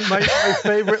 But my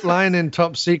favorite line in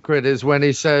Top Secret is when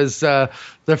he says, the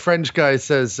French guy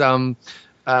says,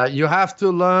 you have to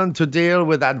learn to deal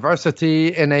with adversity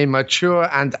in a mature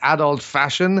and adult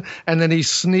fashion. And then he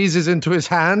sneezes into his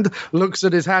hand, looks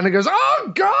at his hand and goes,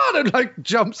 oh God, and like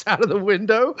jumps out of the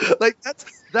window. Like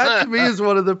that to me is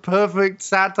one of the perfect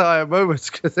satire moments,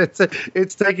 because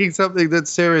it's taking something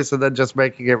that's serious and then just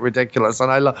making it ridiculous.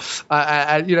 And I love,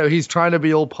 you know, he's trying to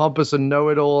be all pompous and know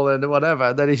it all and whatever,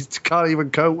 and then he can't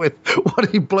even cope with what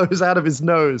he blows out of his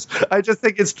nose. I just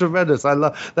think it's tremendous.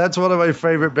 That's one of my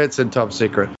favorite bits in Top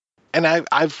Secret. And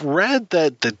I've read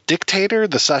that The Dictator,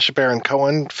 the Sacha Baron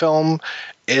Cohen film,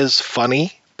 is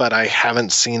funny, but I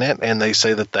haven't seen it, and they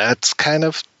say that that's kind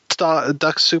of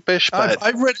duck soupish. But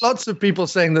I've read lots of people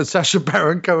saying that Sacha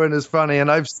Baron Cohen is funny, and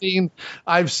I've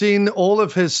seen all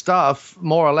of his stuff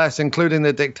more or less, including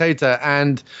The Dictator,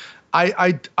 and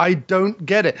I don't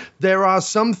get it. There are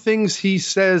some things he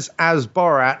says as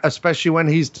Borat, especially when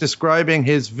he's describing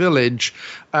his village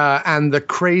and the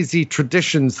crazy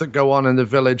traditions that go on in the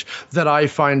village, that I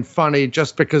find funny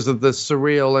just because of the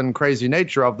surreal and crazy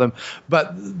nature of them.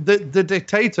 But the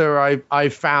Dictator I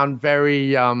found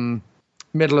very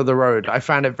middle of the road. I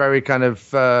found it very kind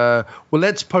of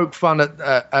let's poke fun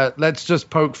at let's just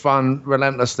poke fun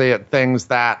relentlessly at things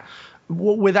that,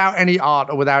 without any art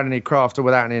or without any craft or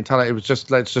without any intelligence, it was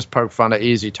just, let's just poke fun at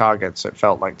easy targets, it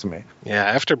felt like to me. Yeah,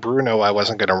 after Bruno, I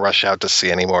wasn't going to rush out to see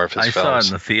any more of his films. I saw it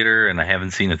in the theater, and I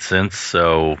haven't seen it since.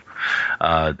 So,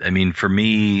 I mean, for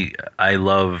me, I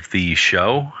love the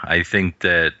show. I think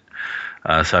that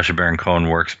Sacha Baron Cohen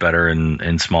works better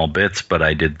in small bits, but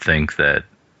I did think that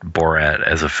Borat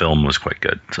as a film was quite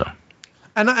good. So.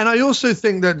 And I also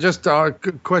think that just our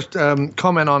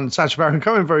comment on Sacha Baron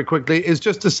Cohen very quickly is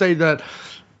just to say that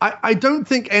I don't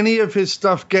think any of his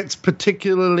stuff gets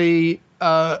particularly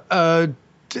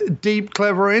deep,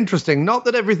 clever, or interesting. Not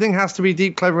that everything has to be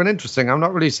deep, clever, and interesting. I'm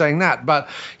not really saying that. But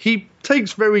he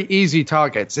takes very easy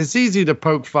targets. It's easy to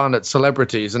poke fun at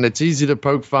celebrities, and it's easy to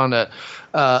poke fun at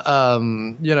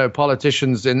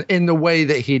politicians in the way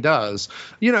that he does.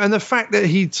 You know, and the fact that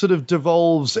he sort of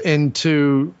devolves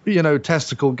into,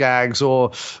 testicle gags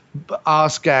or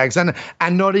arse gags and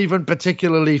not even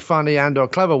particularly funny and or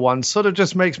clever ones sort of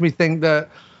just makes me think that,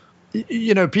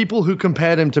 people who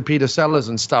compared him to Peter Sellers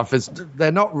and stuff, they're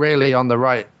not really on the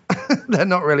right they're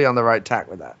not really on the right tack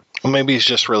with that. Well, maybe he's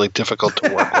just really difficult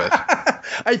to work with.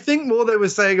 I think more they were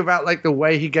saying about like the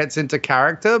way he gets into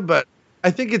character, but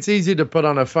I think it's easy to put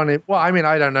on a funny, well, I mean,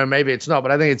 I don't know, maybe it's not,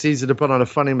 but I think it's easy to put on a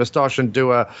funny mustache and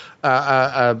do a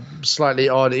slightly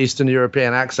odd Eastern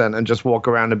European accent and just walk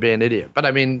around and be an idiot. But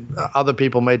I mean, other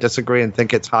people may disagree and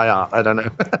think it's high art. I don't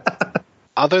know.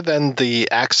 Other than the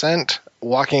accent,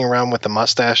 walking around with the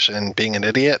mustache and being an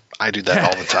idiot, I do that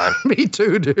all the time. Me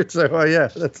too, dude. So, yeah,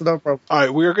 that's no problem. All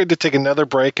right, we're going to take another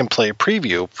break and play a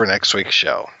preview for next week's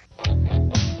show.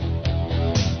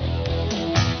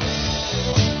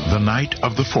 The night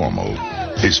of the formal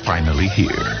is finally here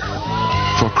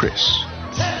for Chris,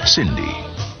 Cindy,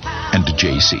 and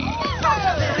JC.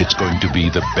 It's going to be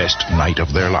the best night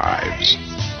of their lives.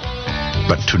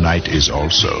 But tonight is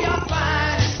also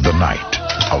the night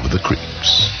of the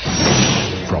creeps.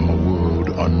 From a world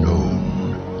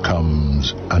unknown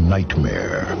comes a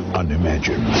nightmare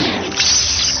unimagined.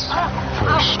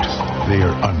 First, they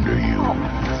are under you,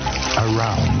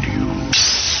 around you,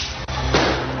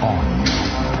 on you,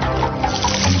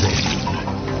 and then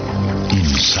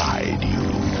inside you.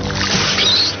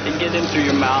 They get in through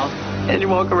your mouth, and you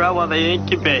walk around while they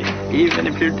incubate, even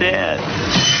if you're dead.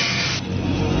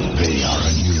 They are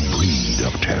a new breed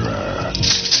of terror.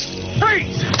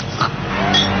 Freeze!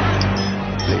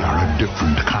 They are a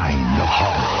different kind of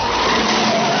horror.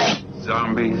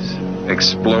 Zombies,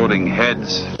 exploding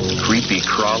heads, creepy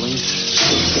crawlies.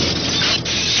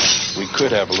 We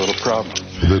could have a little problem.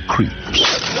 The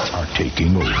creeps are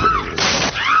taking over.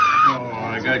 Oh,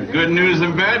 I got good news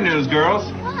and bad news, girls.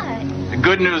 What? The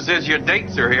good news is your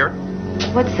dates are here.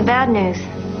 What's the bad news?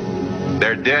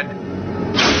 They're dead.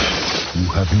 You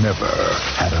have never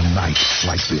had a night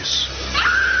like this.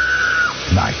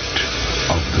 Night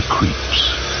of the creeps.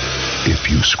 If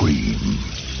you scream,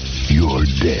 you're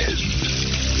dead.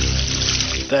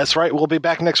 That's right. We'll be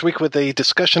back next week with a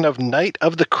discussion of Night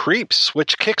of the Creeps,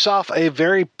 which kicks off a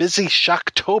very busy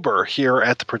Shocktober here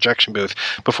at the projection booth.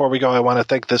 Before we go, I want to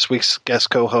thank this week's guest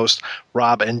co-hosts,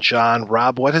 Rob and John.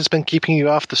 Rob, what has been keeping you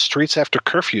off the streets after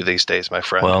curfew these days, my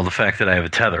friend? Well, the fact that I have a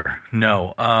tether.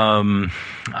 No,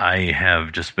 I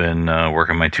have just been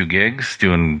working my 2 gigs,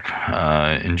 enjoying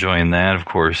that, of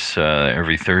course,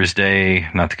 every Thursday,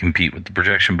 not to compete with the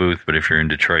projection booth, but if you're in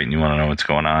Detroit and you want to know what's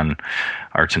going on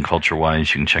arts and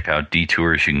culture-wise, you can check out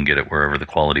Detours. You can get it wherever the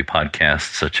quality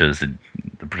podcasts, such as the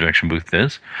projection booth,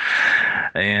 is.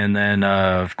 And then,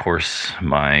 of course,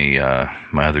 my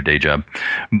other day job.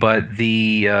 But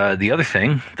the other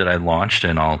thing that I launched,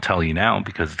 and I'll tell you now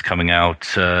because it's coming out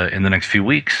in the next few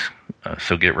weeks,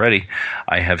 so get ready.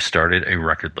 I have started a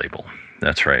record label.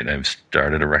 That's right. I've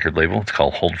started a record label. It's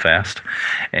called Hold Fast.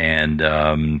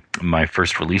 And my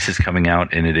first release is coming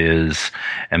out, and it is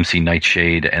MC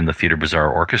Nightshade and the Theater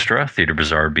Bazaar Orchestra. Theater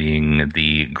Bazaar being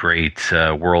the great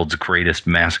world's greatest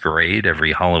masquerade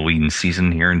every Halloween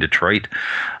season here in Detroit.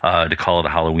 To call it a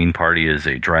Halloween party is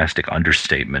a drastic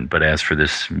understatement. But as for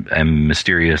this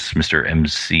mysterious Mr.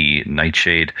 MC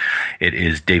Nightshade, it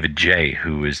is David J.,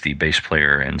 who is the bass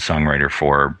player and songwriter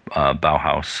for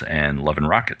Bauhaus and Love and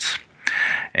Rockets.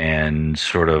 And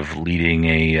sort of leading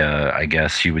I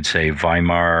guess you would say,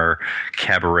 Weimar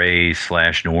cabaret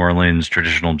 / New Orleans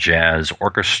traditional jazz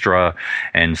orchestra,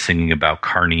 and singing about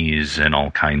carnies and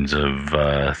all kinds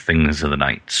of things of the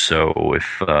night. So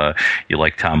if you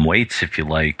like Tom Waits, if you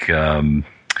like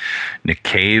Nick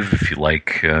Cave, if you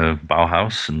like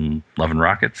Bauhaus and Love and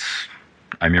Rockets,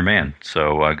 I'm your man.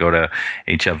 So go to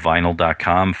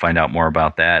hfvinyl.com, find out more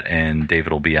about that, and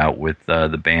David will be out with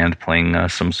the band playing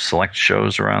some select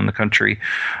shows around the country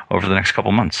over the next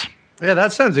couple months. Yeah,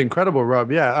 that sounds incredible,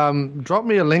 Rob. Yeah, drop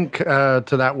me a link to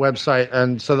that website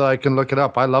and so that I can look it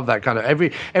up. I love that kind of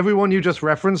everyone you just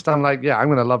referenced. I'm like, yeah, I'm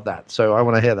going to love that. So I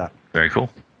want to hear that. Very cool.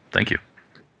 Thank you.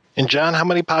 And John, how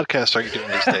many podcasts are you doing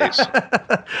these days?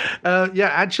 Yeah,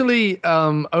 actually,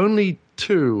 only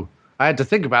 2. I had to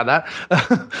think about that.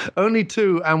 Only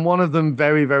 2, and one of them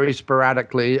very, very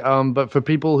sporadically. But for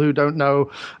people who don't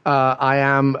know, I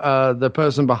am the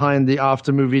person behind the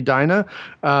After Movie Diner,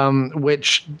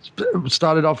 which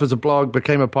started off as a blog,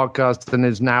 became a podcast, and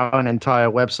is now an entire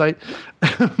website.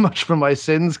 Much for my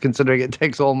sins, considering it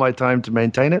takes all my time to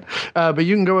maintain it. But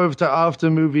you can go over to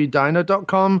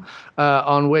aftermoviediner.com,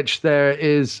 on which there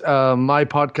is my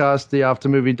podcast, the After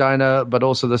Movie Diner, but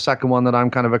also the second one that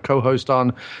I'm kind of a co-host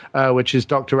on, which is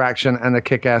Dr. Action and the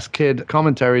Kick-Ass Kid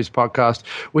Commentaries podcast,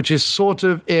 which is sort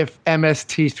of if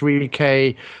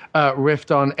MST3K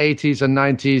riffed on 80s and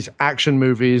 90s action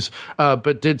movies,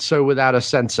 but did so without a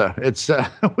censor. It's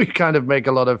we kind of make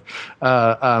a lot of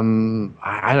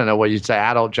I don't know what you'd say,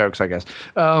 adult jokes, I guess.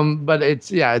 But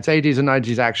it's 80s and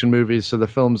 90s action movies, so the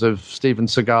films of Steven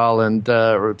Seagal and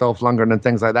Dolph Lundgren and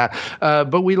things like that.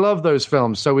 But we love those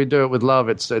films, so we do it with love.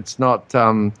 It's not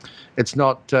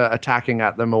attacking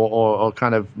at them or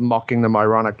kind of mocking them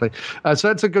ironically. So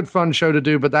that's a good fun show to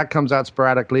do, but that comes out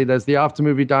sporadically. There's the After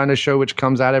Movie Diner show, which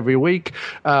comes out every week,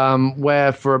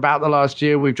 where for about the last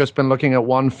year, we've just been looking at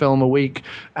one film a week.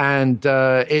 And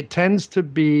it tends to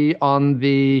be on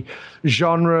the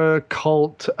genre,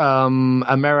 cult,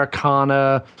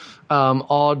 Americana,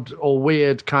 odd or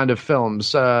weird kind of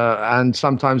films. And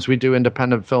sometimes we do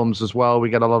independent films as well. We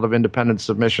get a lot of independent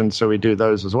submissions, so we do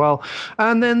those as well.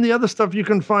 And then the other stuff you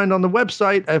can find on the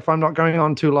website, if I'm not going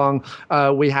on too long,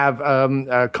 we have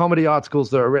comedy articles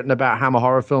that are written about Hammer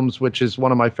horror films, which is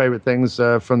one of my favorite things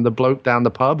from the bloke down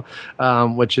the pub,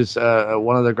 which is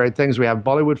one of the great things. We have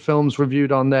Bollywood films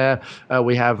reviewed on there.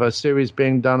 We have a series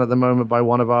being done at the moment by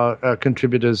one of our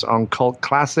contributors on cult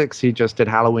classics. He just did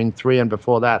Halloween 3, and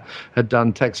before that had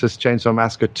done Texas Chainsaw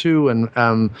Massacre 2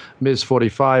 and Ms.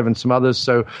 45 and some others.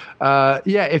 So,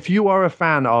 if you are a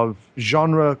fan of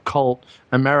genre, cult,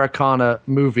 Americana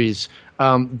movies,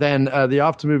 then the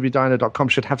aftermoviediner.com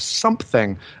should have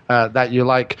something that you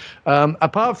like.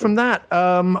 Apart from that,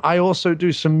 I also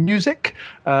do some music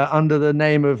under the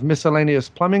name of Miscellaneous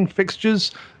Plumbing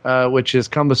Fixtures, which is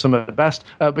cumbersome at best.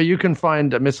 But you can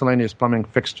find Miscellaneous Plumbing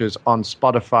Fixtures on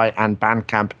Spotify and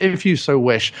Bandcamp if you so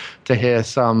wish to hear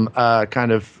some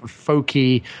kind of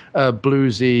folky,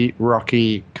 bluesy,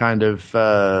 rocky kind of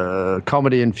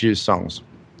comedy-infused songs.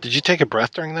 Did you take a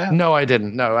breath during that? No, I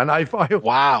didn't. No, and I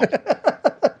wow.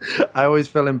 I always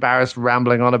feel embarrassed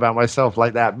rambling on about myself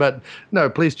like that. But no,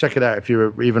 please check it out if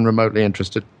you're even remotely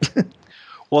interested.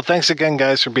 Well, thanks again,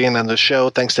 guys, for being on the show.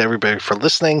 Thanks to everybody for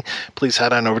listening. Please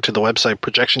head on over to the website,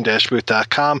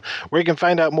 projection-booth.com, where you can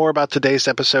find out more about today's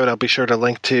episode. I'll be sure to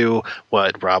link to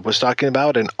what Rob was talking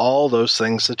about and all those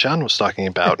things that John was talking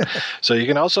about. So you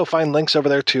can also find links over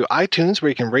there to iTunes, where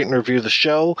you can rate and review the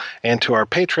show, and to our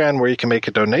Patreon, where you can make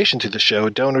a donation to the show.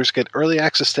 Donors get early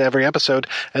access to every episode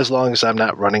as long as I'm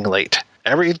not running late.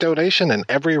 Every donation and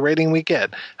every rating we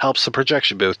get helps the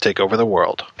Projection Booth take over the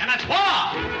world. And it's war!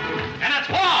 And it's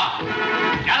war!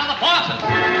 Gather the forces!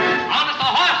 Harness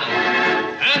the horses!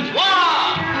 It's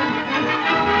war!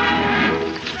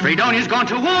 Freedonia's gone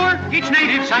to war. Each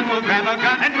native son will grab a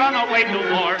gun and run away to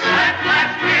war. At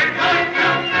last we're going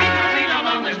to people sing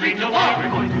along the streets of war.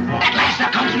 We're going to war. At last the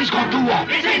country's going to war.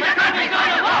 It is the country's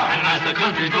going to war. At last the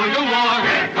country's going to war.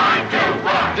 We're going to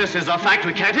war. This is a fact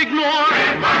we can't ignore.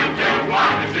 We're going to war.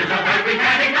 This is a fact we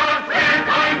can't ignore. We're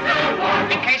going to war.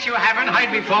 In case you haven't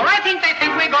heard before, I think they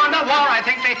think we're going to war. I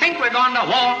think they think we're going to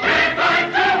war. We're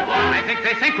going to war. I think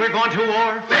they think we're going to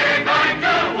war. We're going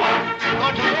to war. We're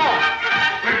going to war.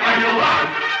 We're going to war.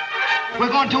 We're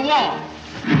going to war.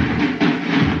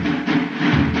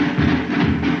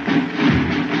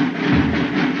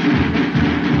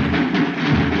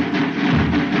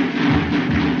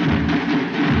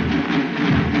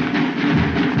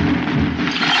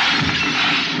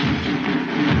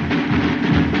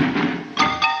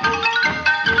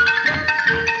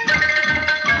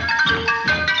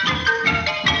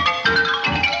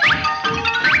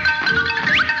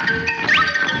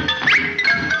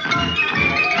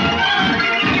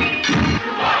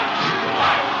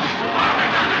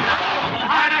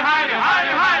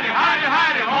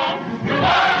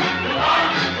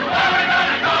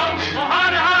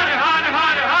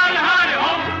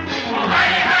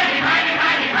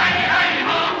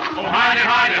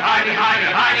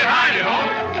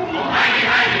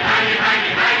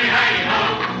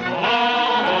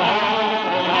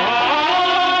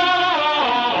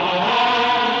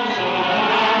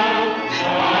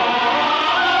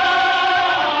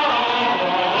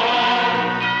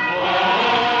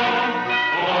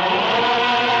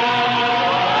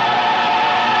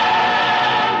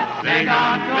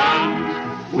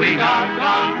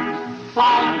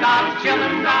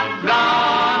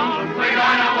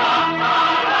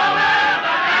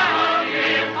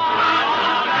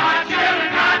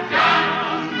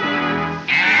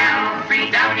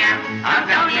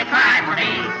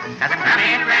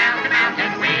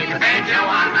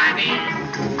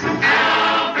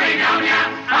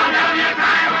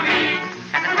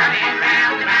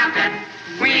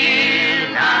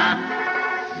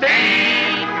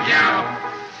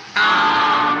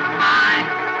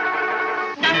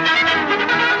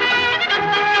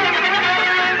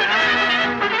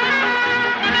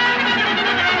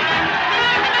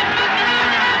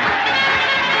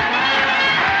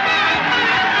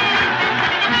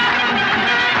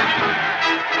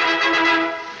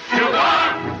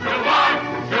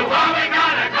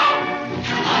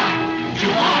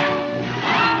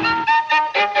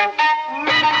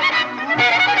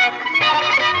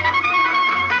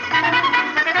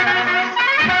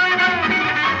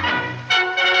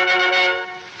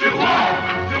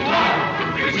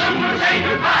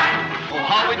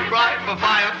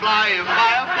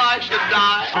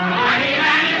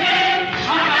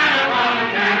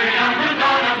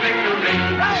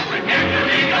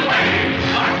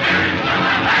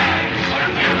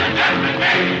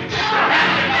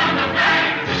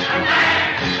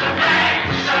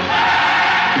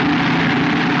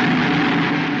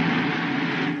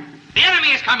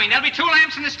 coming. There'll be 2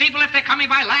 lamps in the steeple if they're coming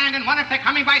by land and 1 if they're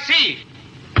coming by sea.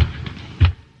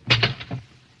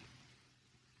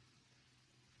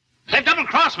 They've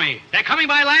double-crossed me. They're coming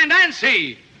by land and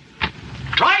sea.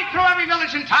 Ride through every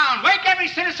village and town. Wake every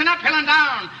citizen up hill and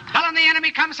down. Tell them the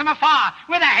enemy comes from afar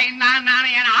with a hey-na-na-na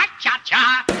and a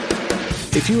ha-cha-cha.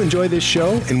 If you enjoy this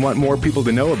show and want more people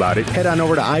to know about it, head on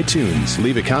over to iTunes,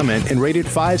 leave a comment, and rate it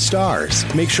 5 stars.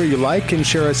 Make sure you like and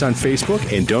share us on Facebook,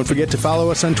 and don't forget to follow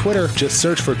us on Twitter. Just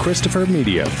search for Christopher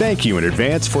Media. Thank you in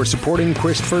advance for supporting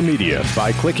Christopher Media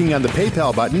by clicking on the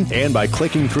PayPal button and by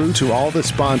clicking through to all the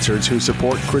sponsors who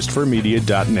support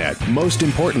ChristopherMedia.net. Most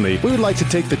importantly, we would like to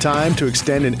take the time to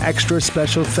extend an extra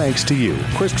special thanks to you.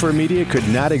 Christopher Media could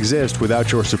not exist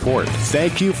without your support.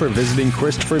 Thank you for visiting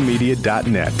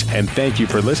ChristopherMedia.net, and thank you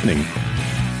for listening.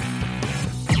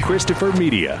 Christopher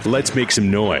Media. Let's make some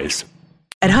noise.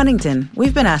 At Huntington,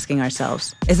 we've been asking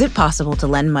ourselves, is it possible to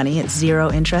lend money at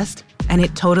 0 interest? And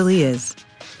it totally is.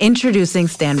 Introducing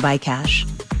Standby Cash.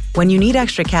 When you need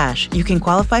extra cash, you can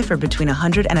qualify for between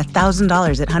 $100 and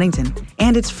 $1,000 at Huntington.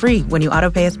 And it's free when you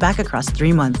autopay us back across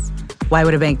 3 months. Why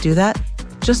would a bank do that?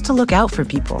 Just to look out for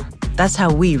people. That's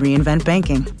how we reinvent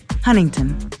banking.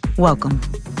 Huntington. Welcome.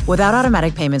 Without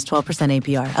automatic payments, 12%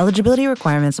 APR. Eligibility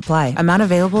requirements apply. Amount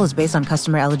available is based on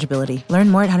customer eligibility. Learn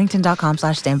more at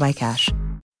huntington.com/standbycash.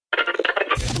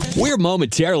 We're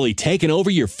momentarily taking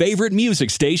over your favorite music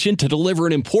station to deliver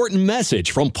an important message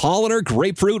from Polliner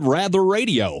Grapefruit Radler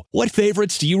Radio. What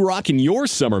favorites do you rock in your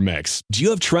summer mix? Do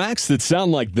you have tracks that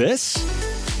sound like this?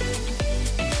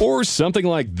 Or something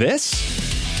like this?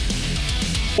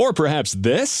 Or perhaps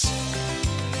this?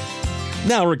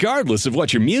 Now, regardless of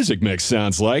what your music mix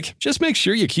sounds like, just make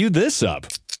sure you cue this up.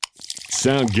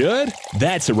 Sound good?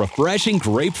 That's a refreshing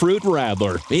grapefruit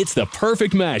radler. It's the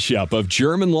perfect mashup of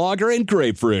German lager and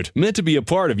grapefruit, meant to be a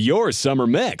part of your summer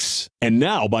mix. And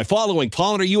now, by following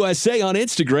Polliner USA on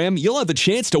Instagram, you'll have the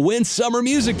chance to win summer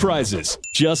music prizes.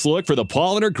 Just look for the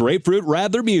Polliner Grapefruit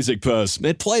Radler music post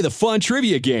and play the fun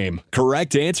trivia game.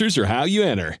 Correct answers are how you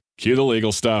enter. Cue the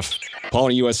legal stuff.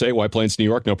 Polliner USA, White Plains, New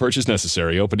York. No purchase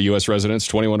necessary. Open to U.S. residents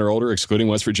 21 or older, excluding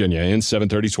West Virginia. In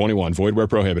 7/30/21. Void where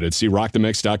prohibited. See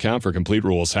rockthemix.com for complete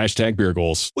rules. #beer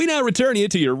goals. We now return you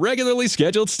to your regularly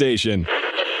scheduled station.